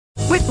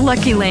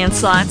Lucky Land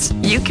Slots,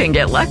 you can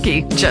get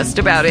lucky just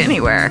about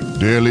anywhere.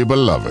 Dearly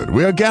beloved,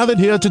 we are gathered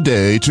here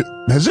today to...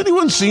 Has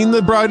anyone seen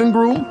the bride and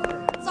groom?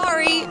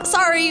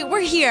 Sorry, we're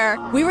here.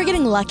 We were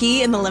getting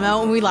lucky in the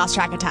limo and we lost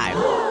track of time.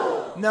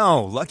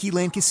 No, Lucky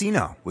Land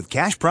Casino, with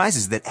cash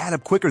prizes that add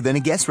up quicker than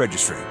a guest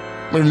registry.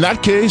 In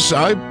that case,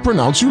 I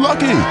pronounce you lucky.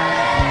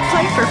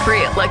 Play for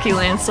free at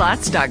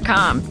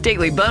LuckyLandSlots.com.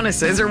 Daily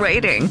bonuses are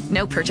waiting.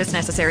 No purchase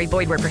necessary.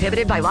 Void where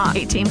prohibited by law.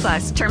 18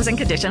 plus. Terms and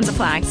conditions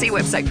apply. See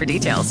website for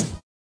details.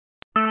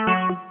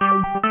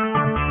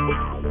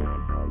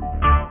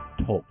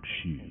 Talk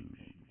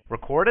shoes.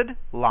 Recorded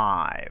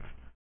live.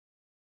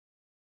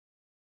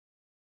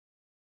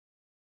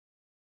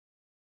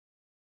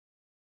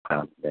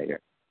 Nigger.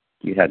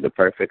 You had the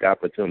perfect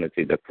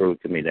opportunity to prove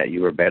to me that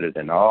you were better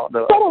than all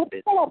the other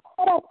bitches.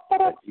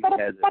 But you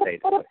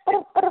hesitated. A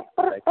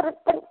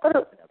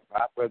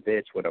proper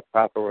bitch with a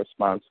proper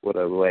response would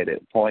have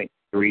waited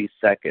 0.3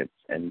 seconds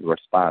and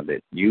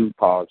responded. You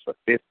paused for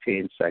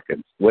 15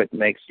 seconds. What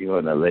makes you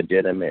a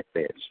legitimate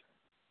bitch?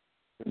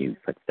 You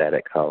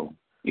pathetic hoe.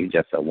 You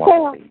just a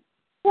wannabe.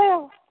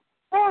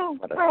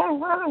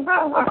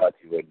 I thought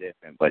you were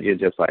different, but you're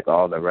just like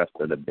all the rest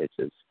of the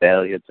bitches.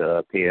 Failure to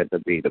appear to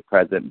be the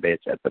present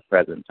bitch at the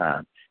present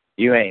time.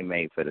 You ain't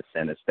made for the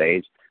center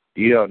stage.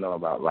 You don't know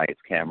about lights,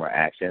 camera,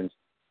 actions.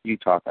 You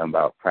talking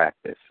about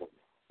practice.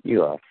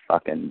 You a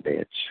fucking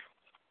bitch.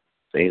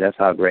 See, that's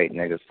how great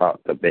niggas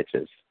talk to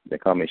bitches. They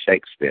call me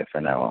Shakespeare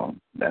from now on.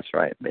 That's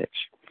right, bitch.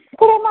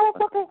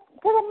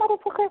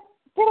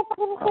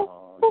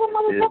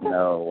 Just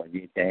know when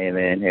you came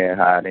in here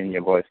hiding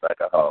your voice like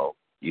a hoe,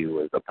 you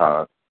was a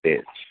punk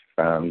bitch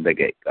from the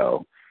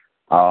get-go.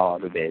 All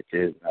the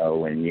bitches know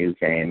when you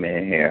came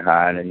in here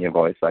hiding your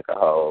voice like a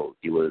hoe,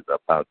 you was a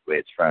punk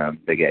bitch from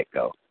the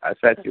get-go. I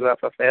set you up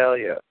for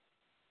failure.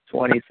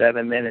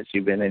 27 minutes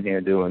you've been in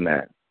here doing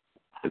that.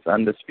 It's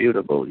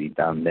undisputable, you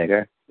dumb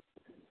nigger.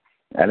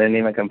 I didn't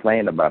even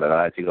complain about it.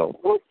 I let you go,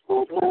 what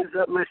is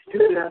up, my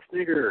stupid-ass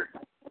nigger?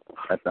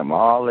 Let them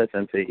all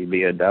listen to you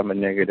be a dumber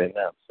nigger than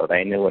them. So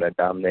they knew what a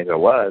dumb nigger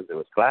was. It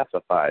was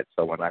classified.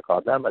 So when I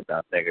called them a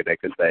dumb nigger, they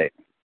could say,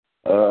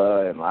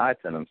 and lie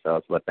to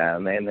themselves. But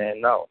then they didn't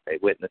know. They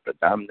witnessed a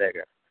dumb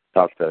nigger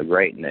talk to a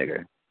great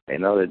nigger. They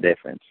know the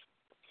difference.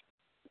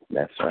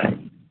 That's right.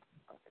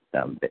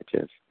 Dumb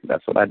bitches.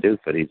 That's what I do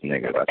for these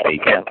niggers. I say,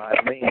 you can't lie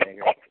to me,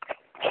 nigger.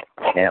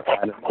 You can't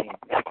lie to me.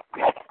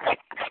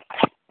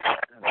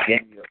 I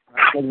gave you a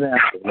prime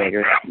example,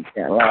 nigger. You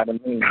can't lie to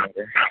me,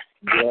 nigger.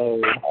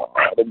 Yo,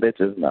 all the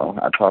bitches know.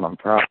 I taught them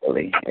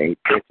properly. 8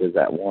 bitches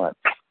at once.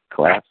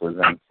 Class was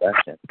in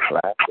session.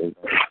 Class was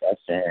in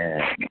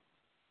session.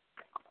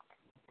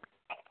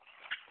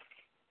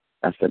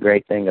 That's the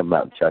great thing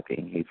about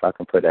Chucky. He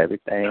fucking put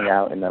everything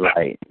out in the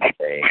light.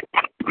 Say,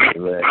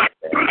 look,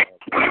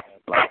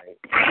 light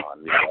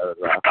on the other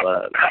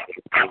love.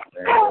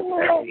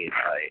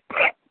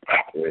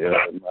 Real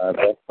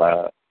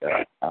motherfucker.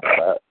 I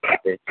fuck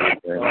bitches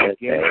in the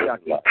day.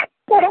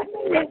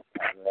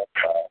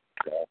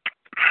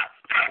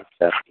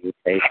 Chucky,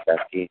 hey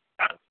Chucky,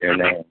 what's your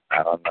name?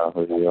 I don't know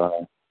who you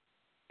are.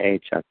 Hey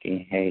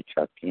Chucky.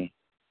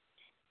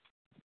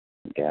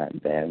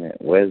 God damn it.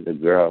 Where's the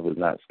girl who's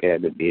not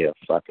scared to be a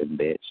fucking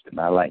bitch? And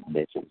I like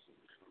bitches.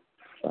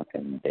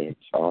 Fucking bitch.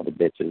 All the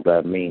bitches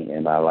love me,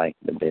 and I like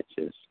the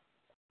bitches.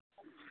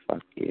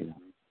 Fuck you.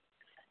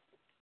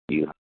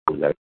 You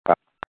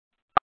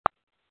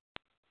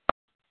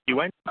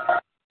went?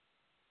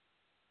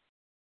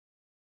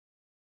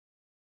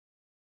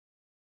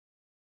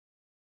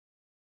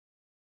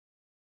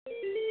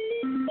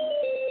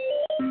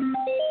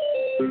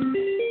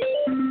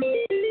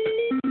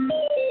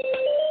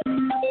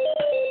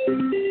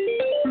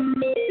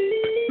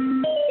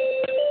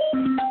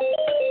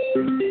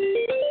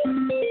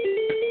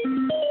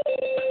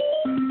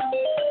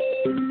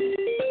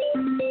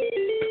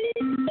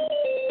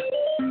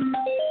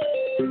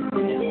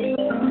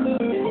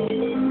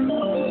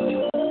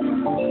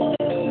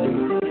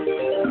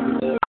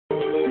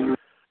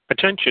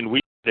 Attention, we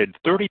added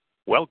 30.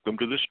 Welcome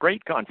to the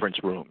straight conference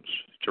rooms.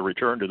 To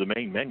return to the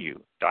main menu,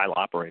 dial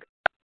operator.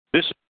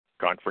 This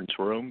conference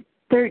room.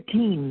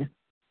 13.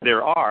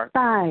 There are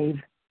 5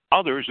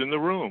 others in the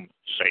room.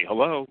 Say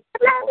hello.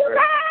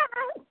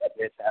 That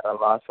bitch had a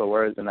loss for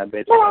words, and that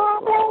bitch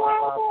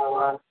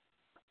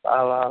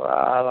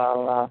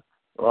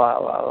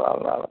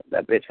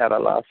That bitch had a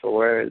loss for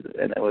words,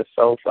 and it was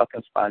so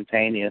fucking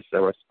spontaneous. The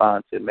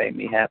response, it made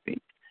me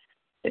happy.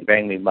 It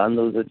brought me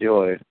bundles of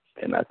joy.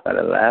 And I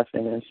started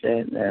laughing and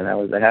shit, and I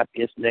was the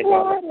happiest nigga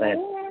on the planet.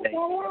 The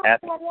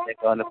happiest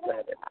nigga on the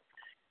planet.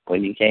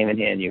 When you came in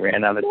here and you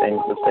ran out of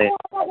things to say,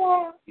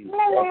 you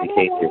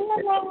educated.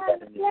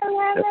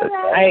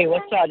 Hey,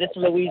 what's up? This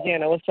is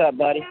Louisiana. What's up,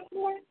 buddy?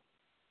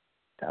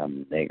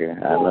 Dumb nigger,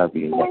 I love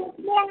you.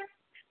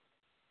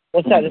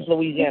 What's up? This is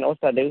Louisiana.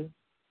 What's up, dude?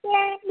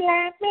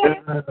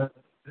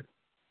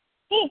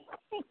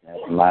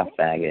 That's my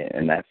faggot,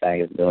 and that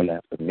faggot's doing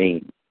that for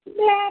me.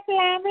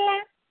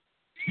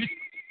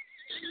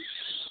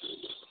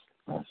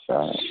 That's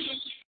right.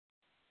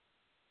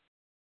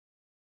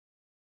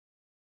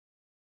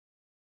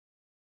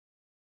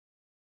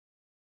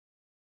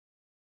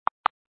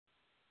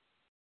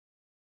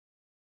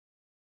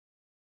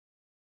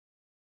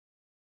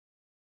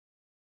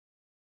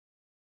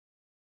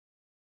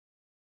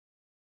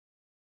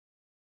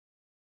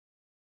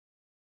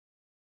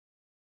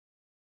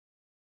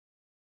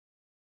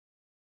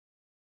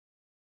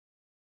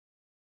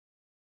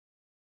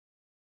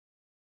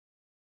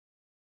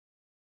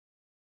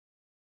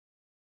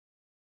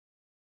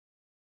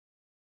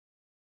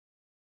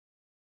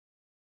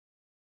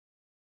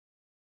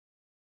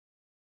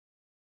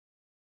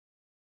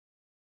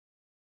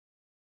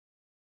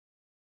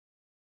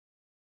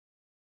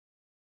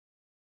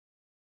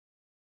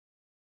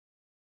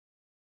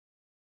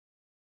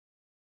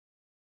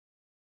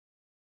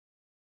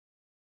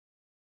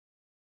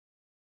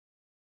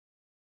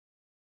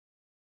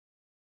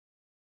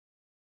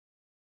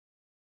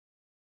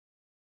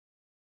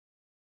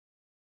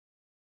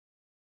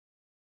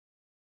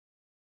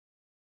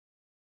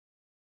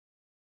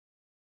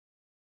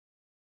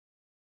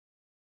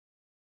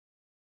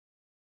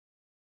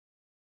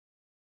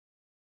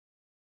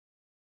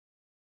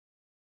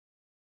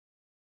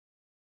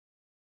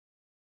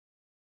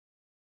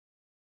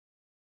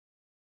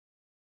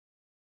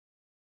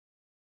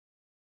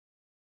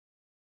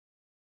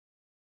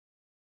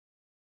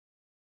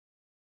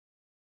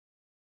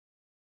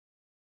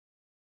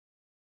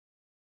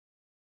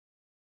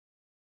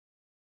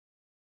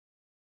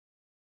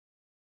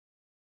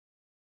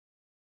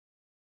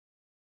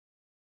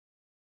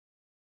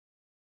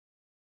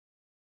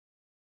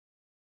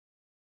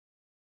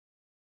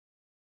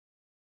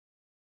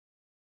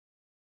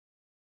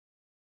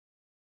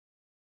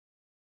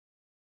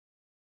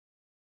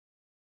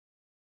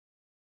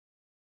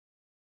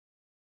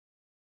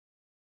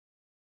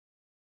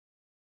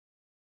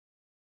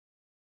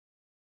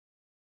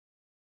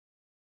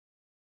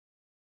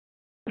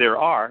 there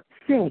are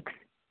 6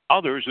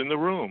 others in the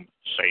room.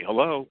 Say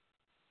hello.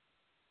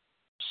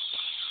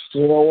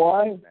 You know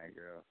why? That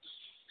girl,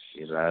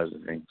 she loves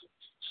me.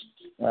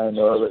 I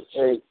know it.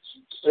 Hey,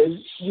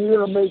 you're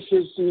going to make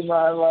this be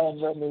my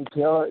line. Let me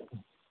tell it.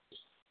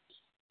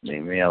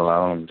 Leave me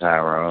alone,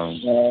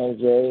 Tyrone.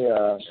 Okay,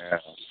 Yeah.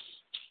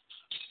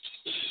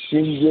 she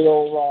can get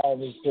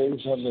online and say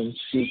something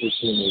stupid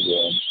to me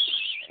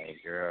then. Hey,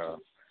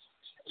 girl.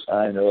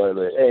 I know it.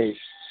 But, hey,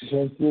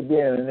 since you're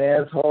being an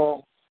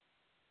asshole,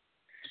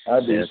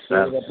 I'll be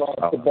straight up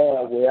off the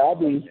bat with. I'll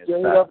be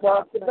straight up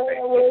off the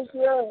bat with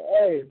you.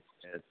 Hey.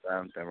 There's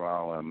something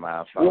wrong with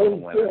my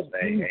phone when I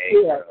say,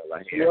 hey, girl,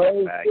 I hear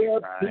the fact you're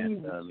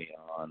trying to tell me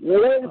on the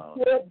phone.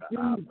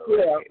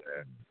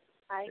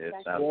 There's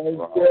something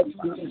wrong with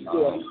my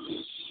phone.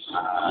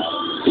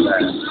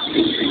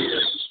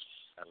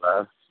 Hello?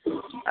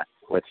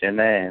 What's your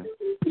name?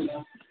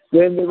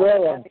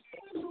 Cinderella.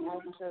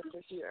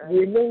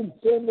 Your name's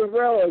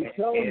Cinderella.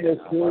 Tell them the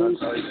truth.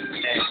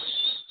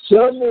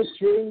 Tell them the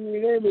truth.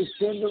 Your name is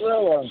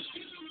Cinderella.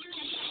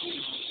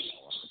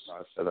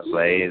 Talk to the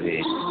lady.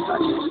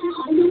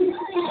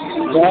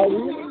 Now, we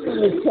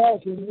were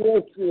talking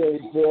yesterday,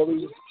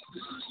 Brody.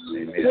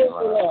 Pick it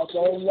up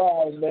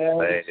online, man.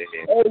 Lady.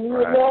 Hey,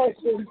 you're lost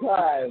in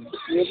time.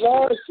 You're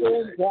lost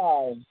in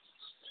time.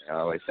 I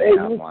always say hey,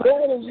 I'm you're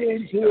turning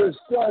into a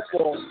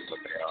sucker.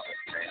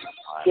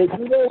 But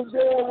you don't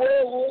go away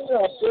with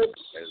us.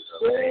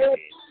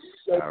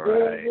 That's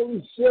really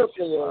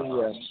simple on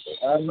you.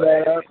 I'm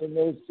not up in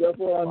no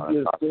simple. I'm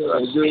just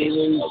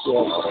really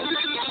simple.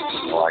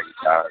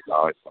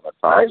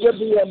 I could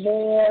be a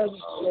man.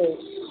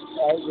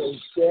 I can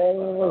stand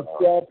in a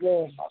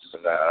simple.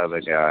 That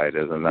other guy,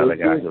 there's another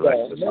guy who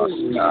likes to talk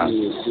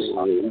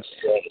about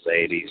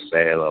ladies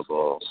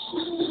available.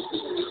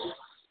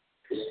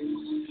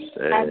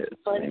 I'm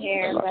split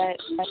hair, but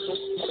that's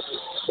just...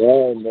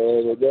 Oh, no,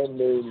 but that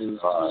made me...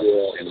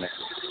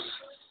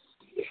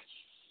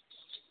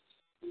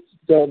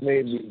 Don't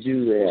make me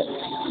do that.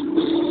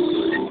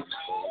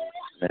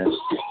 I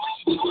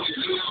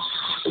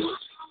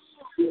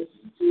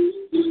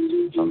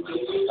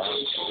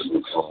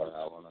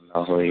want to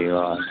know who you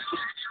are.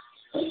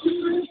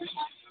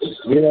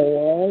 You know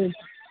why?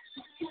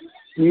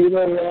 You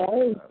know why?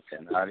 Okay,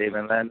 not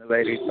even letting the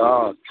lady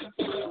talk.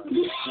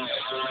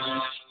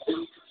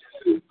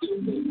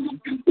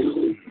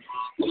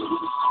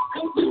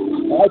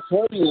 I'll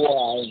tell you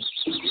why.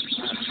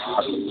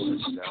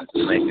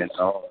 Making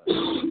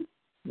noise.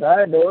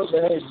 I know it,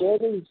 but hey,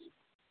 baby.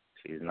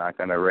 She's not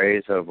going to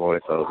raise her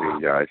voice over you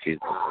guys. She's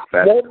a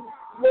professional.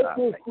 Let's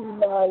just see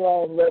my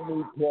line. Let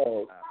me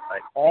tell.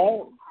 All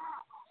right?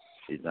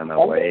 She's going to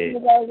wait.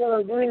 I'm not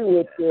going to agree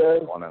with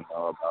this. I want to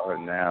know about her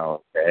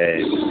now.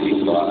 Okay,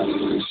 be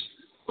quiet.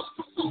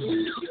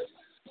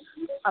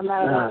 I'm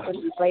not allowed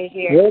to play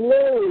here.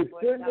 Hello,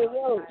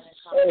 Cinderella.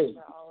 Hey.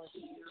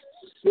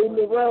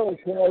 Cinderella,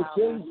 can I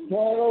change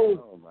channels?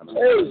 I want to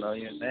know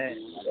your name.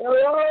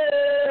 Hello!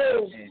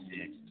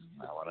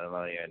 I want to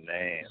know your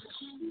name.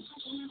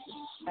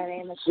 My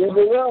name is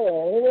Cinderella,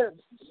 ain't it?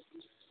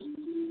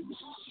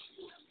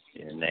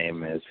 Your name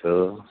is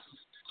who?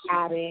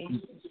 Abby.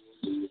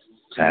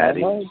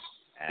 Patty?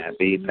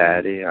 Abby,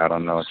 Patty? I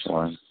don't know which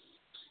one.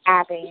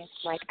 Abby,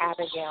 like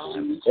Abigail.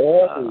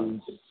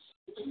 Abby.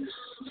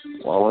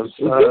 What was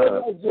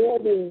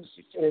Abby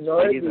and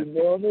Abby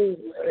Normie?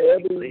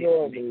 Abby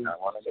Normie.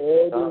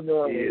 Abby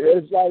Normie.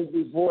 It's like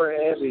before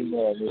Abby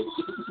Normie.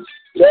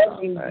 That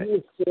means you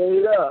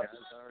straight up.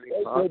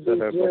 Talked to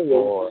her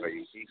before.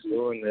 You keep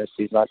doing this,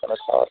 she's not going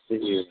to talk to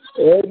you.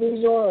 Abby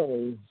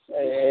Normie.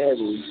 Hey,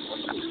 Abby.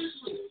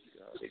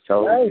 She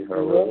told you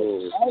her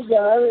rules. I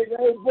got it.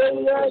 Hey,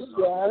 baby, I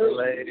got it.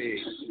 Lady.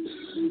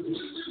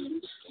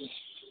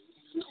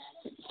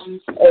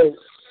 Hey.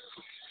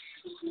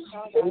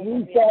 At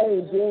least I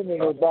ain't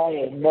dreaming about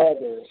her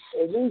mother.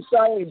 At least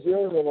I ain't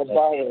dreaming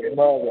about her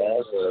mother.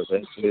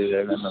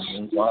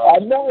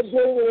 I'm not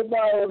dreaming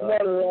about her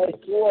mother. I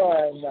swear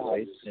I'm not.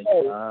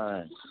 Hey,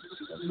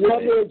 you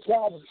want me to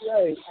top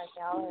straight?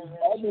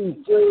 I'll be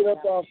straight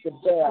up off the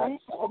bat.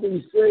 I'll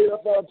be straight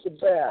up off the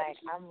bat.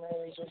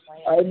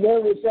 I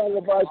never thought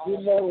about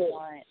your mother.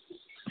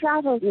 I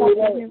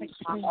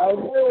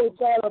never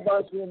thought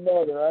about your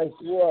mother. I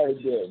swear I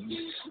did.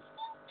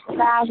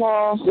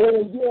 Travel.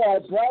 Well, yeah, I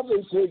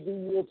probably could be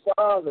your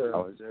father. I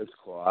was just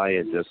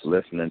quiet, just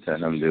listening to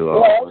him do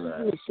all of that.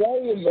 I'm just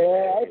saying,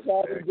 man, I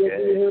probably could be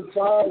your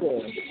father.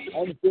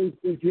 I'm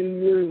 62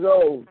 years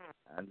old.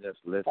 I'm just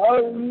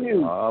listening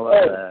to all of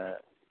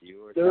that. You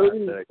were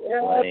trying to explain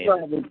I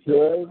probably could.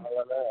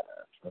 all of that.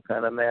 What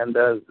kind of man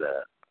does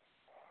that?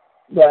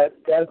 But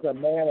that's a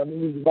man of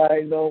means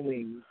by no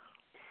means.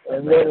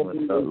 And man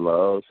with the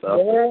low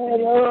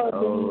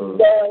self-esteem.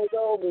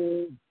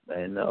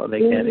 They know they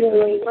can't even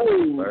meet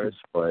in the first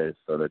place,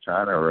 so they're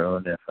trying to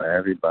ruin it for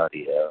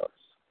everybody else.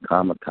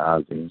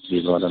 Kamikaze.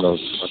 He's one of those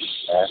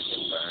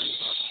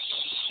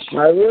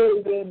I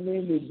really didn't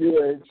mean to do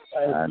it.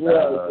 I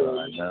know.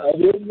 I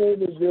didn't mean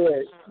to do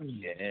it.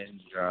 Getting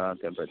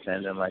drunk and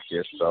pretending like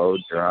you're so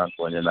drunk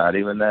when you're not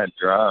even that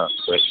drunk.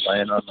 Quit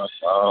playing on the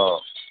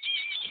phone.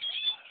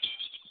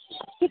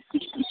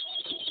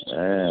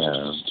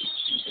 Man.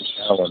 You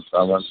know, when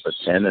someone's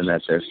pretending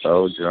that they're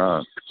so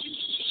drunk.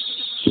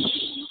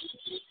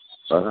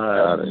 No,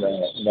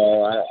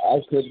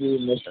 I could be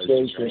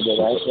mistaken, but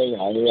I think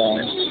I am.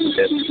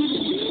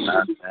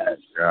 Not that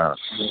drunk.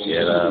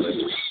 Get up.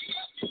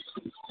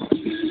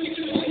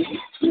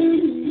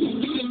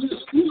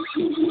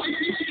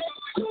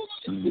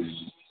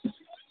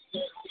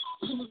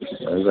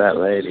 Where's that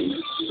lady?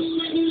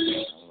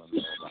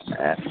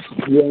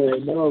 Yeah,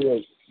 no,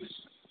 but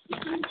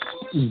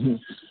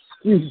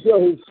she's so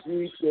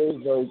sweet, there's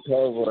no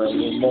cover. I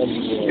remember.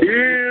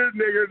 Here,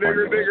 nigger.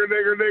 Here,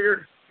 nigger.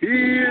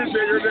 Here,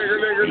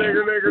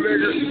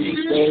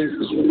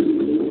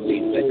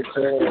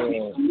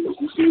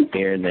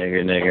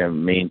 nigger,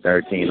 mean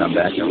 13. I'm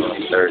back in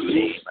room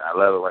 13. I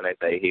love it when they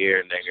say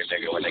here,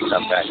 nigger, when they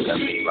come back to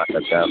me like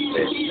a dumb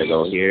bitch. They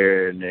go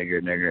here, nigger,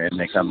 and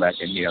they come back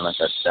in here like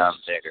a dumb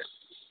nigger.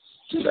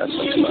 That's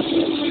what's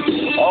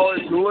funny. Oh,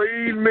 it's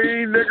lean,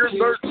 mean, nigger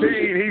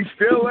 13. He's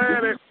still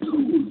at it.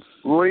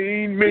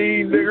 Lean,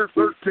 mean, nigger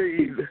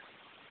 13.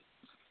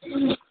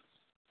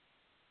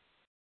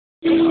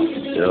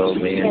 Still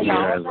being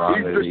here as long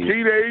He's as the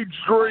teenage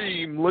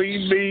dream.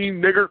 Lean,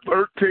 mean, nigger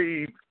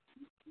 13.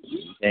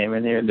 Came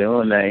in here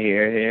doing that.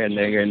 Here,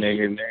 nigger.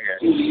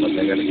 But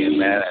they're gonna get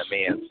mad at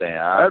me and say,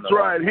 That's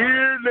right.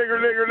 Here, nigger.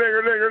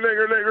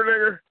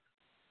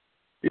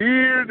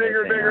 Here,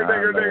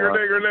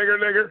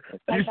 nigger.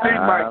 You see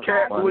my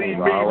cat, lean,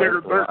 mean,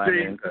 nigger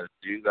 13. Because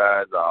you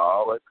guys are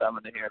always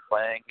coming in here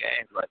playing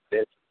games like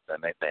this.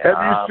 And they say, have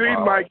you seen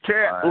my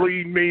cat,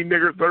 lean, mean,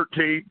 nigger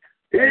 13?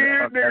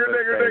 Here, nigger.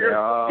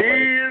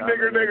 Here,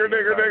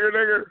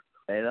 nigger.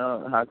 They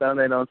don't. How come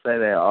they don't say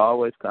they're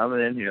always coming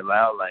in here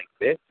loud like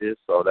bitches?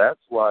 So that's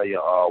why you're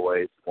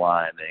always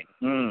whining.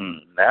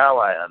 Now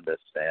I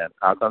understand.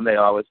 How come they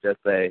always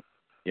just say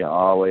you're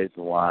always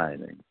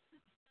whining?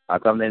 How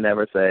come they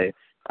never say,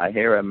 I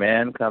hear a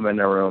man come in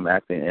the room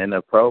acting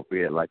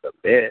inappropriate like a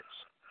bitch,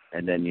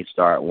 and then you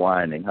start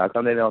whining? How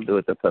come they don't do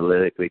it the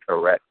politically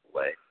correct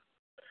way?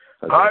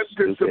 I'm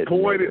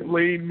disappointed,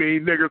 lean,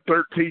 mean, nigger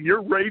 13.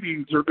 Your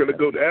ratings are going to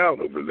go down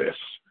over this.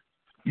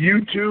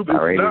 YouTube is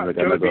not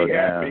going to be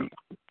happy.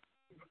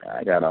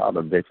 I got all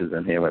the bitches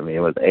in here with me.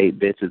 It was 8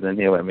 bitches in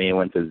here with me. It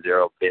went to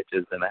 0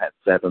 bitches, and I had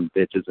 7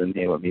 bitches in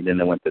here with me. Then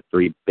it went to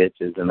 3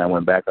 bitches, and I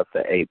went back up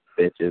to 8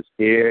 bitches.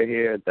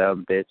 Here,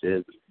 dumb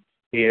bitches.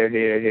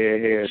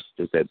 Here,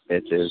 stupid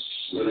bitches.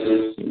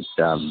 You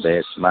dumb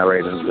bitch. My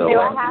ratings go up. Do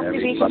I have to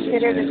be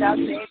considered a dumb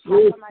bitch?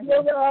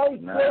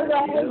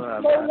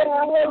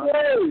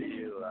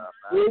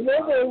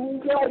 Remember, we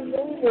got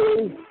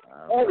neighbors.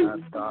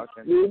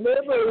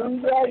 Remember, we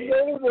got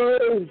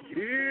neighbors.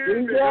 We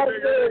got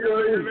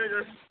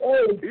neighbors.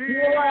 Hey,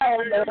 chill out,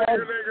 man.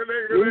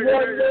 We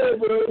got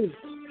neighbors.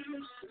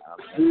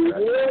 We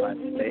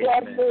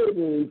got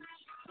neighbors.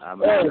 I'm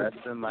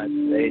addressing my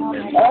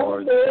statement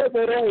towards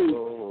people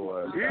who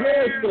are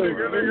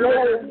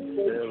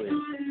silly.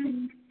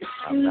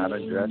 I'm not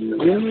addressing them.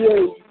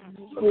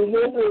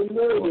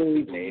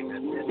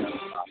 Behaving in a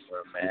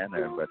proper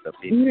manner, but the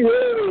people who are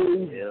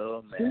ill,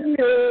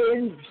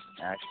 man,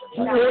 acting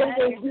like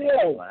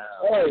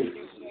Hey,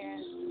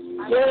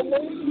 don't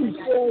make me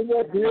stand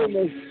up here in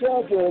the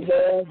struggle,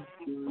 man.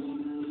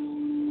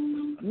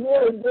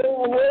 You're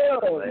doing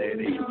well.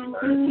 Lady,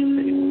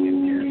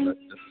 let's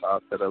just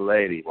talk to the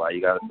lady. Why you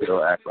gotta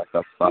still act like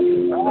a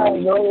fucking lady? I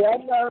know,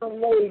 I'm not a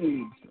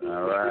lady.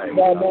 All right.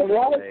 Now, my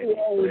wife is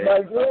my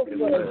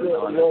girlfriend is a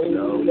lady.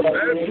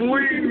 That's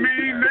lean,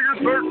 mean, nigger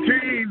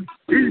 13.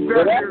 He's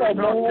not here to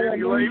talk to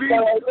any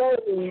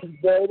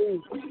lady.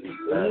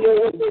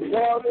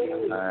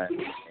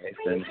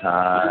 Wasting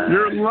time.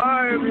 You're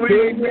lying,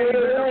 lean, mean,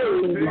 nigger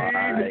 13.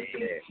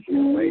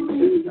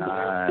 Wasting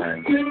time.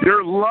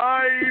 You're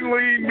lying,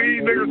 lean, mean,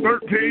 nigger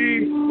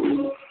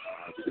 13.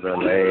 The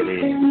lady.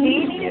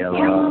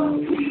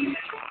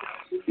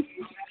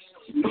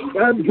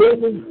 I'm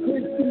getting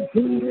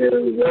 62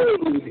 years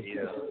old.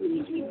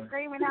 Keep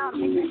screaming out,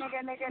 nigger,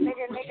 and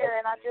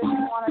I just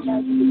want to know,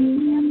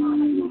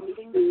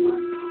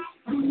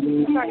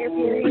 start your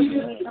period, you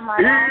need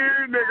somebody else.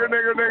 Here, nigger.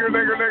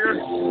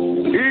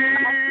 Here,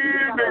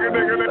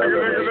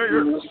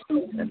 nigger.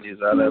 And these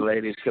other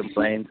ladies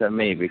complain to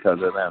me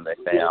because of them. They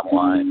say I'm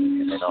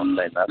whining, and they don't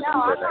say nothing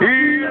to them.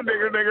 Here,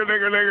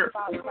 nigger.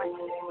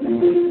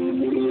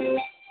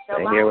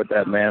 They hear what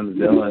that man's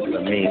doing for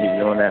me. He's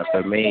doing that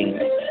for me,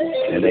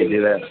 and they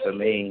do that for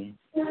me.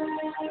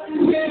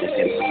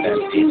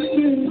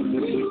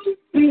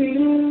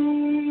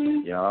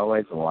 You're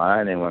always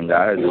whining when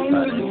guys are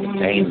trying to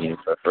entertain you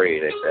for free.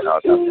 They say, "Oh,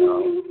 you're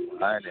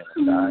whining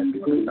when guys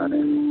are trying to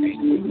entertain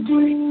you for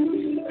free."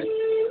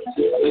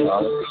 You're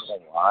always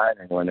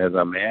whining when there's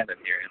a man in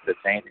here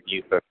entertaining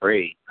you for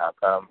free. How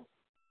come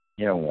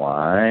You're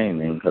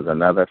whining because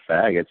another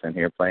faggot's in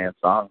here playing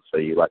songs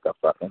for you like a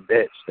fucking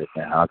bitch. They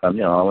say, how come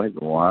you're always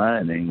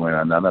whining when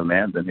another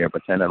man's in here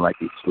pretending like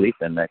he's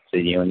sleeping next to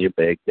you and your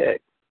big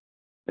dick?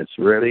 It's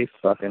really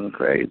fucking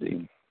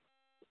crazy.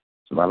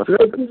 Some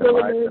motherfuckers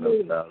lie to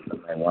themselves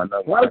and they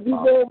wonder why. How'd you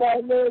know my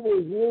name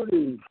was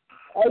Rudy?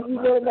 How'd you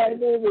know my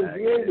name was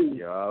Rudy?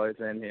 You're always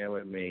in here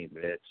with me,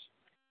 bitch.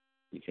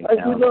 You can How'd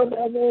count you know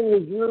my name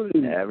was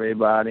Rudy?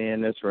 everybody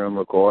in this room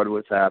record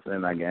what's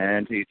happening. I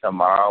guarantee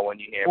tomorrow when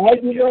you hear me,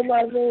 how'd you know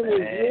my name was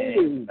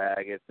Rudy?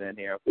 faggots in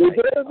here. Is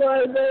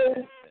everybody knows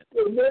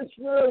in this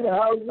room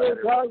how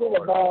you're talking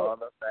about? All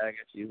the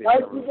faggots you hear.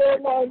 How'd you know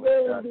my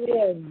name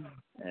again?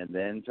 And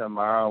then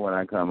tomorrow when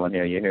I come on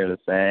here, you hear the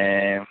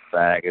same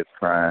faggots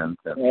crying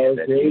to me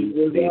that you see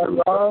who's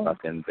a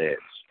fucking bitch.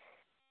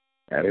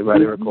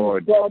 Everybody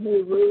record.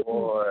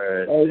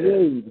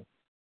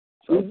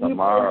 So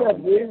tomorrow,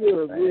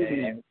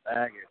 same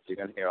faggots. You're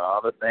gonna hear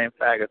all the same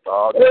faggots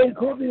all day. Hey,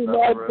 give me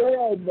my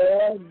bed,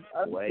 man.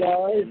 I'm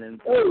sorry.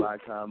 Until I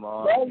come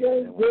on.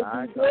 And when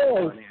I come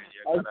on here,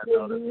 you're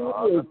gonna notice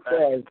all the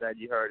faggots that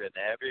you heard in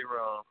every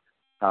room.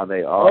 How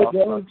they all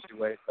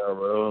fluctuate to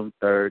room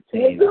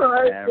 13.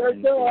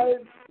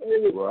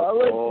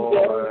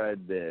 Record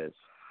this.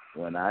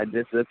 When I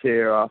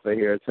disappear off of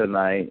here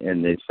tonight,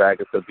 and these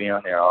faggots will be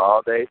on here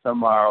all day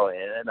tomorrow,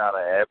 in and out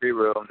of every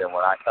room, then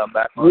when I come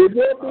back on room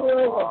 13.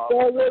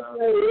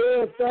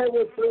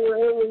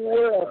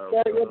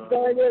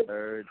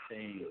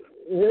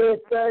 Here,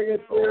 faggots,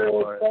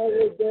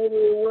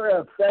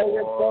 everywhere.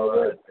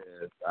 Faggots.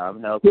 I'm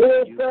helping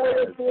you.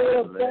 Faggots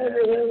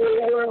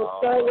everywhere.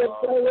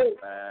 Faggots.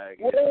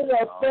 What in the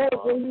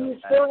fuck are you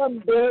from,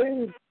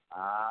 babe?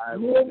 I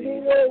will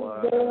be the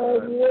one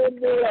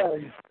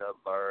who's the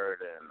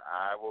burden.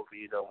 I will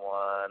be the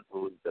one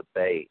who's the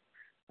bait.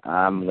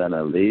 I'm going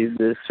to leave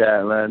this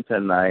chat line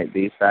tonight.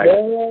 These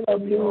faggots will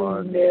be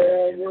on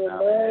there in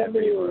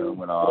every room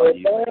with all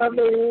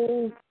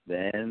you.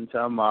 Then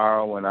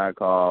tomorrow when I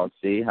call,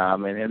 see how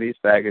many of these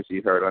faggots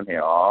you've heard on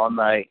here all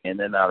night, in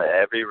and out of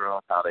every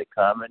room, how they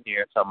come in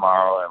here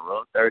tomorrow in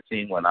room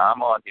 13 when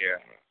I'm on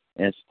here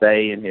and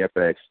stay in here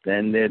for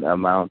extended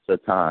amounts of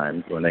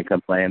time when they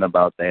complain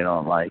about they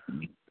don't like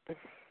me.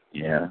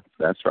 Yeah,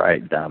 that's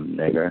right, dumb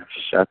nigger.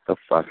 Shut the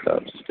fuck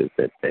up,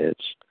 stupid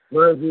bitch.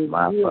 My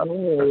bitch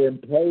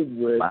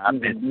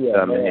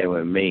come in here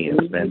with me and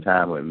spend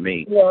time with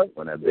me.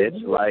 When a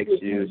bitch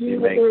likes you, she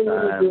makes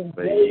time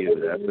for you.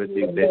 That's what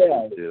you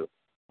bitches do.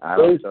 I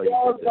don't show you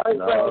bitches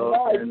no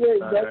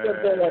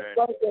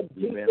concern.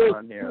 You've been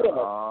on here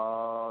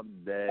all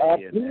day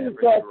in every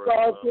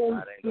room.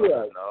 I didn't go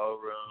to no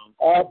room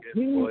for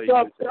you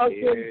to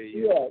hear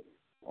you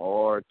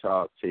or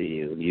talk to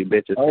you. You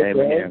bitches came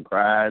in here and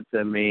cried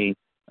to me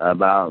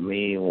about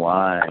me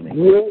whining.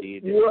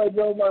 You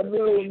know my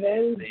middle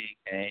name?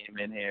 Came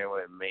in here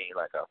with me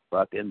like a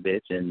fucking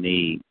bitch in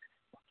need.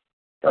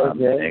 Dumb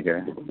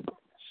nigger.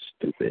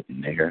 Stupid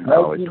nigger.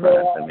 Always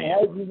crying to me.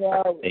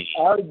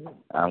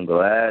 I'm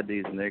glad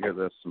these niggas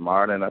are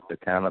smart enough to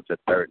count up to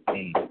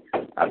 13.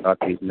 I thought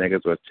these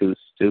niggas were too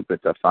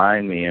stupid to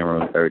find me in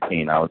room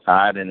 13. I was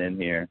hiding in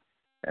here,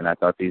 and I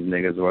thought these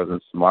niggas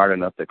wasn't smart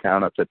enough to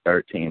count up to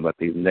 13, but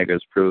these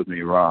niggas proved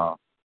me wrong.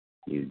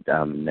 You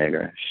dumb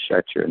nigger.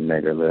 Shut your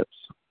nigger lips.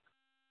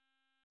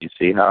 You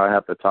see how I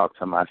have to talk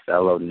to my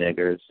fellow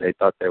niggers? They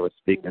thought they were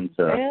speaking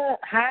to...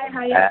 Hi,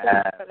 how you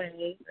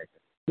doing?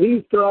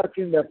 He's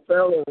talking to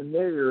fellow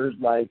niggers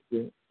like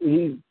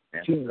he's...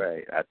 That's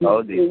right. I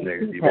told these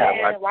niggas, you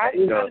better watch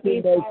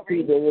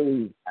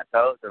Django. I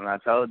told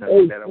them,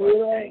 you better watch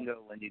Django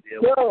when you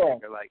deal with a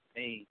nigger like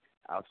me.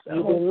 I'll sell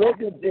it. I'm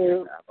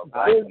a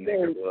black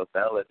nigger, will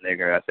sell it,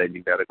 nigger. I said,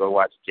 you better go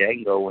watch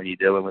Django when you're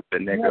dealing with a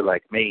nigger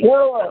like me.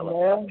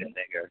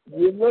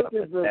 You're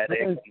looking for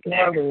Prince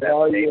County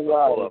all your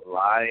life. Of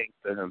lying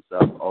to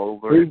himself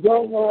over. He's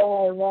on the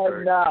line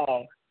right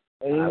now.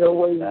 And you know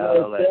what he's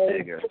going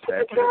to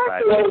say? I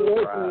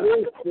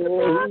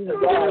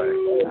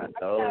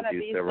told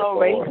you to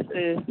record.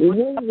 You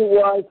need to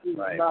watch his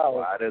mouth.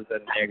 Why does a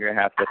nigger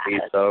have to be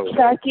so...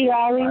 Chucky,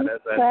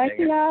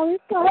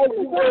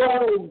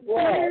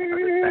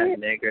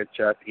 nigger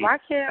Chucky. Why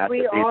can't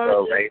we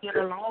all just get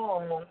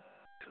along?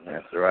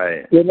 That's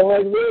right. You know,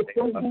 I'm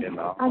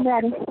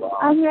ready.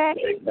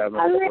 They come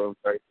in room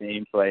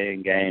 13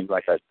 playing games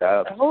like a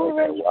dub. Who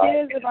really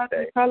cares about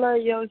the color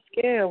of your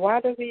skin? Why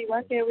can't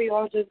we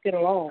all just get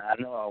along? I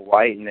know a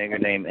white nigger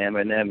named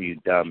Eminem, you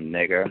dumb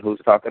nigger.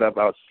 Who's talking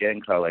about skin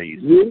color?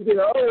 You can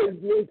always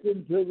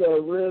listen to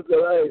the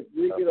rhythm.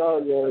 You can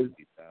always.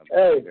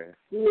 Hey,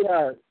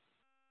 sweetheart,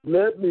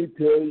 let me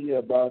tell you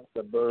about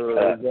the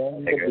birds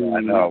and the bees, I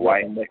know a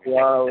white and the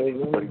flowers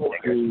and the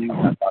trees.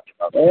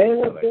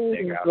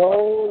 Anything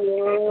cold,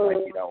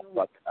 you don't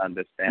fucking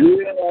understand.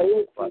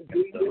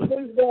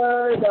 It's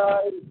very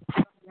nice.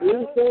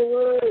 You're so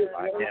worried.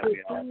 Why can't we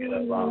all get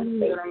along?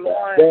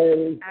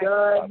 They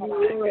shine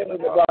you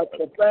about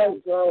the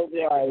facts of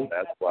life.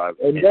 That's why.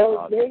 And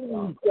those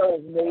things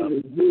don't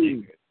need a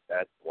you.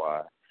 That's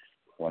why.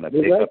 want to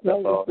pick up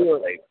the phone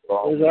and play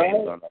phone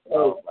games on the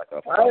phone like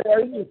a I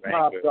just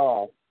popped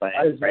off.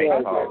 Playing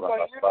prank calls on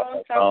a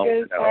fucking phone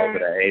when they're over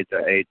the age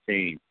of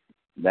 18.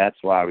 That's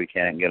why we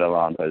can't get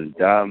along, because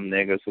dumb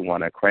niggas who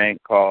want to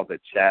crank call the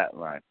chat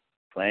line,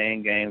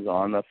 playing games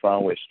on the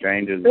phone with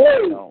strangers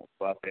they don't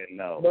fucking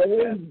know. My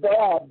name's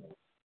Bob.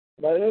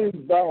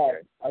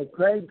 I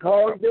crank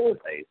call this.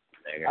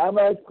 I'm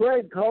a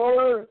crank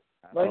caller.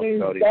 My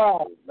name's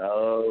Bob.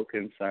 No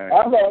concern.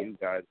 You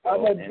guys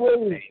I'm a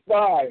British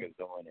spy.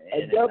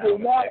 A double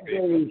not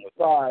British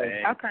spy.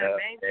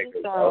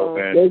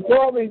 They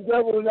call me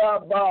double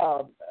not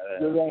Bob.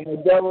 Because I'm a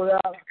double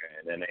not.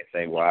 And then they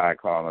say, why I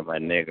call him a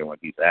nigger when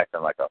he's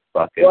acting like a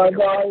fucking well, no,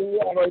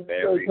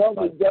 they call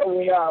me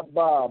double not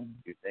Bob.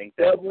 You think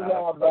that's double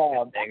not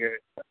Bob? Nigger?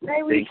 You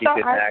think he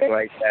can act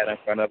like that in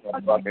front of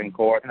a fucking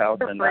courthouse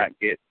and not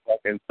get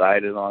fucking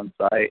cited on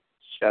site?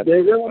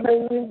 They're going to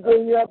make me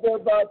bring up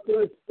about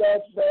this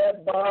stuff,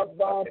 man. Bob.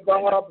 You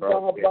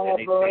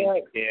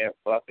can't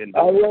fucking do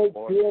I went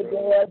here,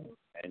 Dad.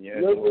 And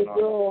you're doing on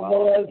the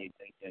phone, you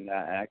think you're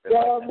not acting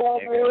like a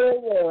nigger.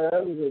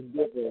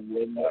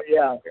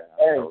 Yeah.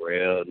 I'm a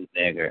real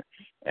nigger.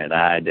 And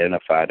I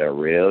identify the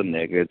real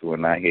niggers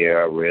when I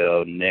hear a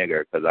real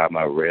nigger, because I'm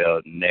a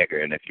real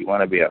nigger. And if you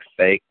want to be a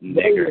fake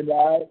nigger,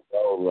 go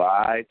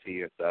lie to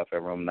yourself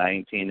in room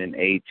 19 and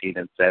 18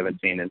 and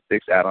 17 and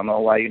 16. I don't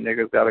know why you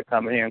niggers got to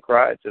come in here and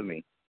cry to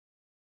me.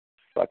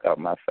 Fuck up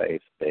my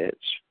face, bitch.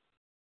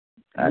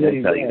 I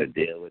didn't tell you to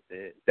deal with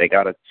it. They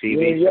got a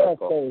TV show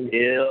called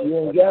Deal.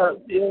 You ain't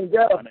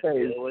got a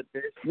face. Deal with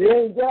this. You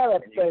ain't got a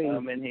face.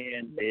 Come in here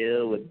and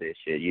deal with this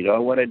shit. You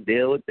don't want to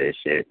deal with this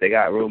shit. They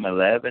got room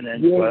 11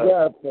 and 12. You ain't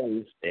got a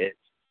face. Bitch.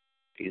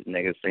 These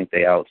niggas think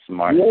they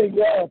outsmart you. Ain't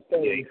got a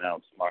face. You ain't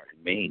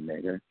outsmarting me,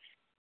 nigger.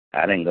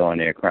 I didn't go in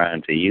there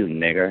crying to you,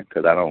 nigger,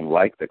 because I don't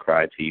like to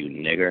cry to you,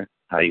 nigger.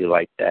 How you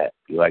like that?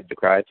 You like to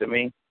cry to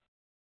me?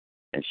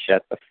 And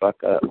shut the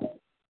fuck up.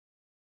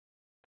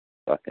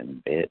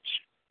 Fucking bitch.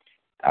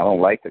 I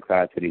don't like to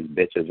cry to these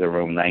bitches in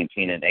room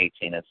 19 and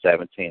 18 and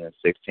 17 and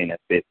 16 and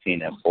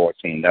 15 and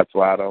 14. That's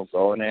why I don't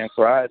go in there and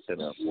cry to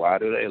them. Why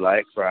do they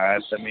like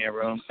crying to me in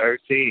room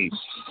 13?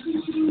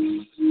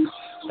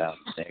 Dumb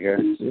nigger.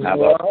 How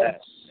about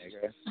that,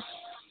 nigger?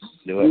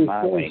 Do it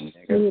my way,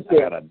 nigger. I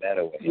got a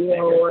better way, nigger. You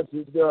know what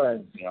you're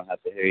doing. You don't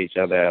have to hear each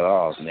other at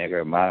all,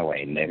 nigger. My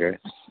way, nigger.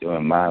 Do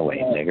it my way,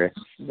 nigger.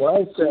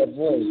 What's that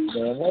voice,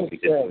 man? What's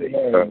that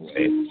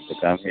name? To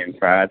come here and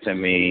cry to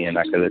me, and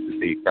I can listen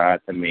to you cry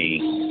to me,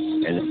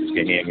 and you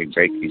can hear me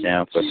break you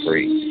down for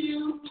free.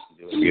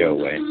 Do it your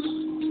way.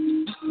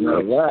 Do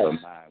it my way.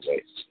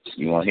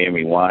 You won't hear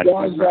me whine.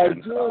 Sounds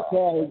like your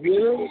time.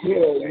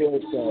 Your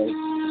time.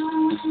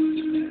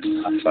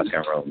 I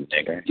fucking room,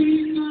 nigger.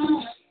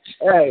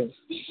 Hey,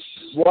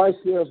 watch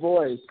your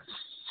voice.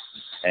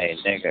 Hey,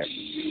 nigger.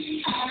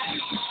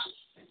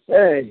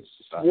 Hey,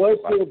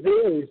 what's your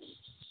voice?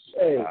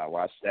 Hey.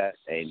 Watch that.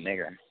 Hey,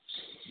 nigger.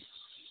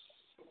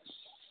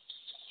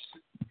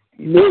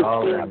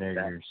 Y'all are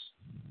niggers.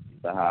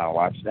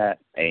 Watch that.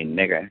 Hey,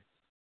 nigger.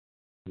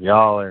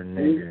 Y'all are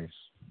niggers.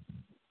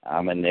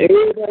 I'm a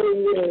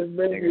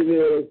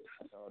nigger.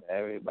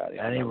 Everybody.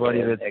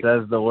 Anybody that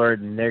says the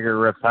word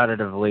nigger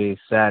repetitively,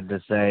 sad to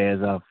say,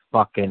 is a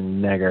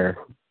fucking nigger.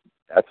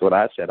 That's what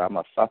I said. I'm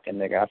a fucking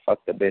nigger. I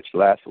fucked a bitch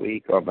last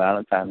week on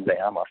Valentine's Day.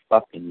 I'm a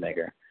fucking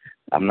nigger.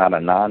 I'm not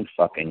a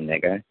non-fucking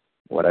nigger.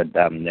 What a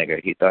dumb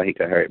nigger. He thought he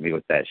could hurt me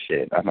with that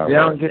shit. I'm a I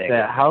don't get nigger.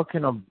 that. How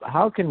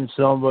can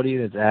somebody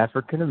that's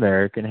African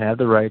American have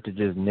the right to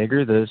just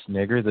nigger this, and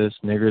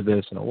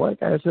a white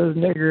guy says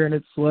nigger, and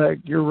it's like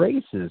you're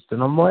racist,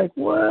 and I'm like,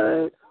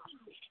 what?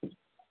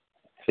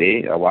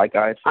 See, a white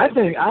guy. I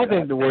think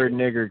the word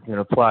nigger can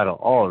apply to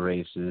all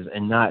races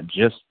and not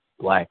just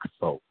black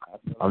folk.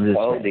 I'm just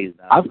saying.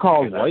 I've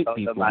called white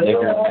people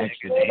niggers.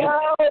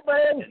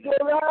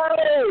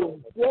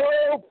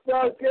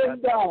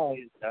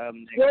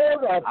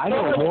 I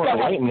know more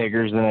white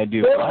niggers than I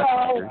do black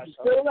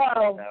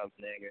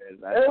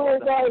niggers.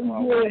 Everybody's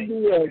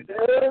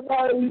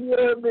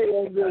human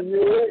beings, and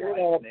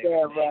you're looking at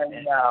them right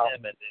now.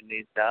 And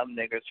these dumb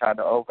niggas trying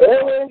to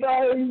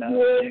everybody's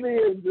human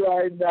beings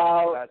right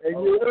now,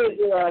 and you're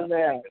looking at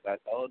them. I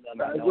told them.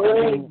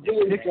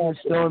 Sticks and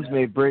stones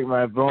may break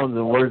my bones,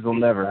 and words will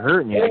never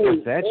hurt me. I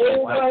guess that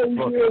shit's out the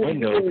fucking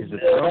window, because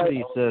if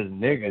somebody says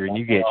nigger and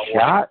you get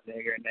shot,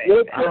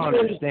 I don't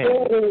understand.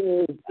 We're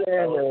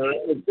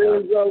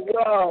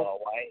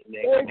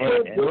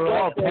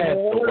all past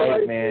the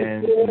white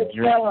man, the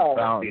drinking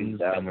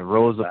fountains, and the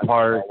Rosa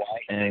Parks,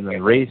 and the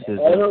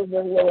racism. I don't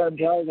know what I'm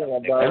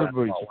talking about.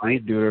 Everybody's free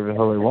to do whatever the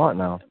hell they want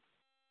now.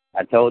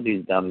 I told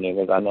these dumb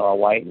niggas I know a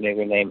white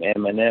nigger named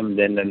Eminem.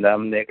 Then the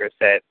dumb nigger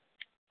said,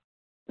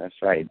 That's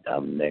right,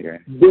 dumb nigger.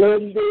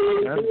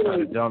 That's not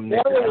a dumb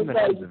nigger.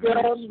 Eminem's a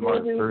very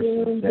smart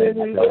person.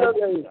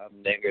 Dumb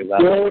niggers,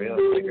 I'm a real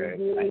nigger.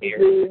 I hear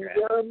it.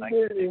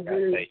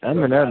 Like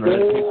Eminem is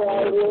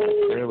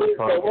really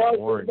fucking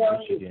born in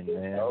Michigan,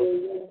 man.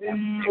 I'm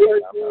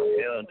a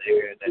real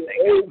nigger that they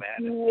get mad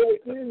at.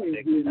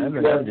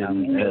 Eminem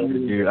didn't ever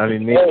do. I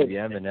mean, maybe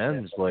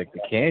Eminem's like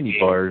the candy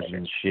bars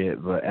and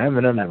shit, but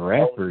Eminem the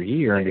rapper,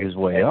 he earned his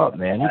way up,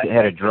 man. He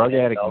had a drug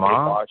addict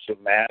mom. Marshall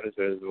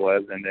Mathers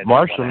wasn't.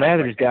 Marshall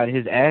Mathers got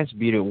his ass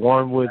beat at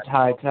Warren Woods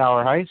High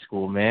Tower High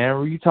School, man.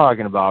 What are you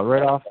talking about?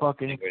 Right off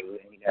fucking...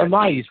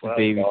 I used to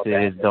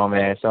babysit his dumb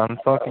ass on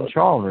fucking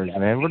Chalmers,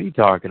 man. What are you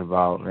talking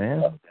about,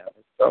 man?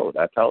 So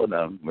I told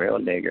them, real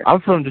nigger. I'm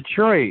from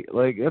Detroit.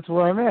 Like, that's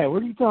where I'm at.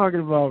 What are you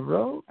talking about,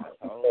 bro?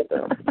 I told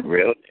them,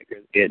 real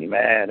niggers getting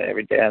mad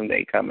every time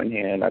they come in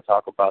here and I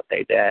talk about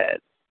their dad.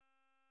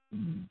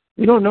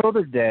 You don't know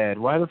their dad.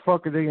 Why the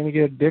fuck are they going to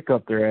get a dick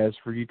up their ass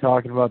for you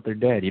talking about their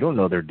dad? You don't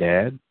know their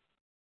dad.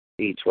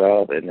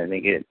 12, and then they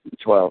get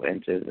 12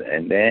 inches,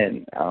 and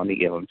then I only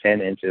give them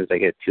 10 inches. They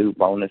get 2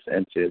 bonus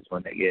inches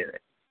when they get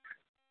it.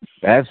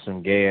 That's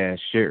some gay ass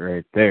shit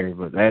right there.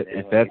 But that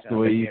if that's the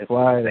way you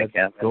fly,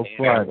 go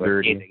fly,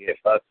 dirty. They get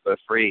fucked for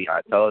free.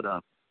 I told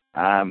them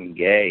I'm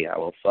gay. I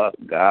will fuck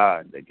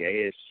God. The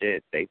gayest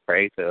shit. They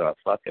pray to a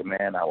fucking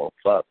man. I will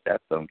fuck.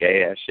 That's some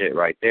gay ass shit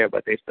right there.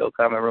 But they still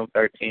come in room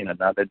 13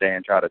 another day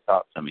and try to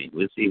talk to me.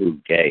 We'll see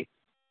who's gay.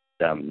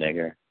 Dumb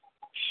nigger.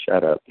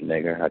 Shut up,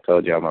 nigger. I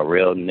told you I'm a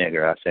real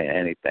nigger. I say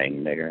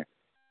anything, nigger.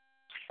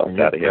 Fuck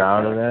out of here.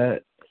 Proud of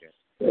that?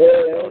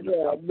 You're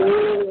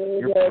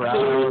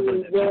proud of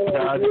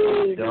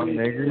it, dumb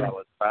nigger? I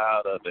was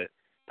proud of it.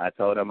 I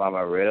told them I'm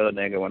a real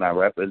nigger when I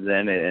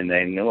represented, and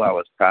they knew I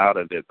was proud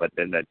of it. But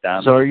then the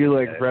dumb. So are you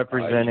like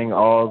representing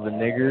all the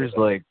niggers,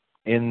 like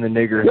in the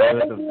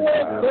niggerhood of the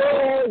nigger?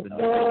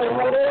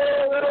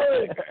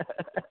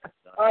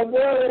 I'm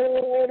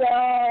running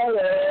out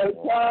of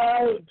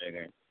time.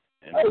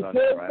 I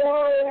said no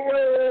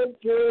way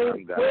to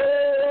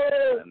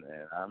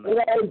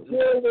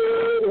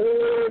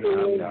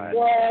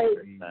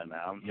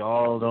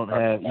y'all don't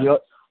have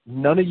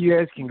none of you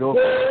guys can go to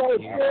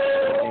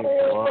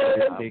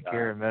take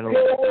care of mentally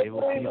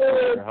disabled people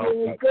or help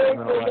them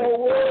criminalize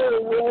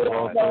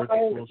all sorts of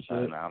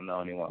bullshit. I'm the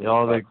only one.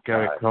 Y'all that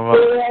gotta come up.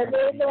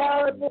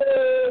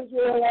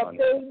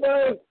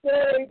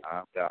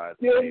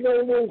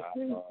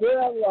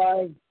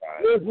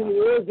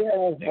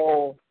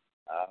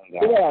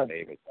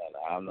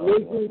 I'm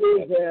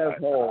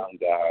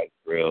God's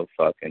real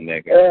fucking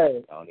nigga.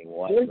 Hey, only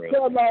one next real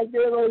time I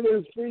get on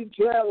this free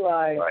chat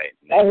line, right.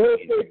 I hope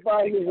they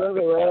find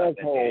another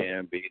asshole.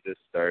 And be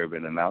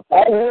disturbing, and I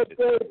hope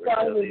they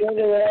find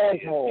another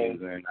asshole.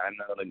 I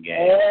know the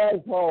game.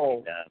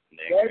 Asshole. That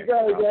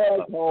guy's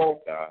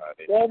asshole.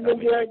 From the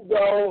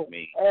get-go,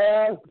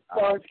 ass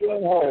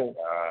fucking hole.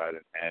 God,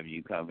 and have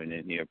you coming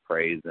in here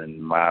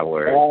praising my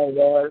word. All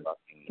right,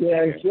 can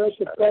I shut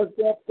the fuck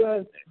up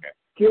then?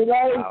 Can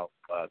I?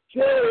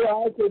 Sure,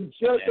 I can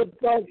shut the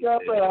fuck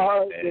up in a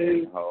heartbeat.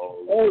 Hey,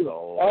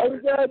 all you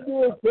gotta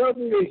do is tell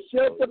me to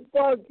shut the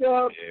fuck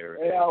up,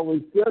 and I will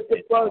shut the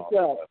fuck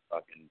up.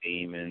 Fucking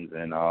demons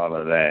and all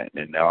of that,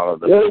 and all of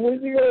the. Well,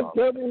 when you gonna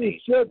tell me to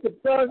shut the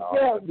fuck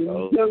up? Did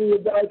you tell me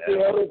about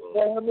your other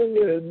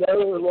family and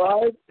another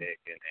life? And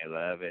they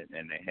love it,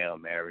 and they Hail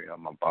Mary on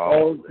my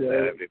balls, and let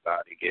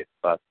everybody get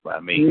fucked by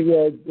me. You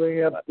guys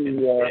bring up the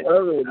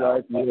other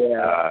life you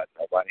have.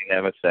 Nobody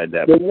never said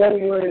that. The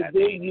one where it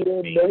did you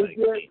didn't make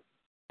it?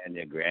 And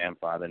your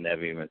grandfather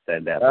never even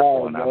said that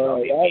before. I remember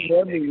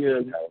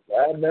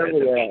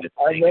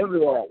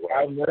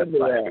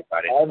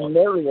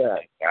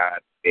that.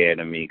 God's scared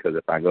of me because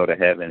if I go to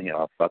heaven,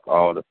 he'll fuck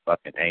all the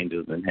fucking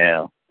angels in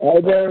hell.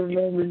 I don't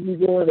remember you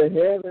going to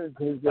heaven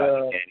because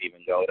you can't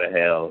even go to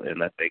hell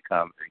unless they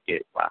come and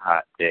get my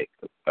hot dick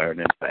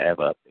burning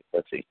forever up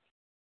their pussy.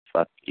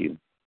 Fuck you.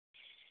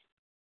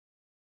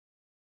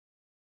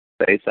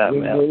 Say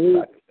something else.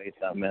 I could say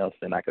something else,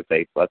 and I could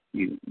say fuck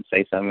you.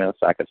 Say something else,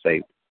 I could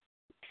say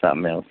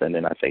something else, and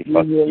then I say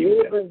fuck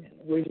you.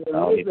 The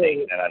only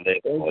thing that I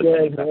live for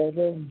is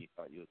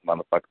you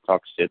motherfucker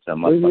talk shit to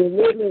when you're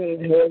living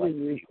in heaven,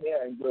 you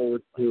can't go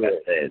to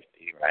it.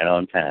 Right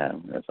on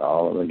time. That's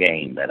all of the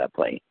game that I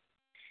play.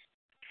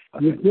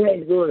 You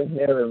can't go to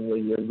heaven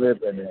when you're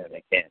living in.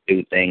 They can't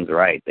do things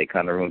right. They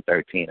come to room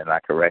 13, and I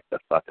correct the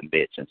fucking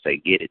bitch and say,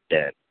 "Get it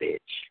done, bitch."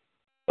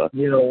 Fuck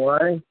you know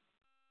why?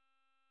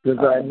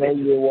 Because I know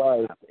your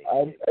wife.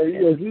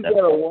 If you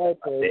got a wife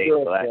or a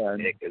girlfriend. Black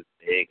dick is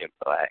big and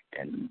black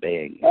and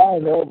big. I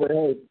know, but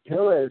hey,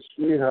 tell that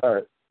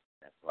sweetheart.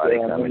 That's why they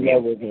come in here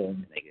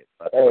and they get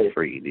fucked for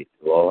free. These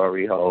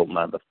glory hole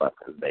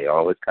motherfuckers. They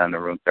always come to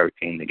room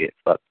 13 to get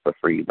fucked for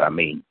free by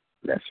me.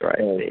 That's right,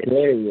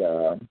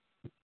 bitch.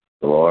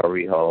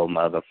 Glory hole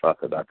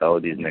motherfuckers. I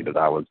told these niggas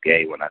I was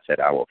gay when I said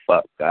I will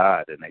fuck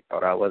God, and they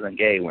thought I wasn't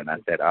gay when I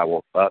said I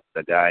will fuck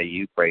the guy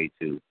you pray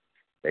to.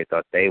 They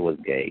thought they was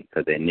gay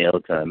because they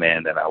kneeled to a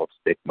man that I would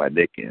stick my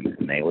dick in,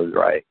 and they was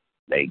right.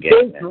 They gay.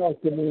 Don't talk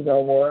to me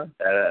no more.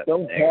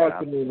 Don't talk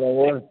to me no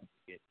more.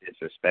 Get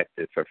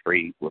disrespected for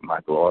free with my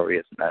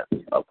gloriousness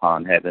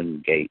upon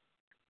heaven's gate.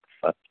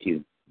 Fuck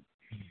you.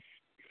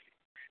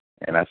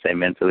 And I say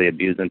mentally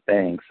abusing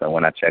things. So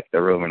when I check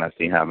the room and I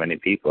see how many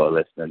people are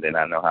listening, then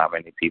I know how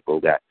many people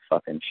got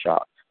fucking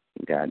shocked.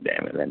 God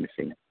damn it, let me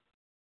see.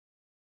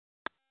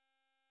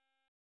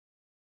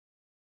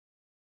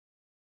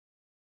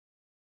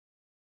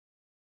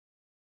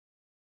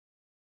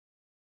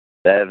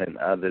 Seven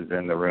others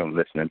in the room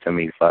listening to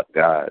me fuck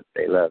God.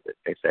 They love it.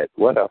 They said,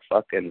 what a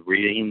fucking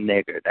reading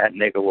nigger. That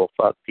nigger will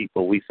fuck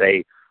people. We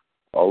say,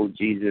 oh,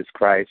 Jesus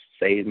Christ,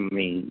 save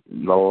me,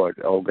 Lord,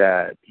 oh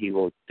God. He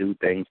will do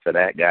things to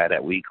that guy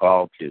that we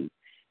call to.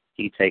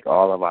 He take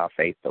all of our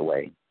faith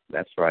away.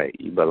 That's right.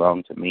 You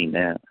belong to me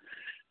now,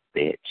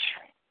 bitch.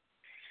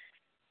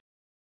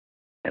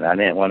 And I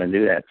didn't want to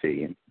do that to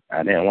you.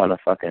 I didn't want to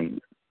fucking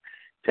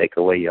take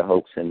away your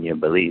hopes and your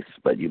beliefs,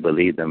 but you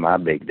believed in my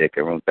big dick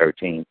in room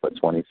 13 for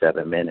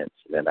 27 minutes.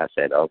 Then I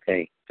said,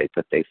 okay, they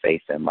put their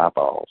faith in my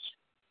balls.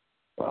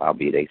 Well, I'll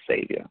be their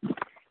savior.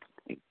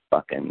 You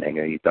fucking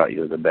nigger. You thought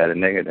you was a better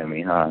nigger than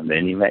me, huh?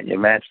 Then you met your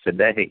match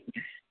today.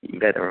 You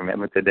better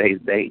remember today's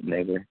date,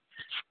 nigger.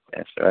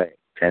 That's right.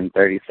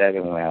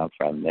 10:37 where I'm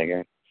from,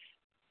 nigger.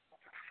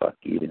 Fuck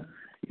you.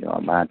 You're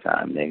on my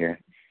time, nigger.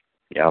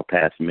 Y'all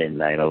past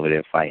midnight over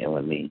there fighting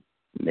with me.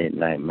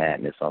 Midnight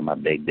madness on my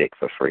big dick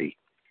for free.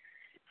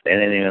 They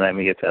didn't even let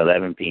me get to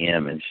 11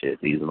 p.m. and shit.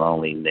 These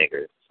lonely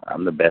niggers.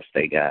 I'm the best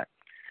they got.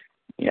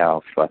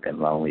 Y'all fucking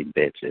lonely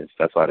bitches.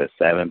 That's why there's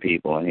 7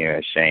 people in here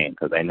ashamed,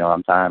 because they know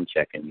I'm time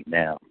checking you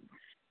now.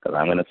 Because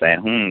I'm going to say,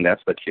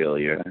 that's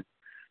peculiar.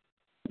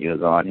 You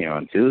was on here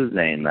on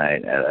Tuesday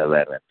night at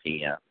 11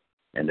 p.m.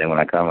 And then when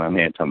I come on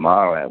here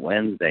tomorrow at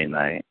Wednesday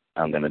night,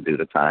 I'm going to do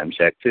the time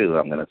check too.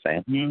 I'm going to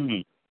say,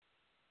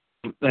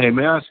 Hey,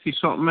 may I ask you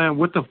something, man?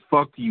 What the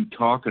fuck are you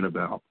talking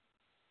about?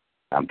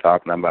 I'm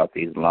talking about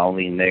these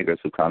lonely niggers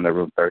who come to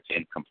room 13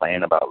 and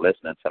complain about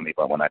listening to me,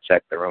 but when I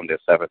check the room,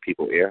 there's 7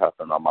 people ear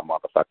hustling on my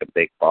motherfucking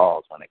big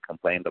balls when they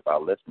complained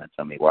about listening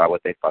to me. Why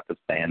would they fucking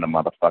stay in the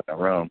motherfucking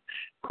room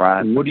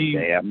crying? What are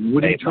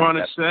you trying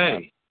to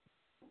say?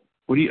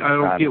 I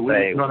don't get what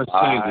you're trying to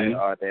say, dude. Why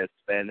are they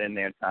spending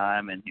their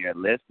time in here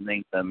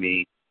listening to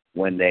me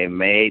when they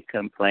made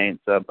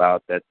complaints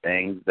about the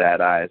things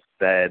that I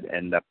said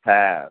in the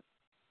past?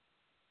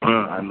 You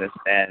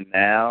understand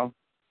now?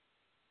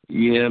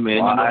 Yeah,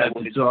 man. Why you don't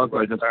have to talk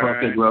like a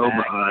fucking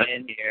robot.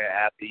 In here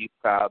after you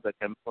filed the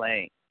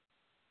complaint.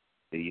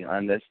 Do you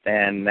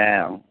understand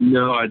now?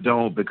 No, I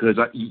don't, because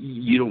I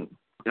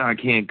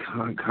can't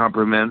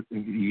compliment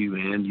you,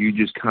 man. You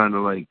just kind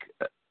of like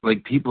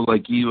people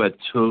like you, I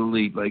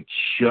totally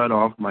shut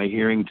off my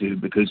hearing to,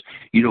 because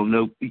you don't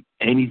know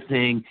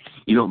anything.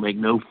 You don't make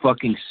no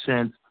fucking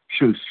sense.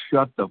 So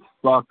shut the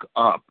fuck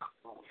up.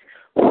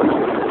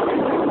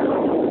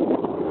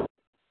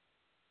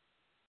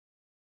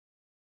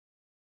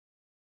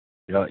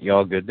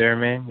 Y'all good there,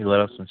 man? You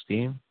let off some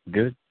steam?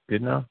 Good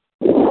now?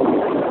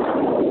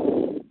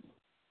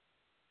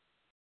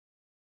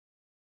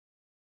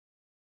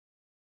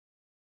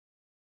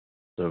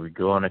 So we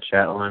go on a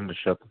chat line to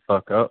shut the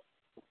fuck up?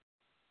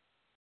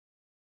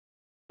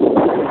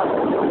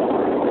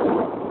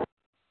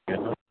 Good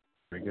enough?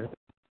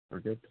 We're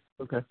good?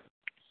 Okay.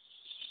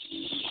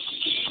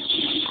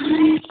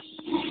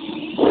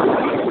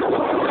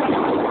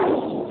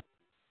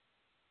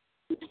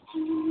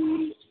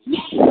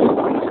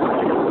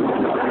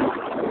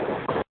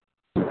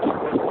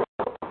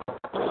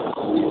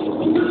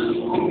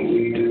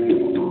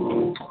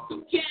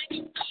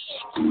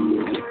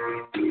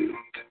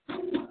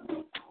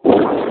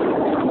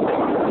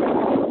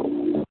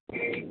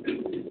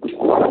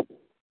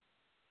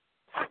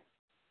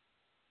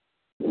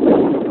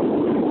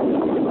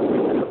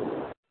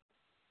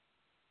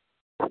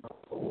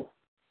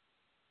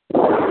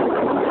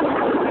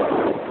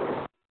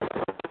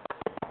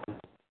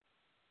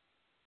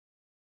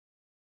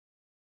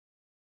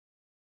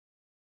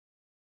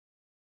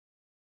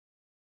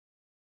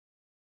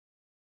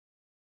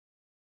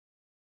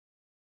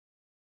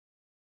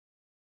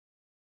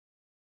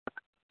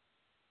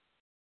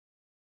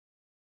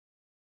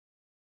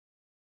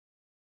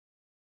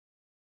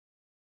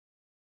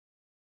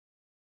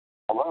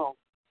 Hello?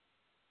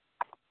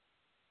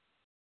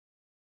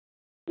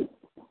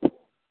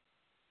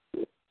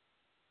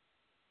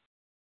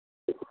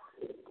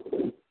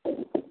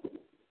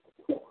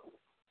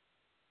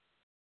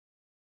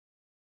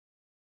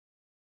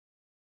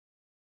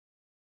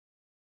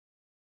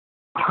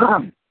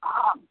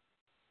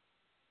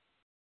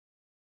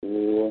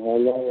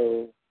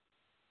 Hello.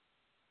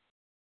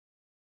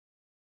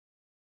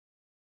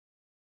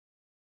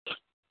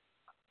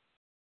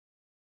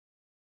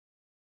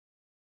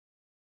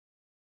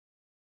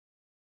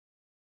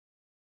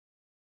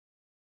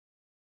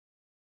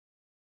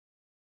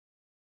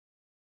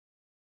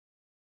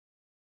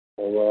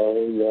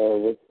 Hello, yo,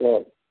 what's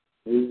up?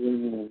 Who's in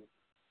here?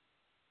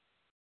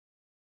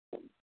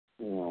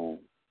 No.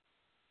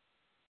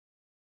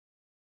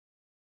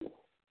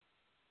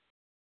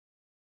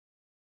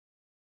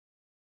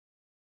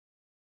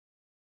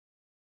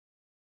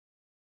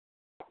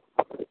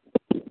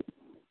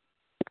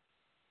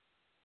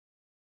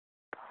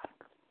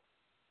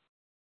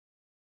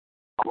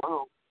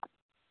 Hello?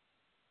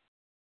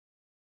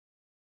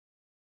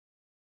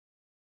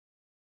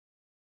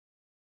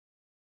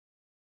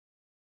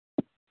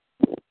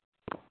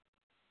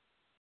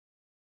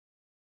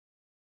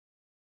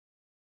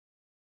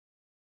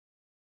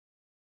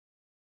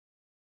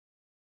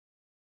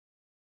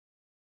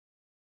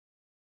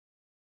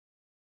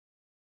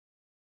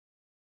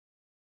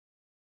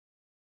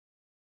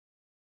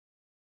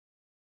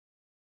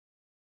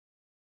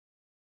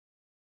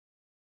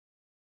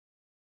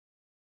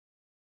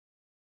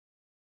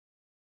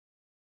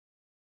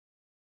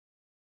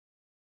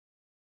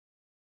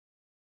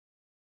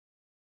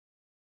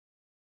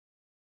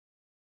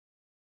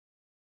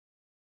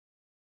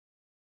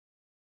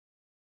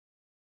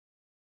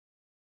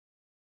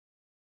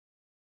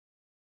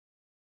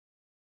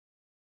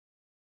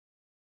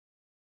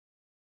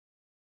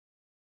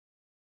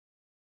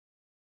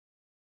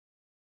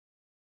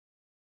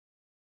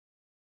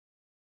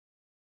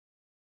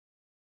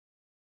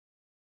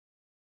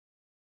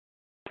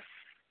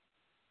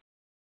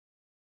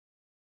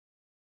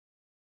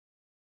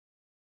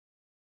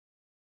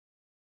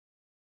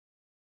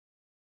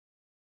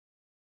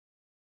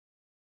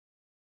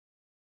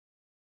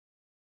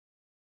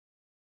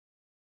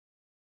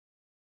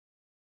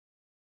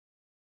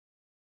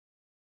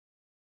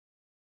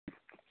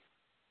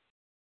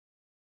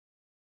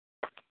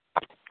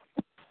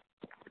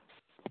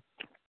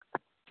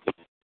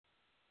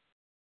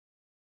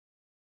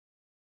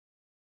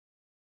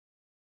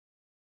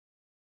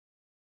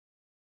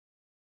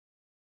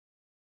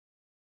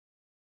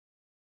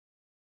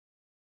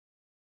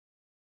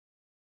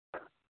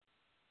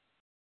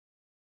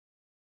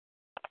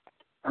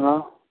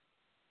 Hello?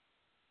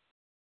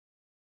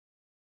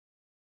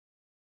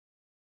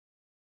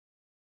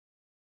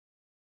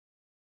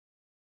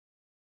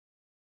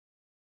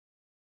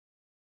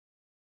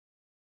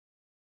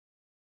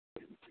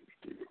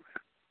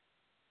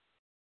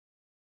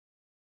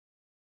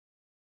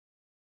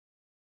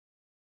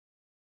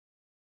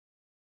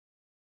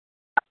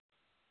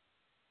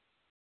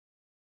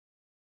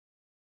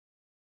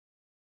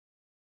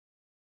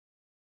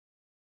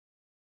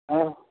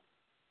 Hello?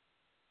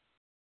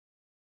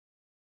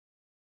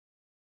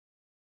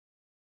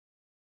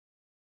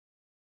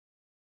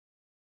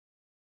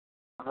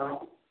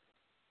 Hello?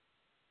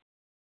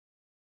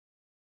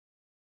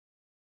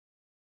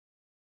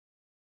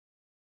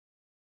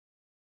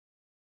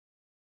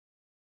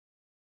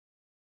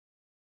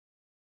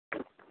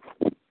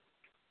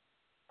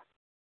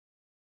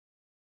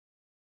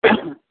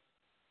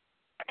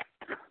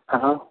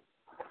 Hello?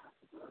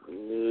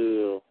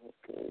 Yeah,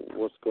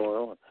 what's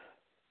going on?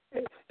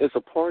 It's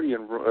a party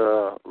in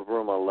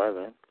room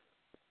 11.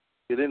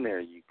 Get in there,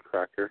 you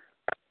cracker.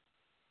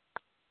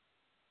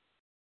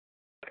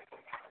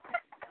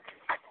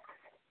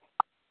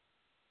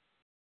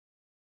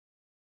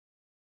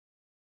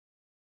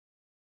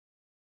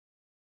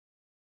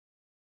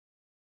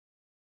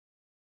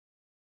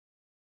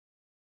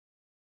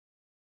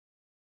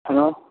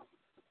 Hello?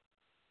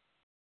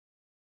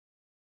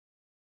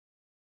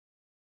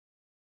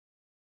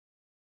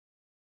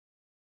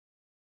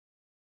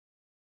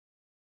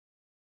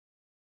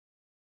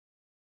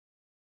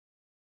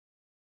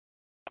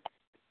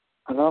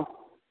 Hello?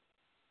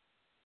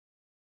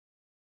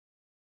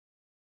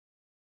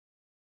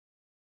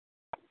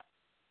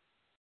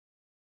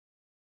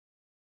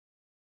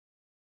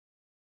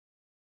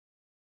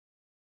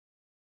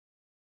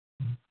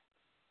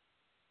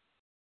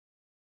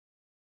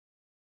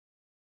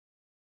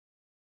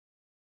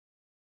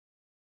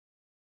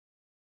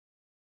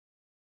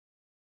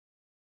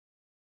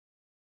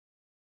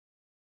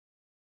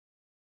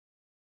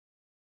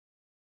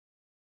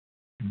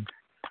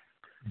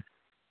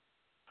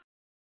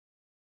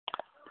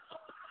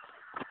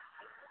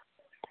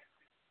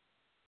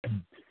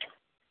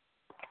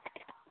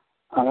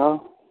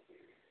 Hello?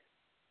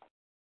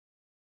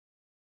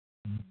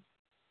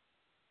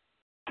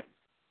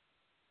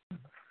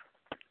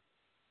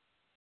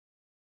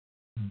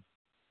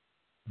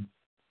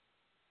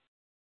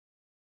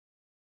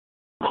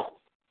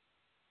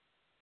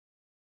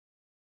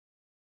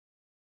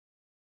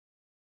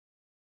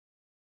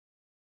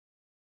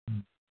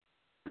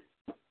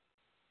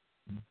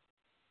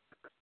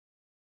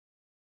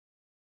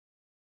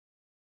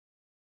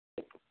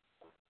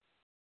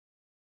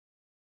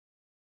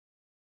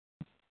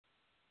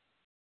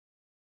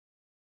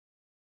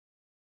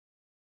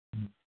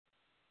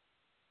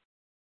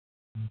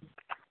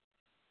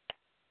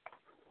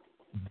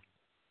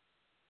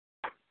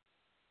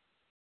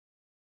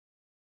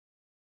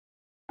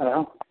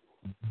 Hello?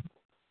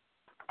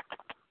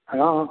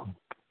 Hello?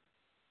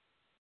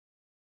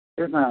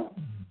 Good now.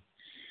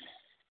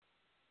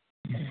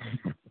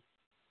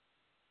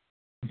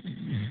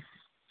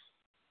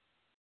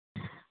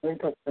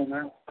 Wake up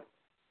now.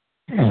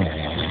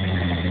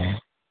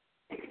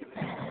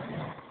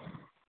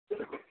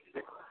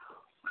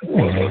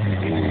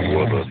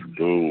 What a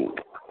do.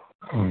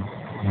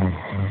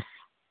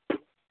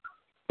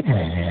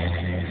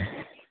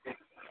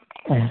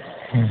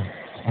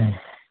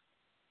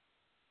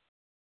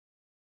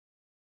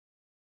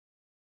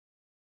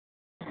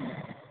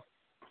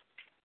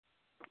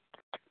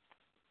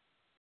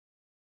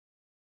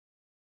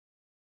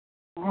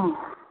 Oh.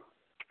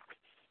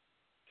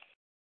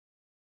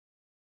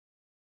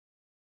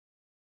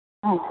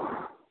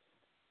 Oh.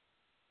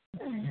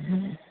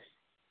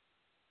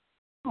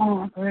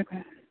 Oh,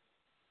 baby.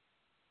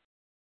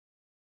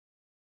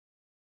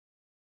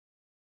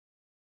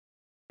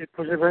 You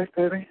push it back,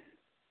 baby?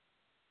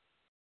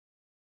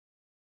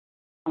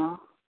 Huh?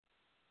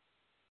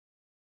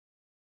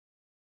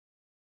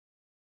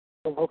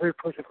 So hope you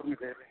push it for me,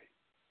 baby.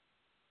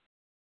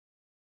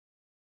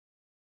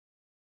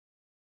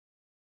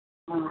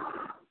 Oh.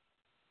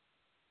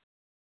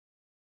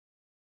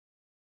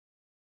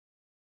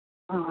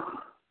 Oh.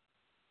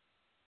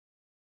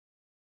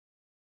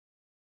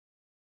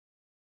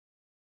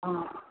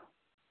 Oh.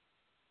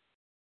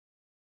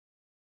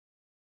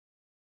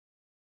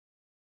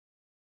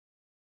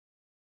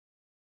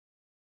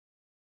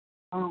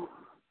 Oh.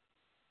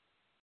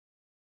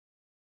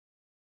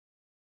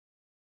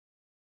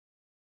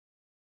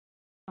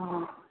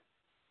 Oh.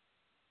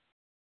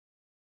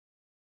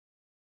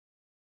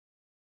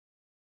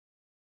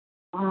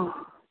 Oh.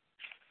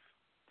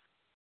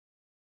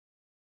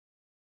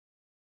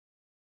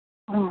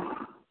 Oh.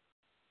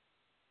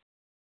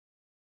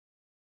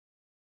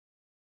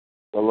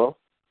 Hello?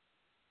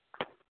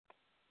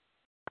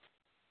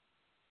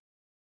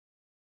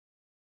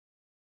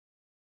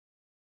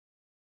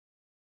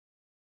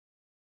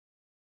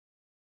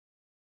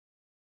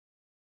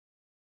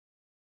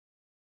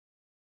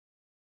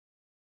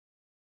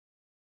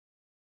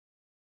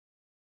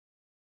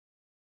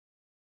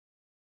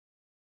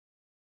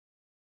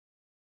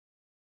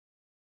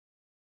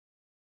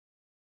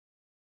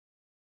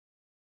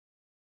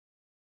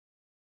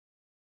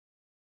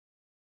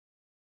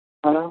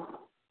 Hello?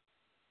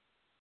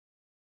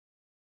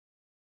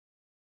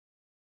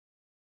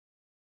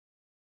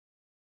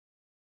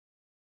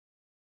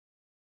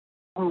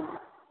 Oh.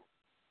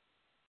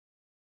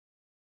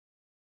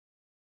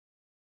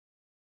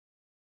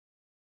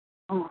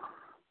 Oh.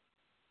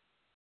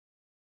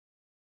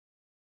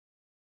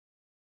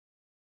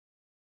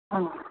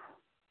 Oh.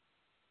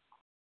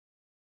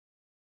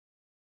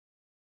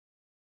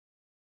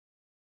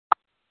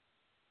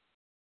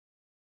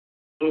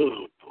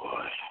 Oh,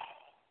 boy.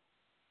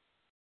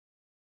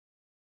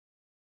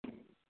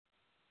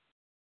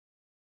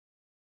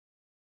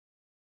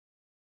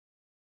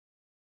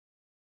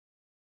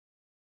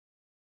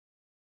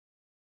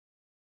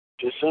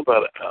 Can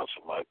somebody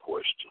answer my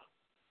question?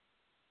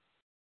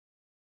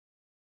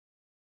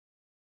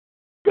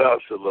 God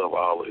should love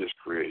all of his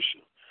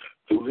creation.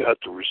 Do we have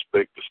to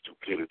respect the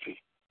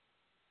stupidity?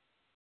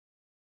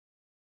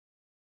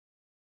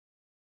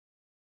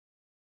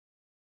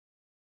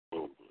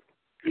 Oh, my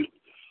goodness.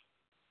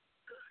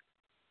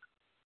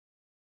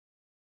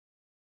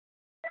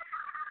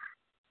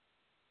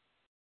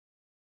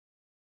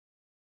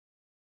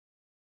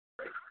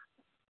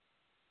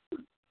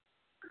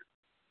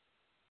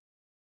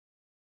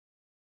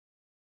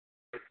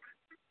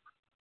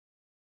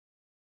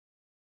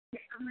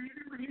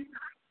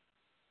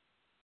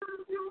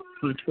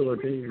 Until a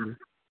day.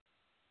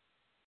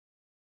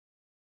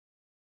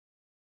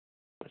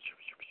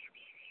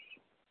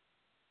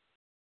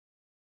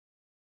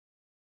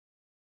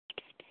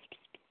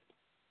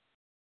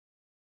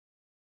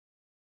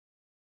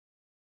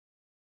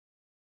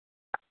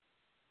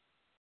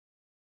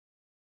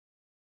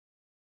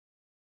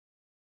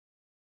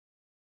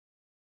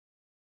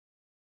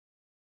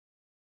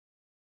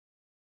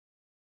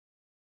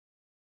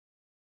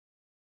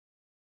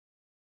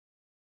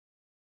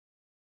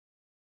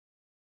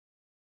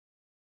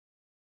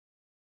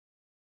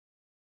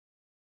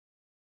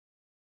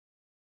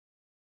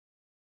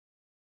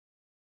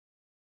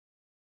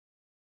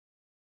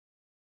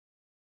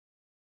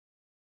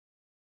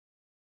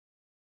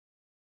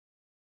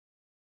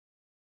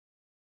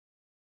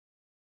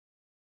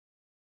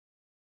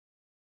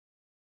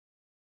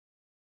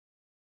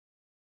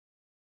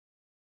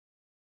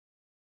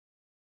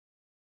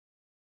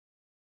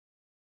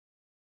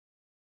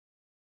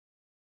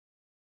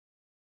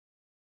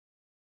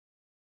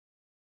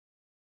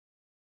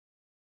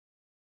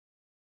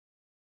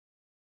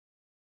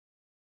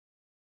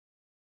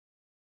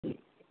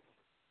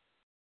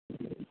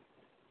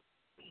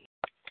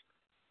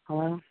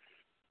 Hello?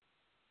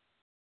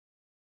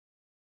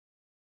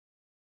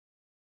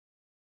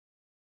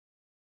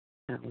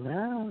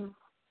 Hello?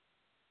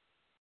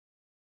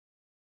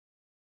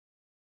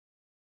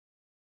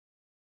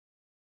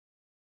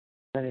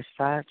 There's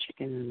 5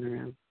 chickens in the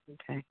room.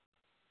 Okay.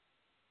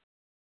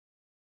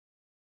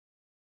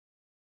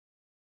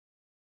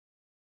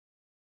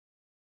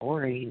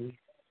 Boring.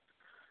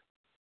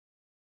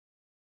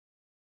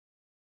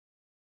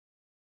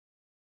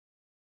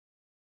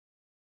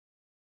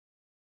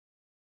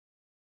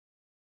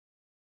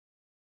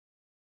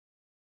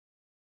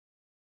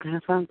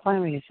 Have fun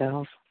playing with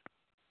yourself.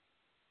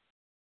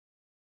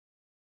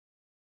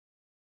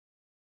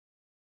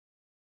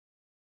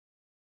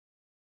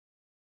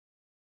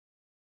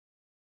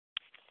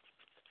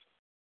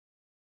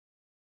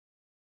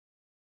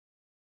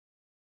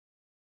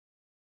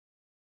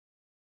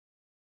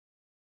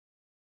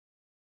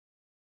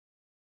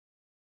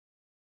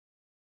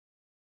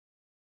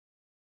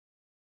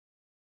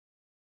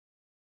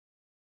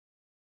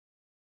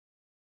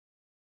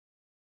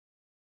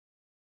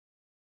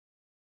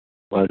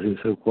 Why is it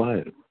so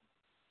quiet?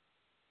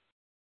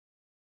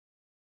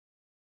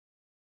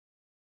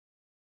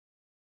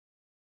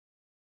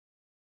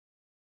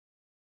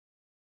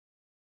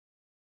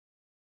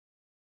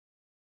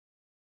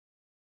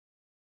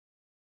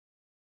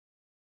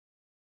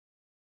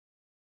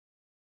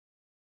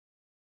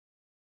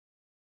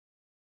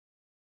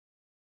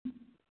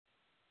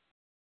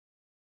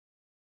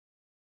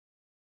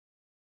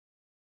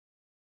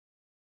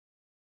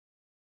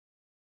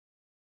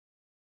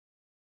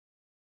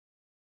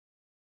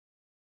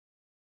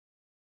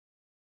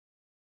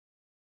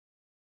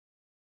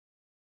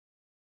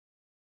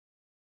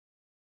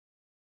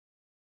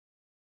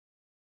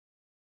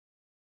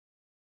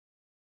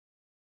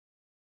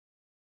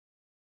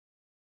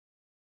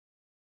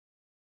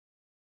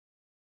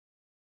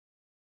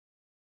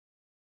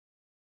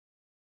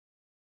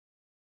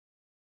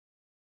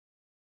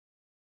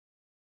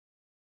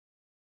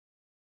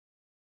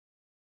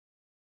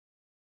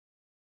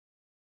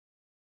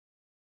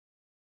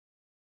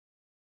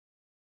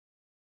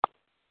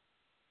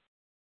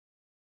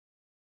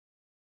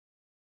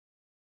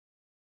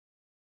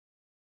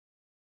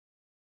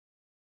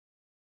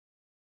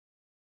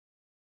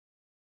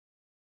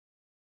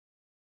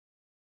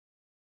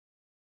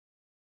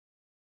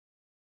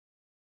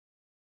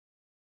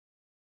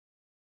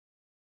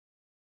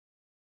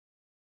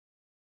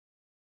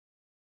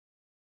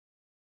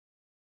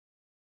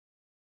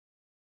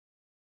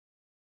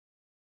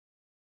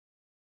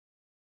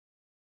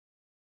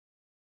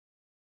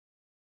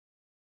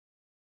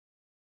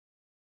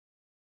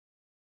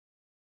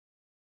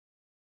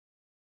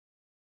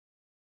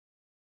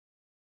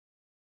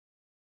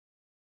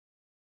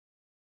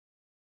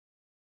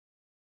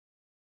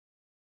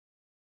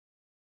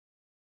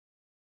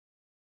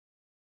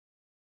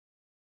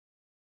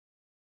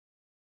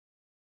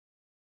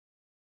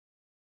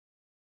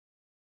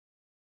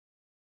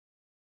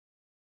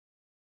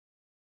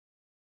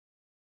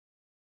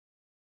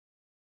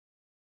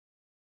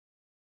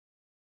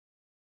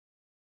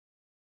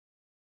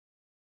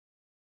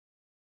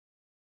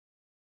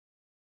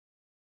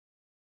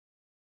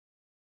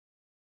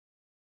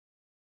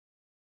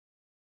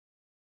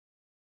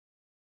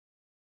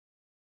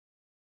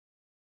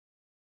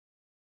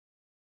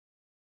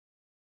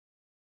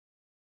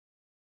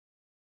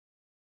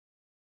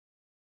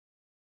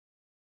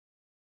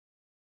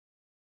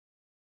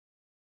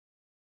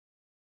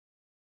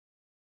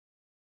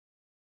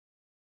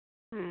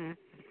 Hmm.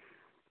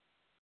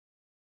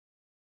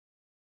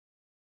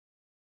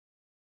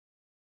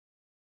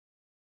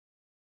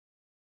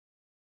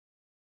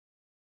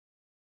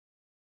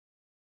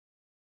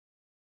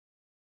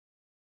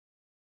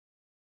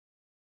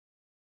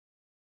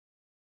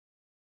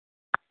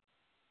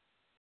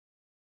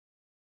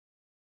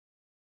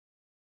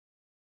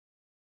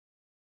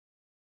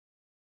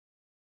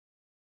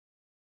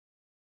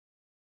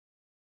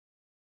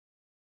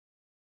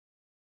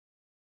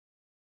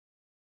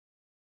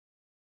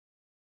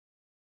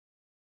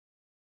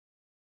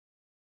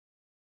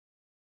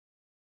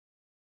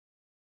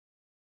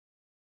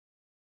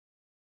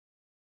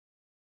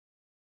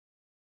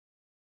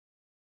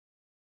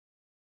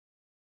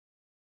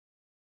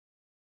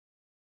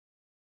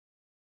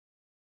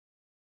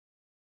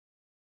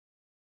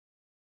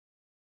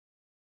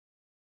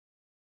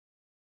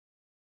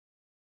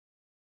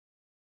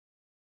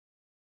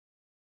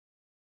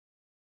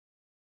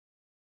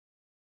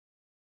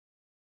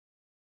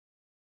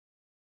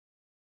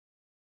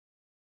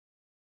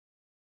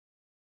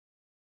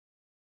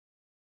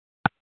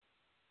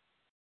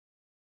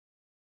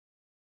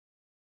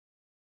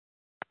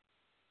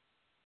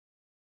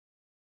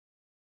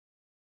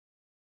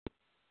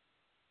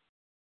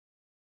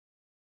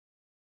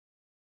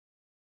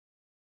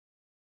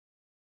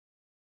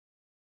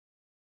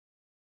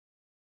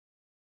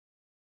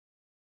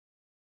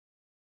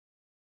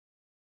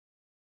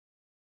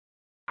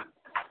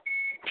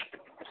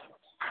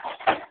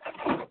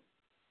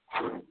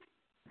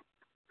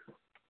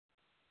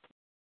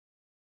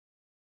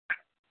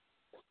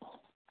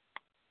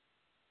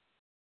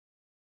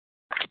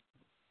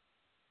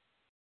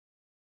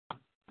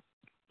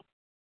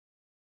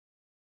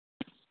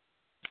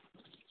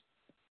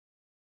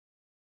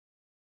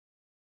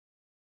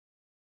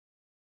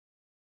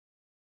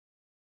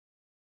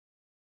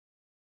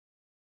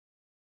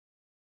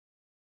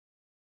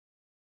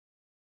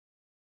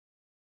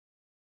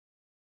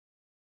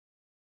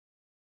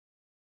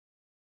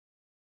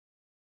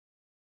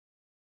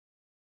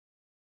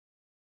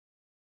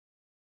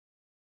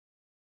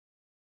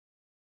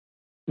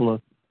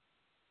 Look.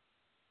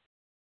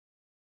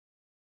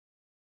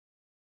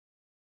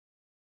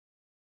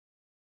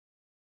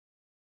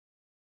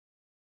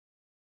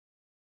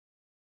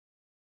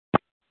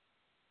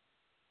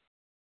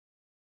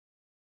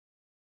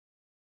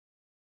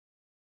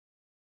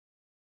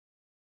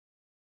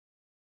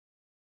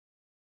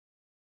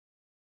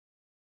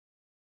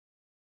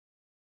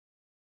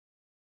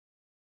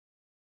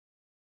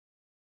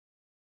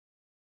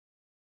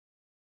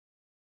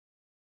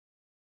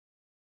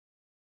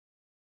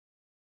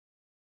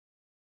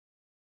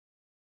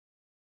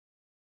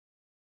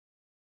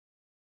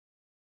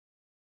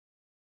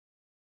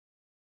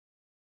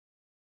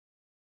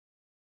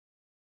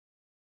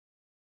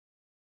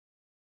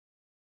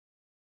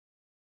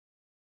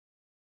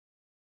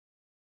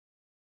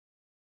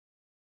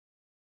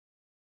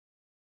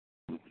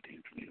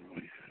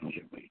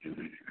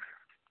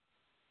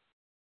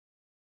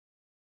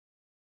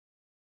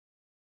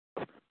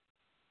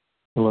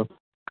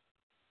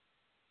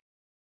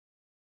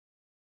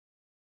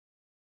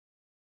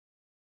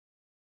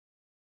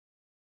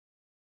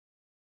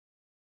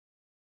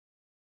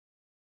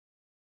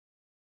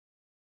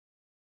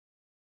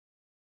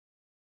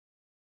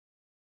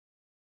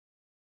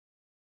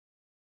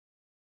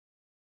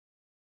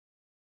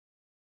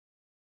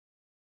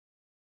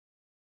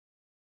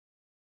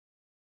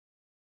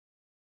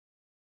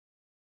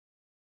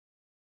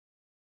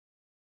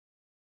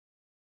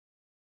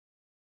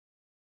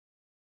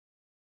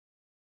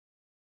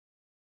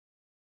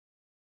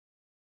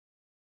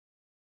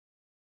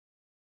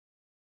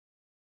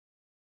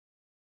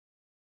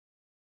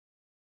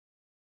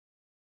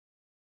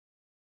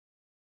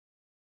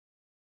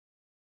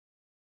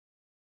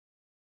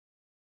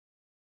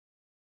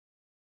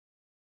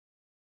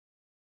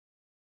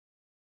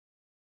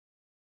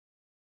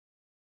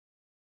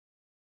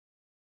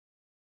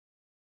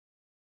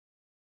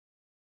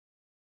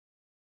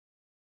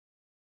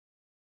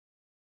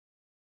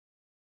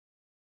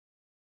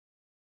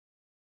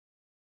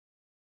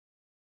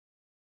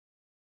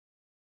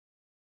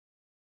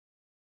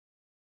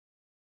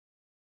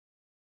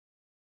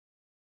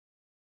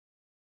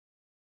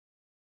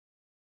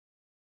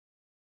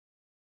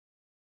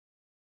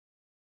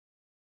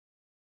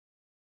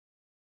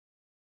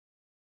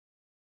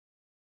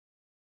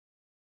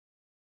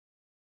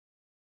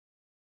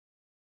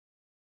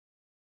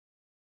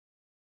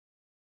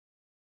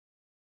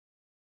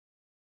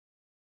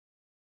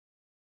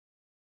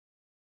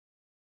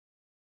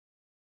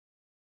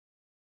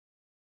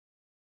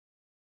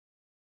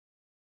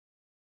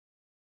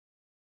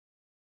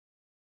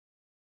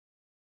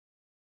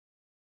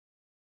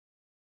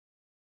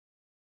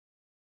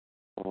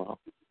 Well.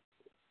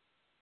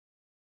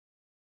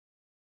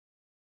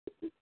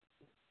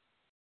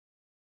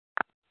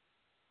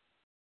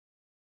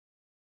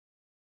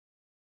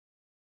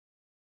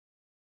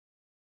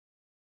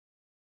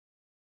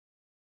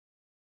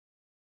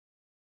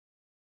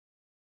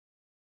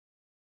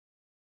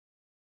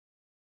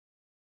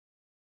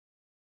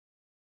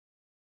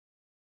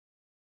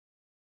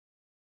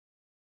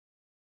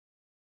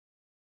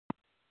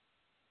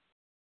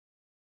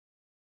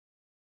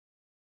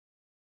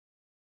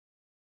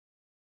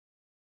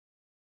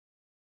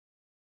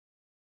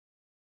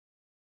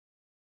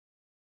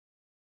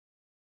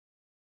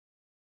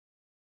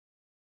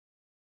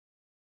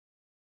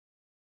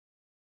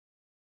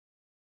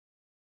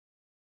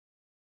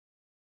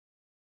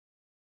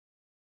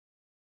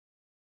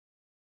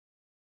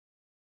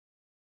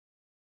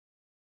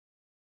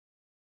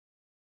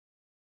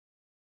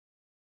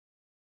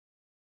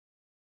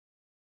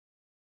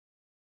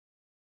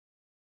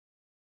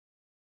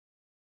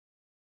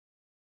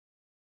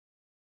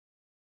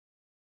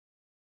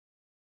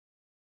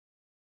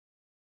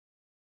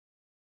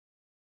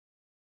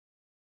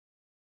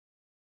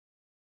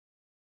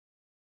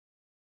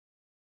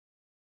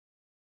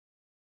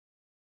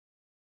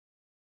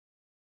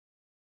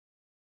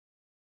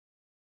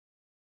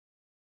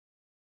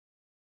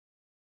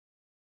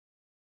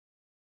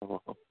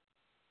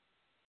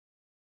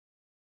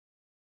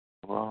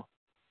 Well.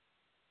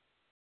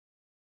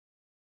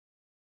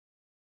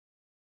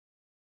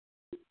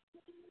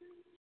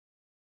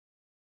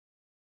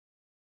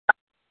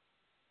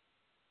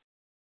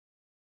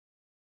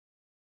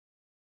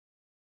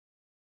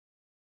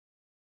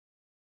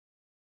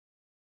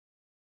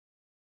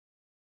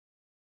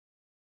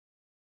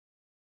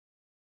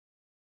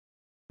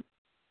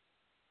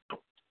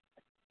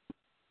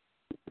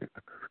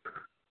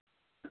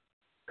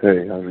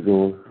 Hey, how's it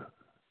going?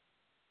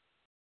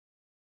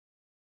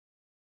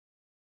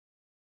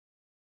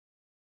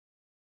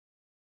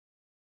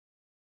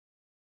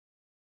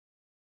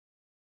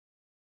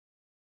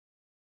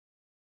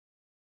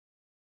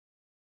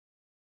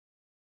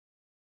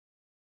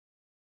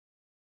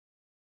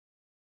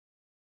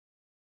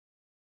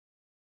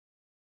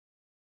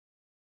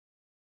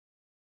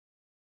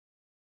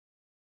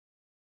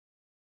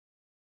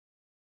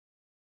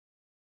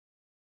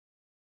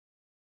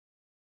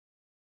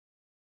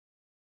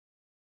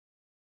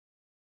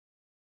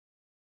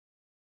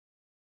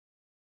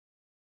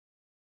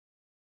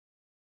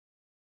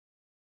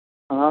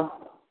 Huh?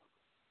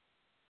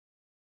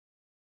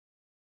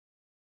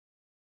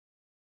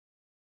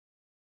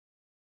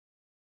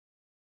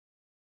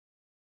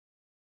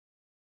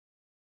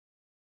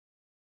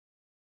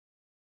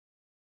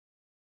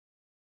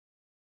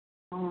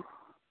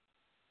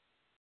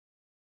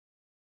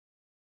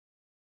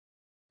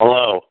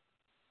 Hello.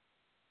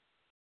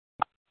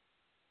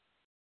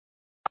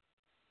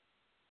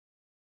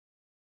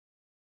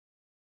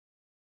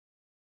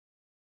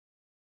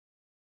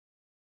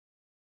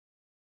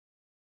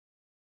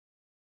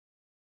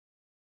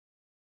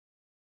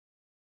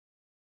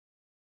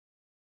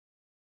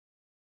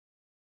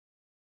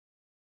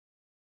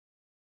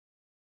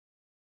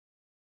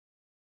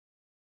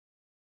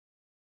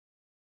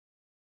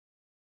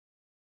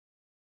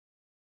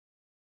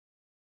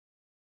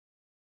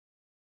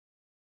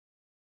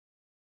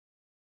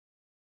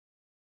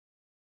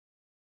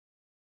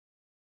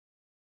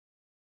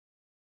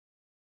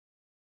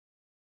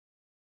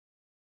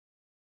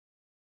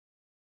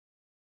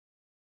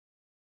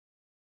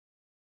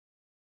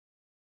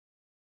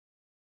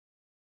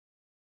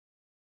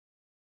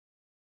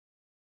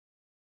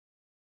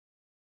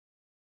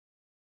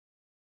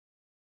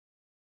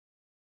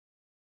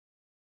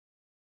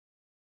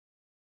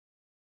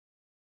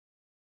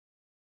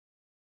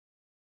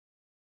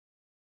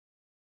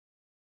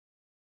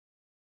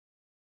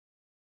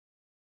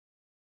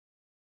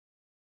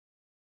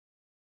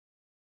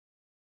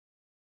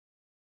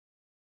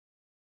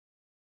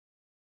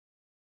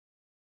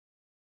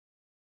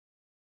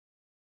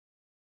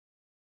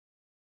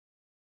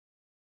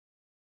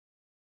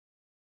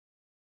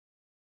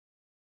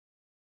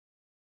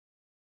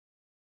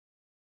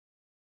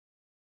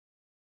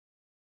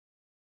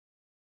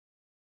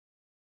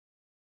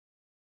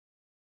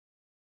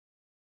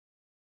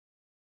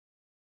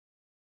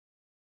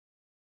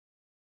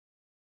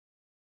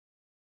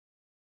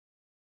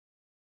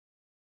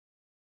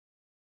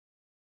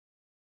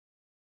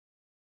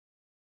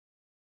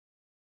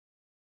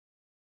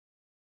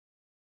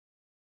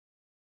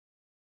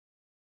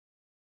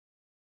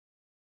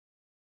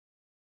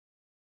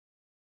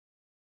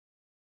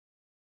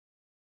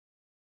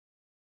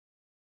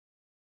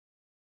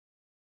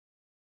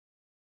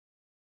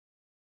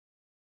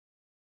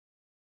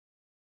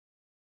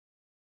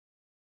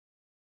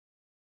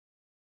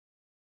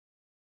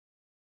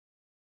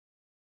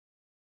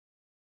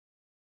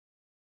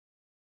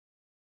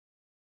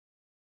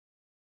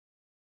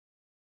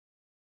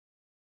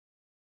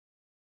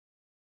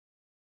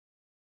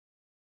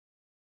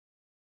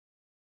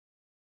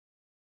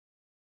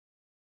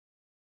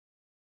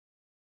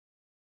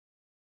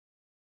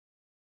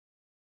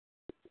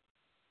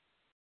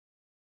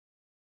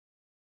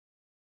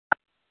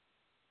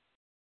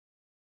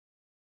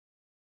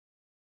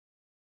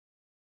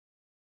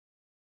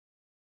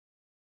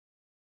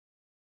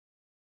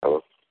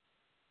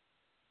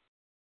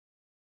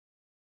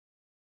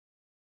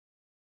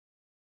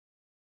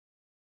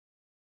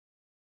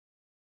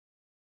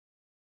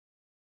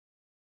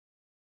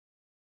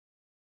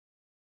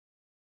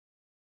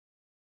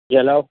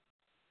 You know?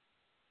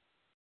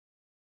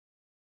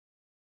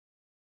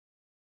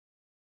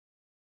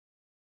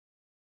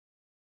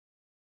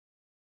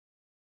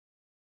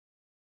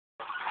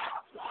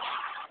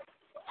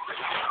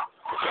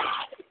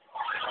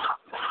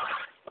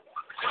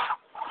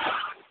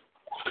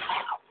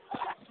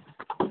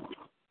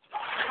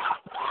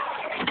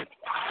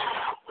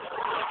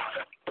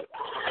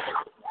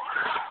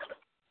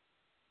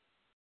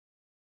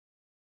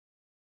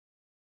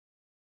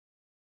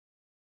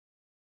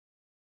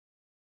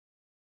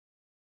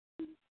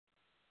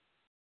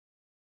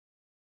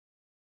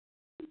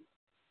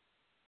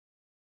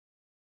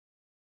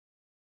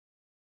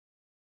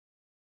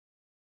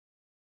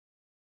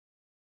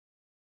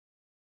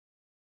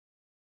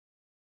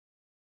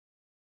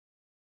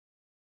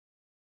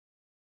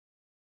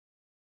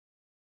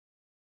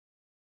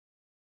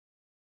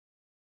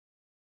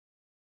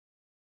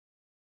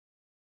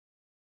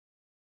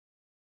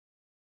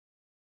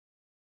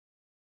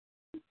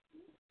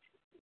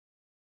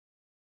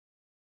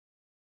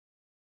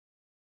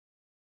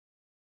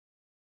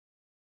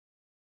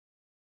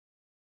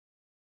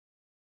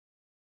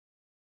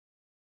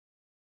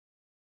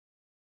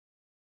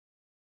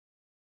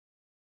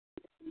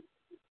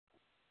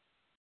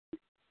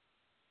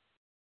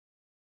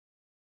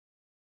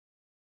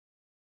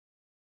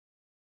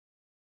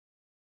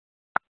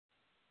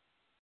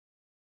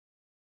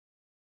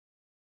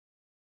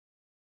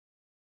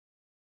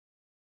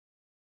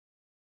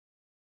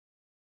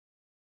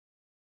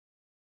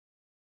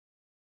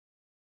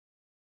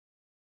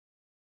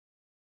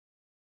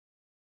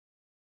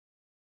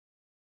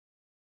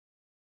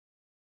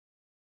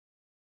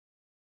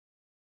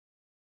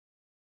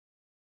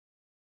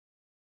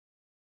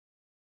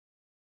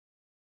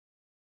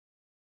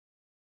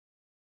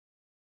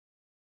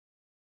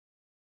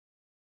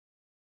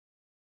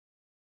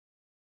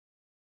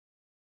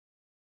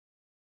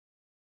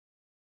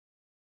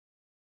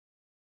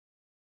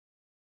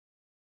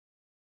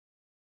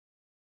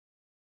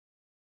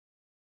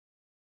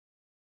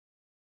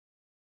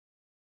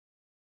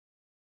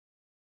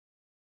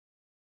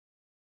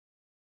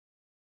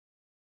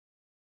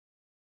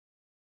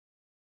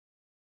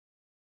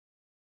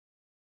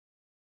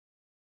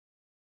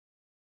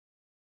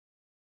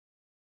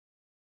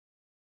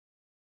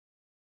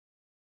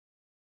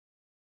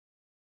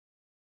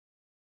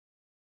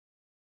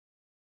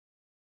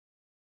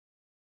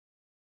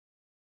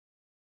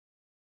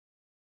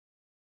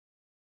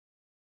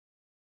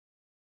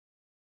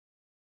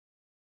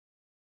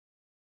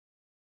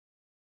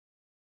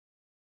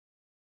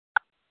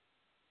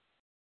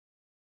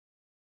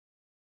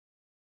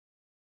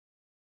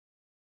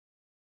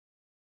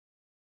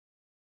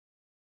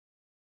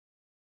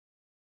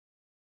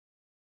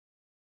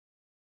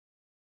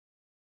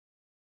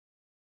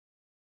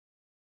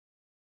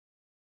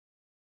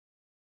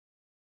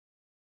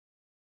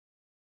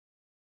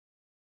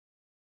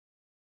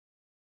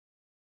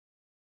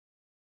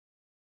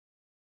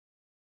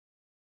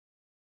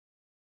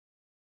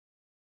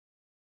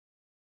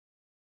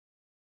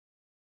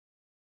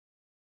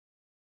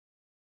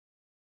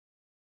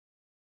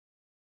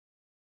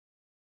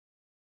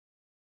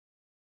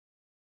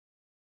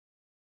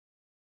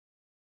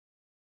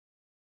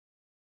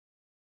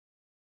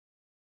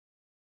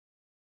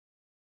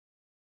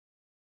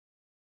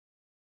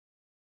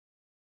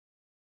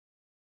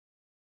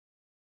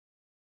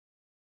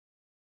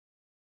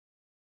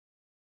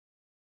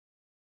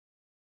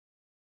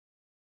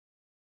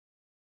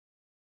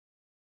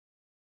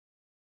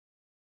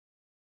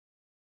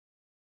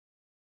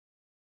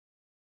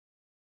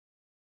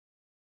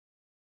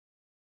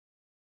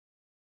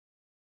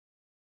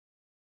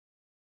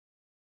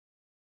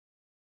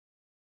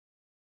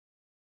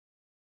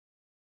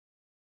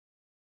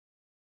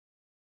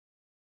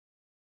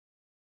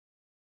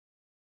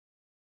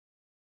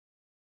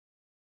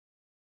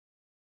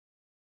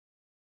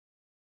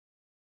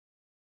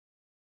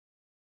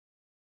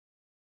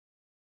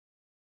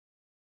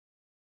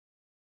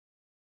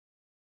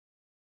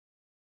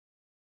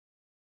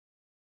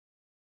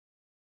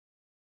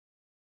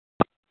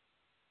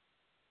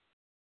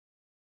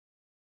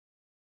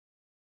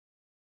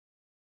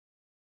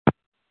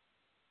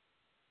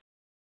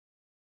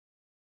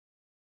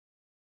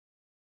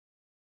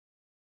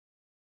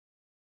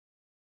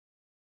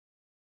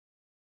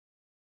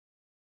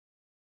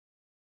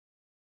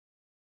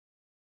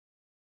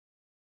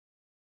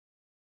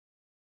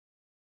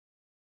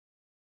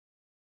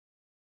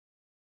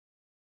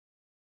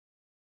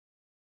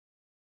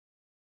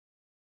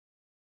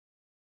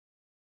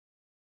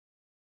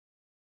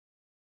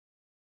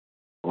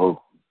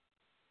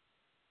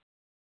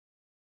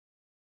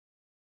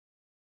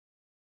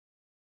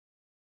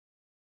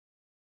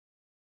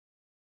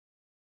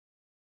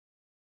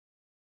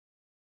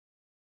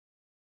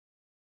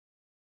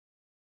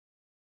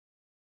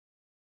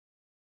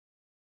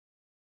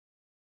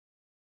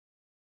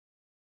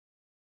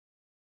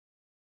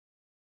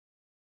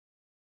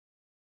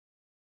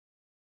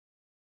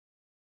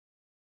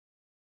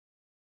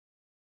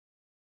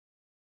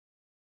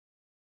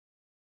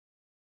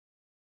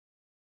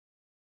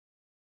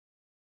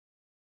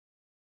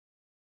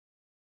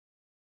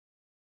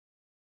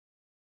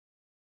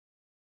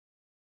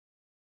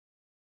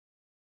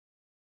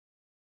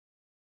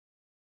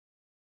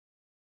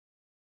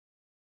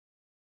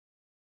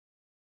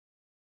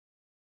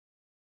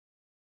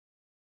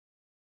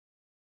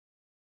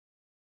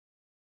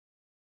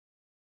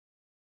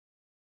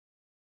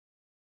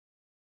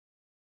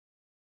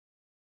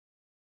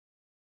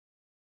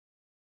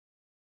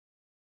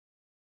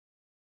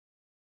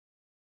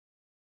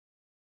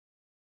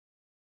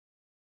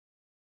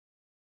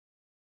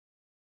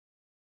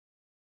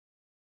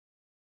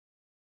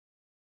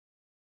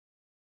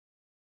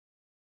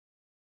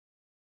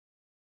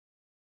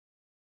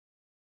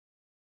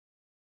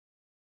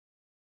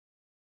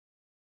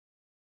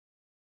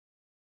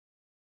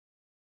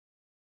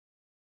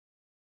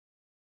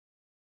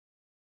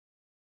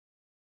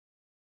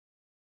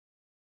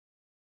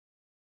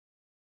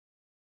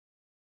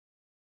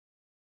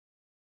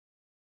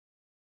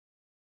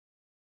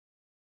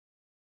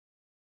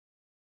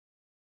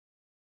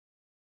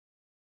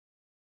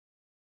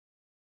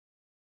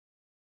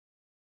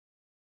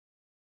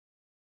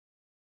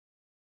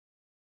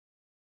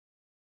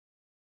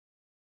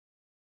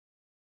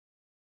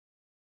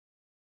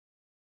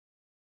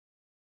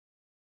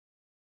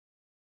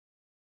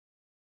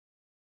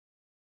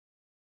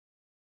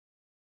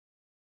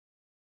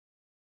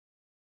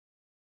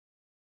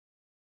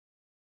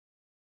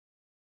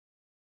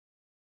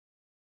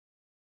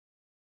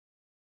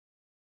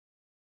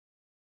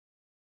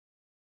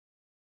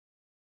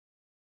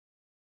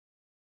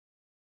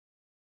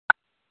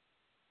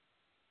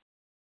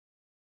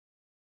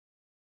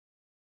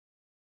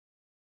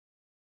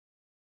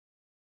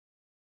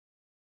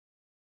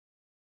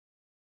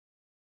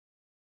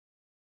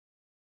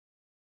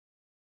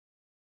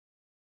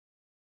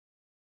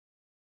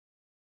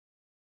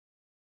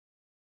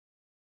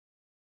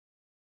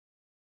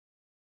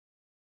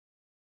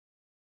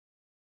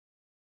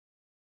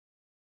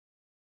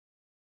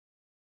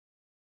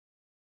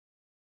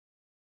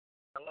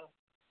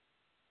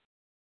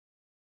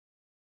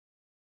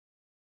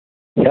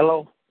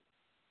 Hello?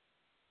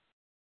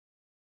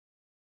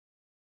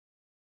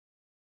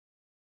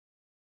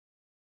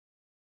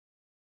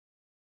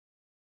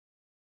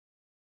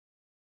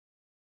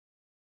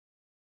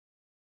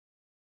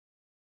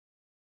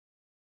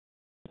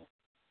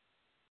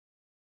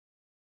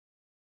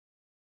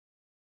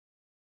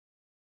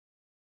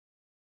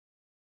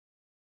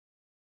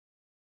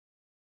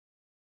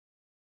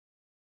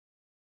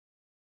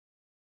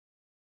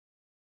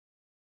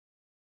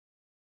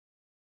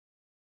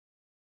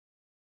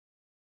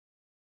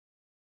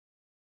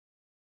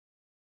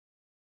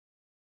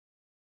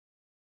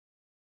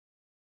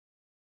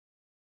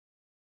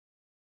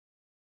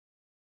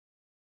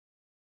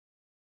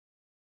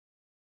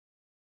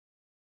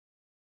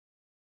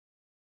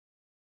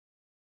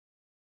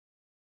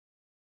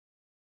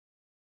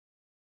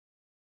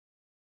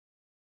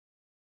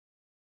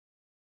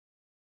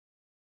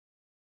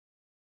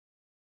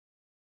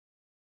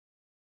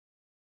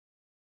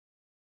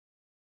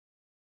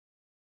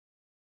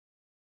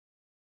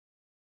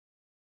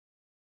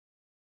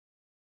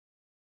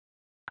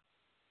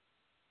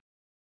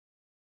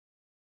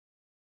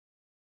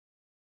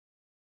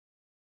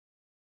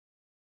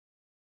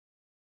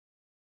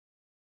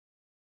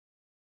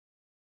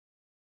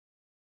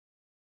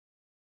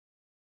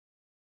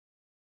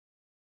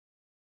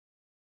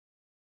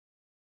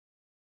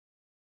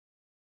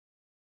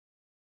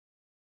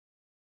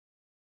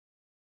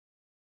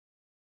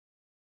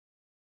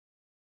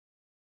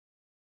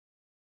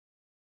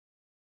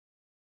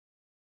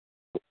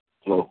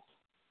 Hello?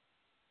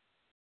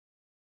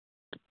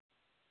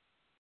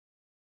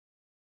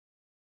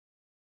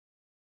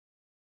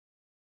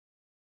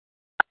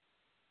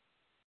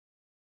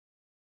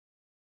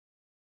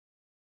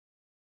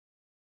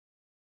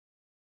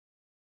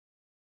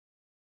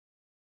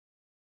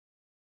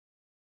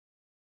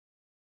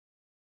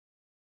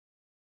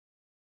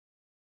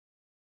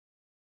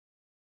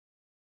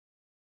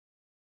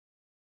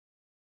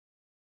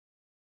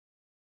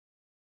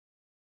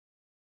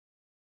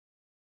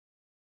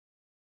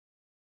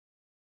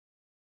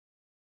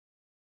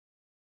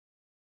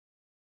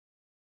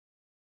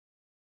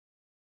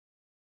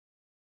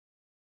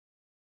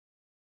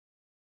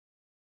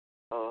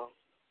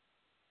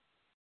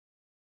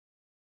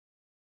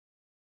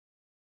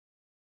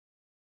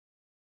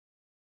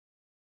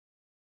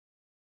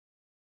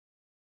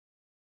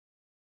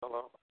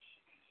 Hello?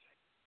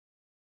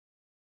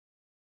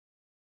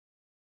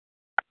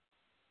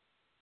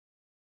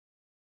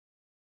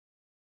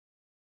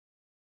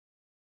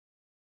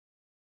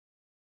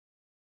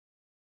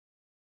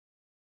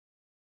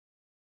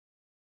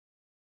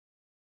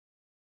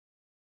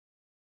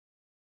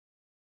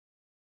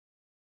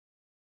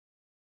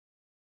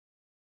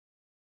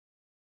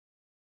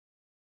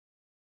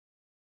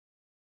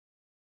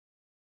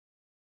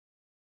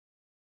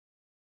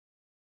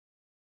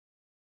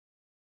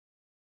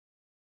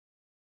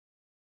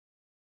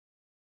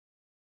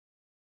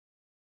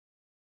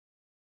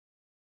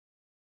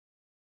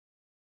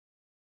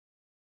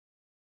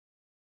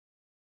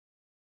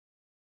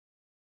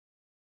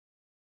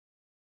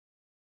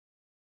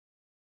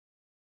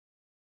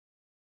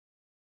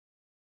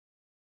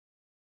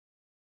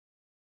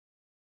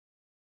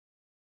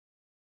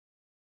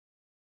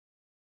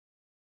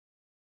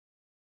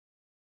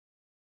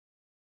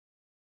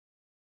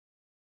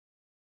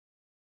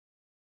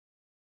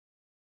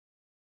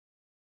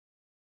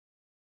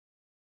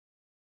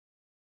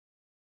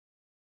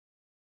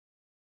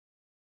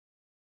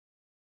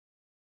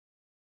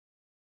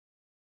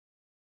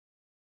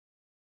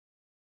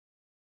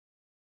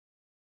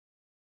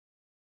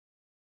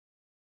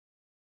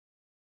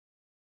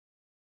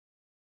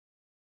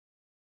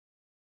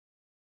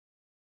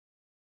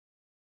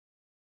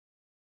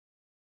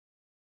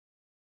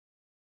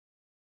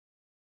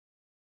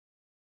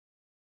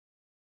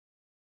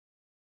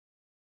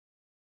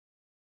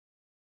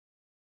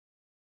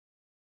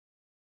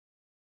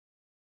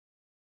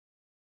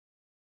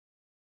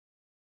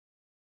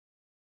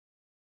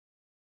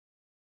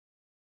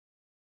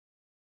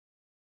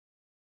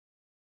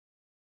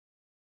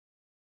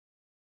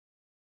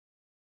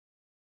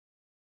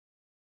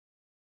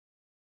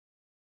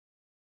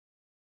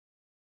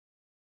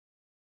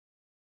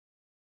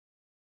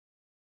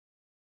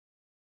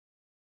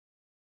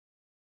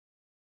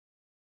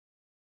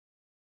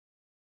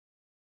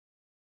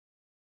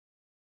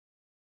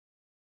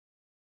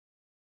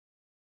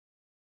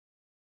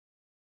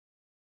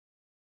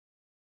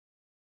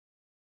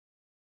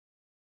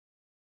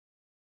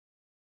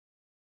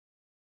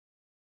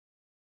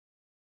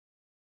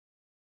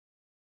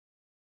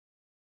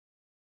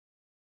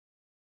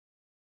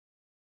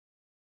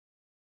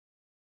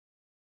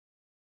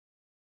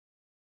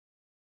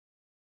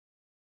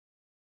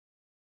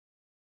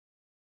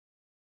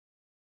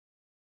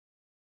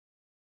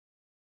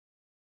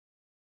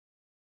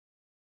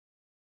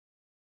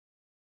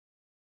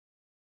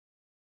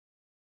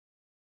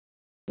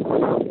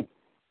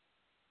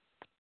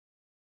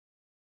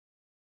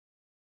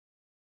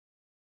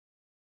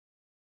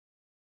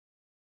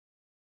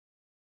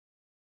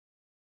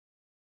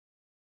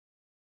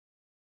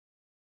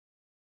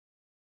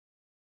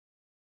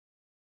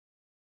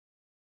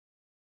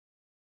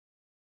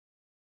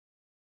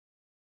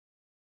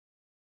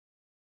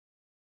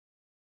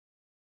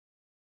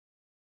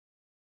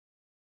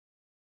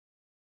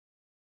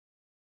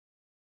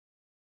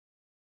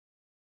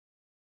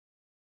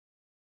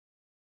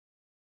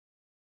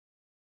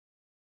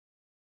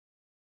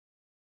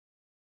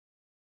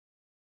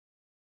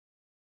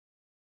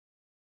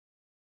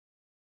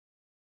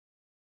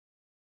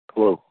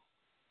 Hello.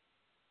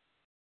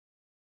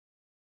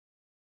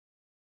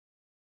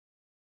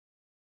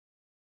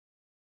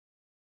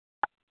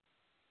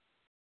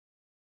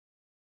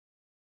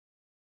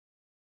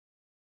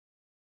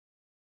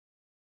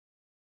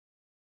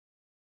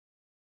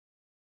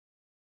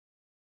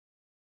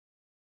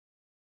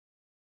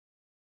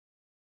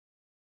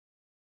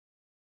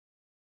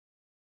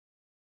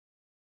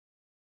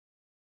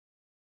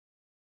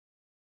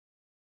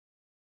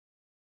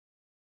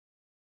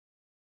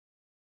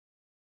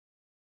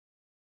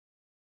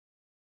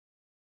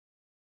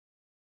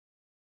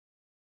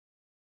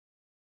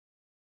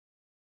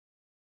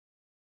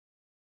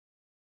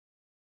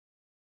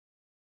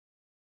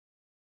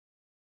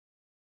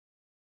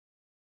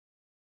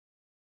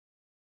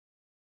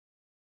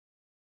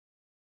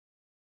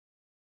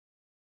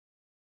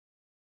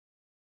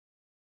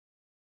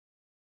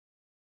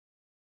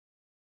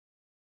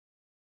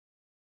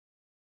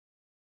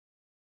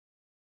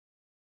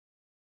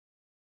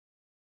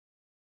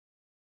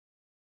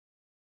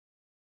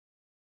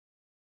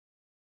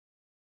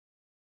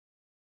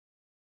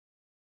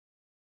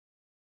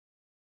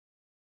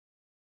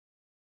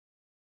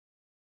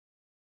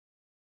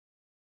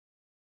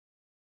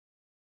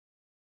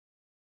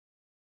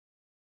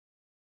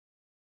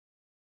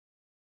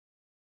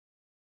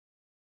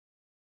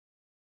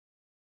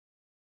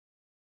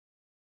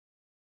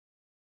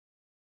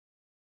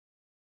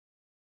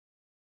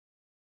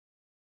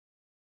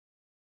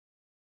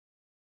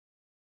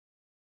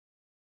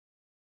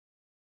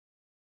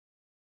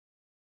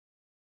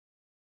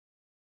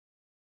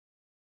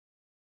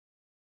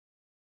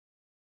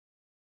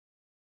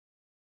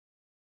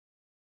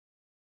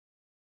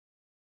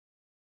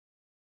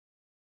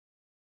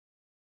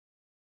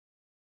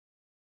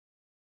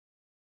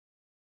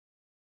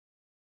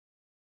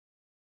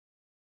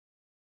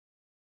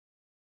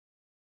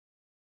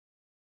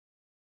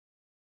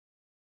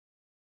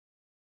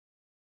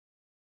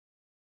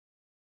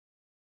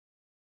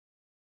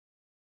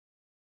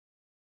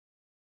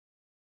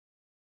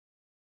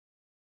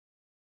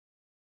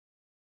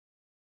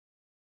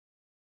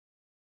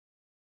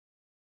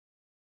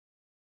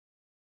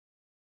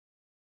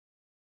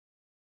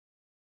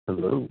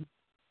 Hello.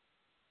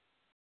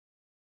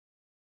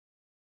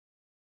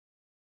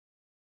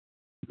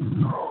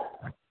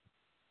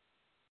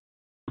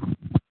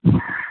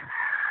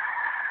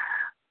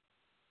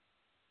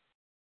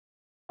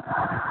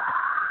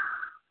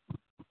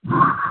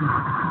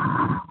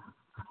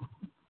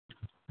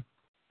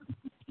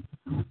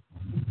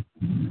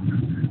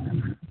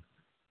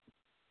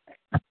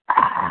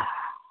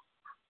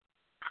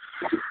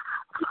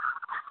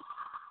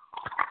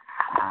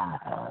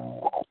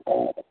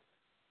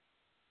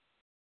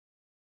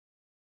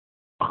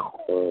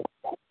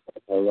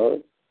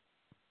 Hello?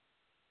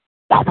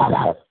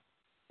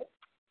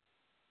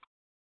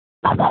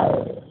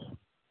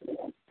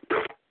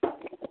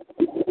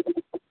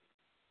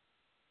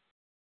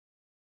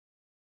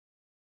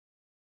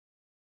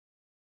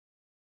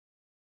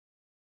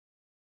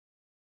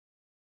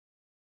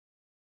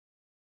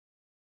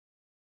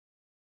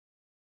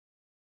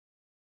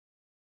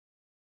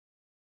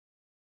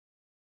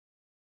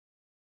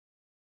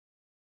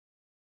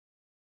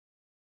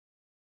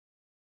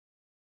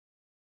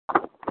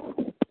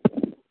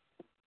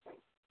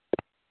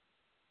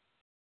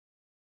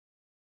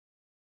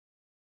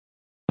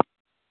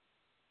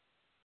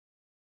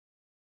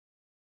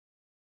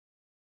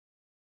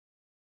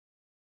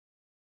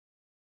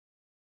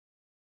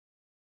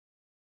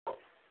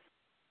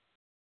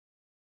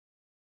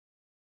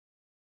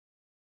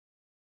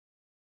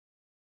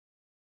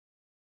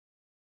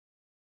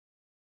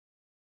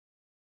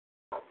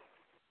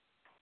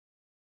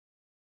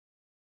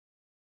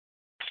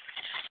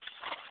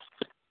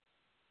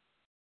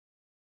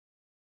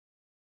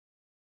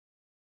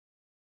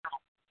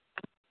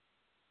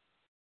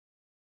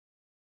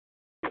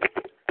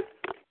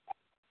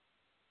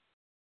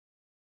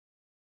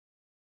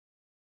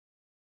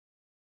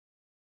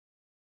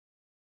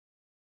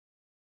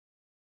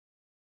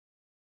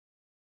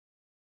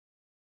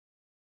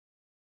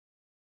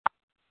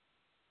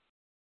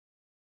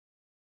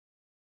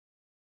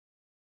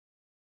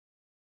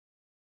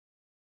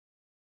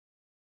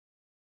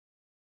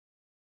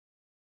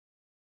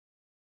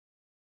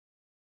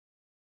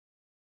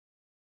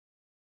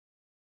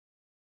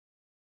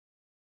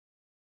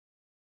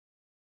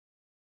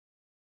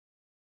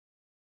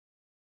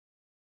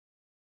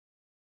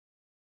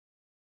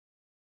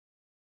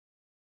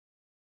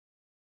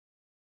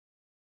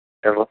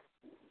 Hello?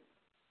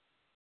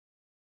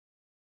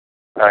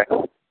 Hi.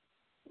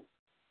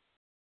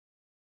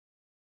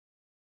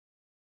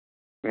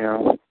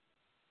 Yeah.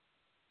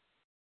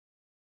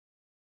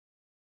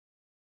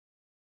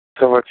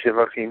 So what you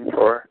looking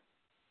for?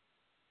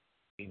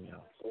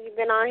 You've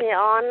been on here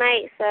all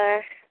night,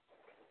 sir.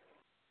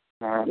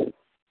 Time to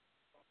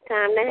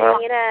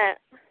hang it up.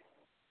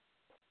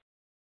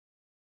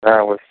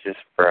 I was just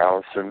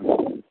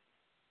browsing.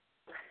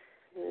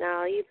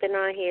 No, you've been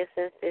on here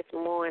since this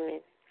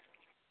morning.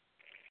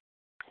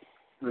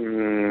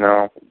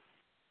 No.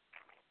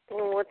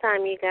 What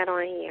time you got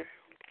on here?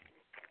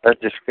 I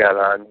just got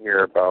on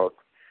here about,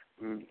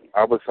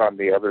 I was on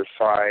the other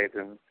side,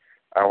 and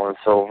I was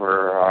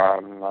over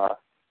on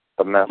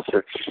the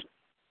message,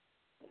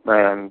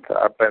 and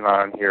I've been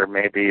on here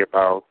maybe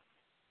about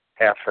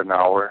half an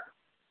hour.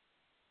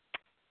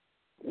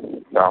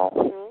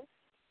 No.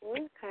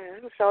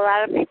 Okay. So a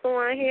lot of people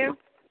on here?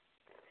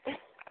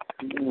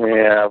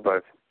 Yeah,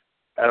 but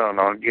I don't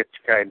know. It gets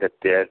kind of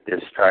dead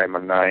this time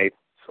of night,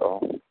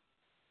 so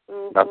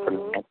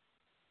nothing.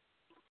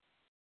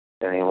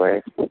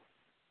 Anyway,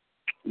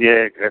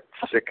 yeah, I got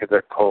sick of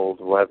the cold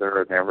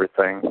weather and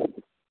everything.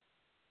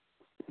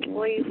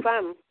 Where you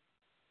from?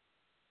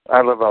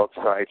 I live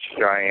outside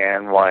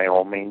Cheyenne,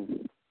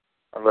 Wyoming.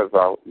 I live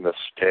out in the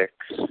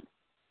sticks.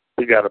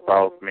 We got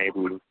about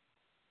maybe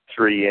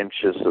 3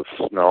 inches of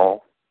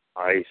snow,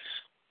 ice,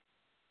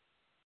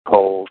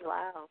 cold.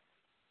 Wow.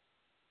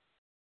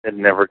 It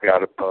never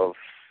got above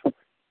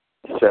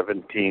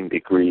 17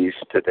 degrees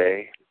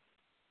today.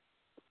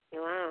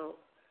 Wow.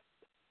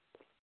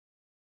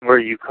 Where are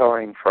you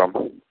calling from?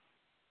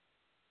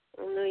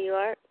 New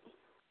York.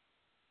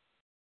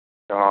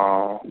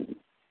 Oh.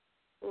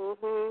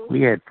 Mhm.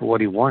 We had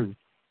 41.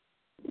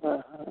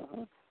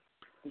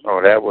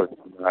 Oh, that was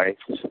nice.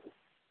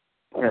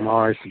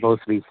 Tomorrow's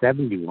supposed to be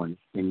 71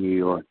 in New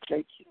York.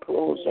 Take your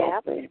clothes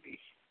off, baby.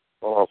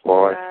 Oh,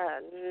 boy.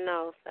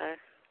 No, sir.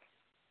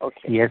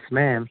 Okay. Yes,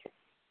 ma'am.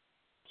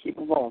 Keep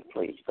them on,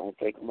 please. Don't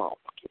take them off.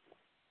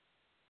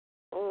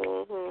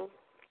 Mhm.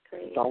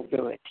 Don't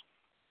do it.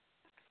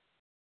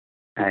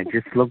 I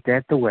just looked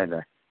at the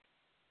weather.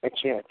 That's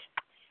it.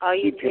 Oh,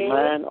 you Keep your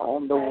mind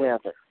on the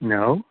weather.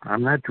 No,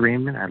 I'm not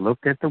dreaming. I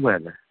looked at the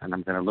weather, and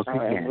I'm going to look All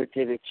right, again. what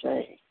did it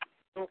say?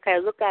 Okay,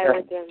 look at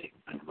it again.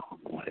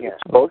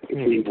 It's supposed to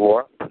be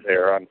warm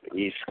there on the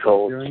East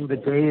Coast. During the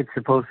day, it's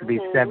supposed to be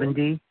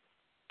 70,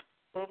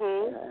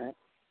 Mhm.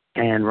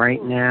 and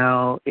right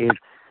now it's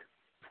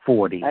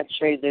 40. I'd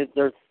say there's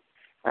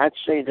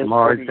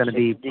Tomorrow's going to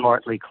be 36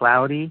 partly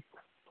cloudy,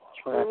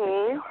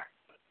 Mhm.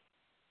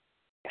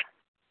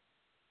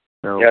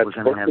 so Yeah, we're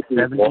going to have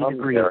 70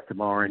 degrees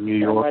tomorrow in New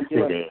York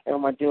City.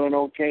 Am I doing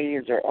okay?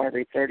 Are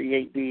they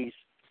 38 B's?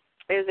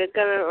 Is it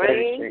gonna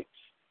rain? 36.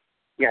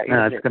 Yeah,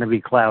 No, is it's it? going to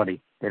be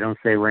cloudy. They don't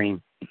say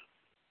rain.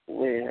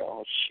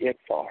 Well, shit,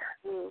 far.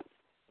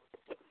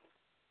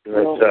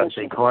 Well,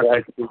 listen,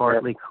 partly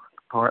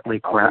I'm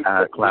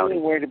cloudy.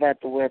 really worried about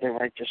the weather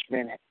right this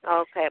minute.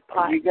 Okay,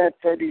 You got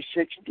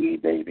 36 D,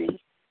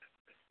 baby?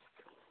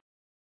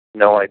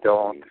 No, I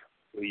don't.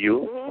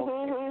 You?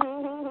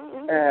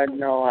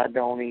 No, I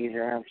don't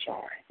either. I'm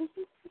sorry.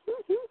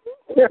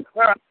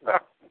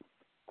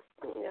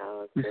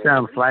 You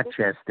sound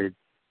flat-chested.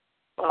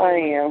 I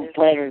am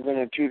flatter than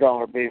a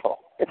 $2 bill.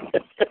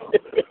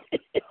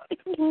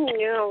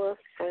 Yeah, that's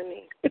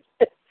funny.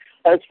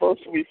 I'm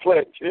supposed to be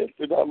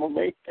flat-chested. I'm a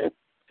man.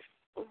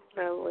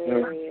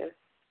 Hilarious.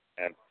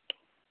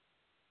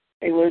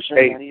 Hey, listen,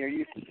 Hey. honey,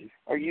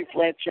 are you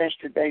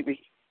flat-chested,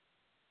 baby?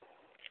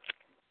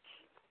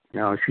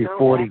 No, she's Don't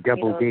 40 ask me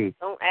double those- D.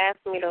 Don't ask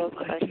me those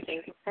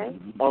questions, okay?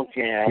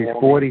 Okay. She's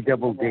 40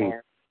 double D.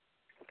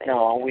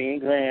 No, we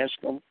ain't going to ask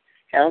them.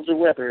 How's the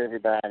weather,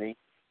 everybody?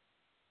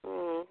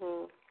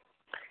 Mhm.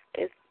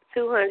 It's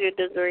 200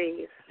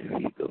 degrees.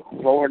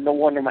 Lord, no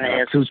wonder my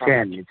ass is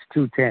 210. It's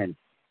 210.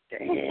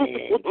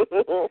 Dang.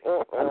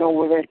 I know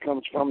where that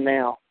comes from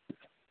now.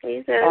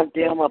 He said God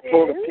damn, I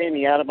pulled a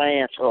penny out of my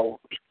asshole.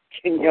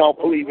 Can y'all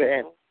believe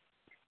that?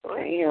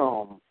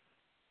 Damn.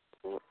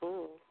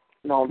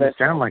 No, You that's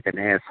sound like an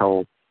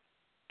asshole.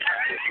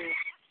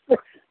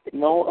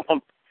 no.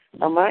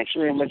 I'm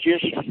actually a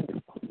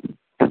magician.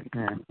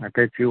 Yeah, I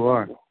bet you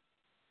are.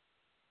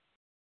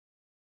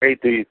 Hey,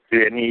 do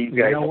any of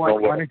you guys You know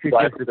what? Why don't you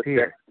flat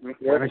disappear?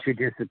 Why don't you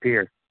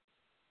disappear?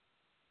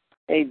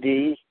 Hey,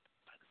 D,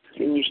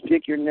 can you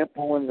stick your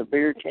nipple in the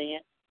beer can?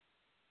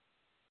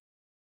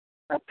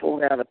 I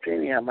pulled out a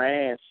penny out of my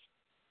ass.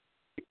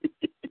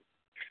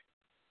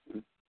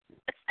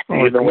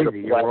 Oh, it's know what easy.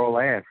 a You're flat- all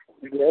ass.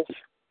 Yes.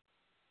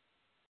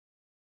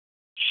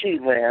 She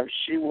laughed.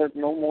 She was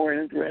no more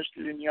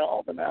interested in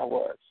y'all than I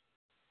was.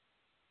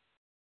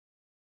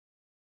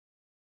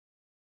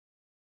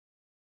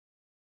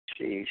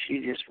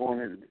 She just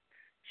wanted,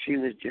 she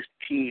was just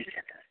teasing.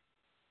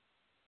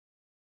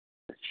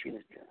 But she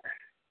was doing that.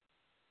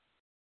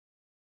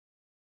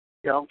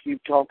 Y'all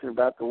keep talking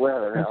about the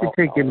weather. Why don't you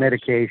take your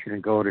medication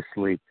and go to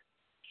sleep?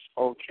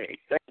 Okay,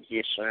 thank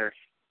you, sir.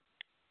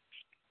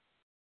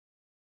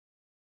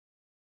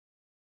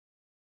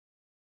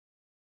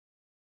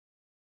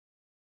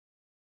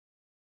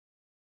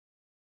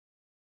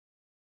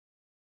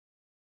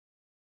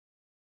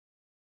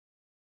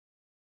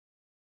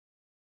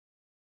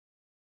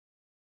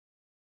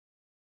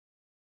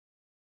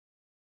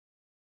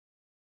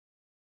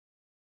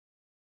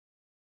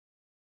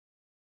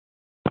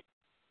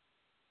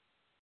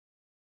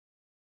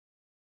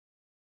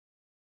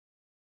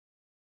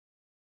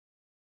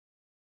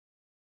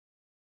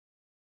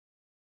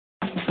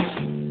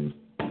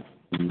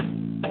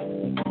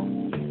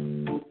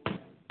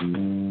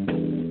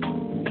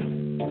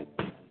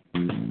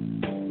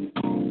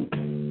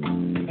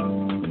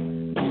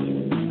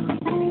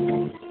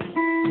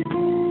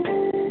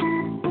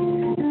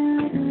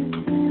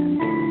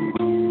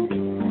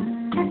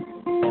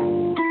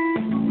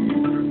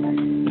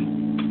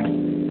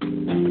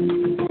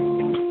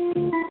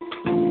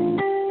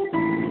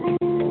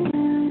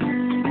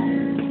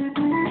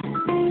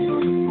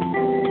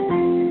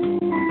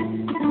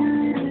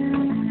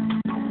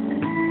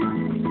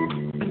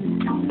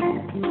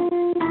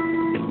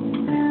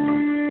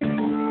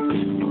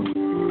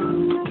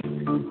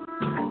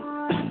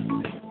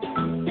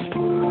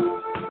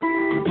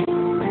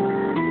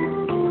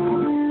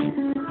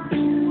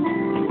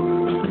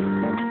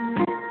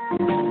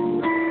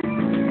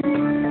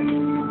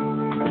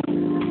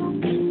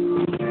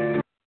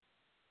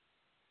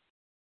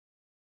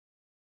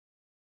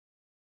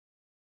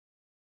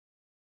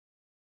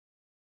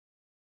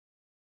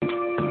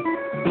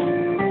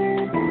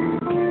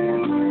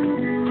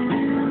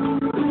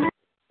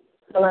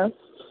 Hello?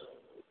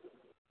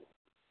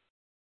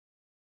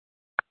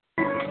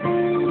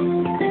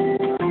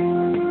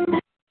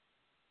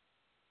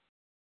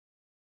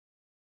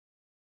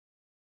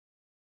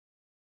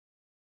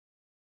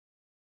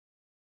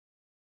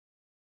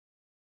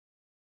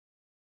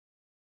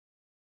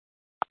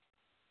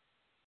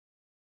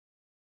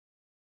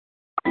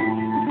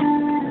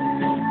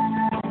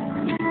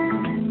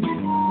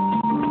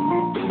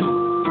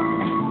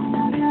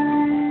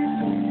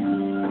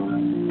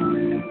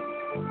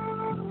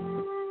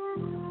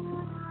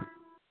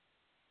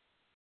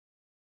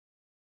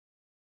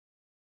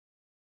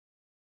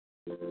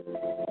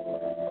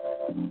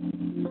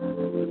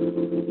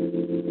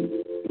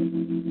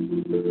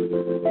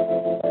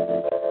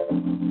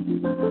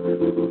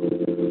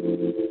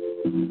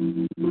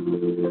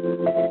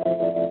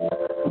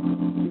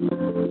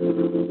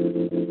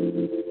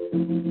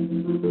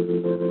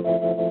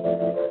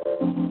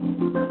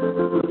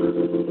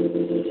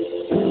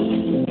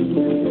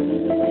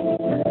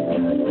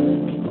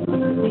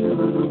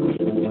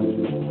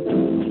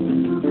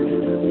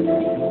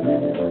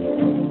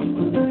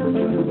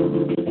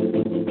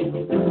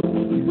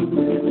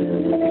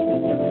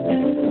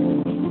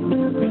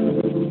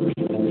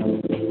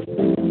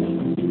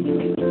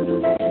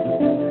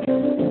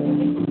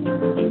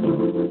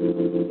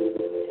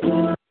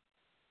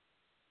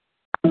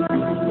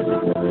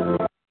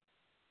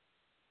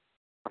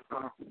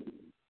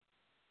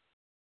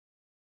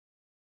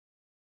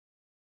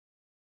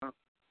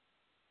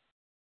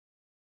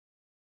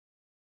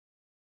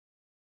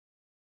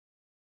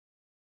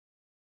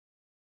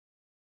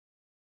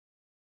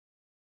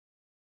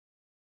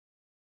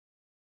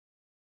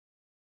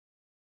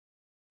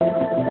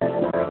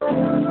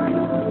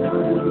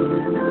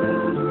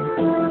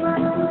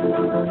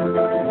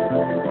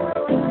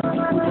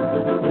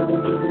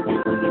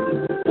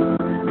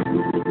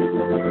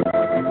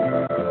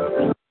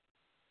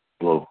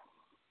 Whoa.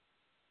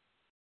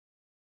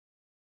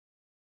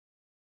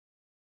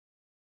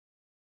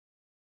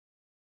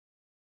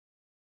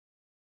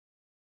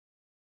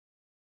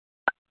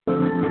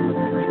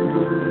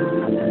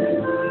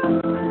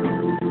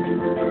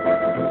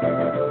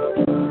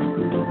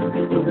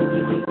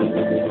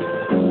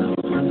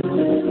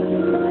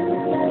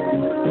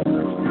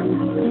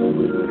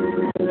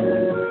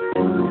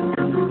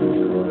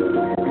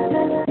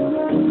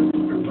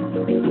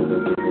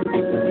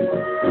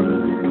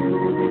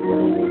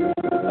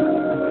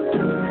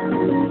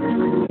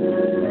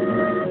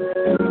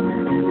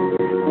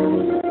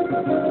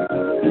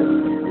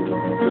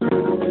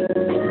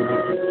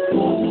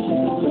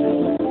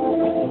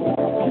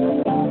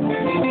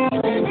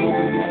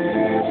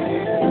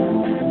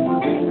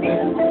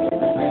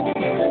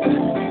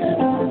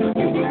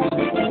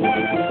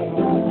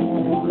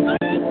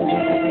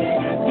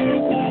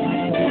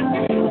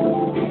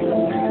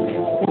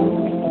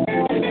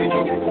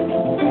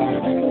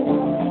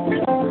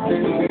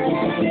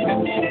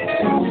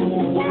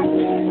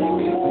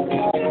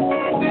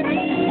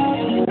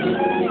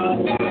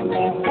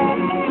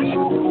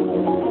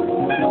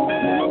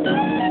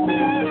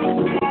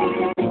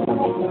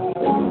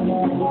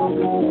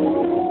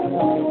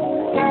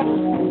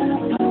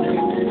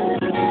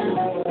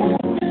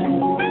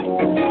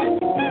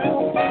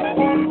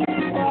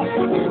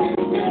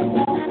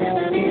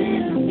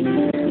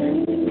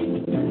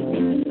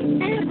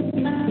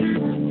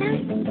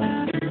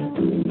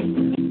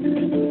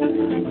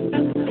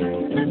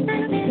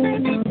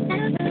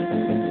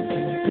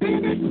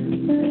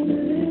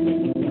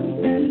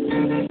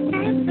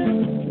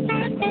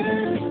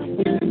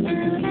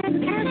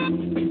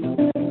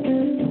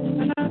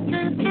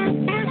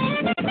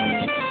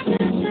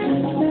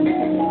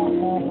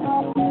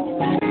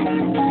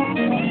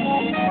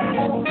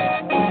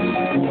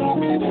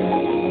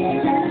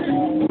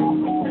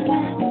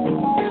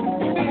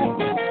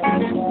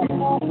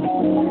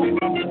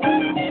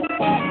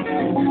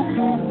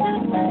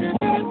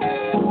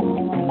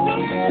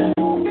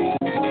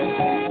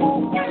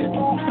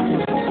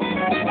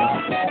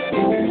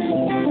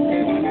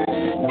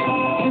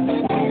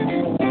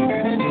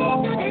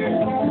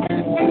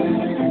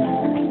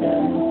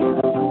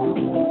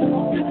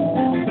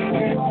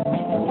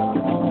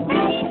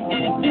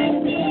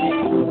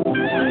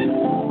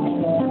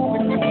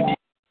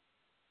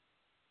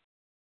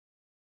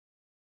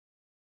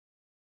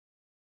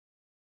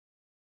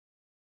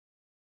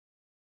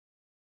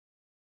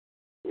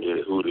 Yeah,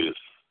 who it is?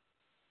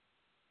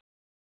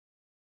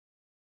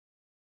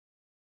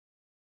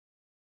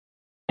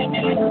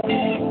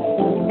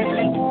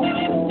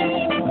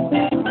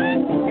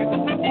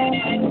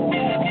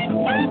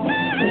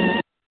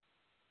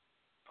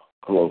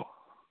 Hello.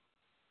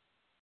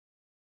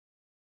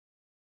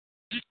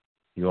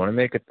 You want to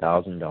make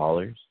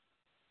 $1,000?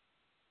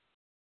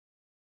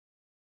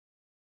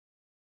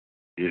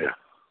 Yeah.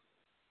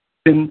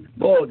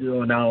 በኦዲዮ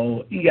ነው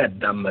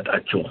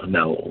እያዳመጣችሁ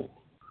ነው።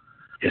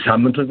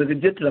 የሳምንቱን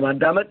ዝግጅት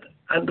ለማዳመጥ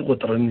አንድ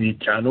ቁጥርን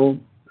ይጫኑ።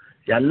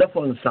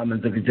 ያለፈውን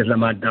ሳምንት ዝግጅት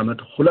ለማዳመጥ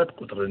 2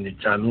 ቁጥርን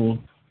ይጫኑ።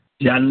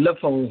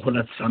 ያለፈውን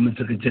 2 ሳምንት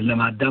ዝግጅት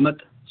ለማዳመጥ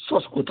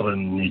 3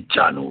 ቁጥርን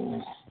ይጫኑ።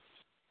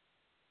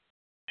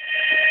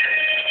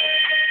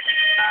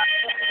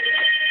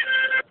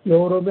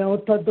 የኦሮሚያ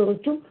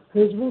ወታደሮችም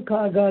ህዝቡ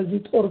ከአጋዚ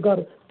ጦር ጋር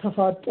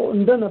ተፋጦ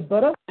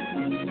እንደነበረ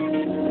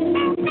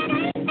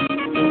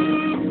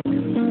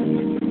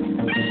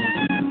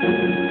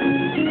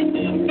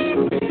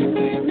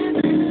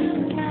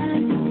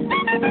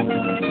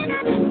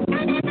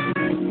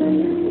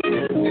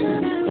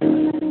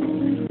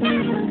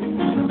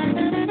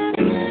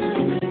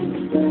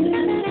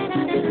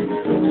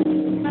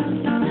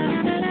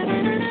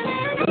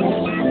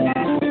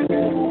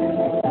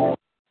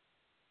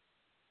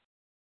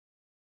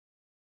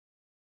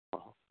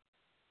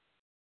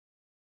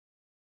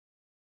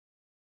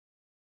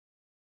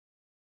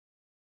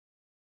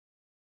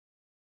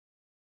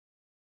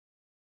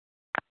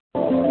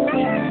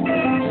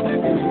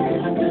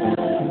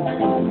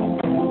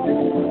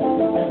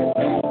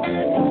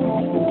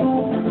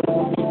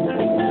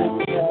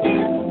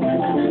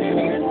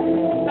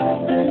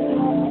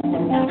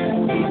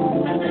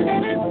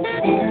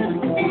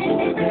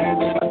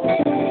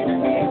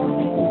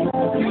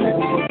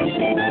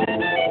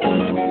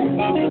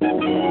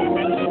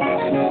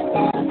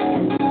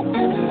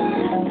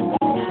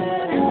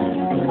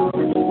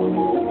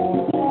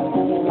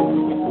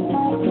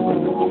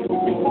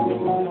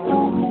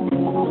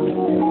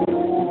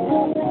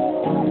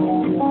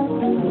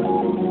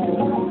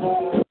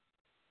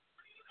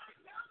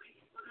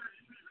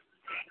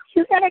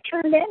You gotta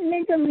turn that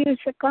nigger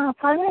music off.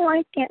 I don't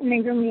like that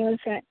nigger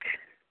music.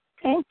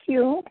 Thank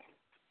you.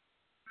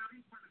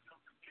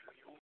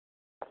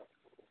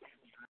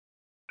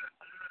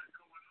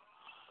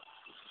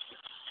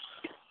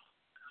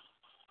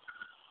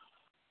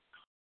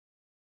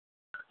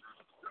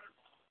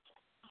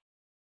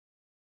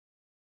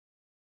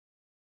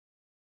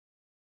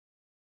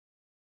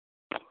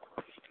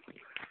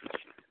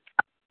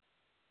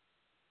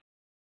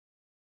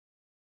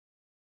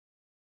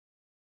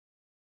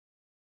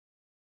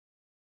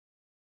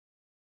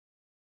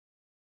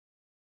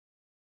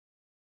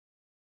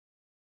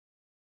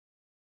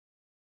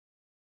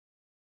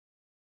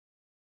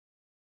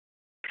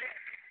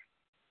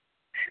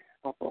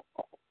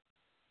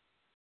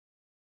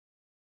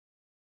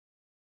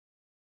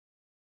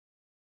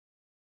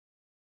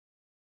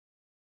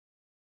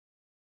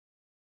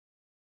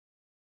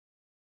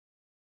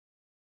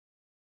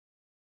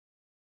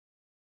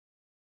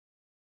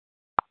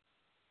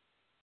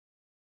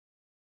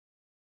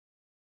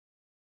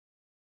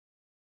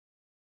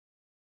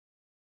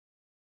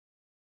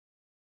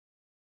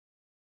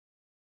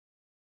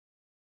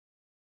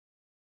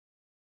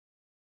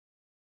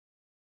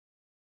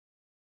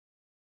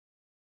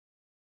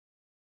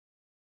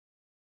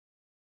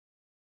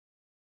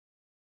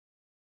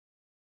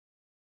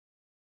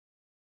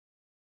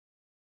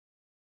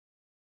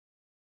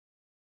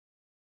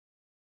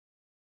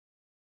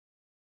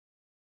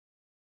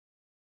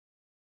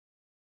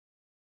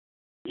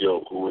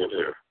 Yo, who in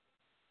here?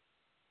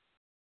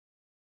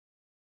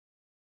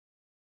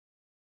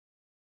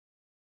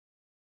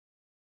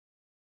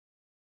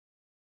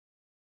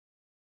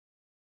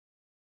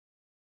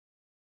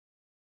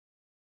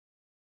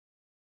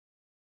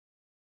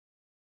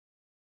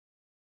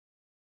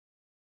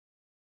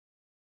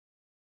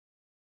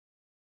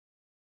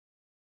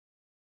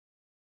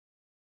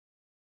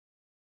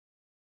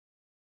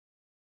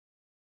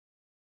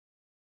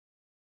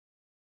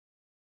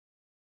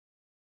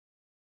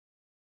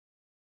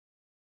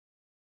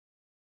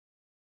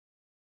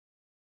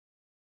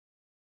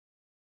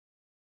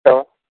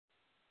 Hello?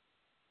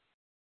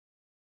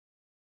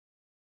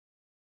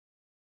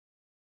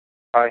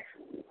 Hi.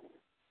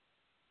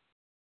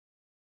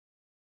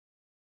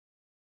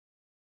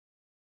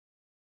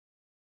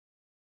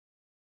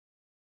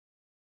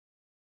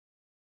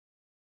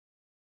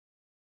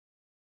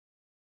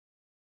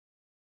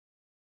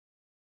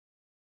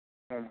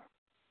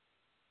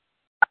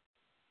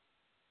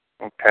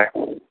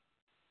 Okay.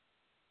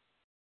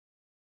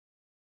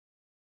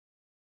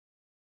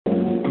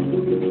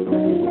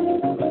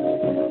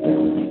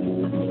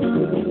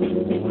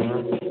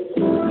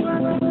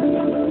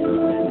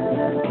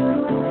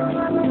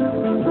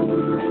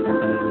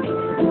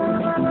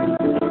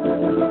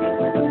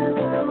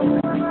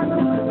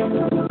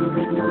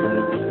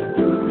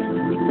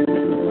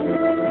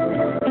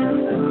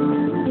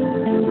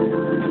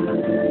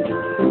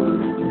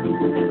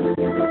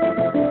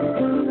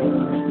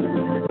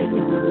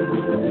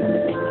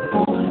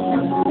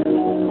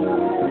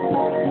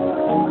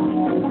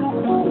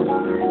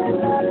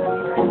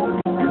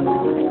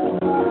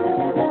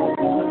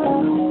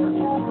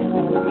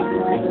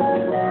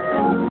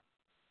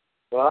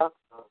 What?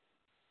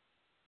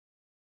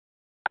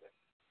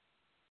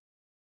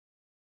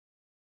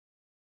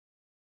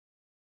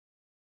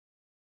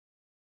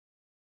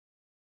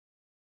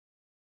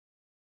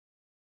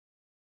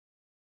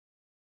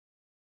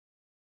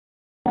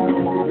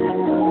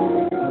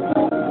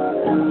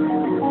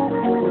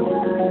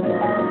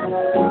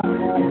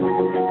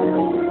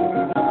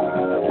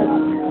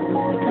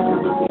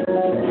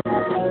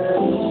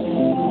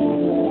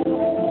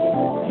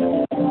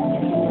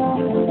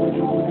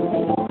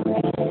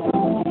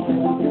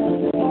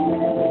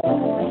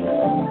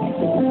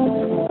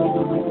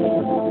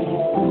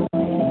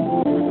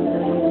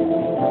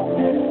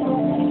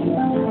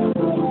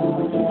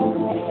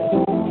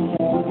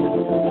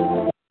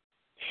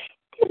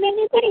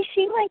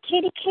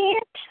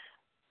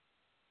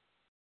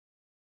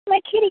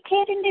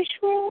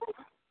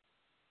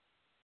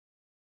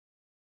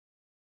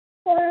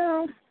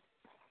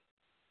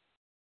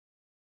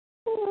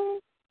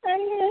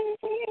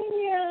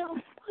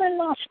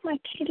 lost my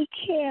kitty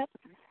cat.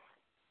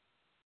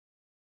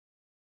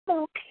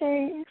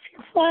 Okay, if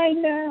you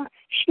find her,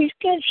 she's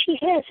good. She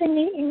hasn't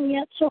eaten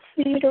yet, so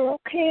feed her,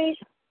 okay?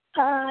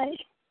 Bye.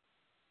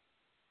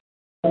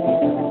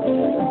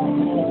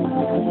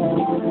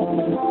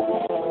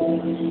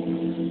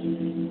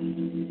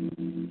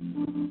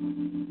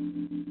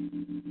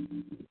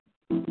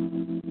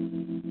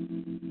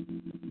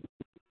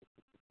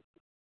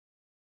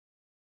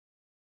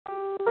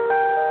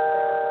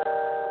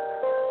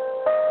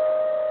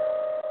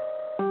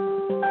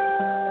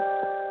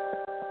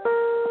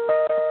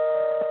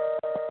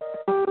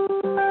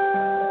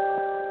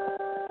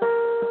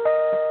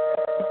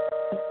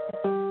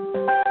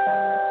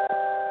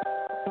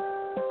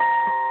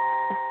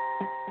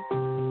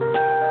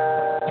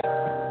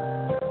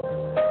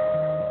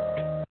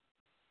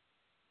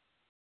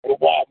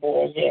 White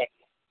boys at?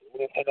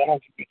 Where the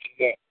house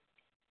bitches at?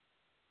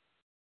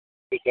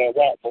 Get that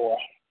white boy.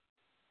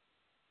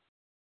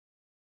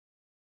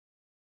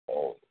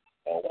 Oh,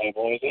 white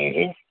boys in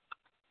here?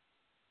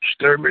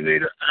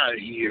 Exterminator out of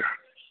here.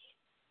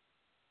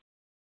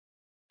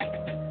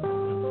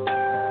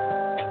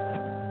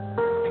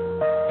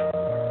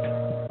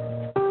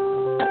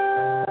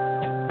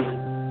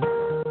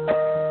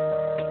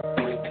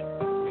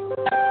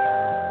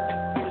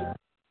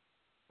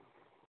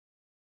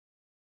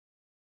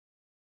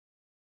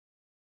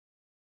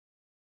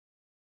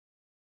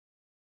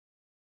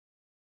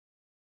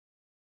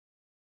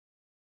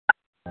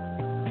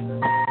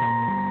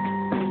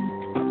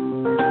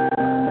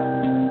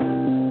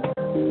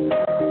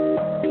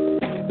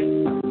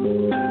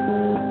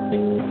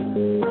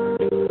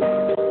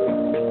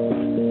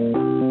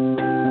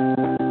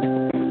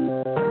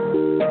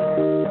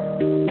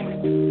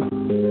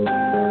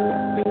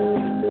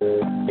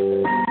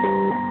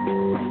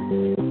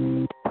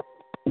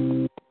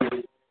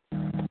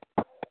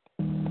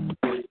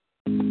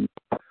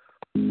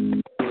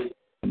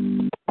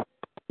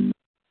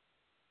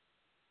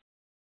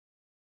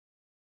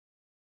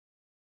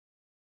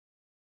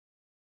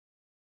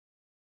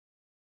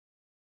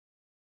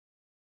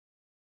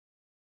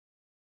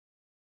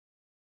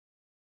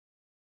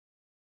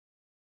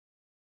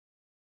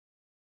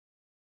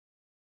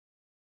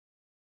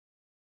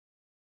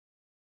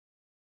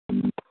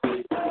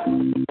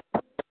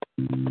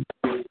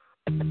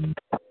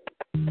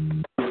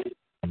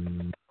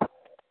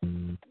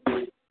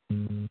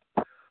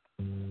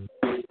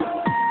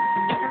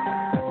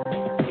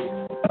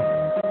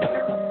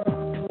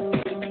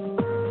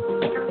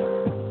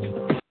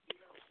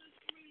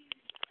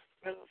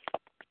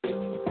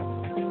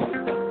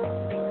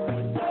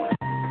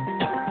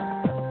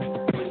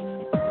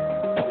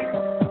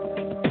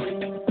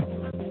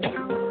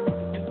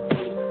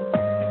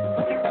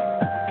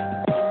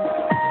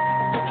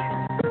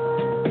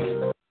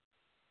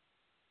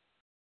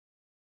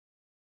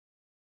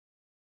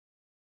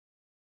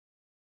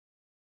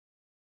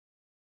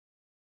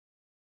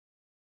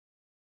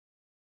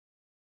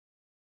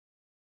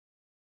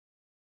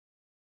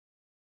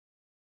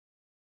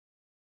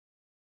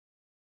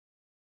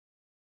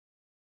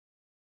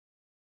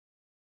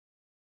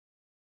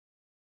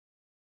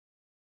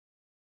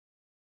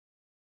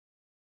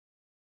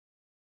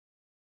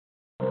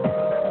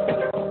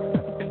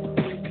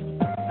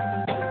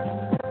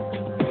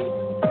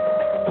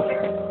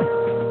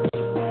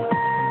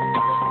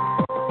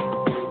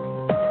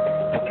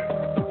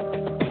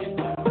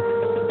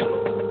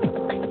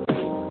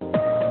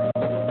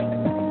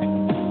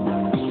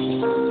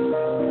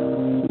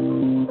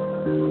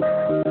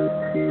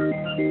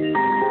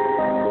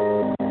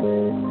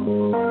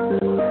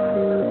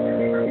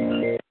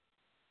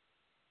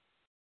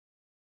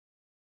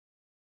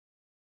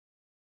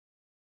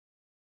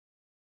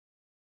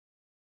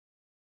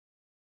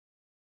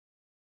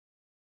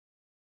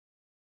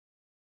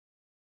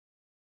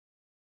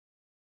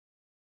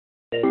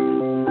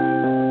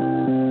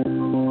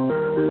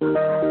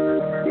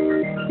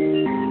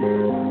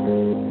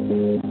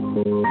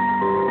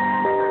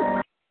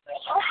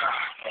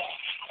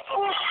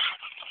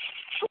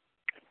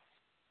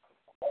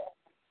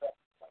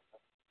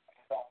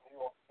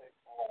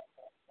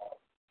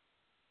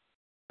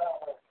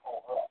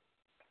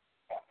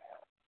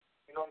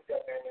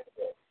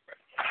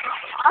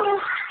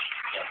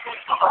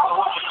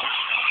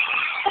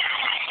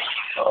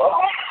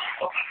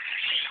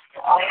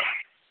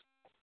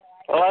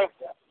 Hello?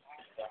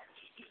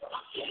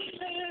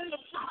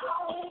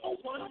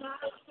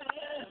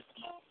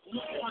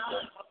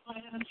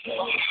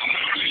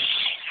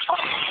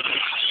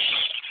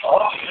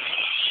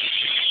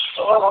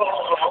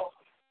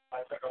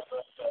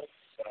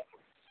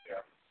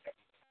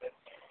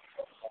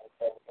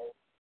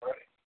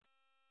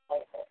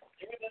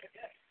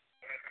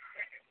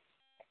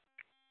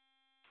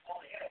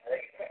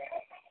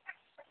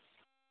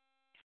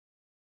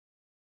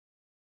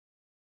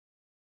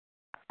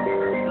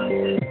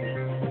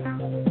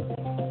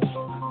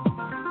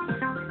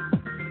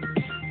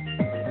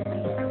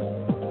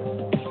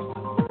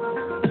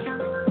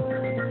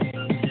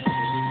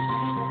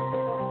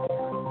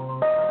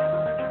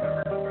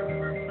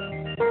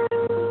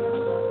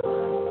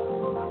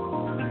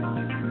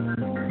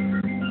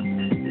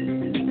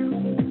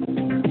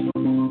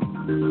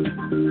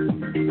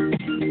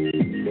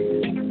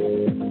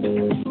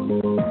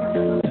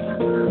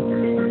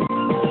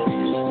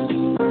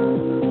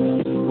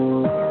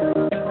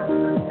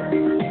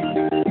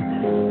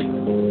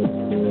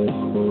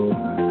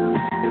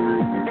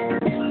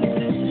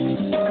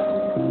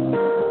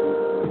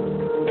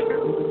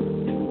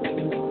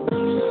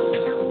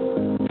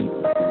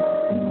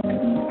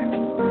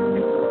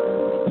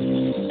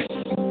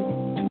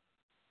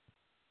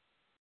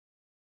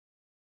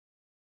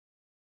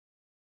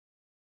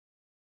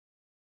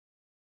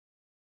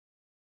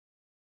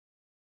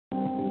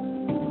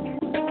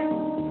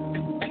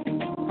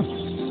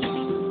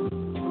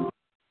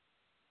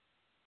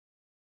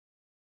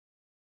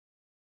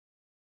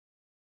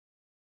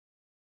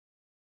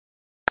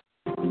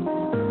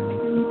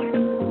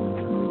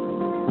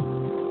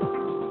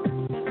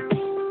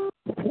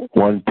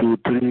 1, 2,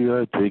 3,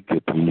 I take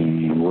a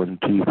pee. 1,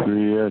 2,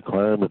 3, I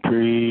climb a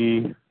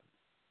tree.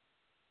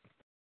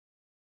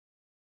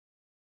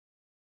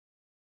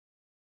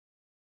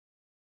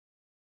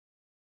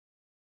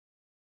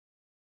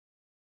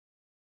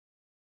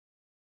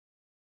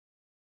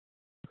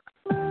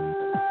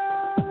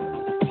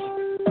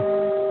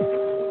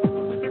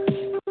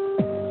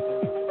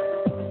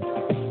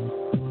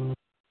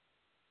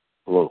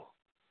 Hello.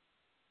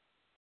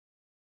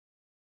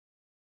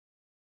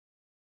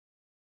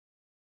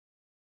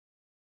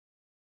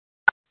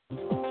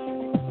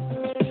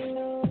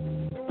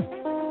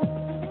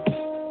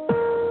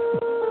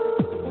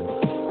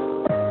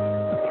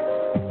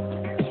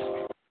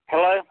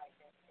 Hello?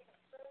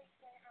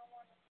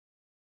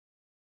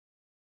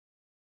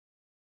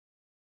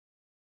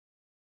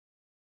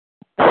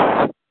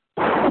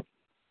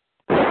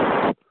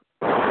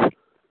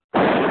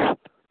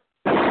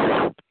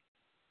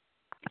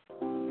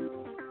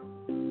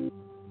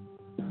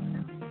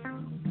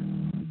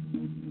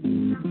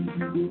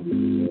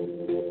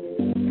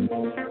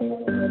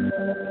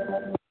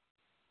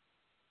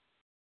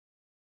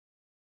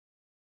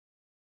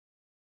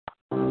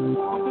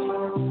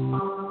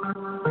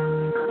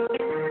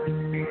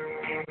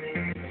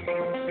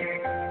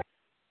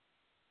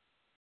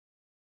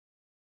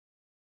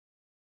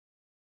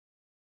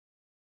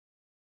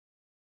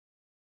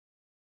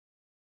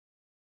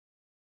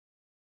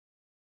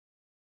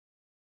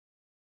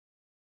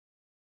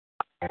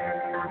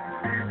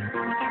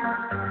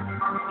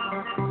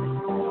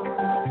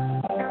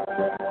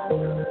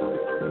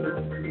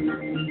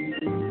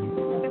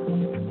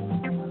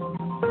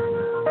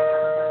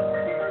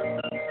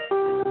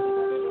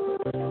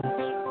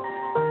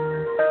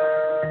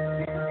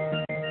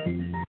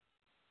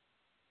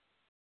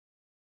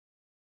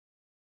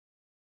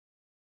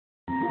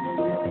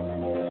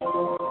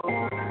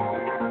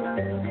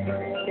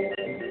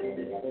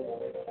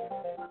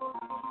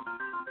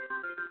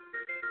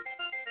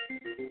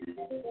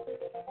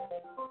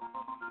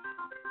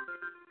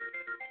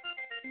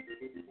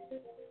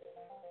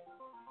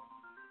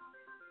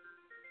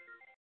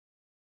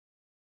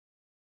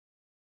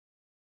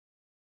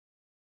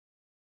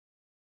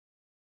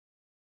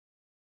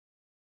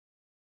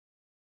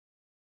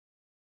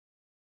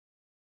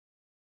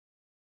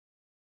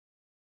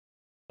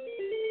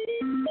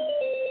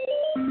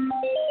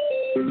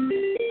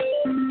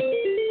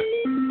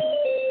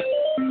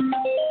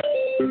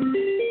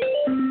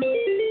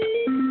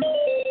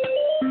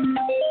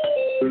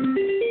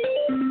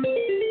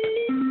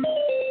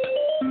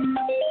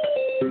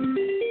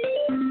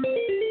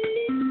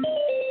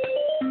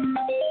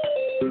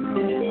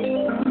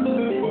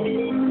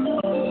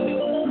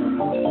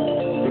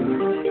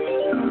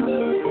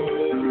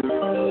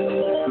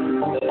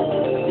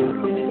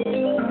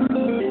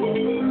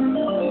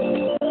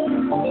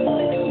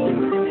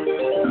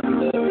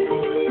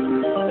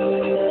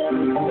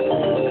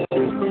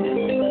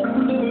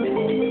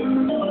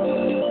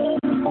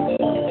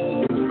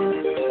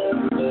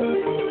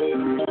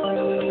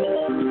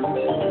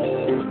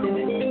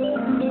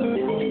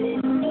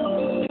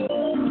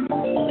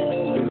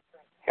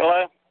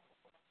 Hello?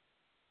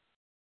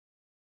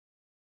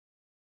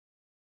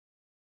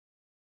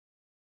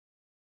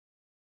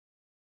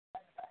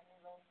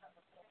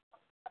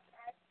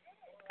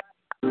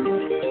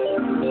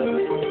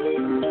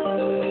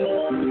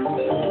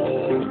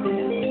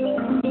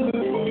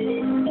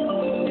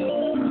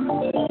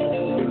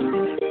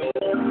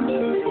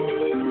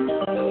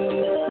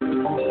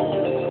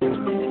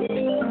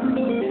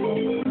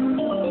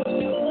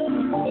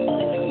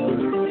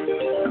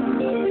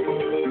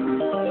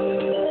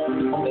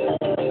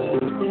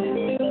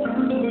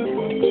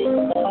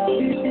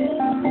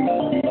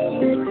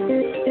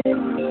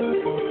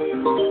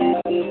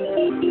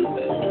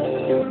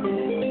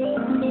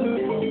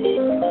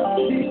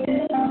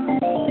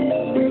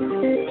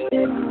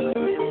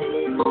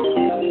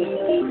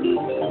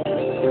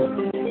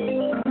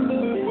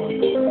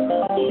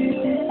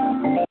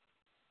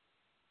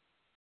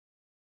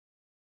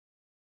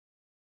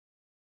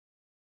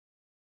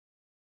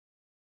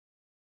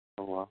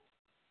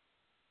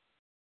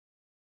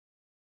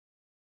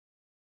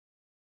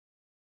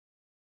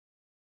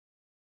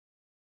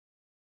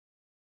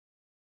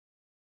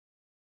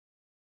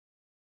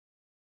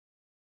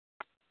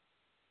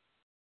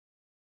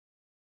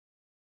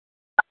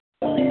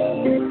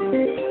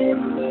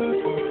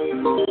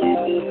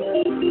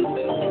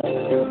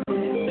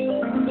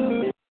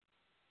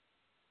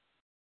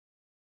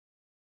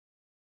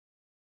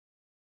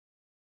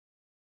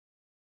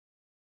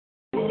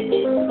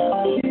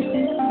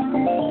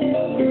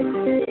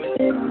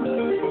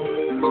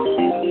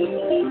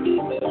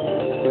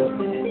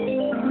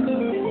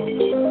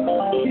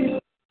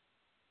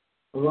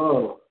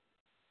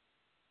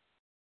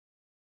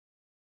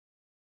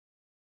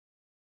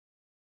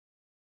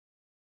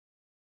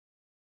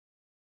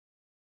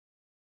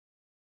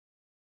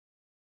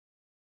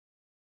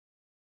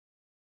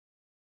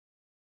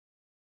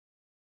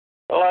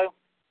 Hello?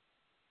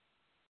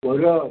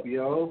 What up,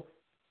 yo?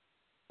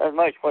 Not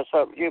much. What's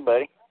up with you,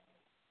 buddy?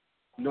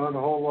 Not a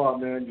whole lot,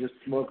 man. Just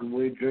smoking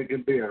weed,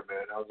 drinking beer,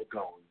 man. How's it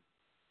going?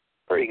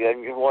 Pretty good.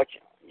 I'm just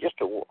watching.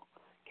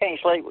 Can't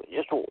sleep.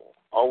 Just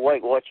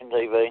awake watching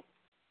TV.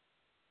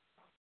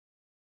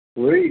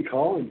 Where are you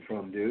calling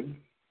from, dude?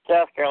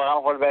 South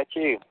Carolina. What about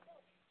you?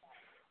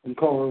 I'm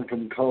calling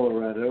from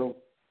Colorado.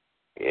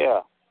 Yeah.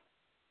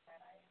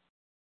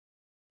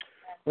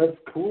 That's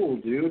cool,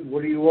 dude.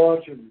 What are you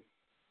watching?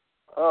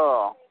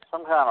 Oh,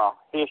 some kind of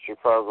history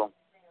program.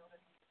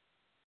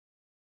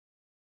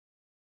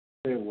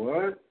 Say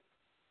what?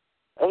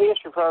 A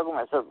history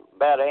program. It's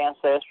about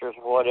ancestors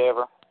or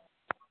whatever.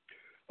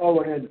 Oh,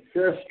 an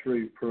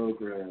ancestry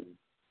program.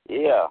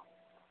 Yeah.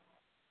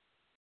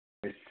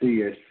 I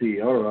see.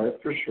 All right,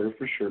 for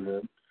sure,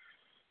 man.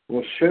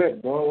 Well,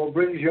 shit, bro. What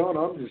brings you on?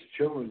 I'm just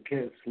chilling,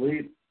 can't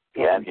sleep.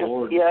 Yeah,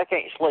 I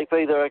can't sleep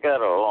either. I got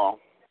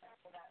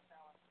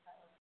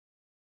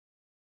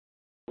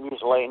I'm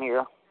just laying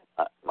here,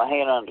 my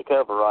hand under the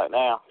cover right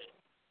now.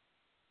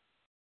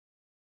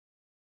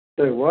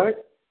 Say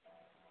what?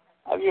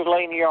 I'm just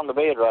laying here on the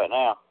bed right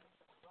now.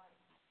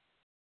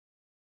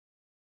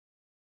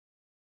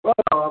 Right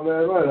on,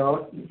 man, right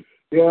on.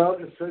 Yeah,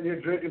 I'm just sitting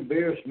here drinking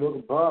beer,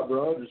 smoking pot,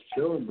 bro. Just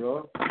chilling,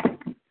 bro.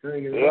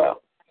 Hanging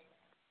out.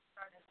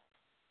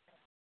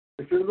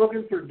 If you're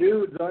looking for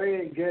dudes, I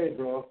ain't gay,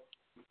 bro.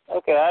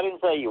 Okay, I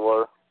didn't say you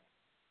were.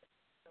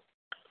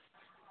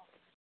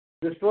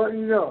 Just letting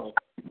you know.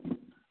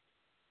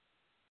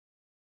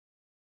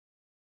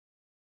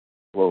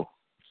 Whoa.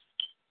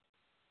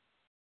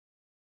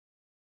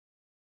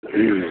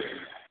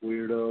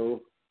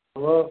 Weirdo.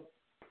 Hello?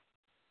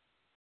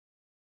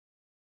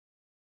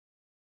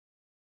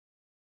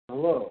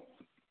 Hello?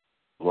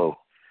 Whoa.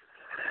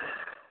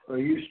 Are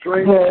you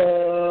straight? Yeah.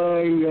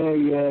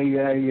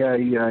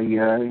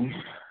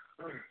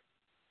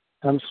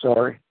 I'm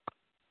sorry.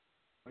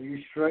 Are you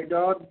straight,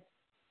 dog?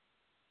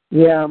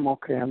 Yeah, I'm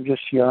okay. I'm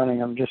just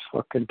yawning. I'm just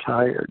fucking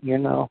tired, you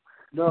know.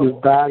 No.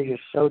 Your body is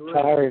so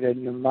tired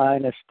and your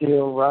mind is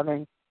still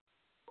running.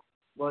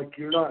 Like,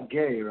 you're not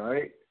gay,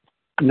 right?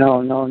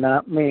 No,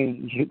 not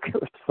me. You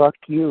fuck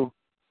you.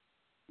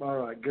 All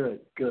right, good.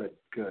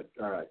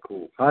 All right,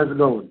 cool. How's it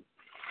going?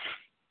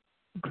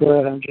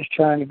 Good. I'm just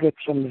trying to get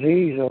some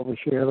Z's over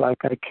here. Like,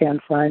 I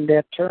can't find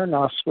that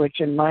turn-off switch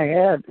in my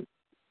head.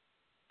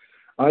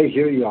 I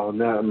hear you on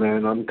that,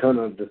 man. I'm kind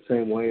of the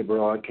same way,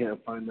 bro. I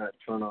can't find that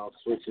turn-off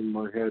switch in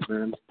my head,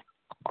 man.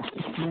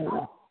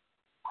 Yeah.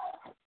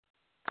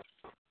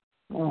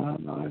 Oh,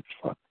 no, it's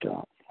fucked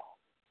up.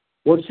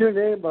 What's your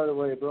name, by the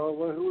way, bro?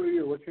 Who are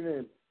you? What's your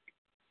name?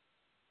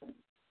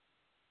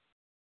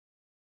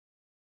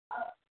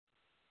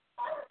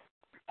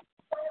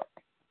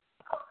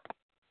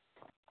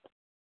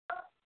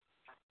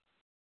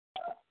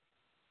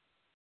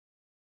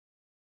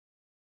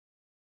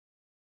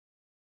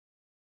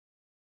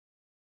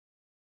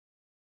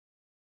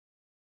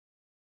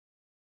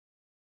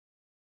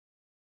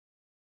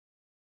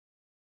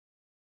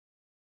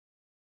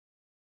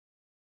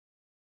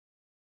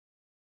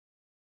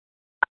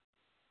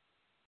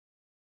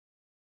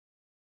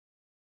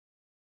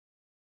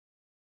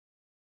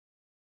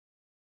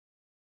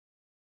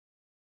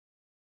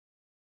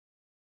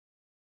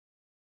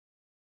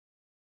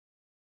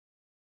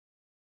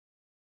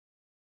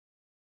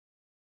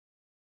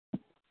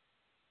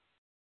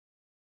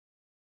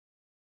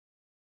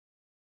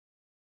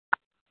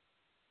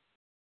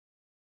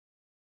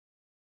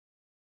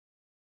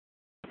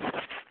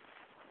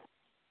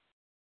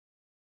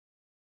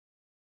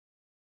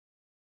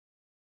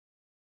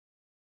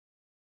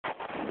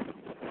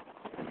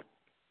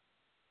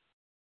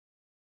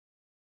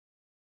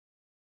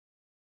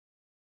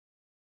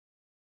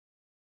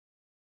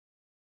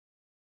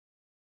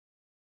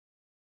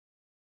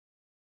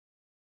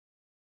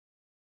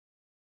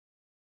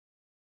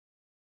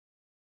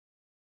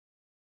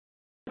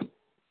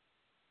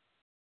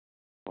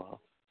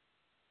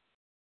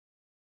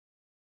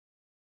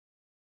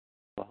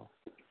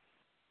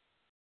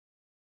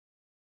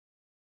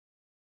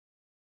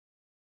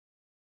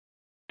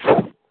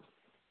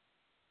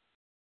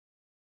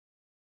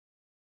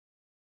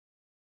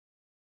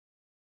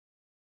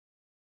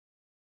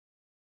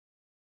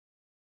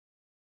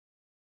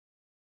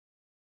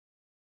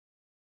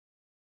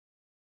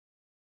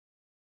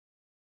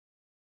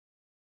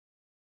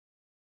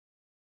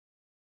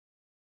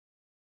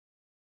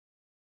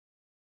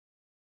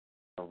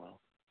 Hello?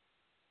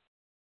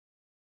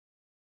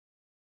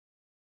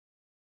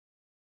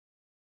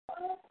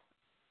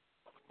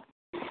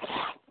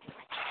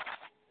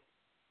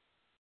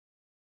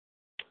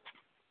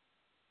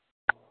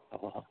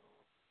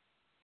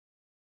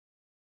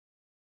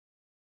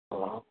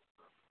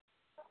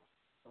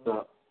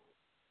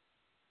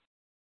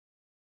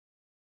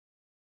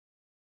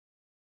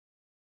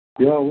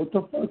 Yo, what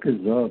the fuck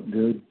is up,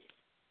 dude?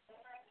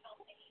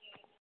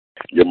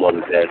 Your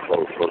mother's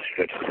asshole so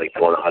strict to make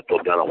throwing a hot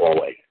dog down the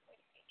hallway.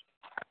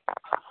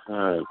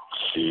 Oh,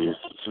 jeez.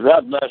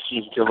 That mess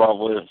you come up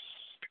with.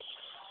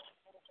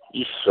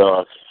 You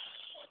suck.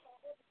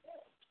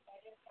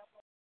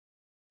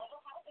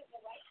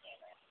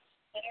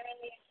 You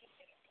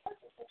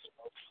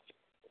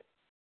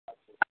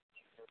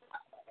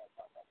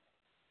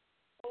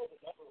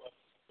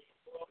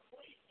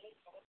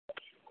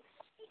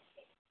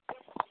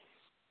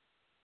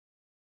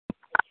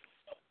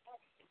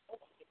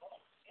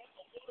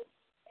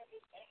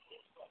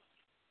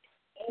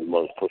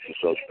mother pussy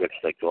so stretched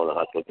like throwing a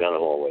hot dog down the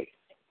hallway.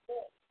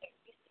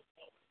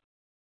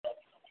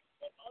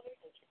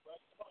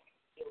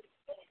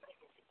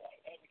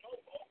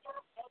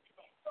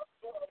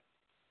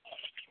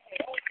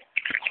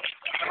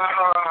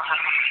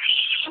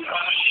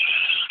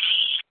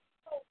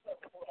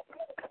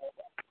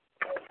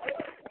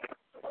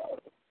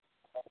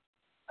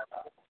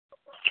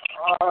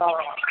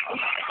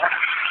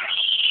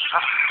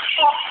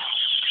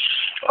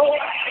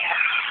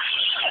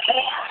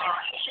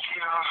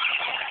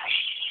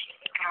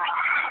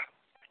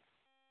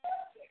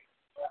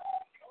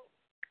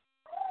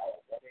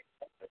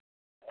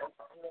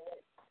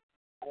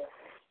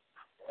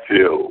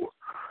 Ew.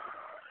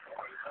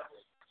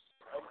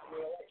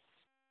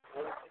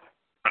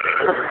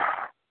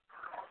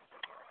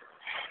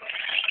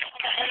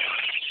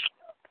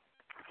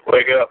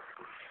 Wake up.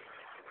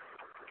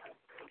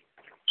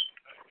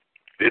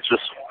 Bitches.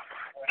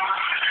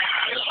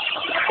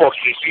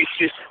 Fucking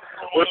bitches.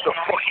 What's the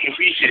fucking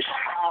bitches?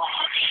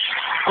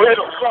 Where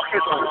the fuck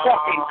is the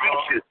fucking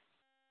bitches?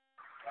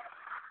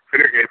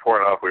 Figure gay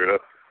porn off, weirdo.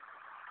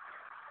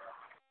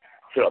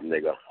 Shut up,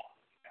 nigga.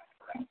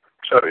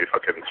 Shut up, you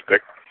fucking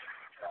stick.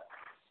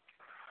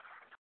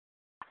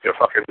 You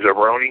fucking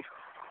jabroni.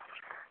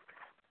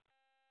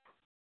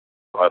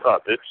 Oh, I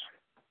thought, bitch.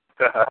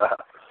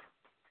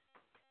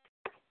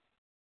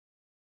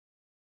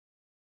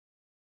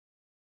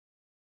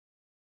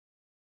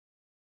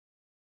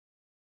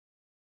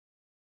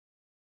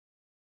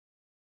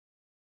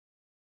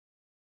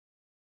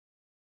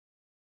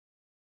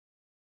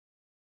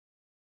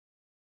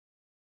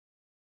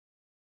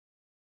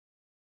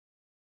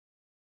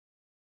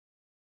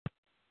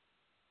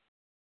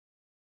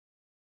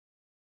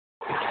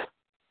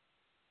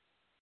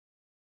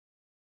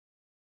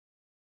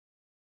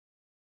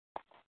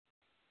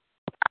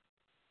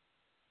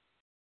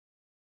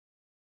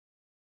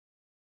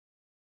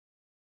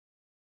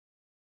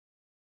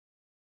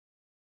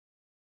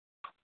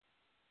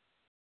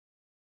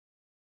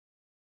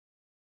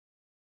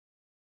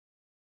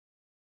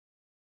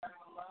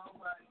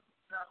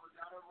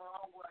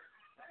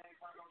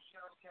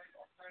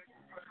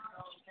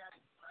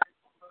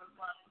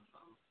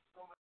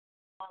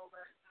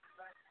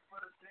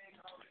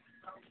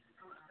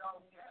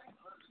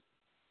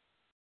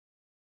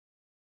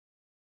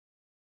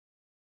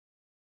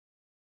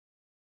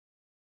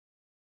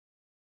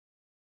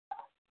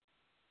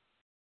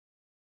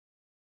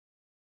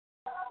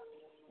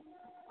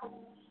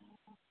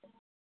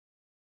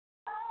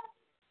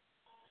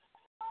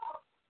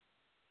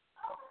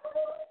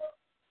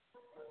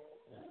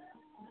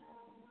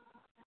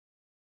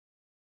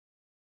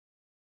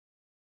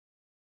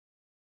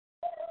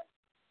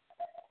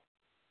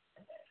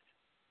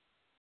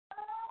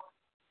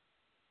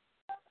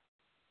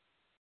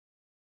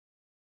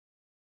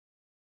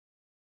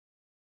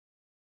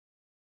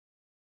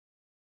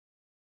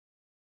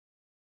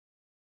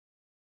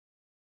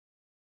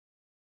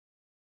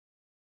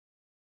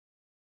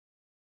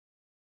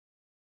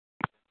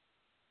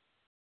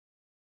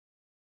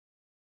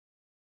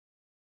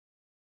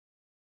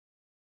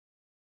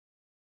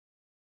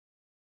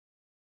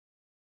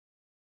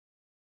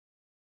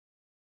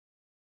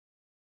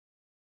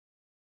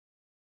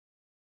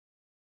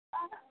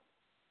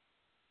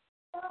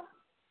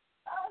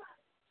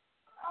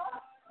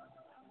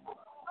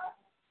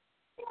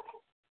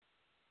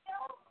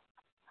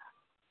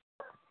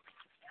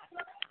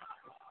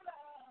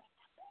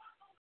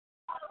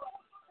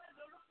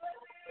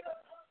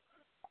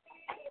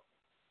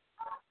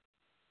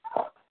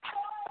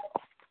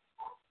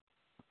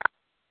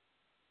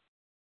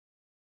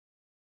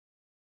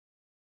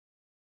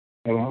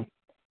 Hello?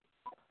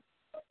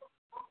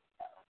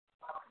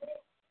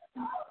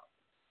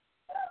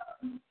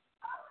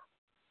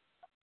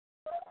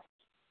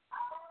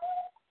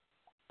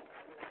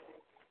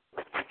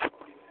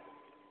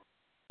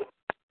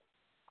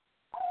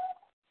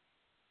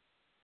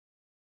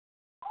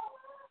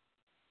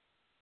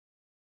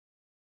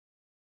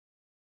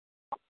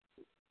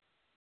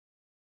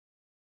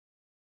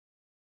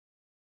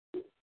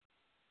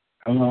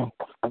 Hello?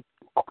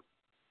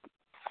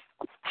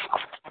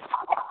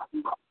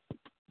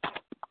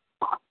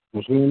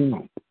 What's going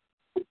on?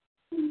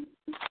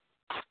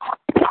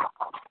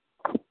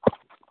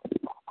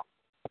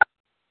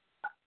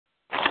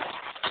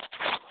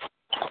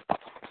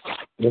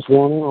 What's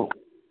going on?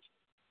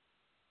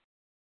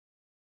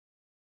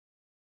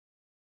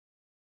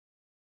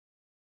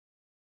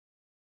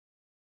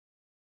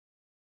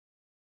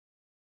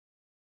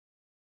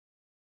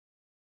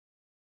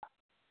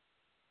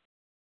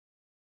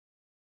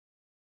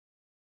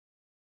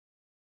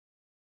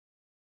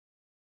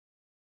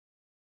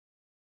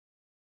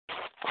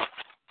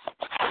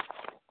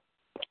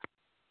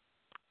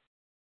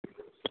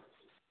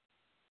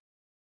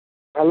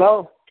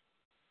 Hello?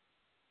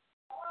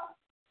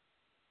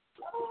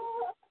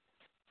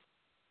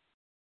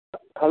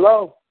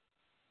 Hello?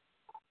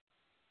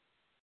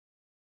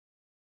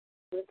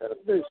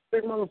 That bitch,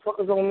 big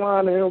motherfuckers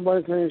online and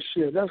everybody saying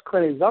shit. That's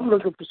crazy. I'm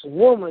looking for some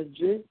woman,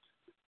 G.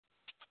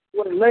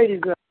 What a lady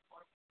got.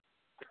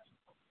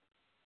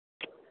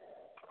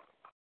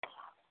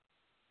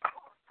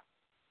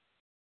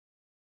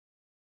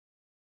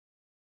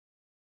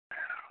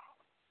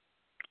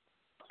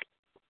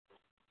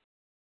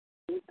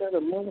 Ain't that a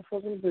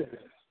motherfucking bitch?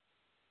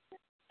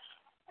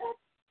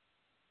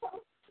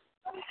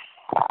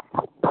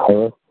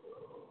 Hello?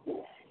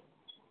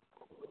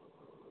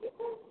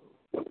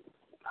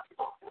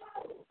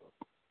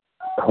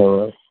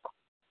 Hello?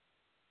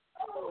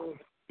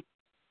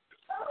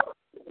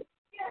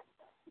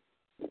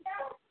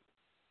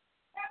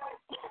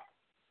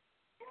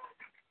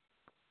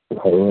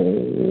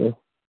 Hello?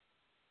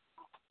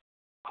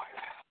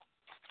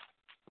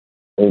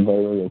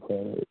 Everybody on your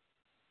planet.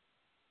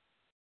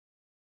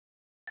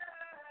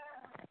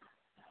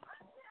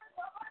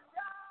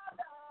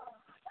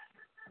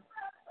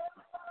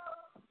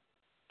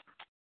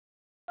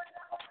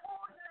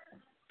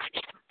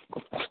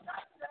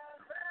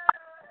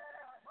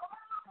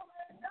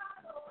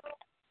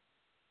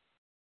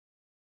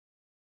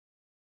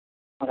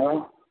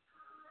 Hello?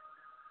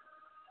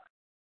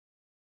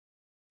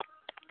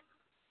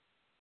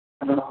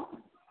 Hello?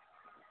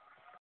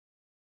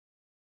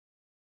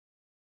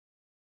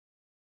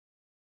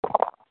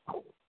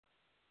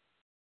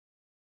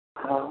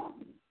 Hello?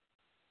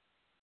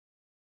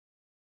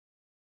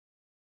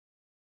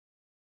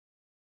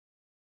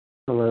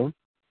 Hello?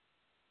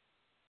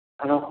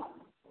 Hello?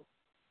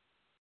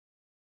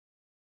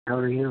 How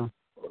are you?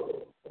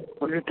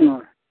 What are you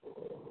doing?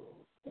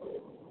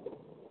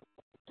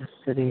 Just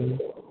sitting,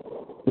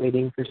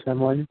 waiting for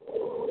someone.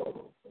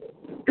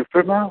 You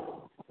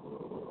female?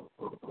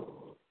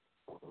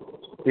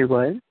 You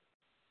what?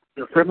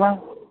 You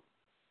female?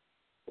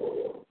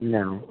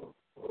 No.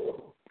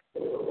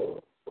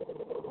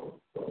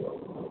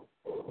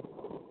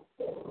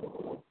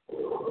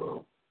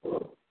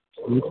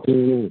 What's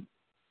going on?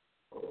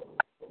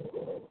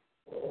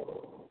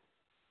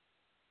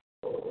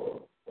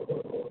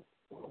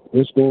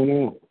 What's going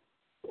on?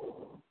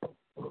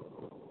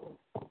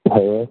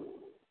 Hello?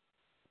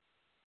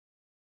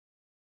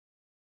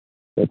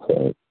 What's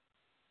up?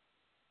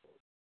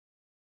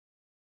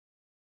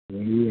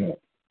 Where you at?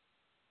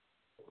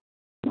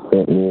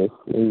 Sent me a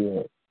free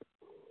at.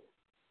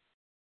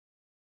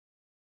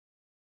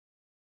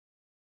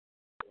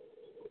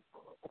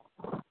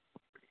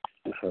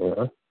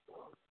 Hello?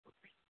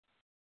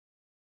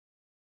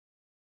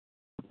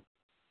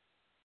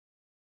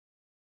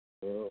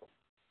 Hello?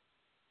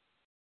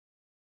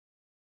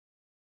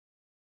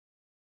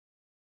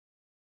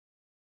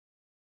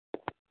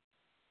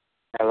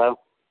 Hello?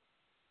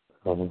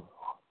 Hello?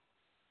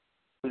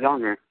 Who's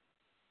on there?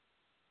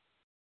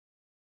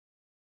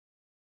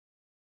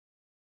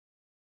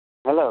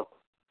 Hello?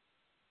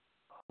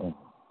 Is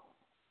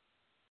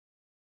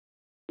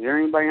there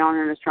anybody on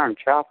there that's trying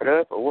to chop it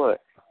up or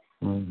what?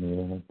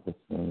 Yeah, that's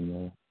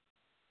fine,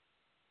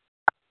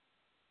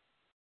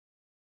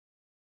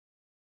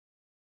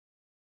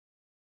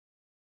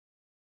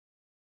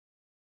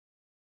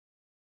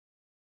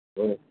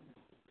 What?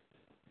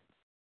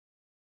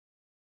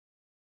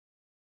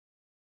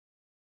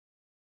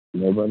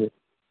 Nobody?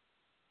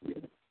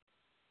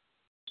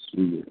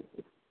 See.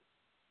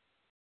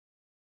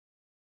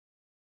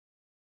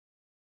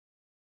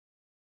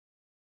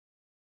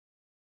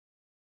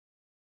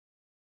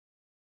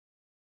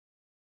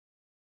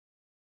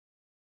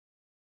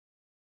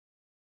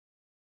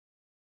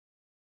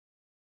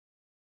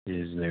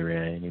 Is there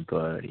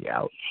anybody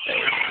out there?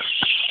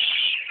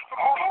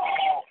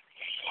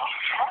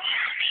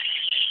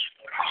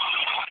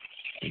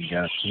 You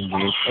got some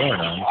good fun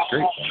on the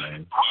straight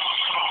line.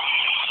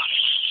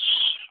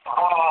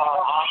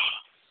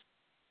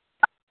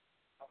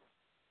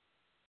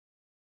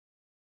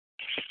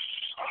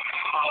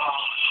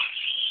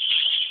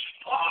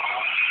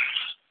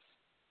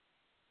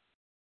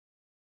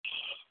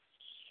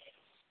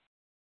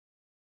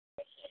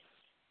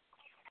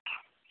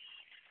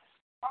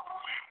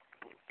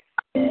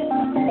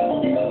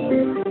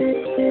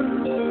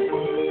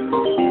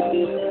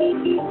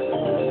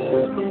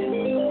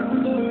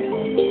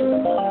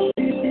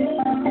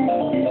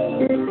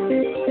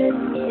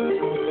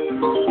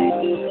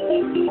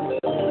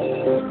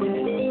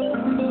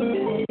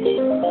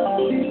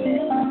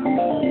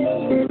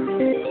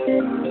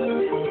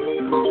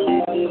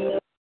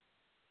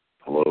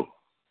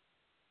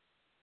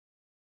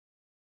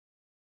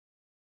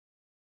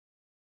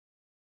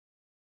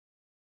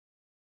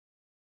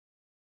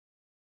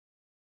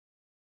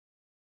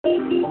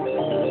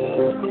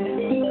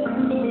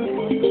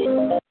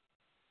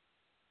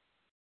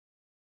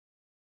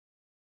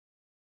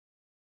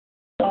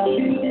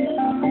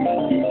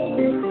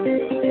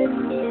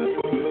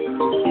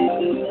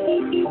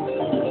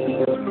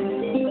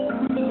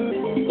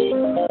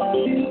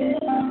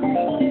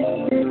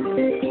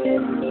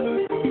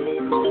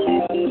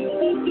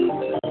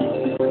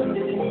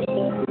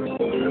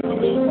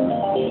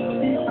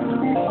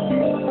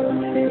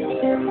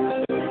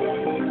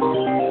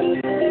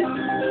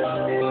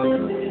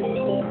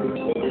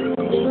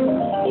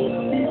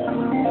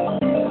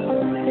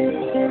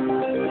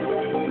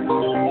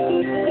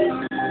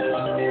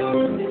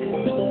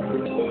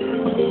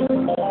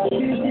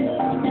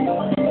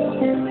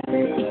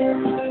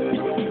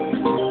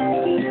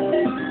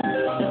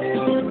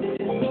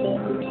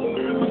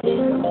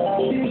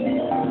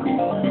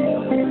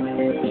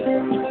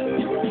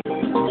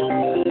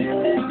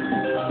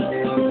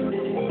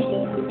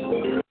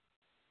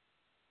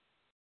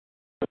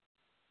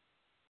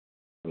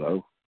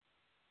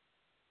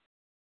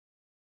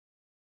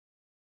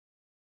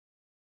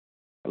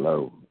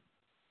 Hello.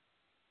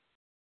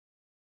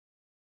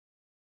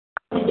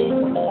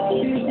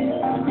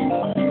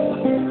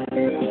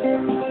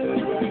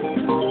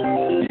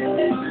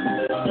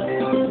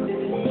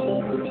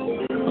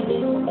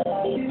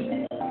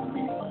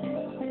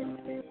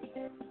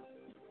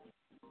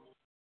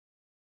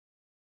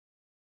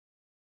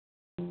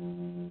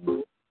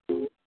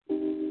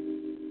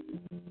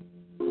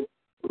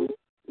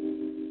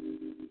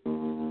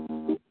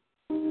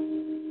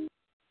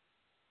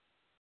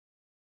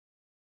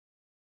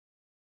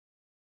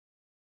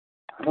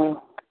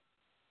 Hello?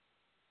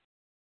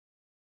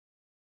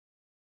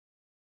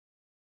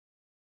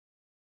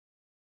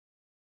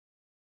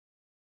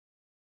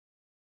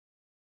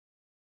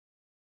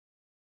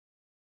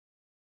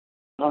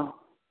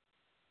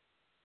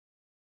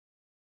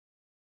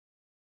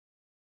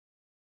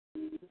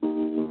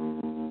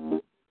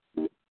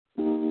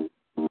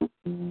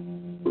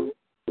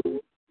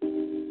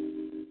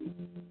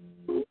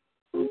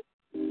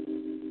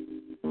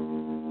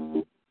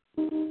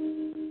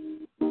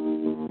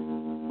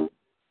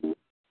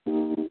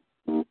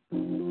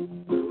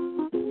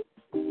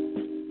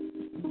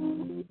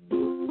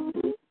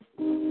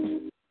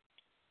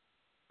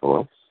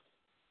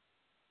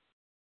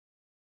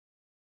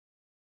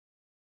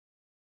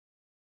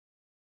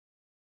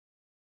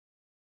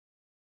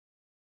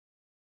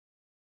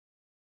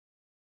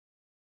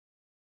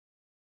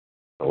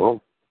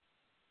 Hello?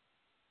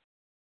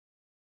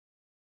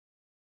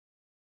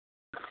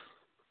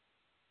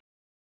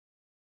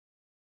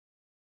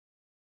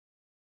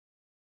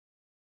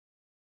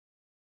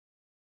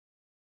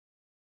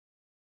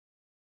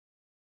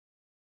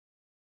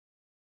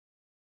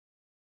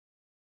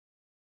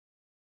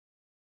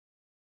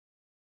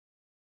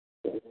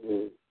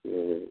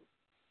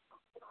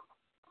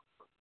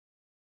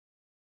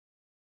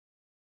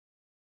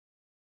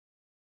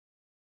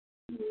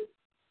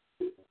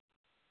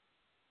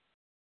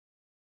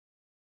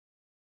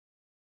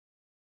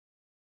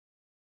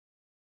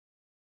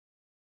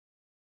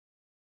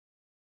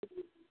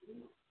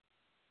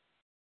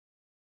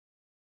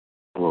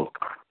 Hello?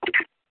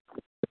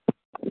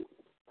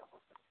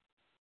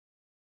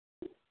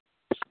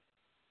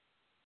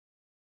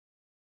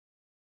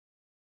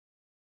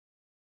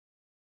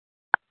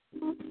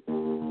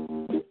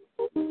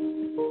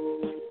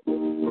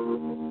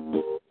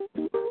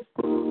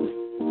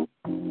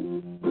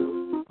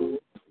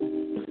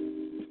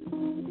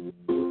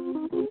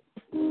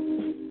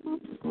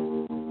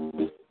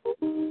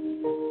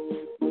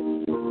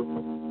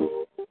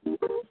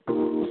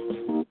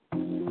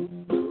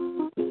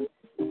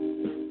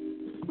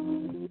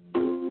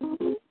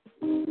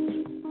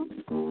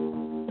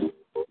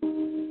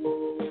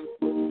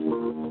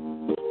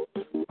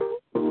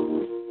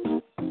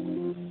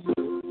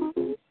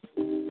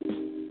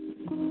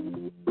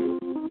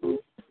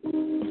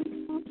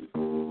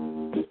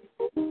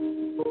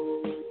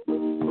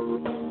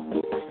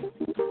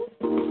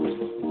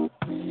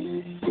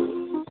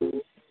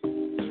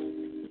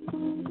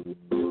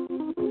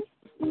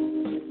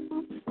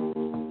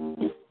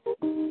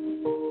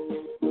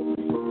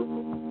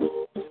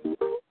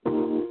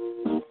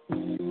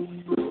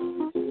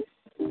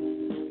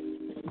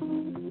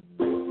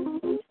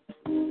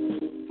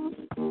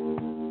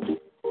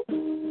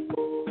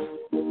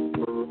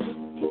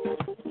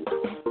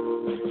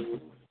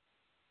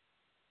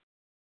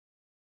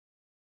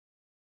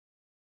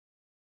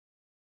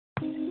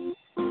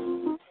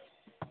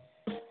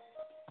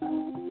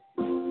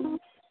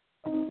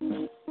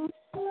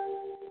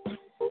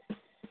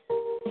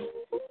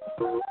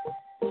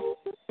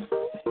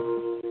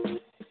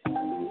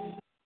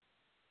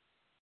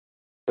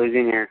 Who's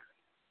in here?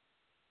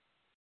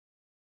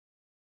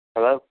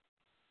 Hello?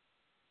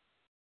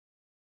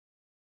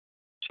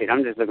 Shit,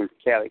 I'm just looking for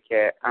Cali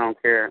Cat. I don't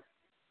care.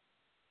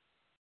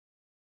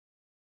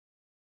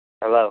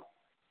 Hello?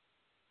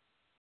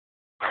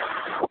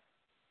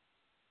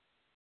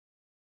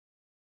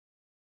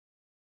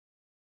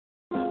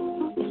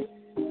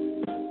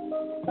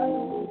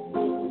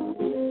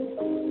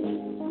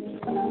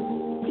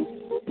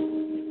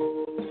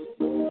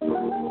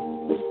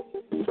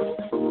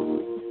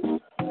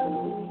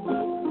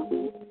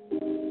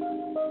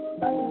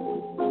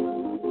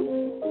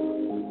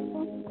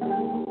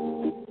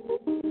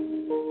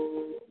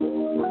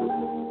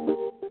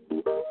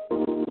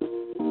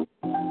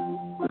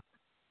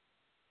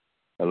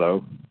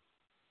 Hello?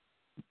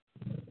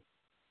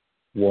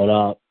 What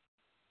up?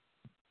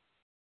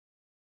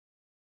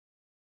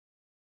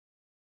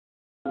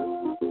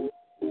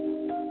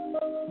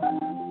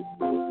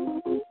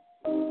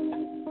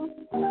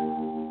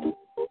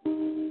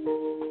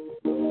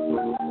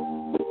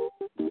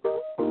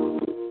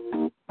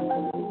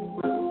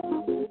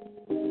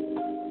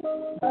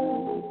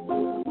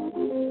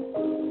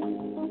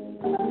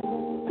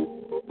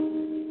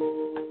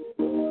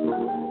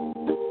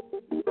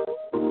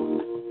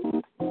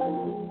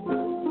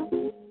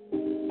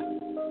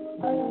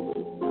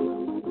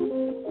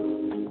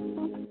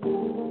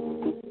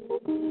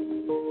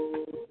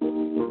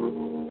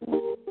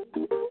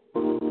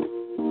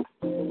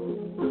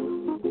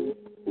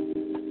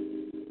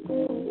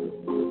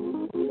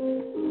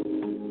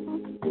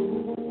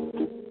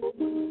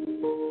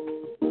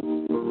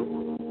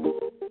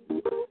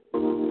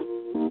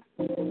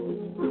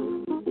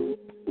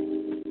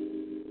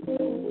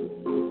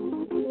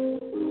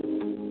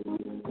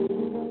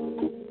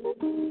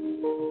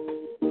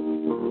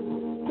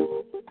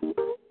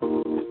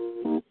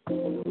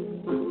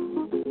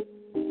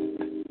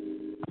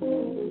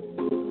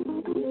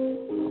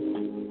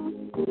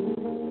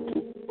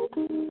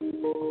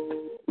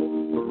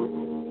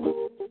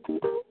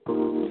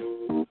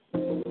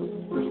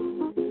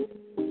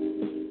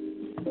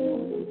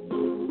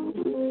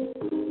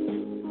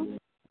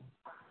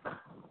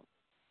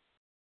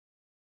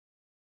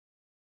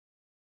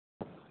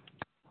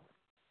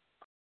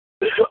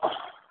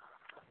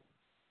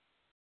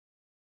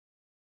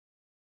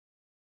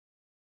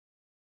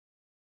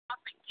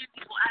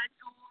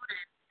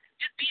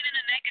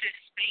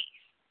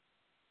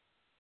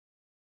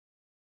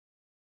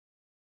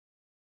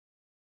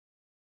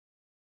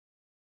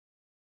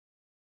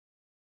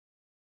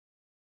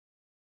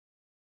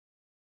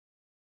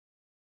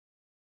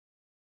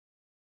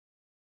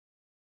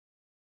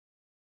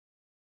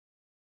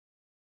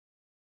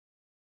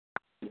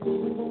 What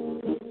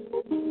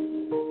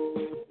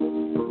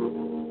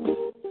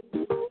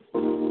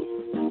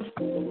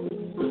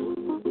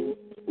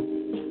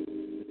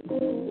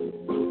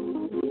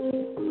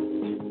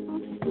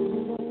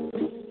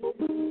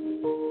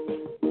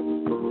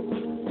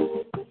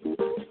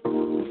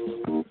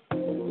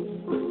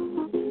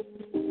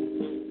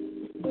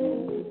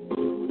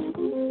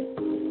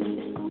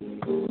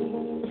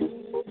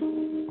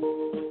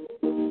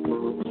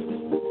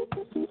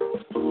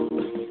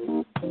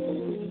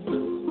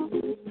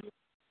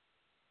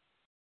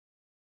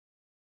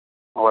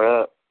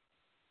up?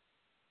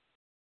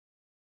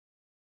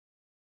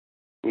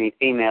 Any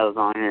females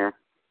on here?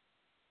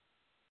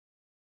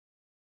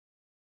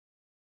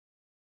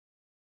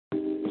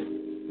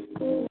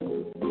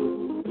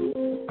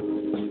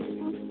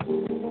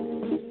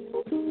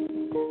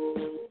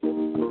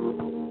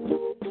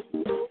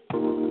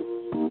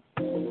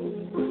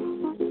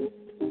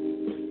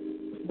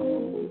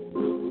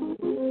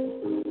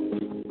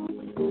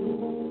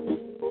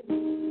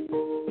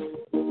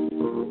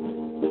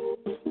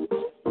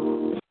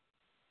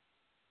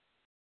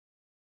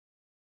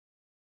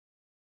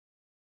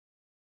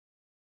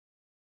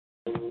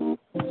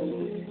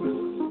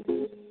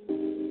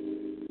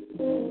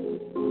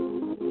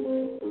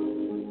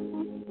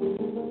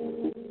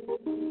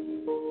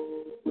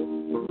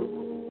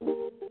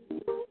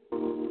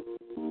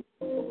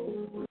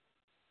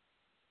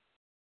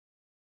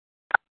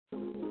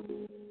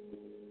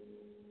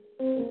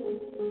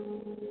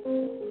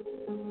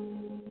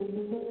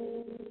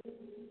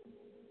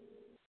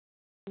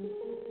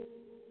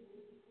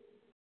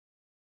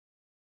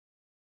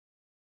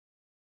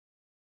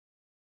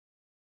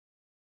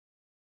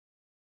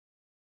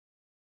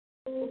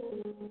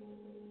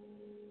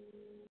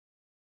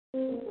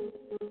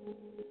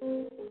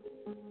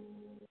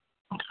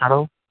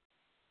 Hello?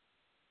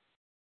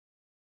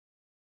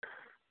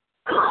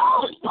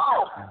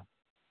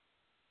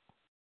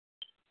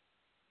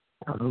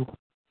 Hello?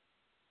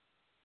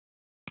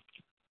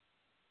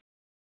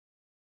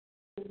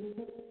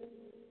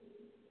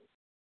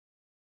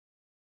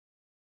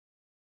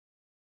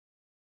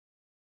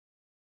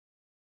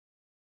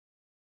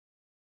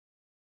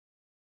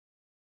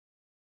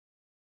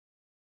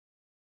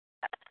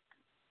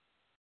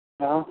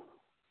 No?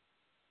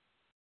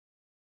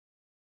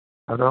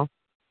 Hello?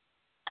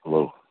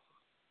 Hello.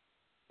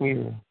 Yeah.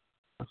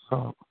 What's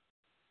up?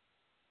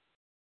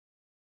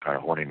 Kind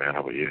of horny, man.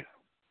 How about you?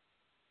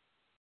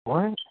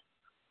 What?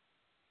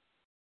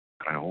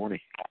 Kind of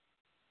horny.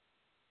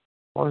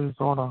 Where's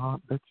all the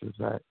hot bitches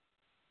at?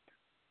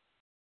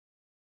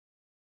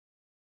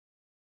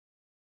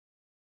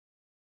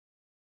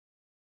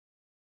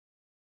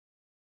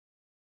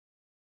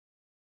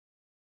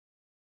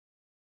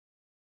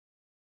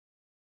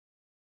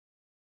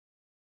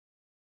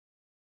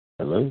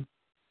 Hello?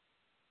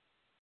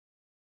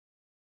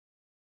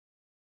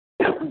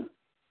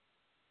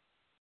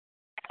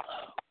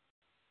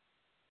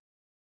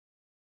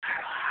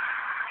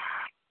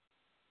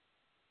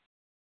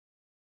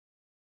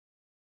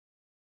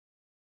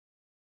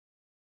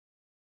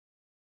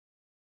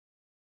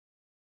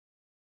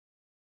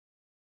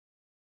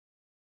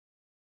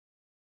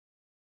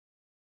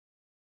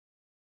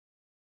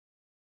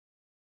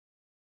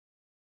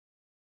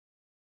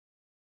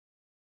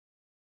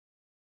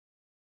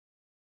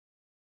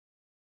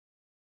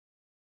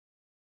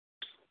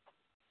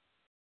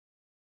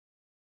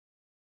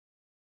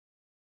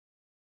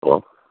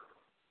 Hello?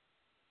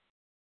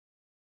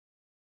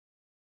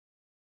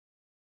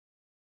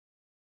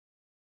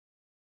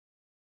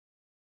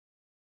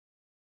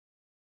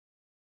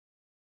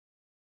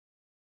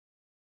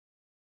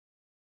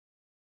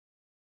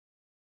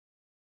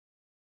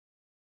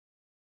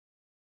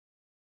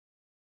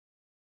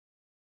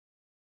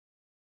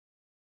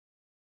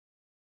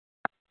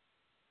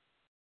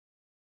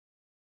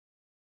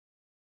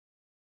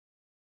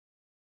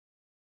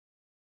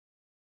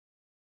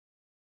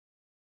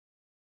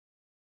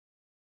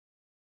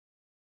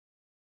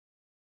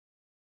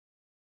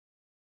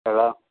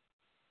 Hello?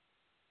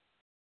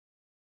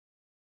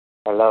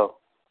 Hello?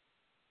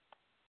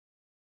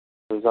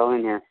 Who's all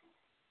in here?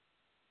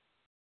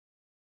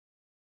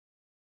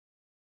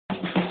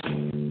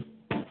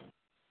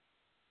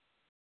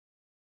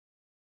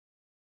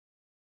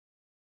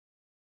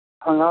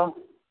 Hello?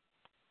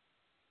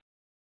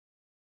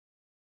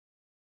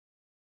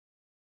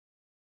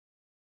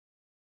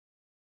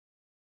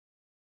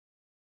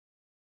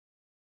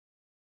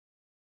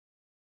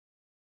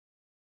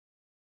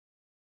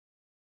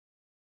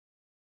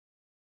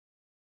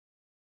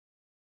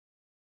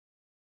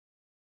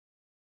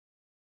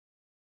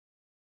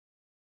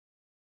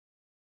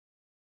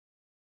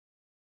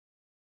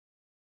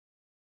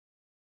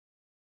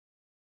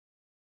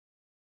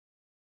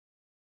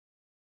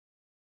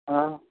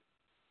 Hello?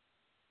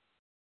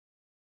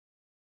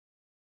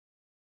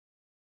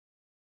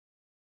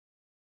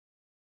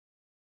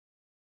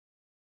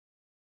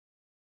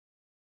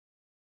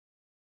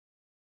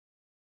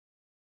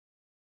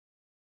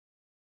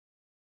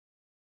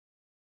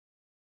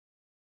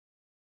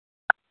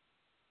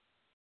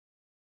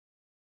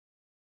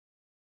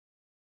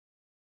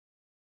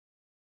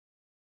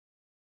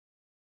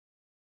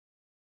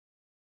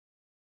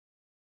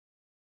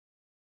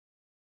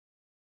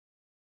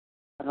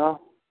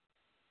 Hello?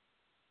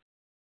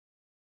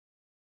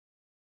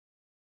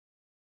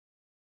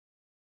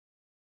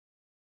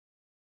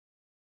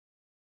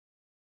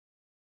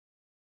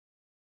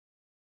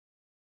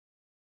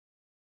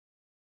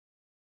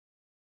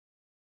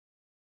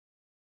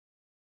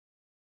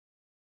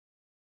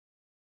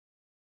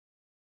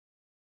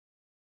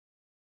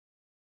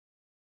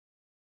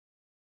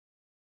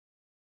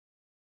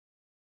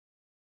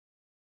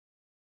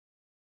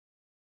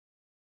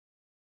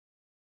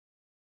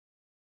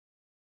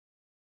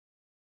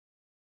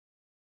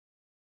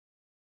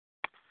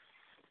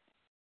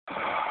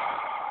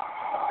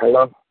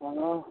 Hello?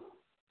 Hello?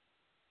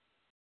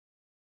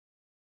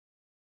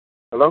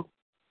 Hello?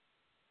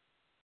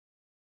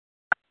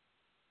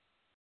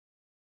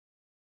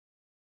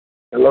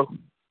 Hello?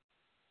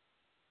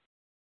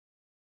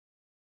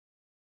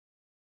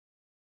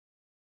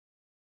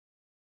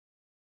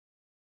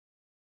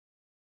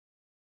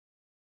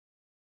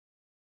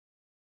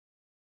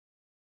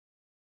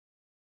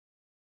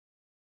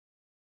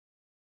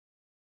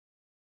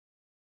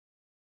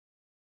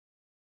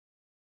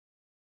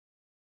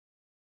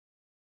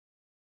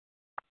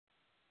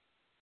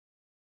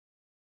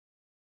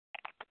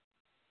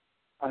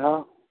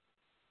 Hello?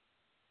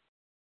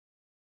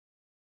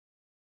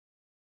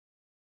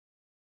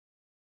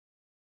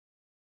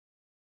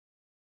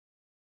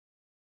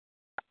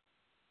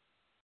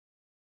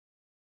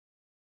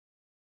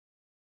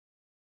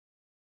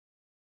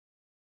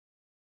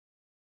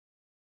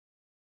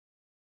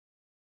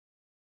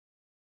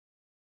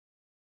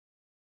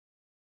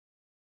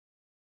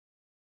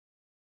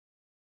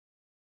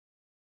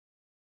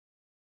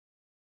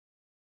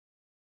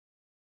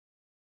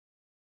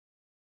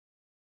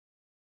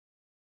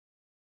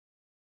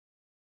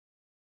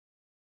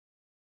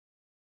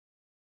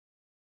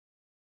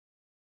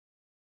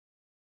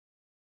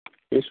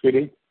 Hey,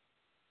 sweetie.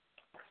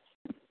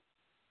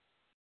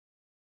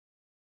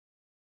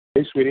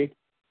 Hey, sweetie.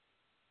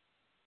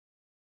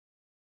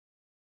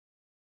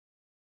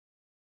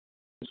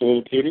 It's a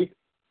little cutie.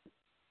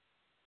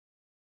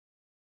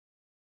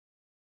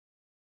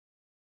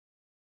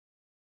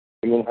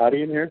 A little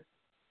hottie in here?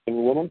 A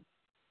little woman?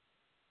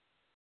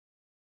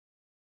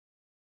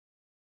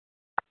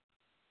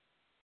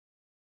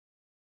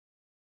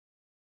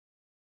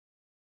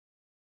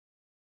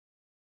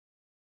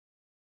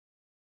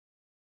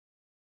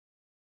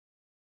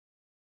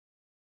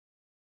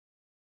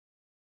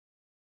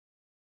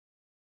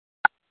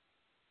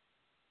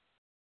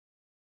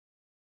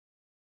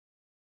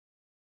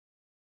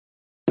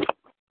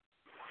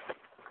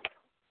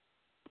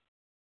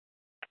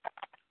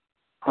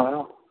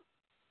 Hello?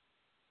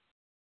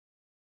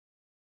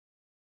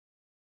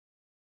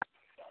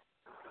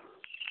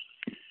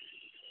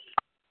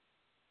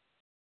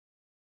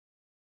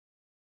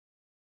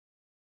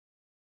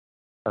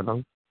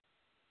 Hello?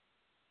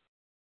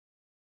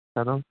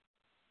 Hello?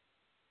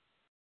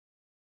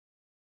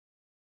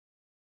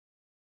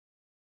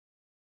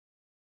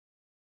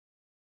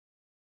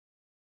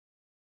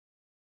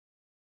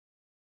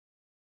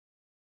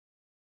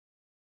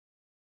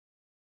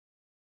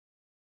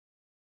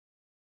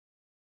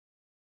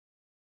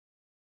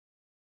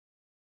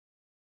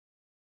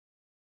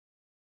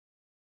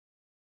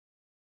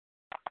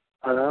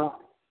 Hello?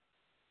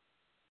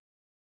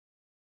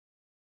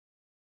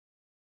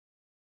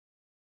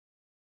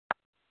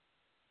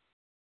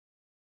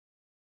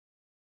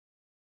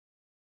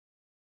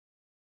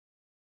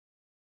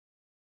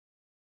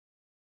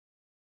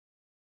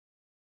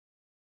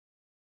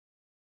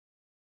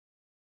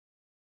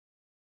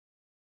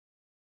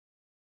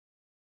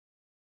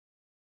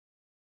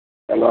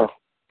 Hello?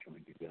 Can we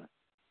do that?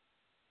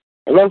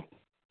 Hello?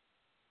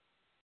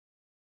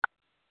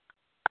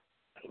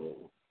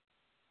 Hello?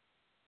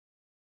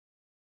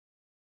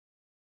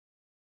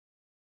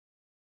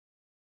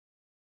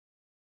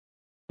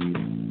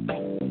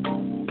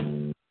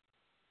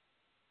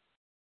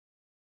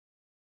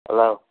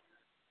 Hello?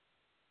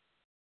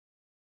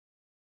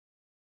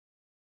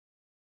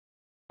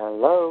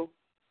 Hello?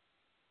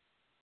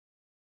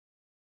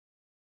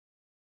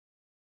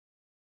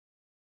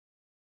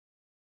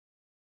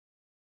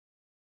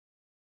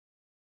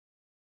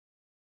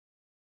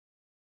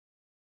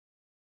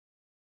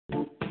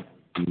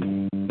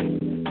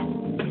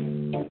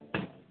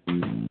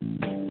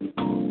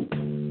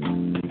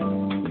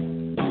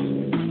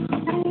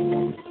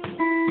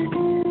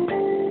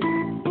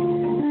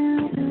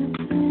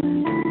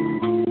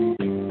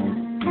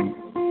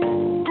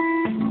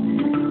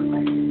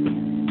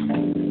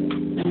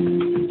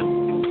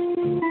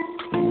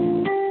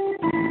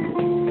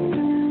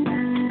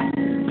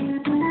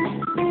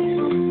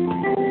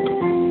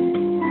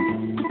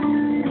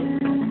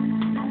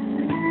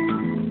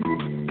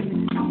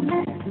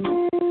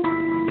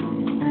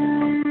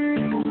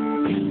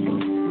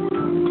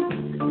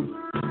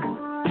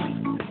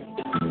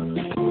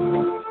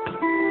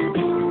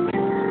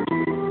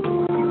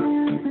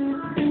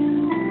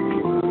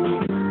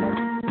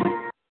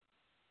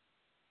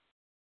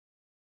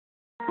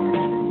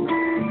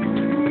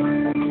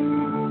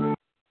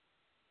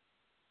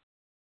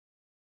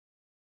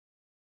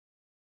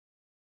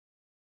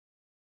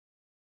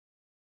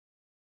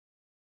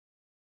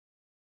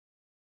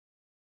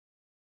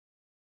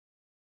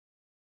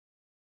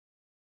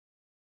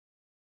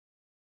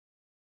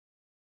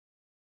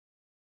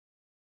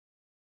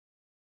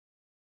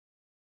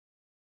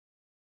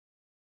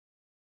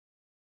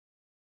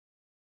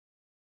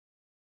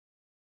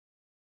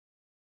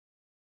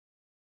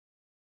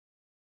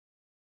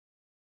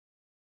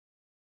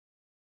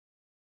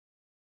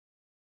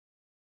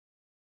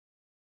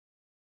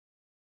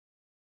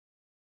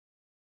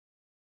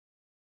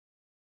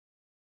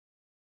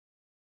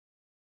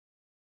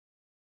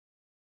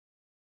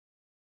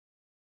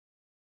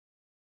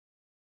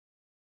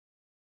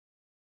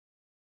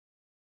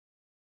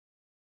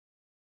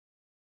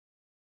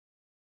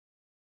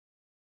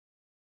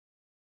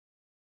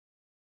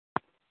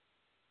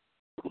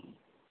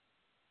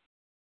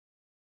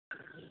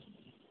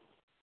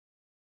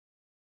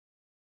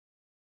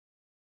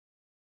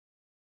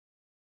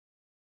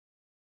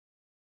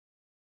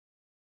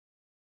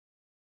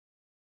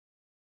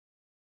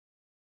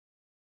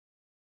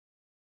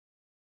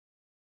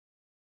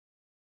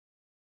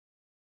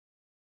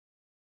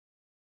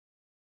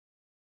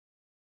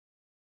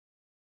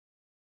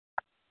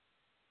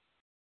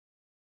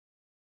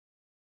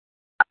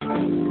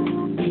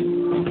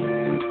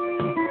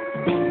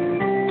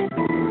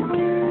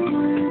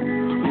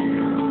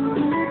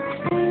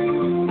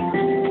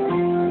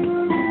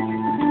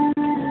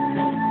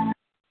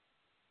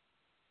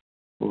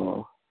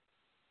 Hello.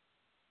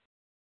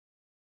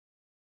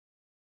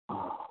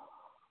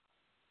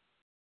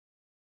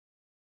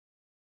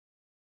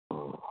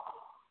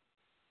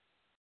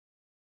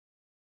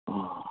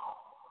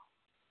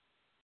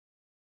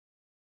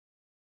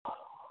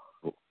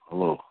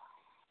 Hello.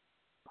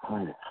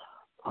 Hi.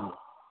 What's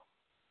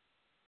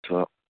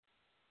up?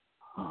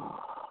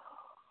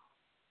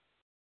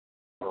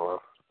 Hello.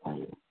 Are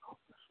you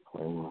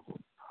playing with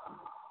it?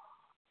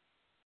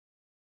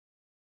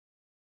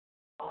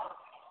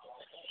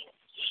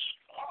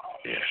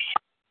 Yeah.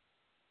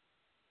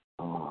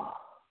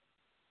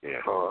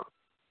 Yeah.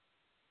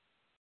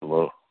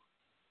 Hello.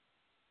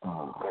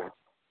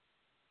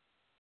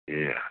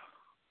 Yeah.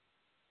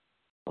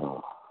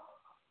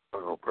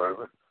 Hello,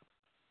 private.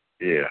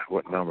 Yeah.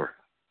 What number?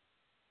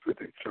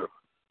 52.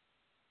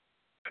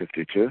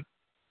 52?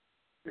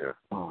 Yeah.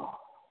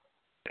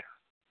 Yeah.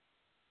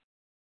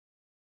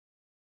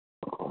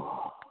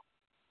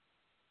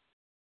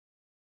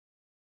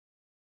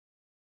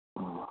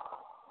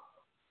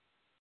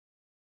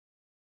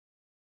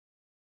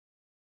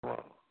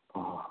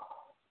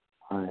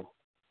 Hi.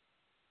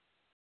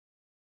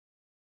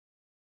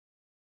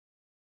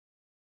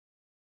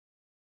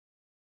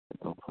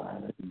 No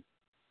private.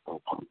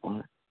 No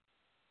public.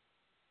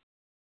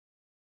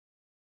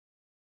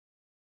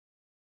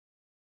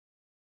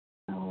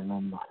 No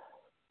number.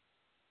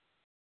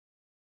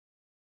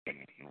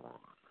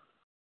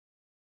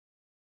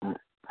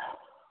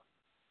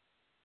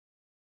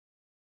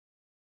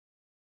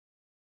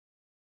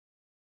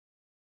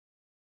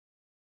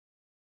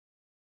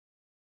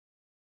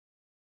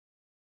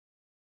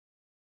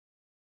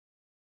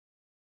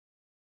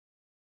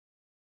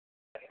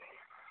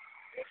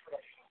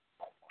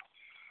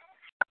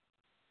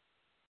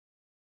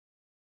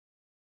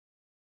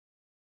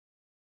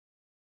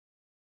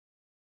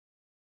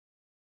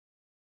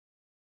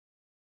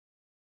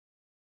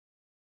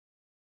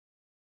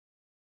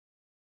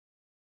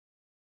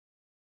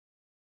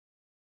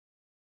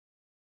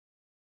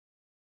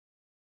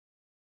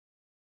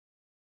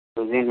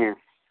 Who's in here?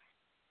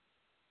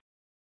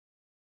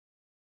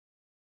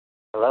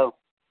 Hello?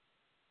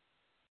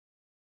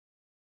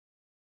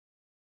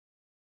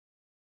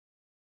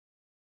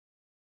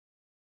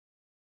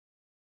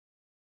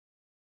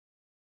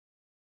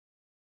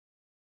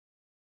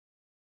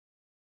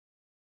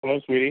 Hello,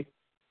 sweetie.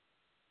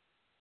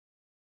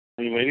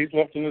 Any ladies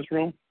left in this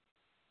room?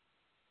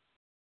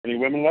 Any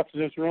women left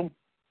in this room?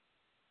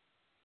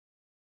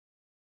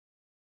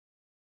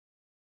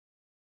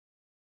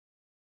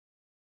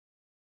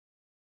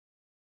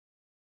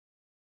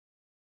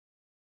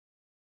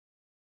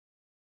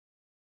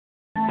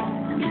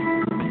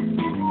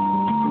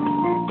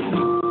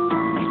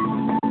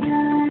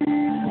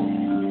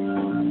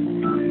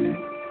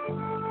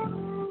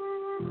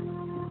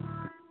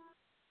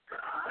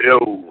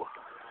 Yo.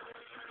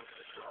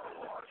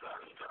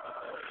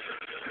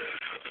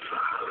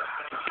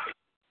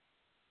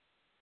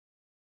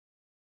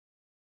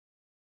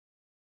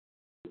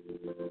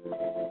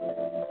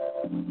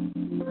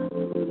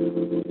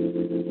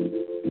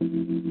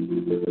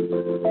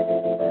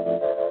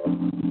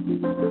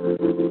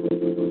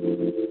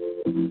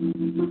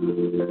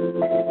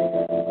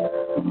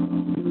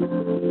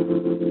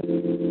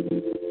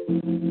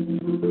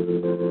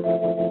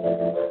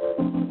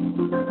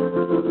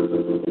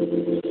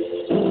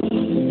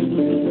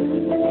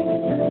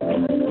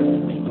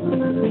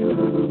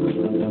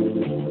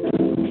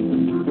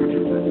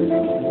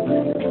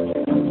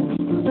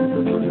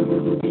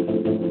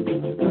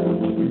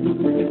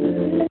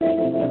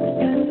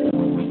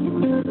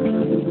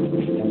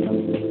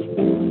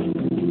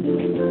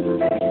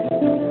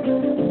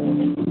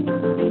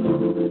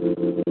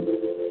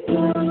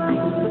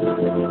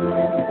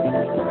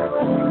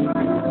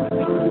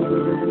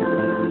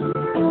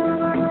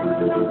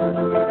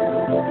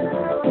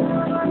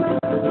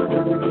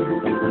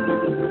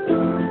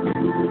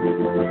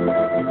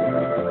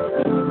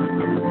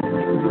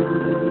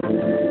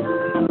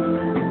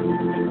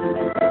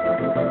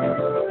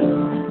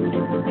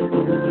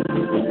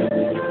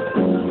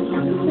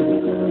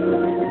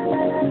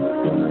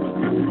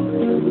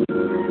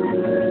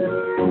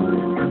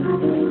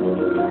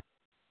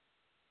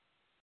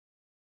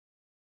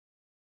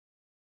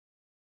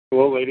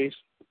 Hello, ladies.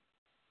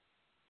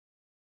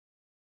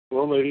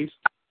 Hello, ladies.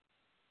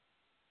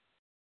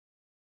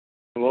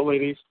 Hello,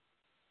 ladies.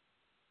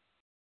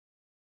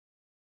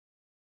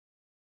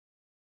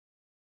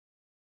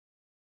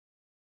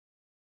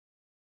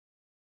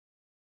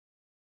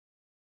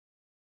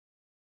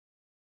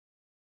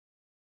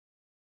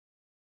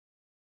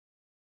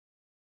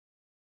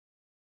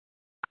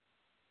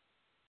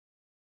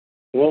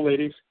 Hello,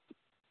 ladies.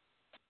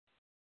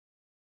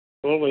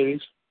 Hello,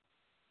 ladies.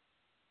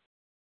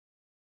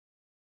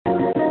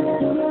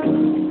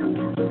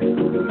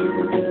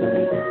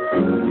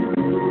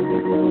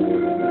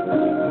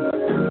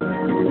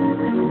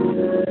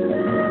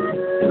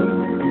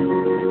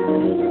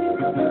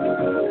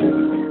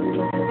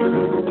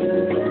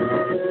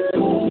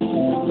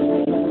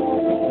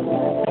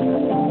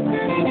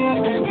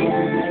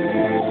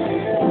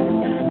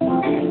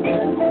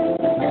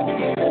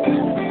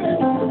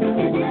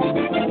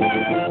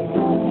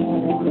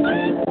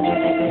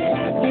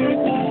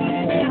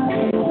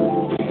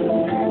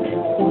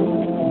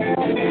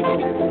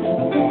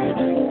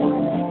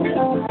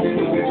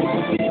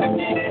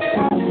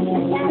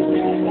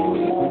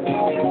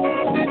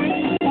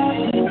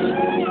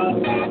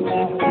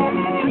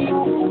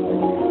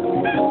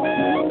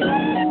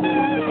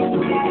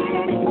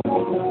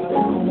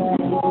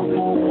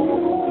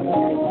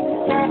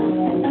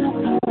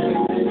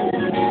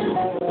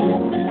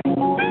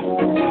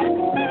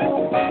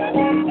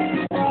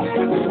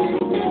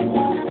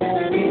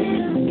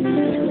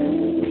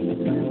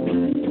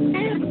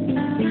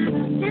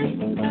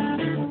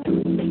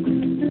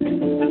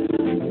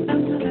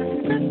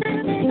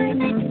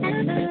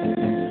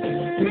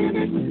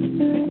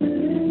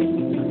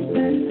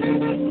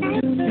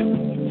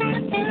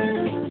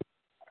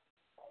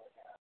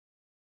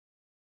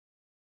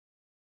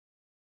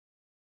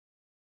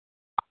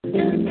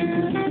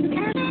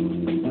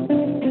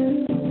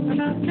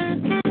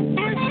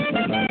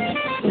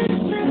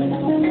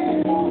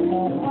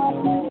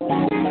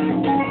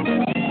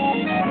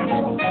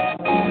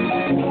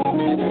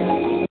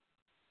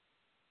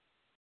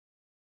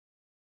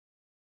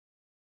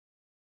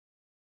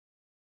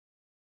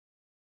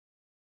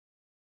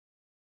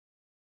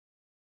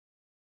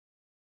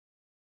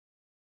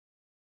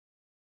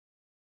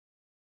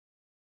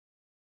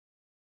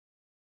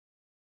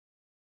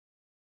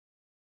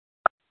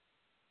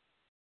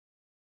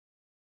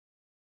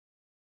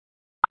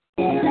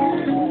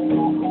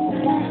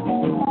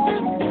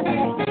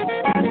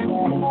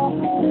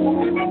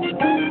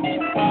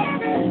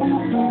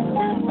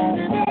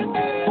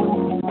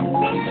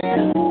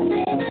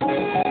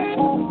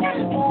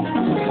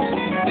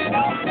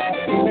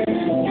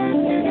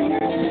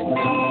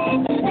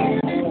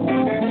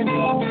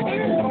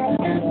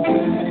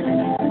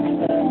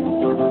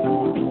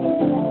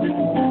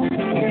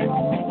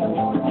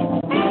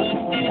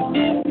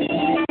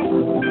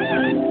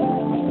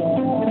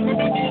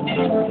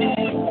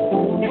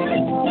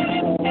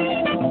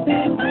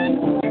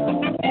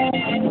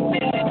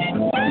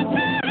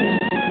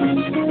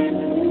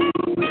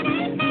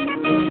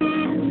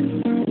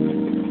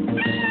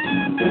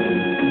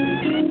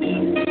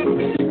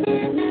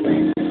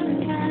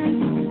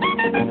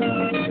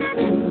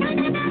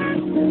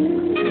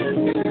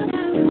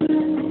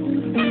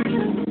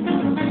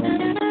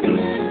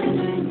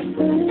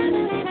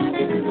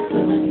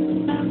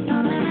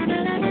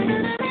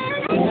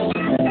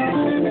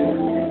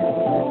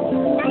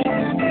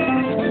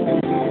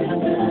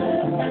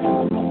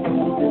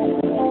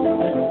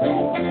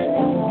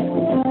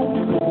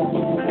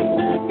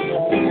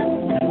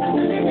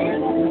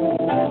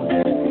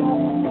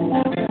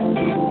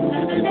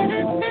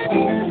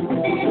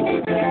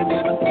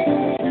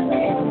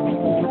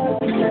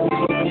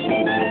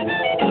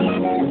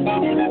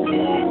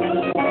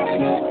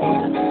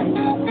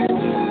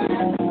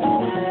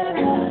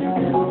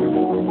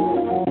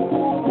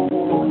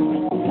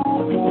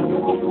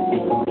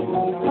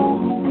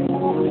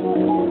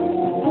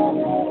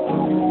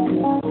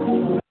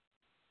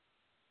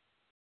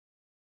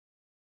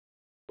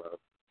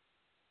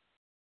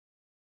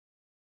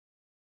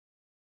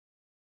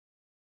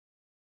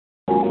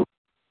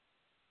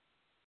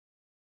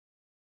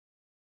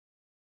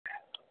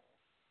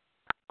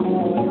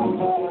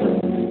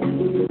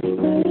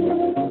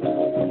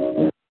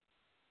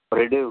 What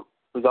do I do?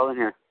 Who's all in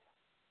here?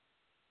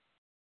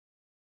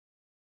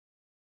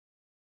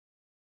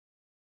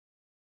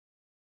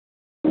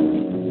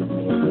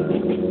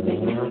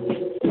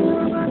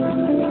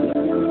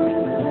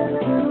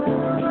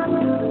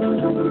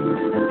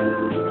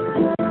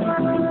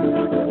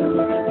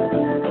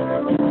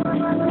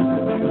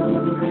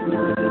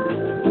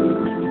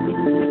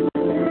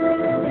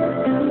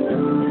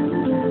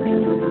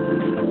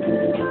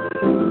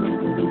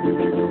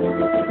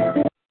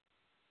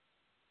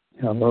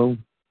 Hello?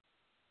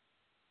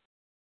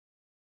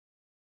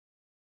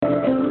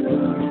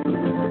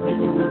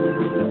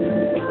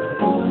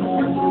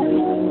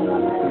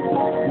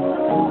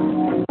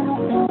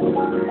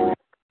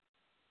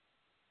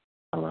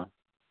 Hello.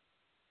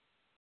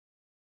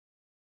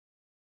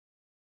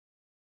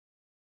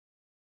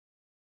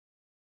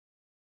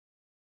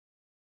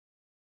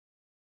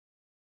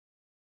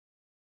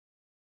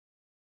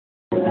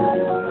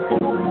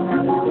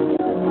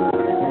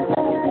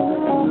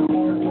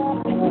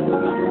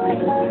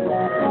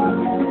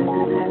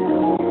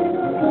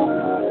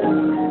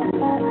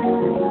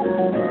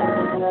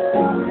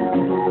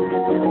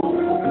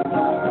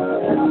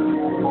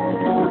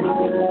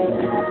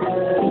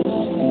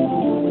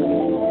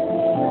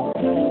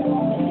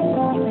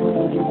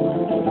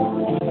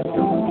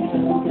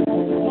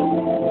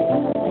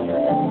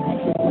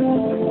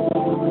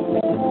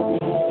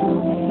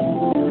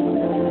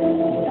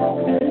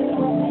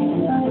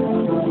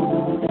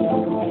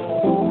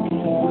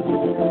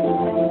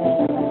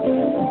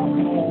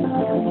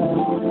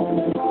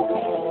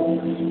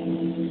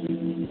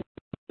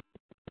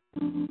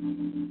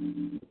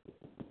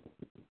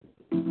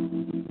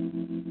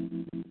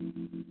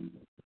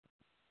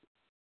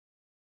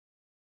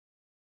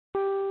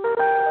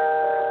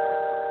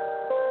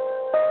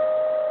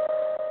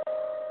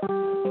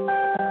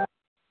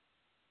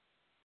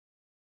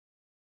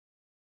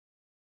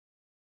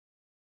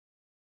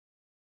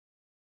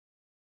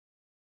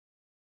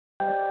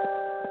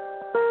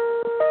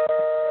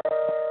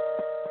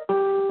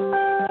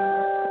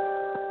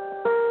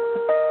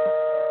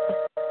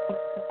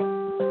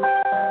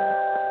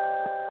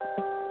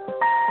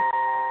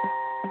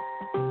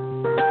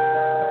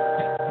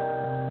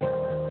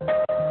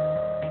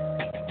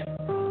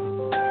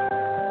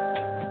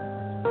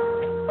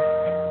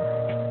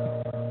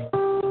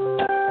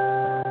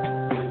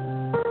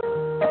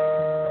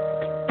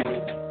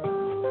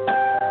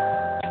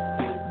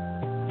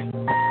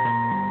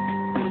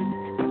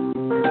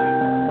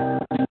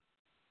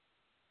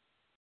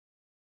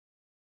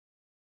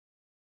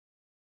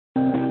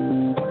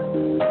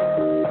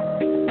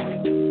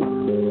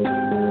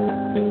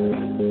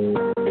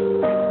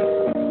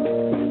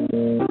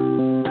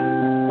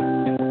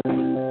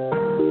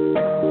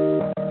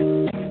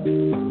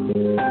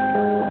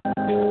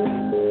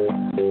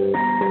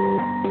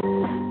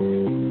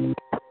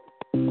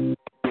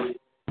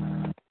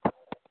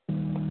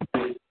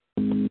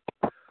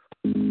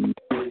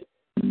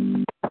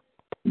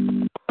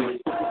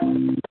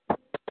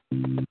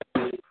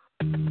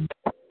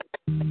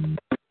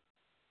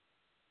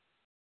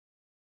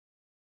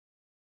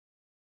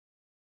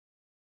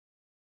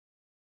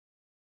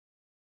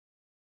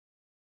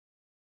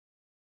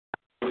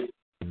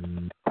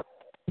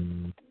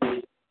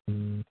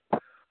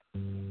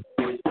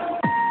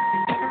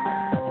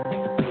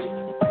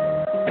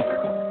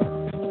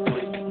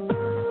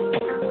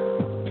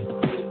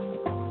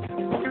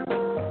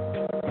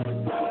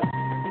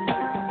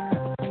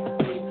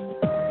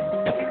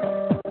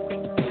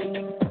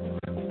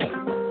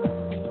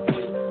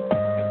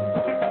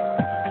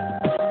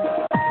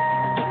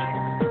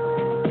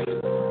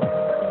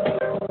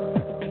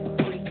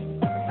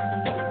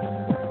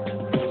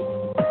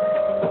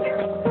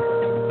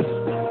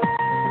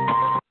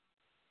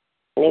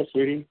 Hello,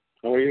 sweetie.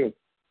 How are you?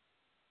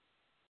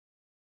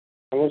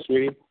 Hello,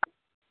 sweetie.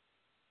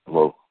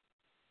 Hello.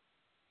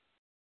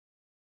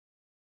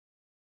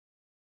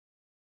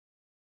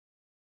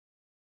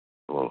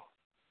 Hello.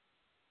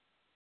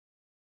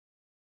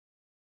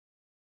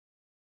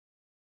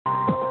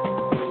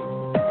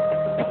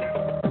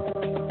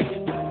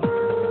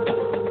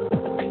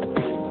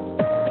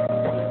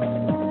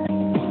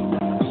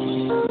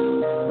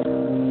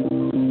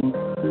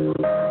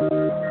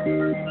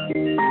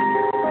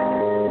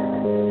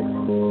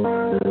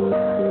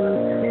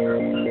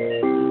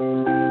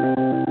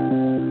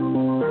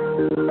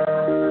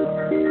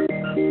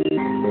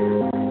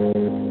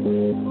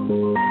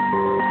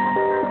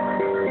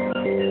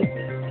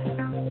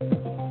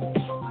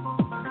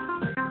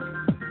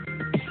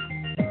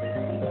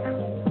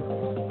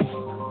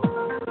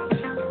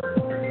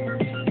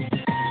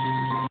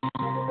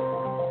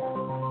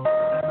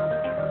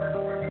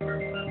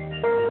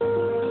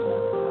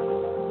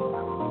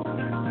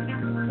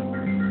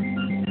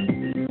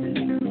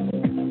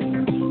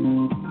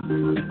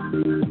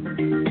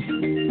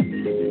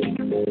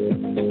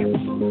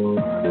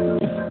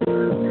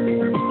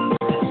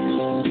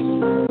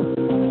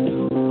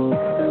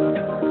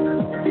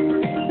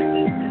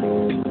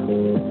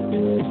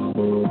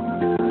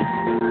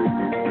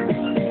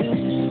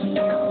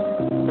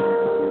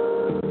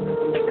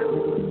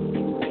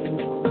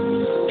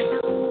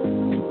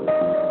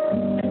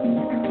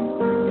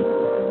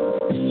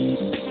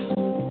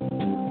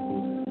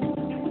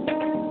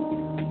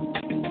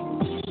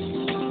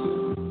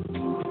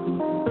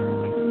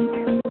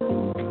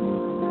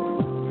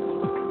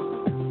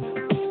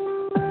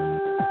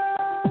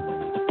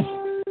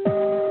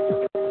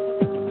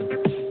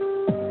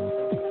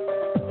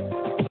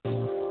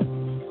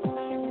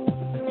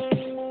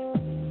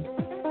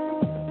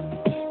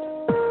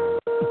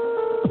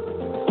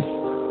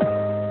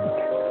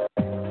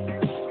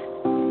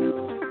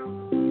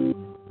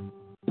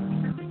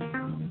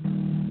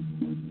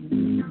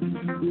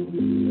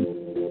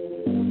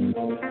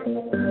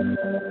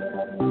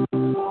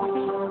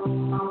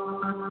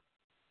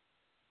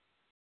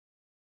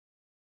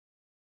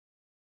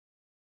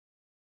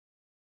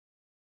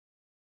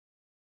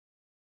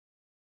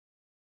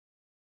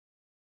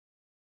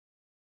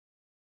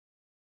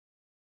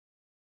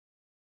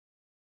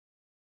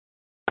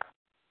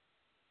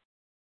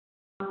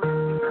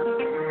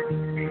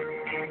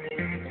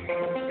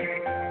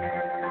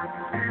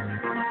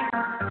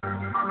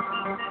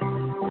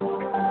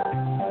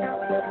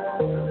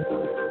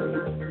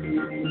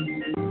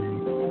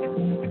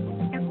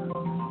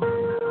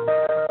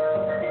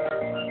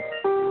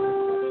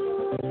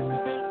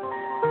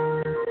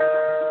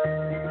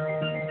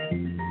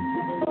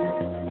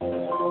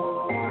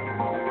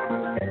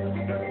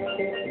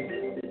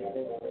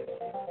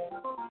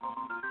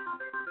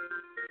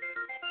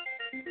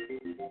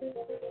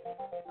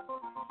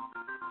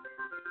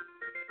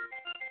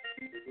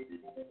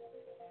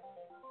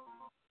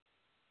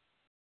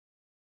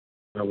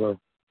 Hello.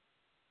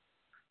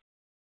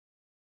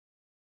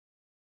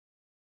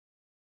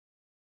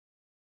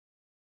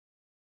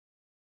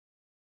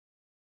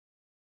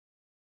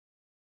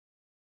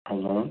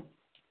 Hello.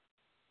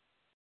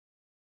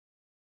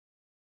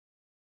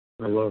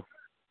 Hello.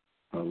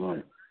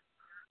 Hello.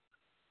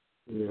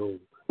 You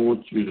I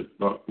want you to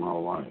fuck my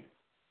wife.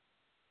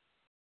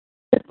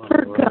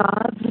 For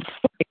God's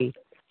sake,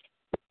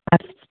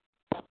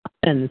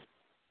 happens.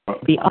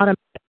 The automatic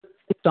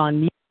based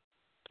on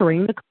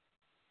entering the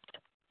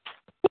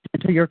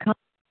enter your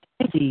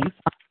ID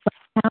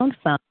pound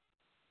sign.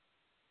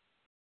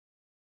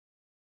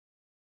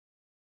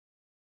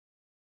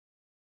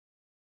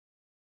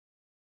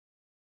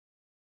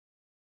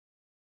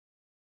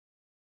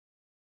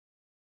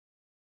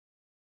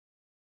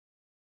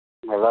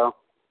 Hello?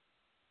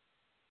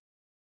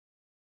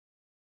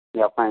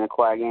 Y'all playing a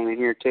quiet game in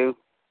here too?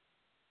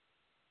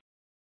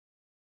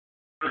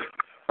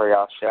 Or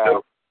y'all shy?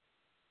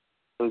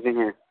 Who's in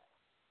here?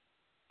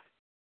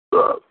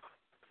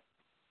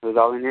 Who's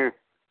all in here?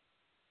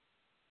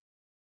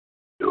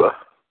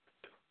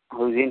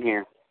 Who's in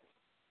here?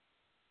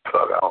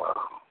 Fuck, I don't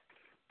know.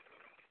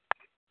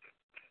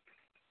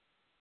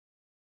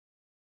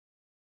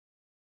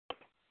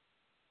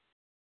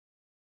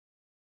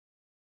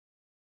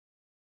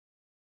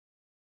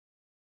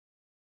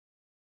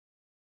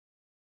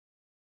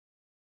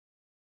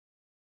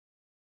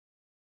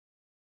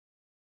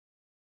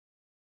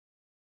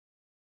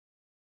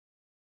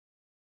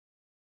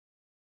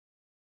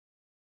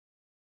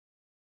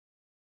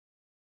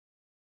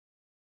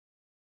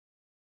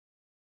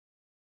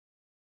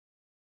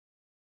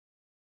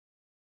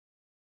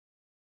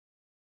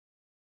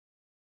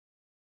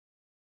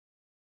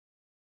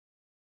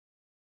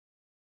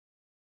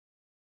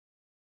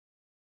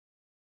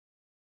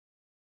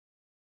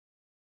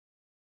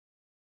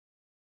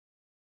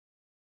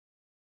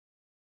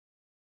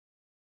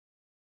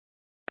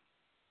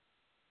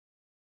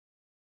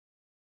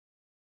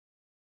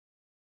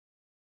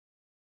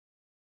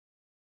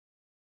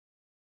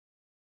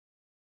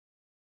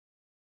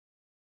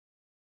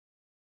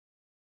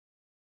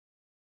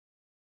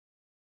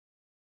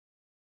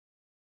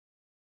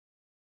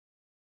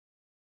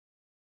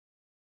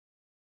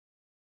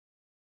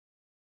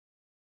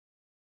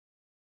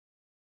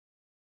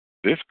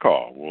 This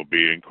call will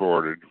be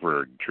recorded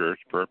for insurance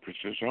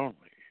purposes only.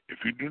 If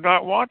you do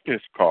not want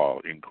this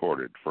call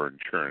recorded for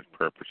insurance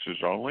purposes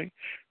only,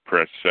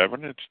 press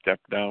 7 and step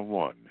down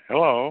 1.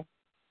 Hello?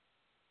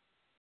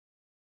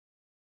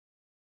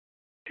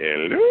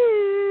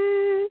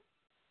 Hello?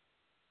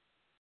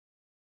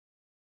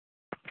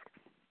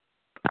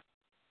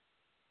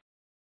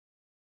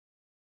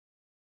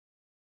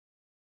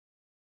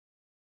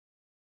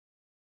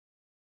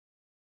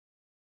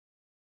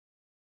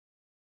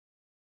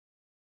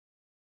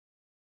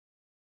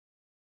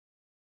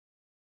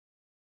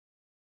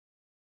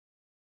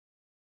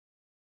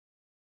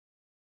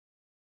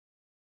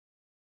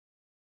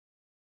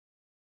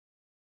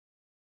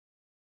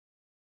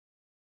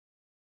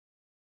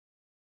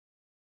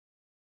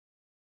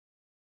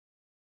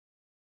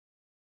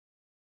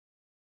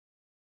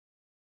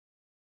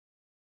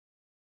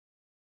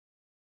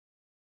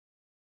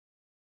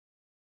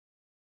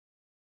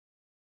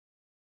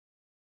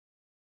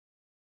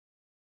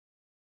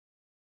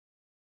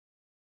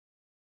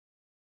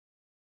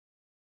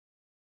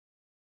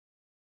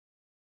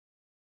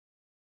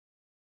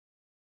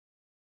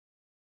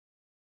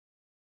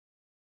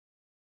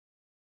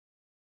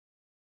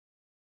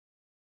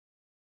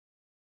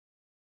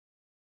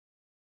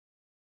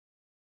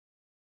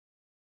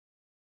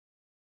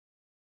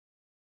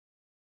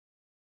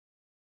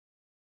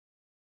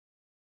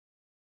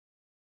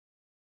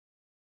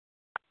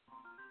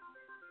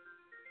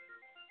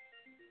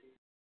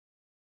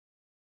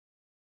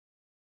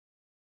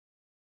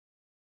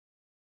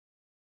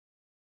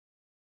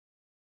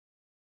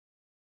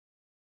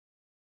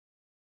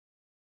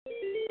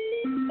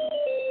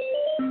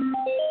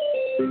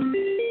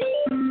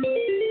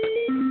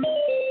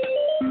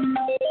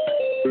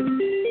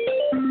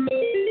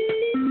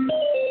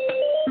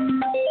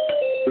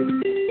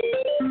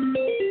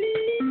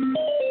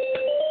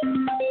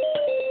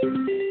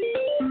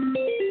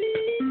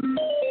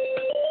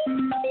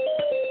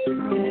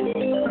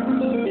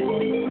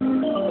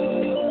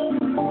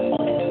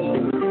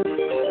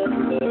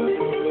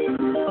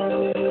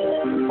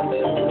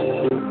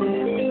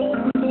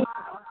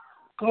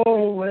 Go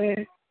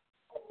away.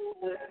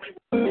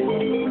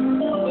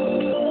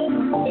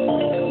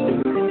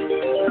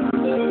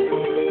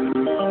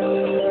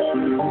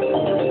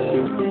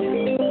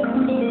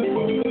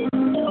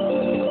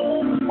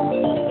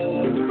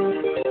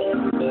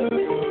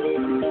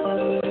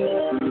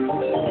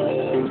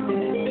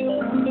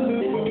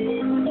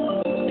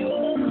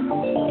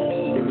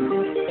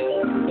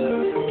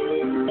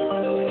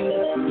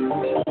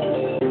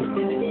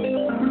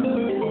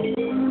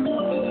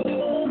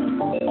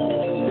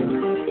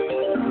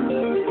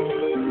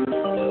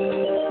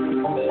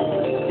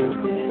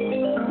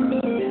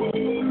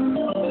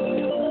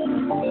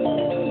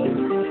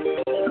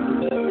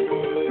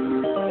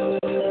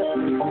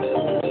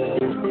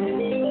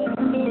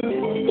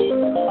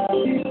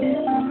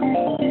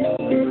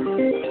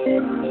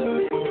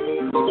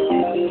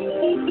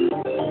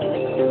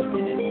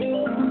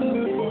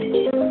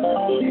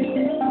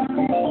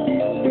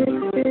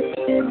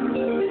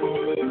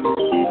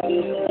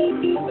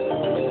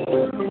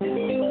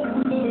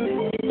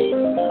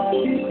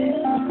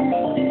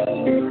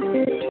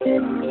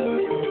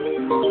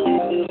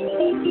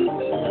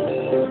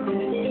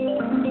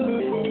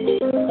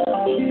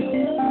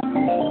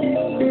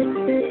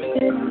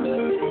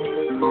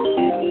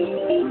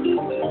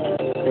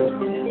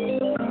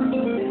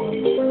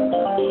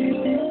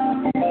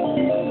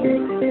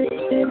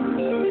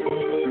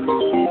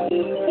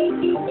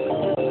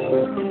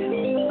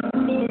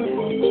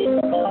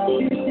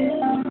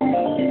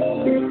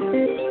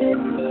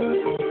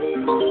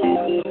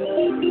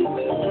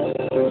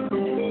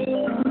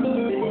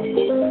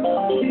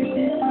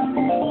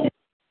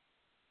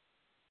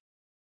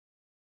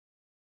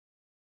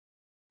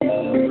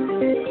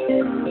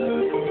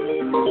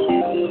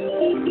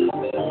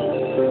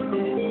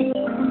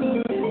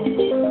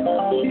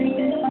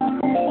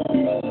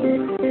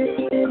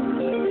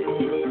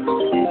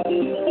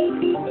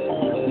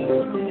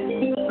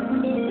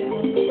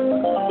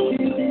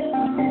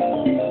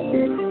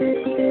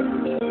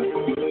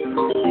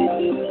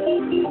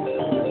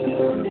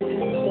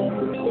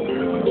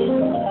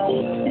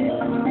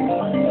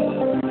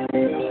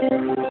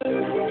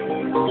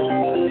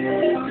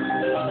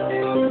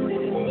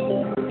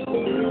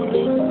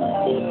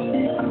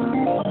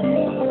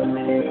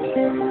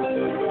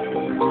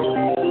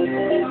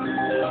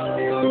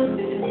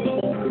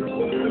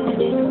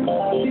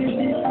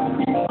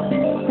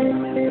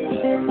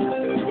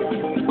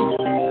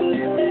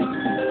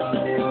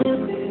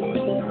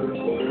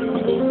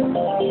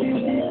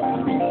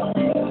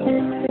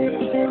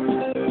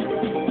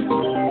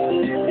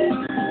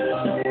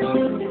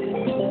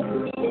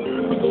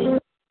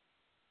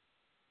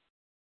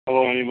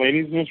 Hello, any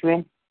ladies in this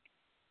room?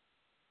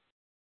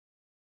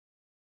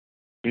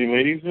 Any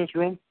ladies in this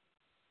room?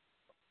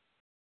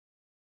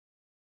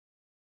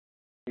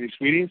 Any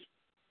sweeties?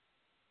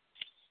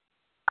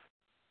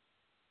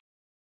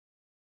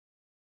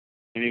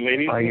 Any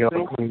ladies Are in you this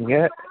room? open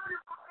yet?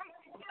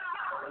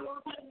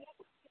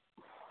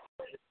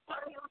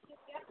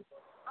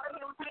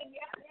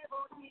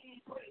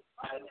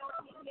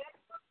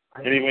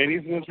 Any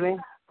ladies in this room?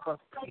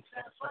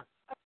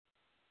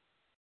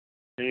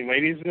 Any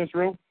ladies in this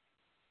room?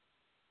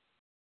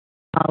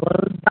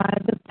 Followed by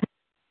the...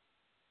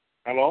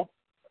 Hello?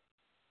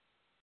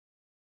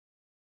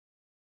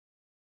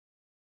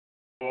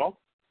 Hello?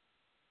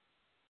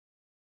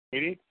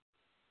 Lady?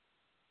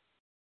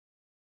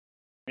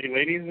 Any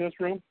ladies in this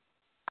room?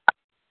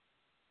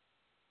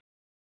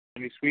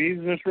 Any sweeties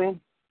in this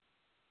room?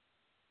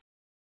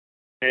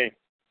 Hey.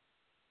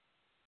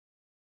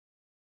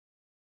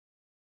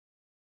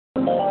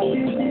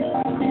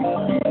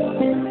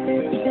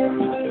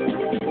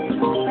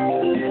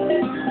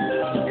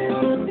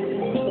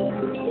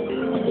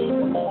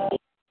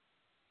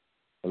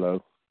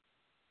 Hello?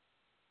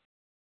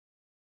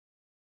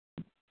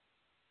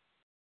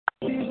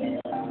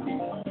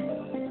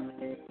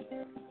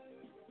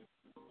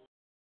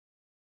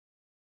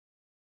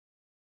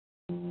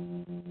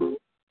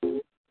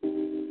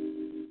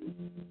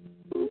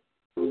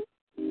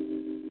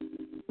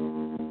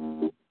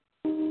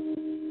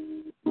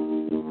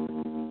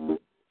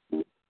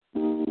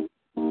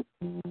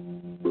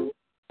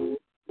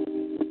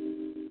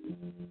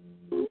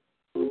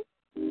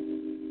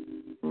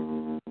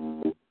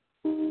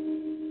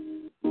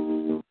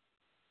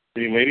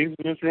 Any ladies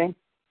in this room?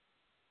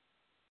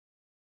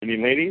 Any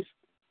ladies?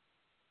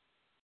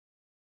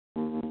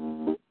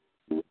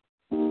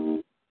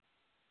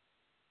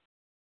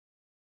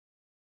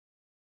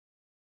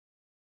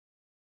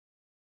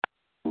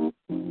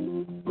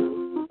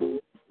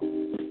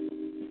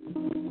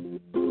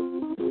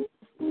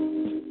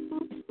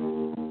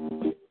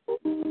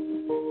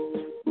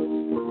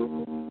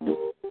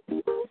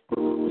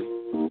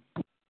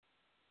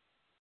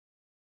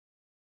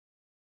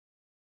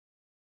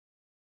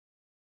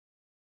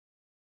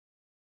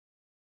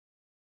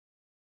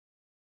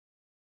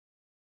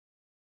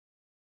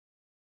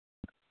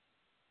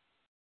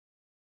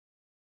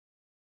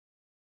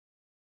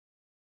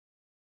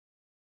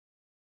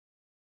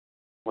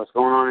 What's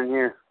going on in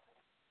here?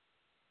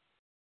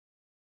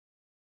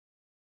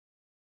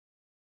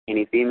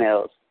 Any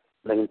females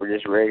looking for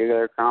just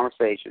regular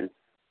conversation?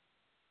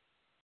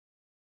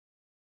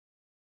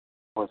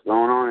 What's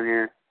going on in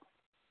here?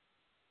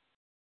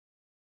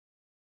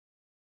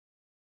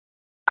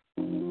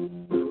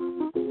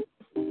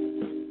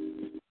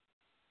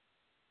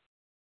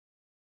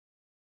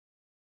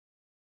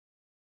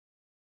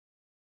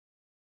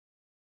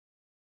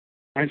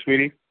 Hi,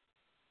 sweetie.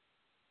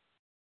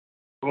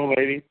 Hello,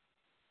 lady.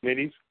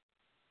 Ladies.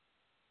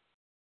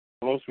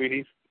 Hello,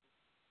 sweeties.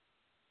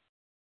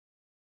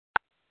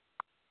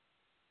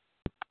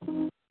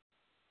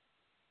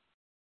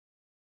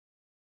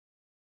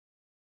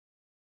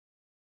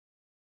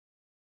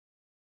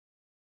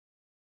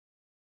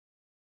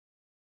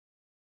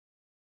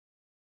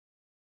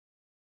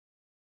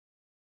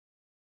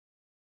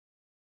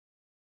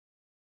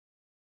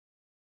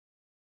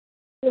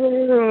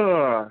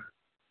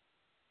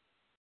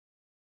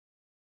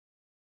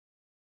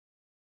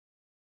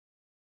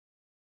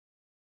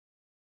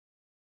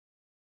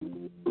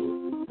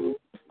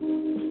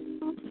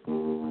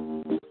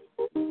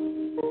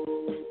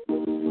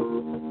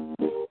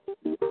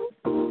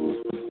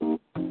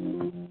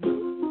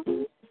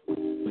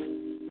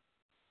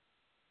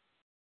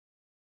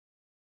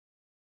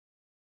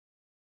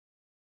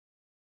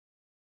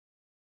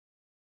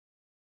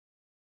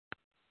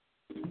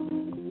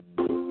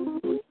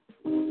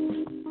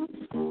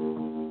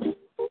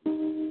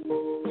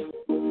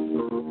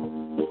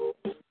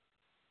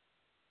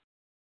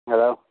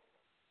 Hello?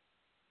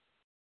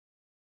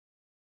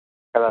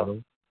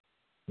 Hello?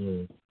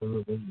 Yeah.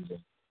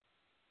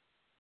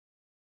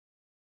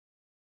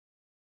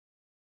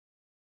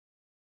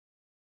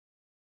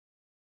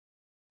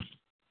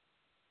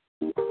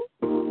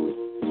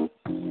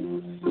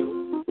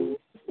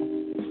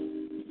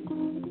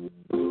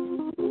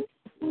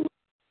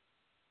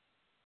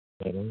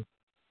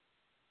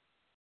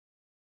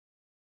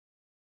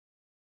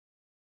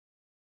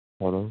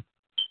 Hello?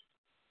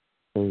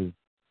 Hey.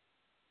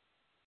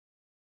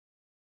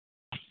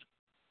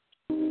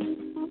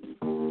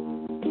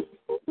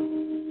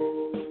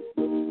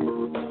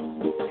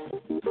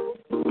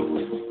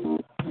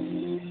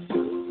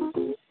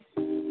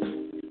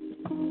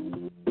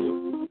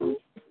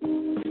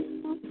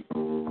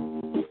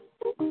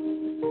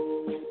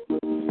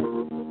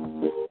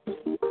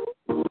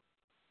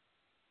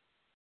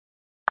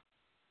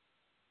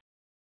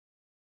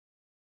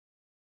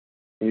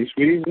 Any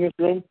sweeties in this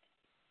room?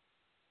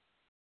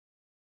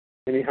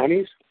 Any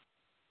honeys?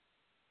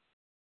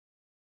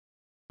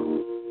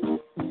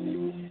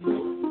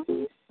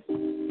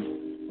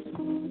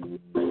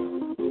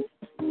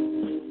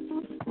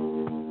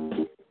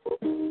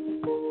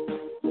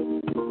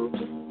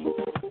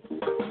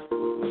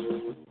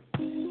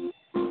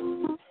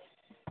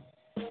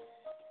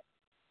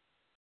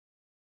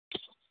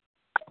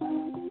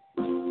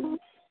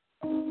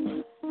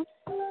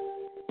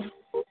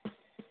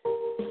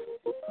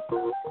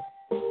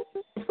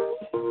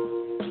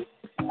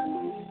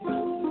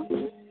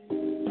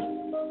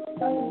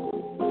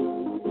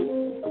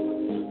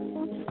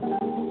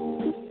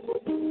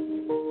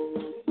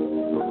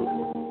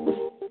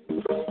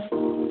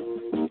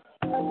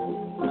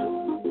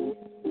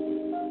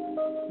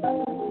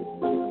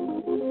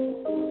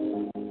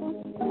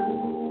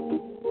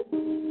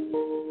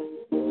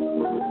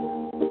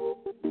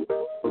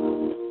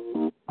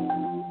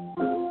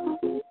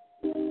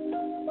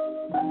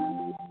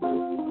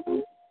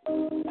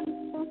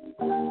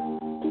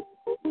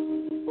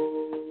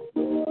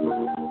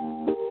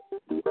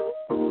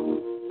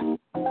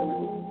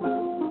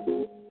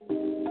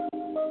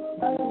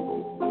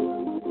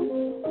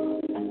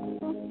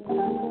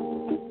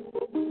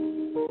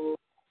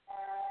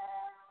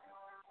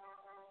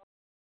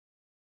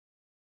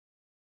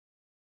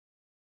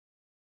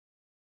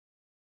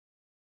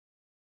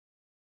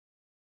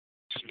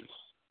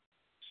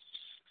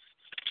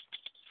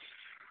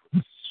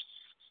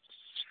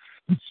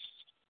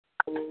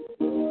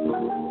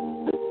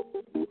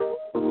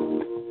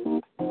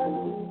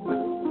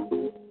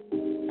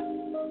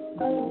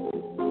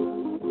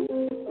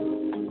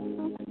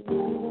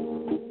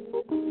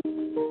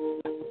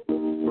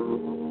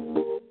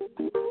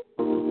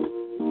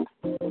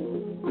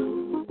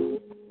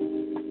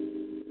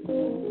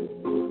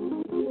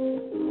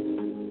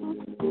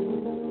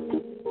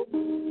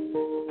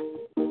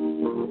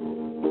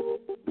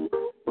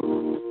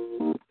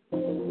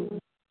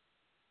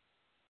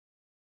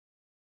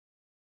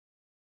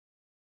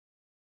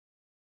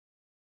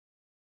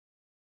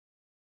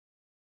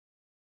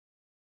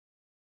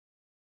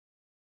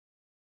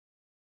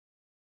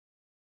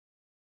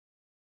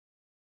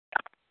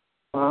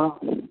 Hello?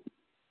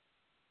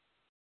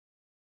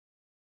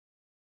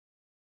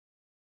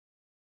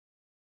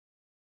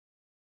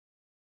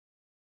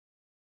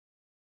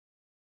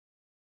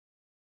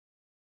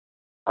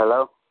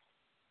 Hello?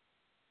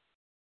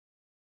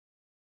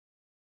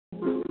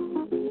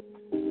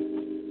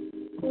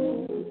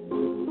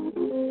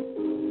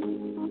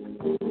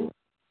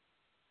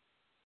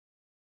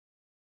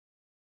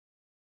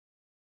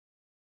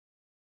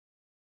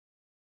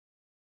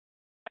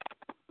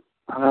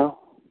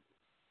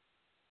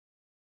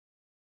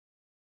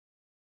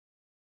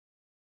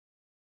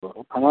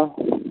 Hello?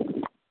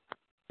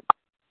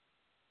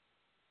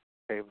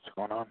 Hey, what's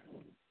going on?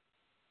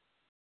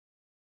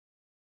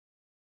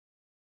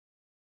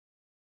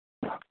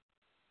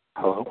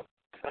 Hello?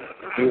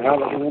 Do you have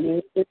like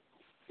women?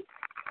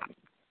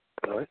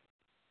 What?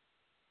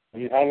 Do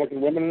you have like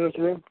women in this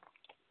room?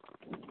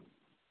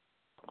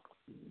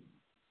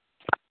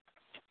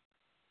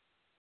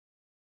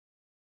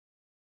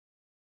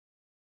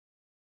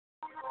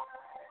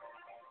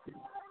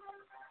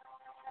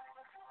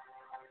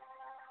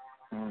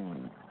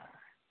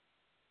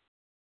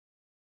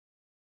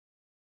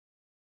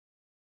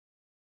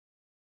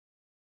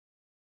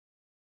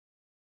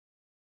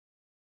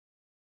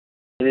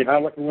 Do you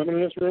have like women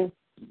in this room?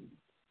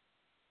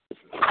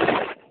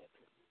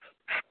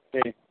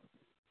 Hey.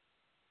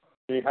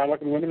 Do you have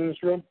like women in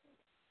this room?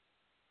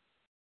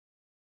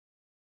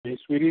 Any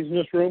sweeties in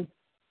this room?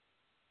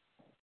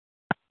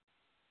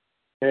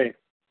 Hey.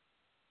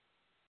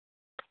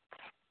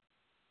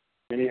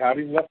 Any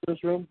hotties left in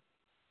this room?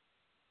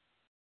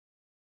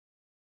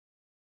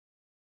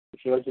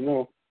 Would you like to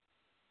know?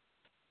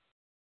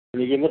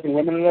 Any good looking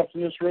women left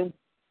in this room?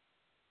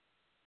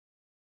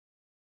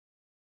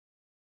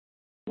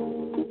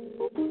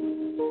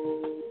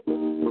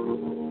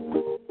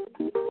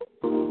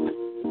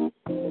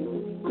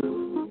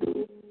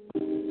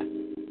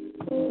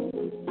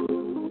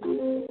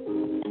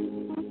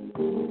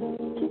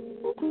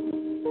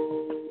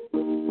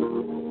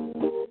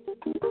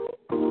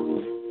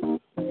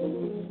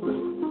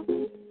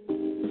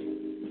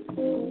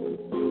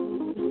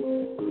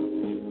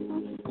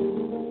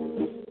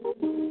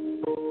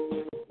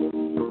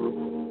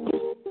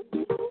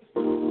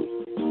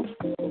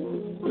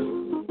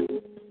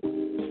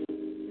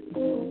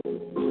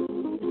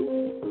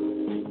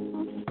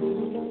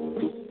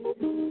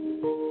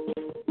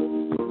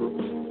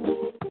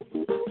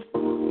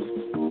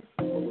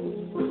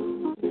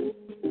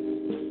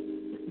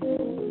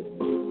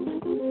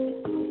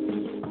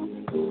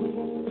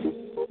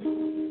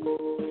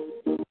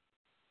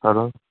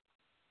 Hello?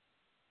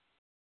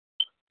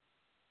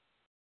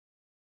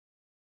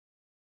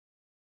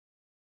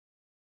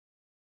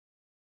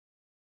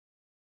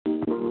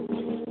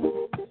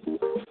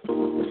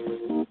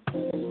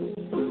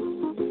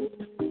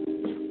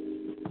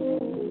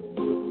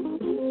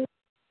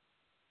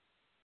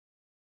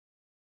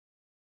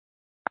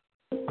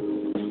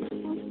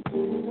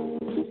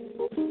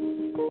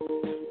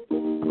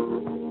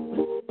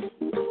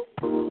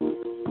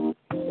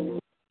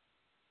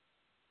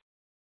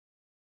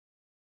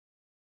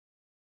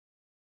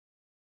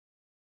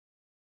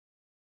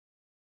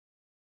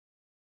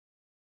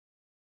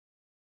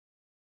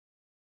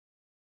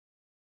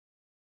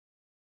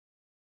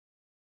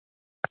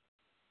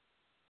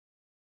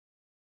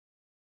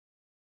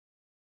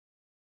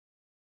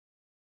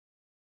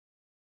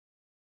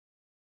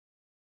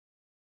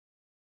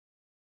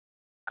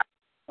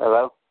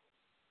 Hello?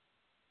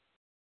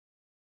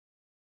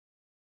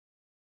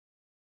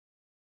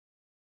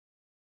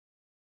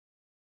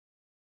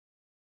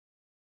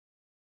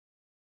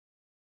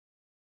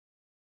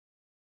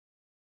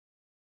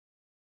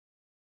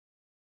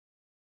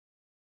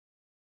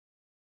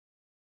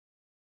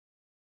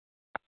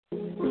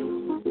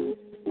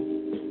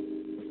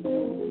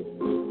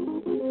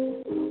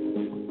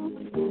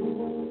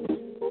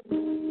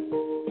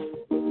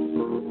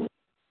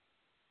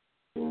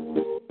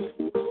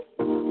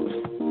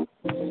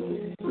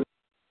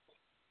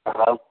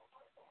 Hello?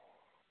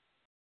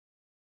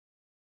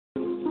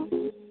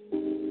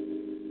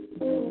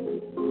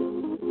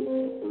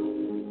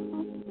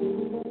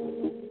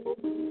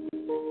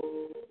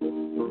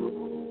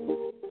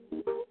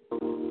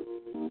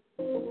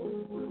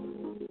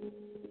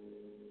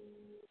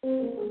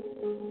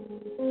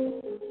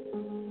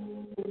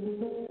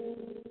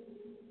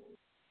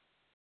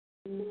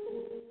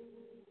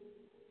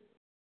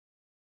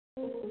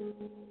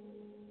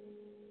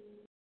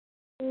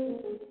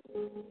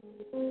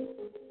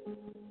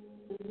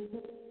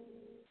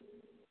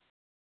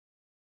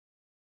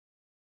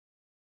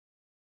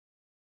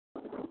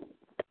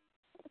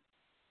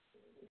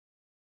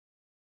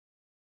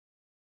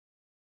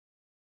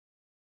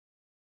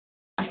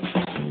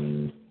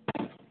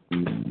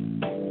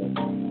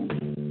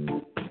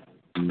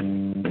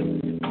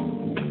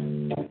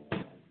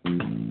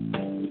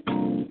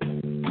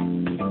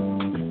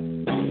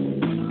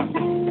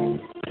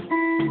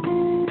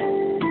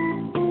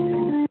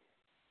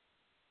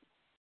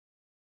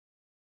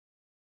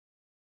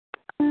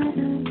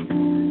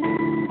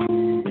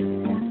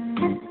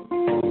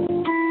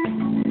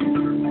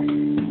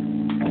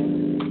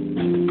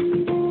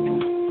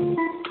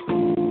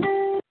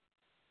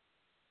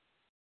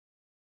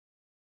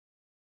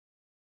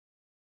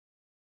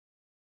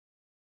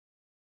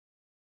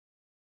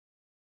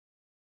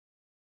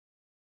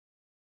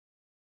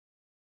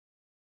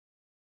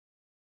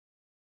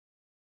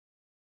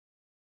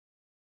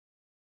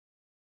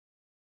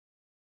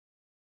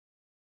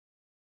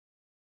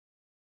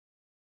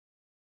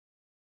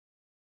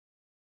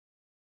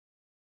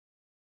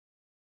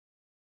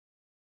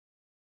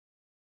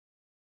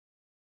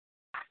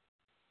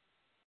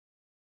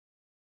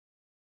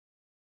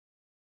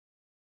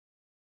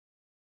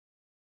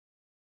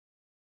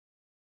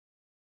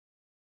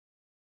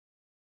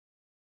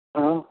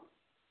 Huh?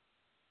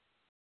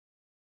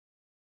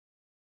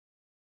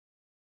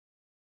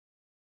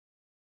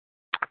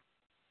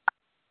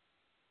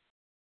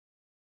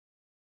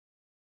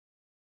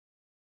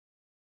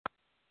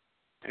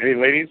 Any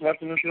ladies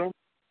left in this room?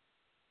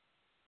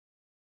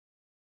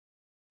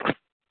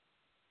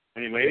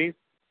 Any ladies?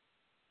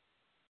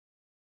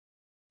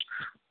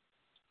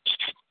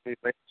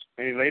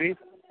 Any ladies?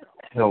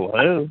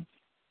 Hello?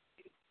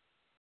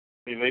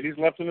 Any ladies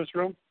left in this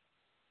room?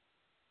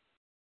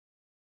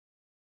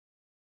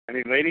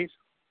 Any ladies?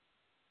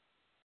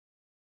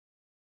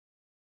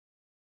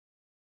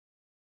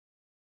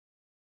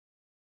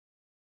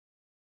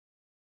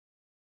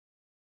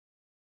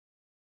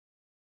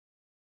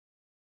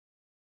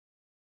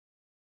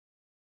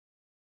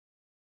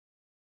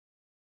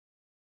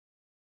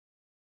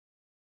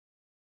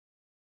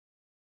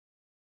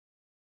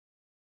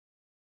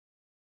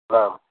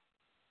 Hello.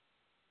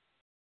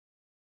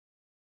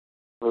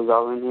 Who's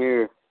all in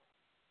here?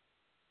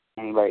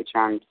 Anybody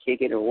trying to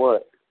kick it or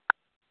what?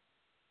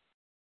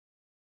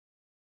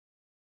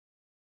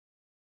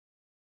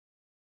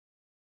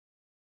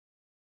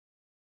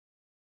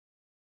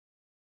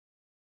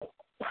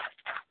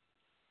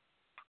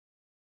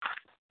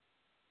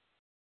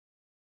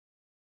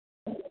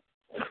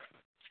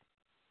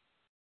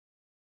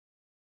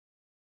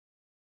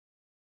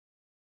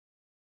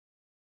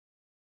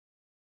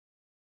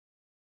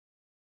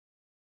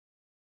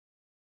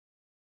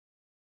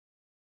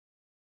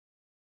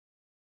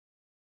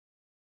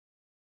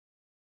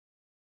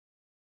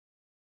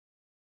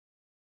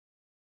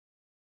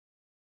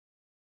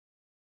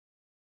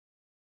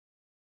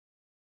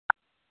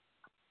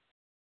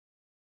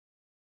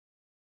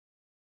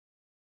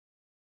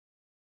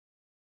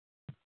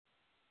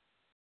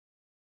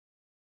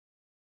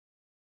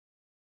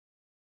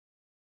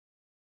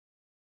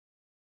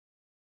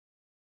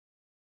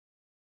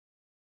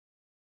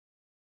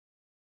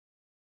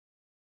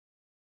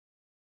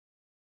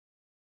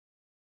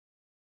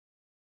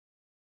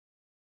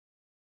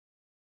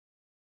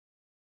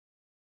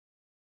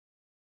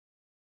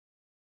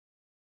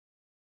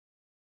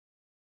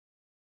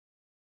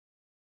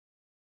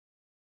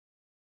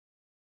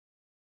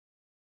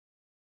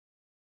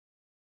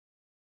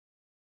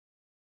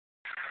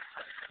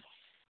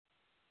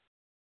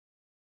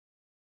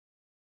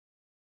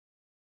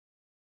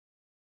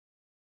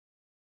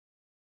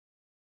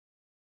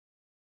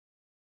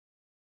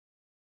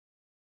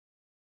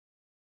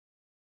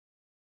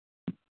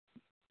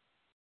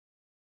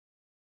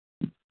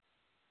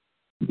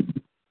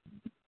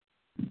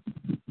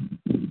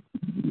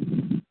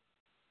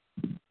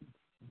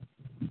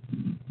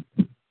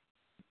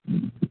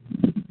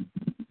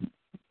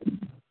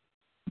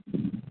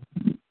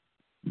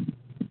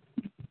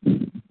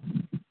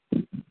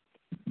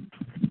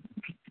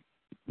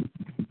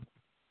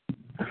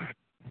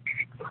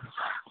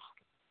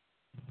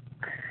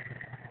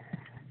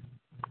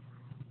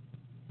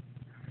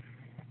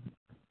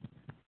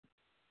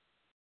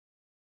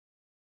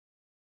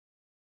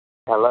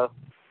 Hello?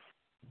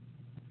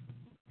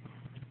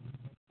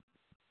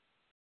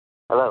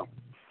 Hello?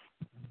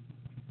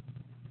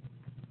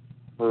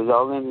 Who's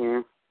all in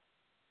here?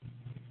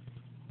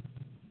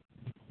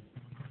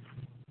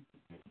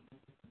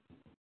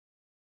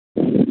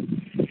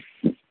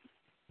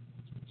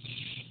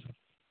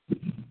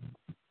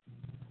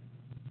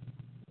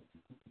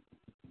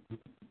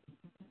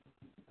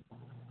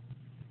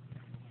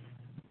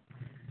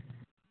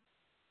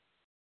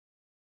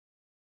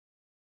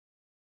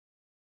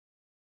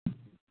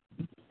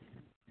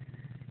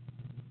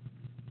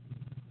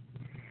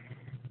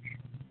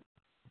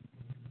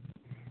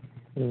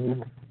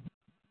 Mm-hmm.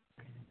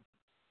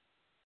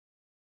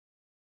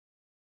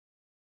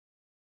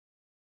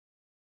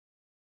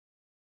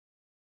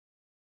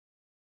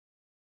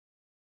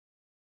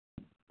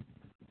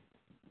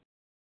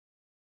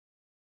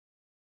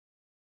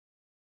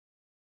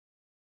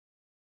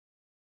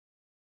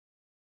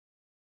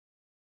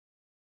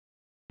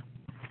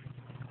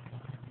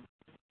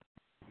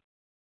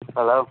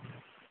 Hello?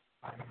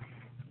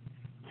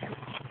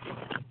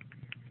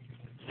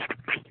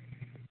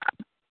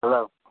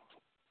 Hello?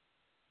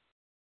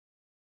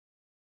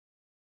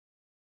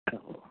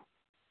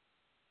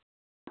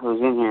 Who's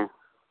in here?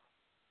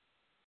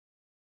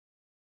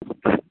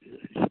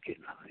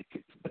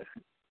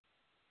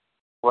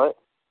 What?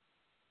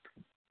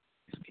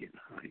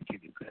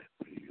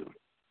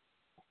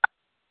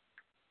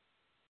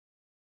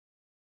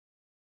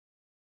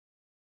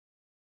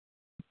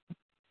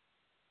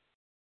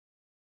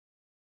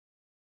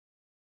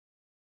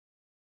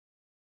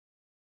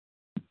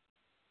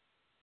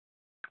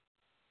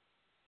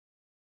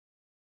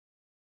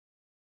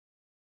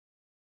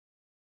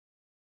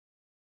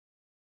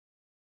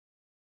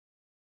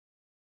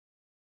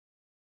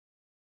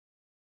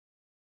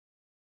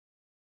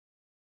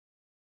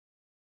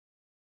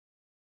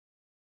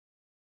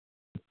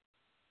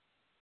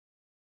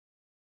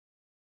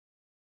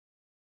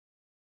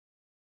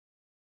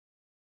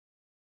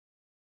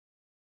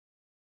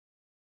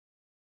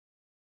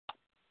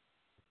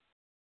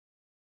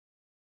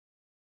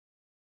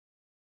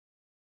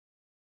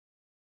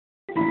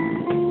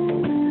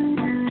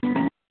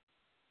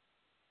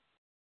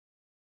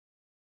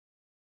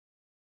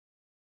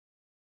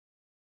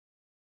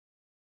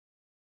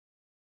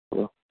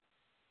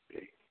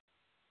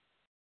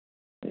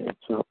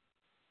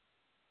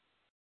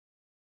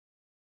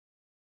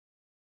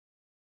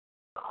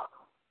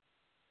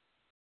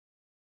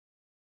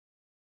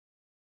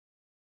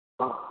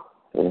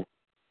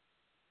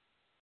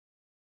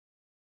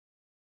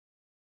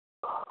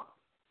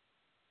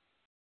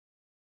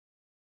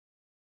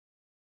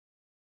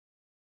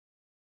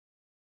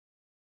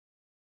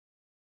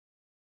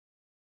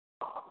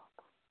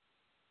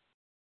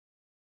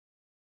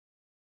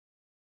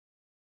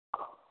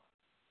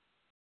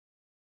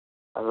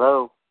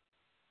 Hello?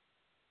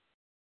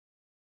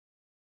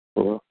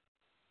 Hello?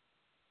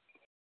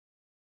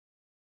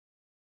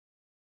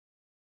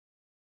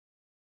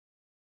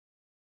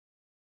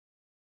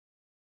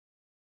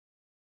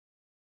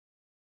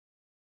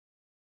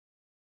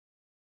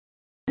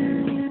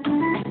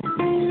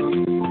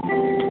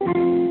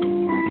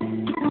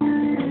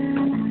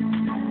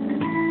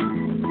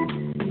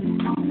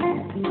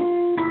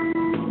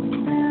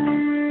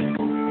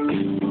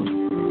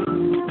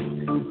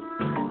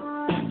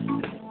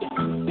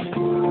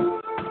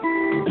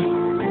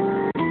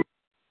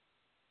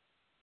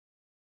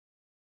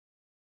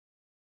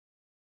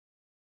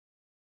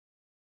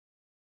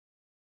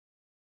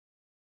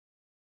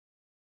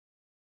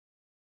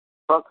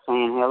 Fuck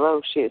saying hello,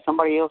 shit.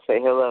 Somebody else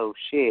say hello,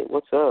 shit.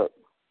 What's up?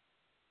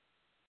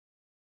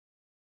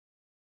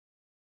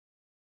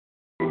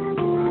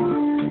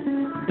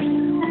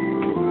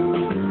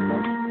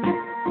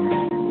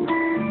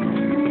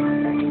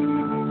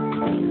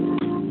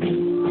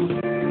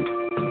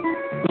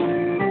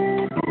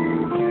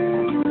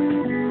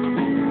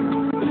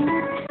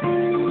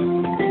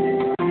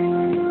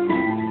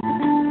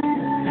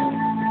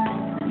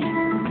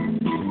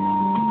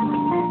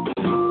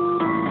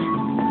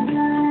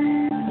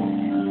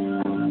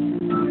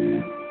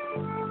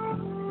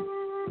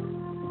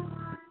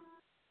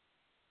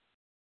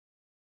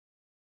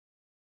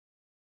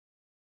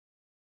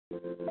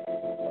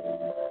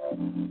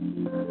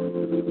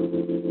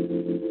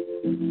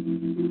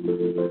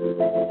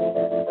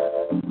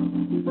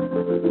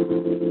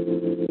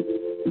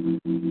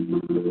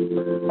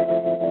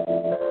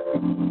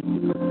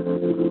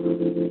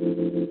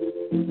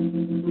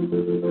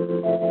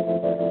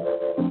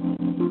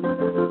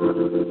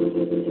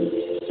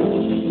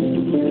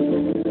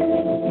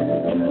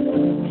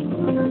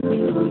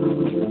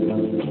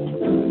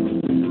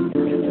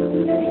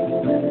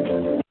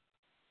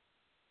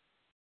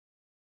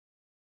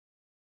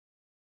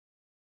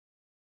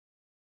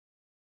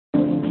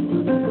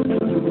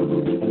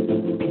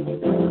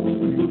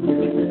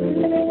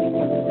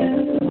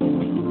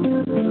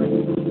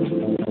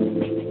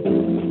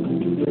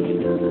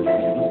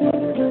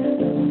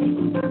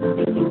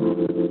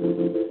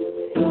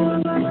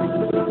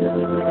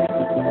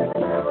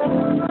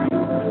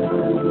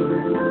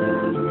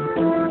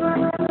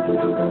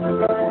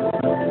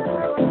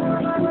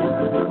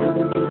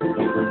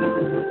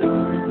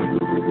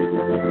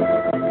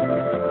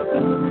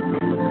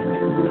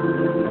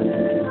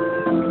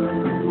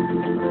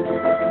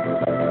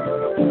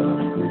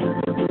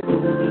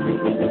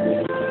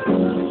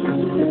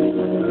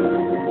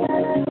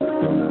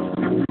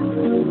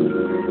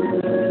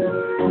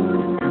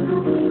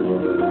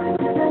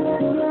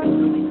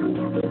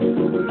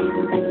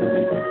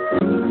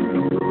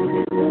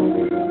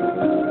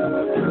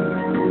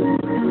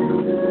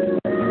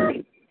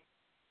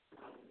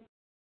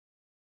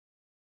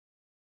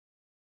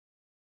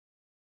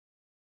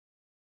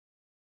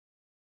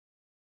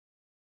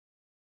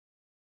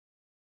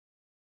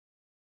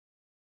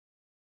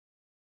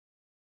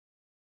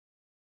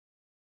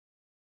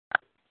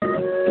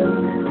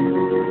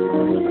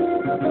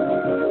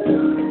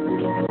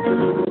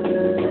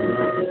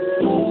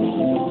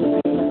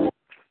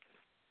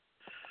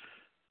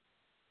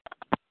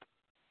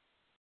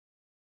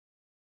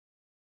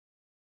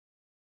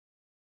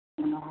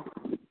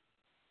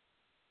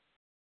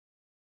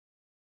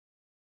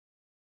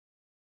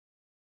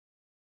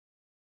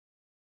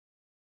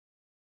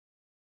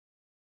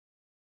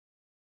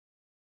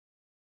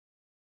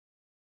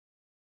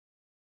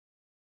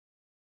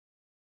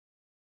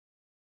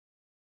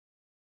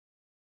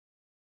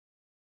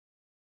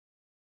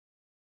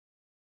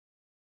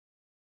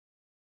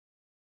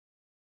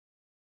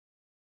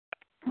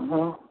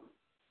 Hello?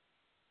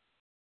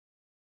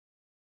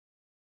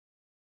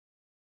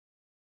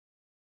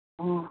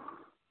 Oh.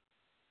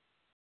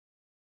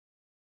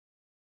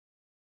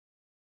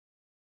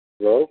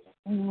 Hello?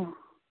 Oh.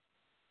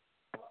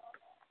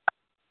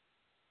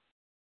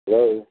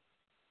 Hello?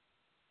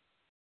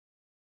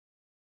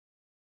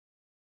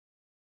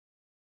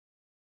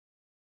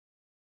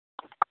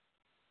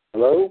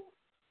 Hello?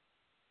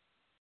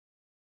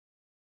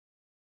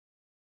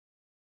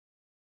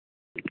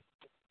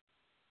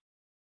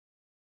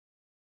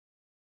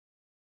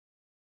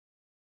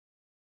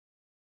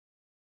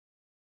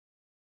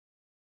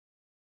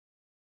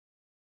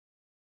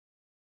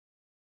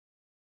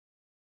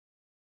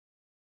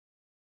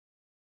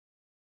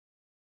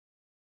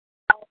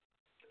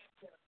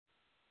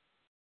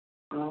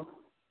 Hello?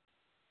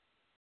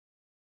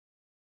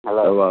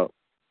 Hello?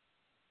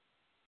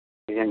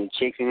 Is there any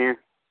chicks in here?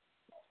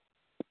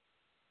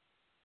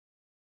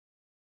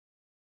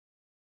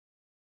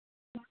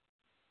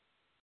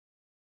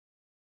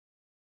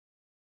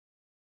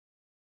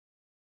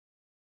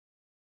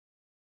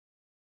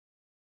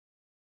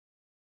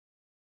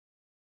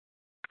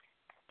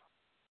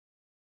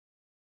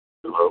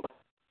 Hello?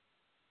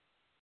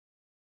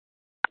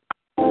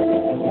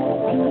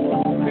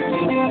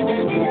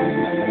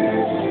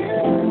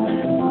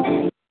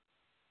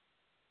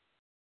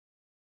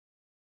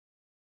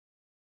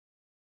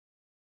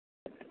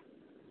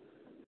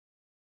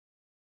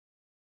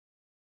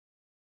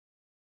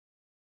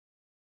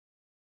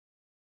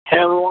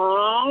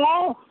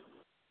 Hello?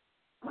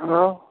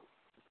 Hello?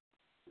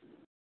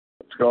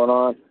 What's going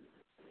on?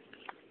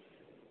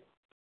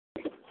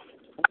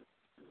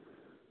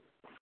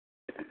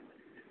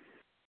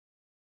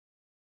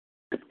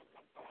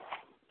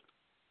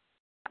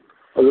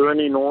 Are there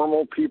any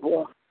normal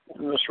people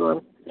in this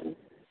room?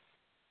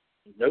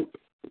 Nope.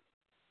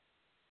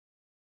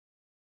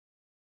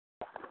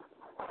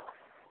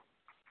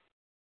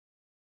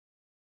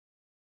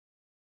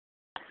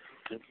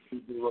 Just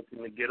people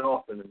looking to get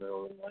off in the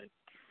middle of the night.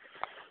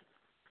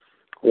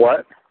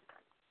 What?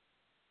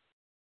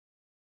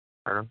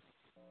 Hello?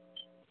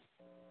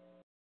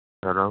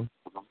 Hello?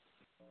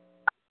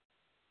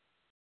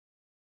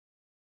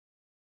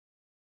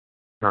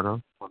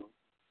 Hello?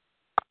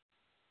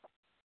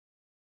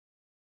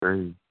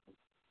 Hey.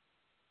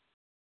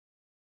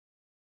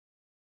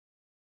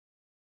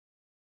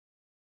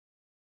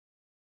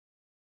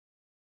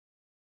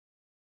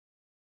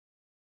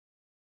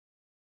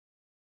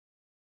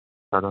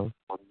 Hello?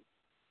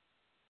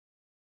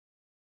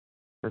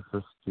 This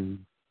is Steve.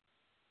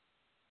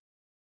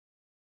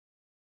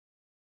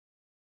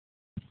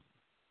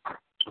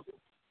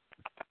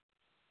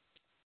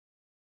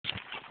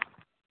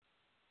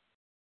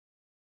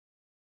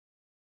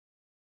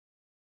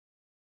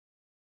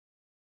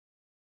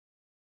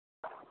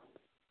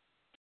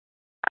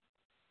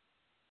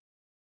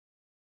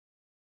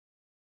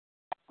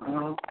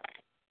 Hello?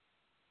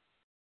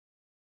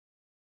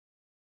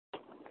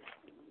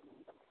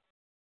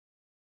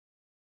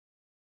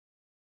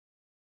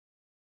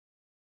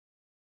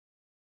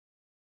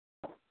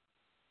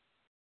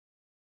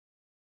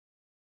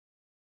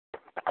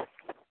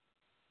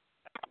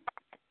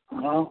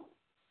 Hello?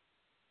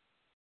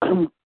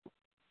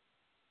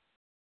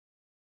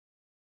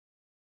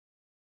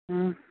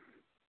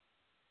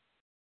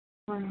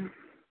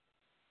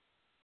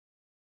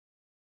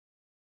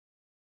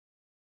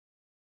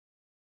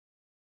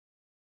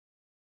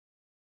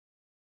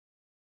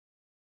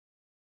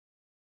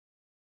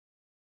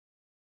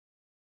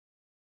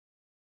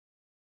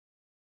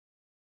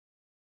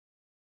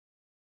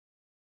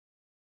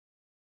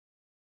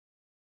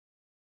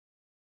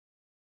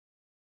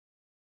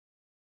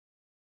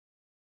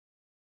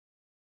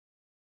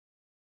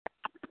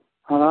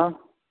 Hello?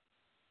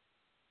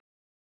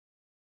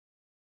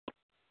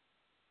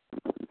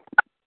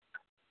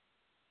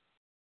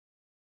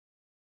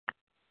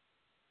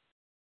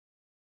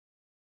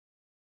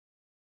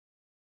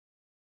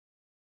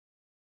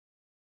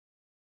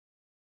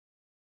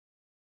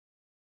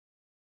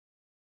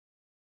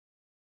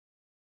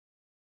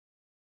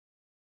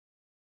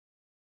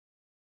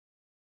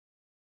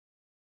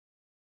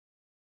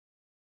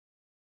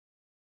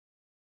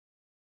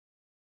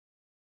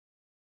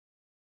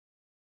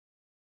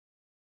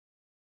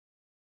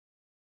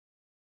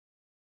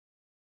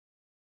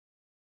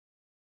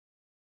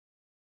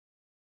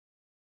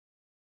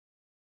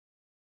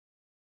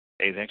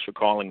 Hey, thanks for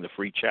calling the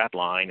free chat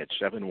line at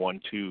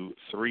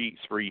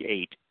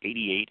 712-338-8889.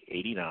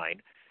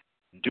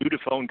 Due to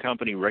phone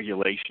company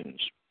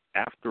regulations,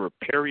 after a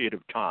period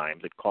of time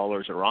that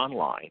callers are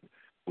online,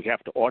 we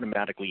have to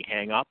automatically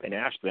hang up and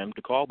ask them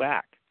to call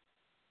back.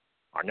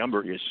 Our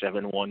number is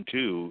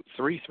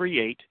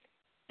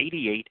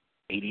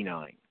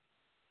 712-338-8889.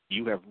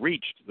 You have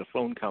reached the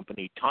phone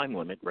company time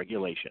limit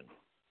regulation.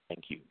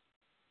 Thank you.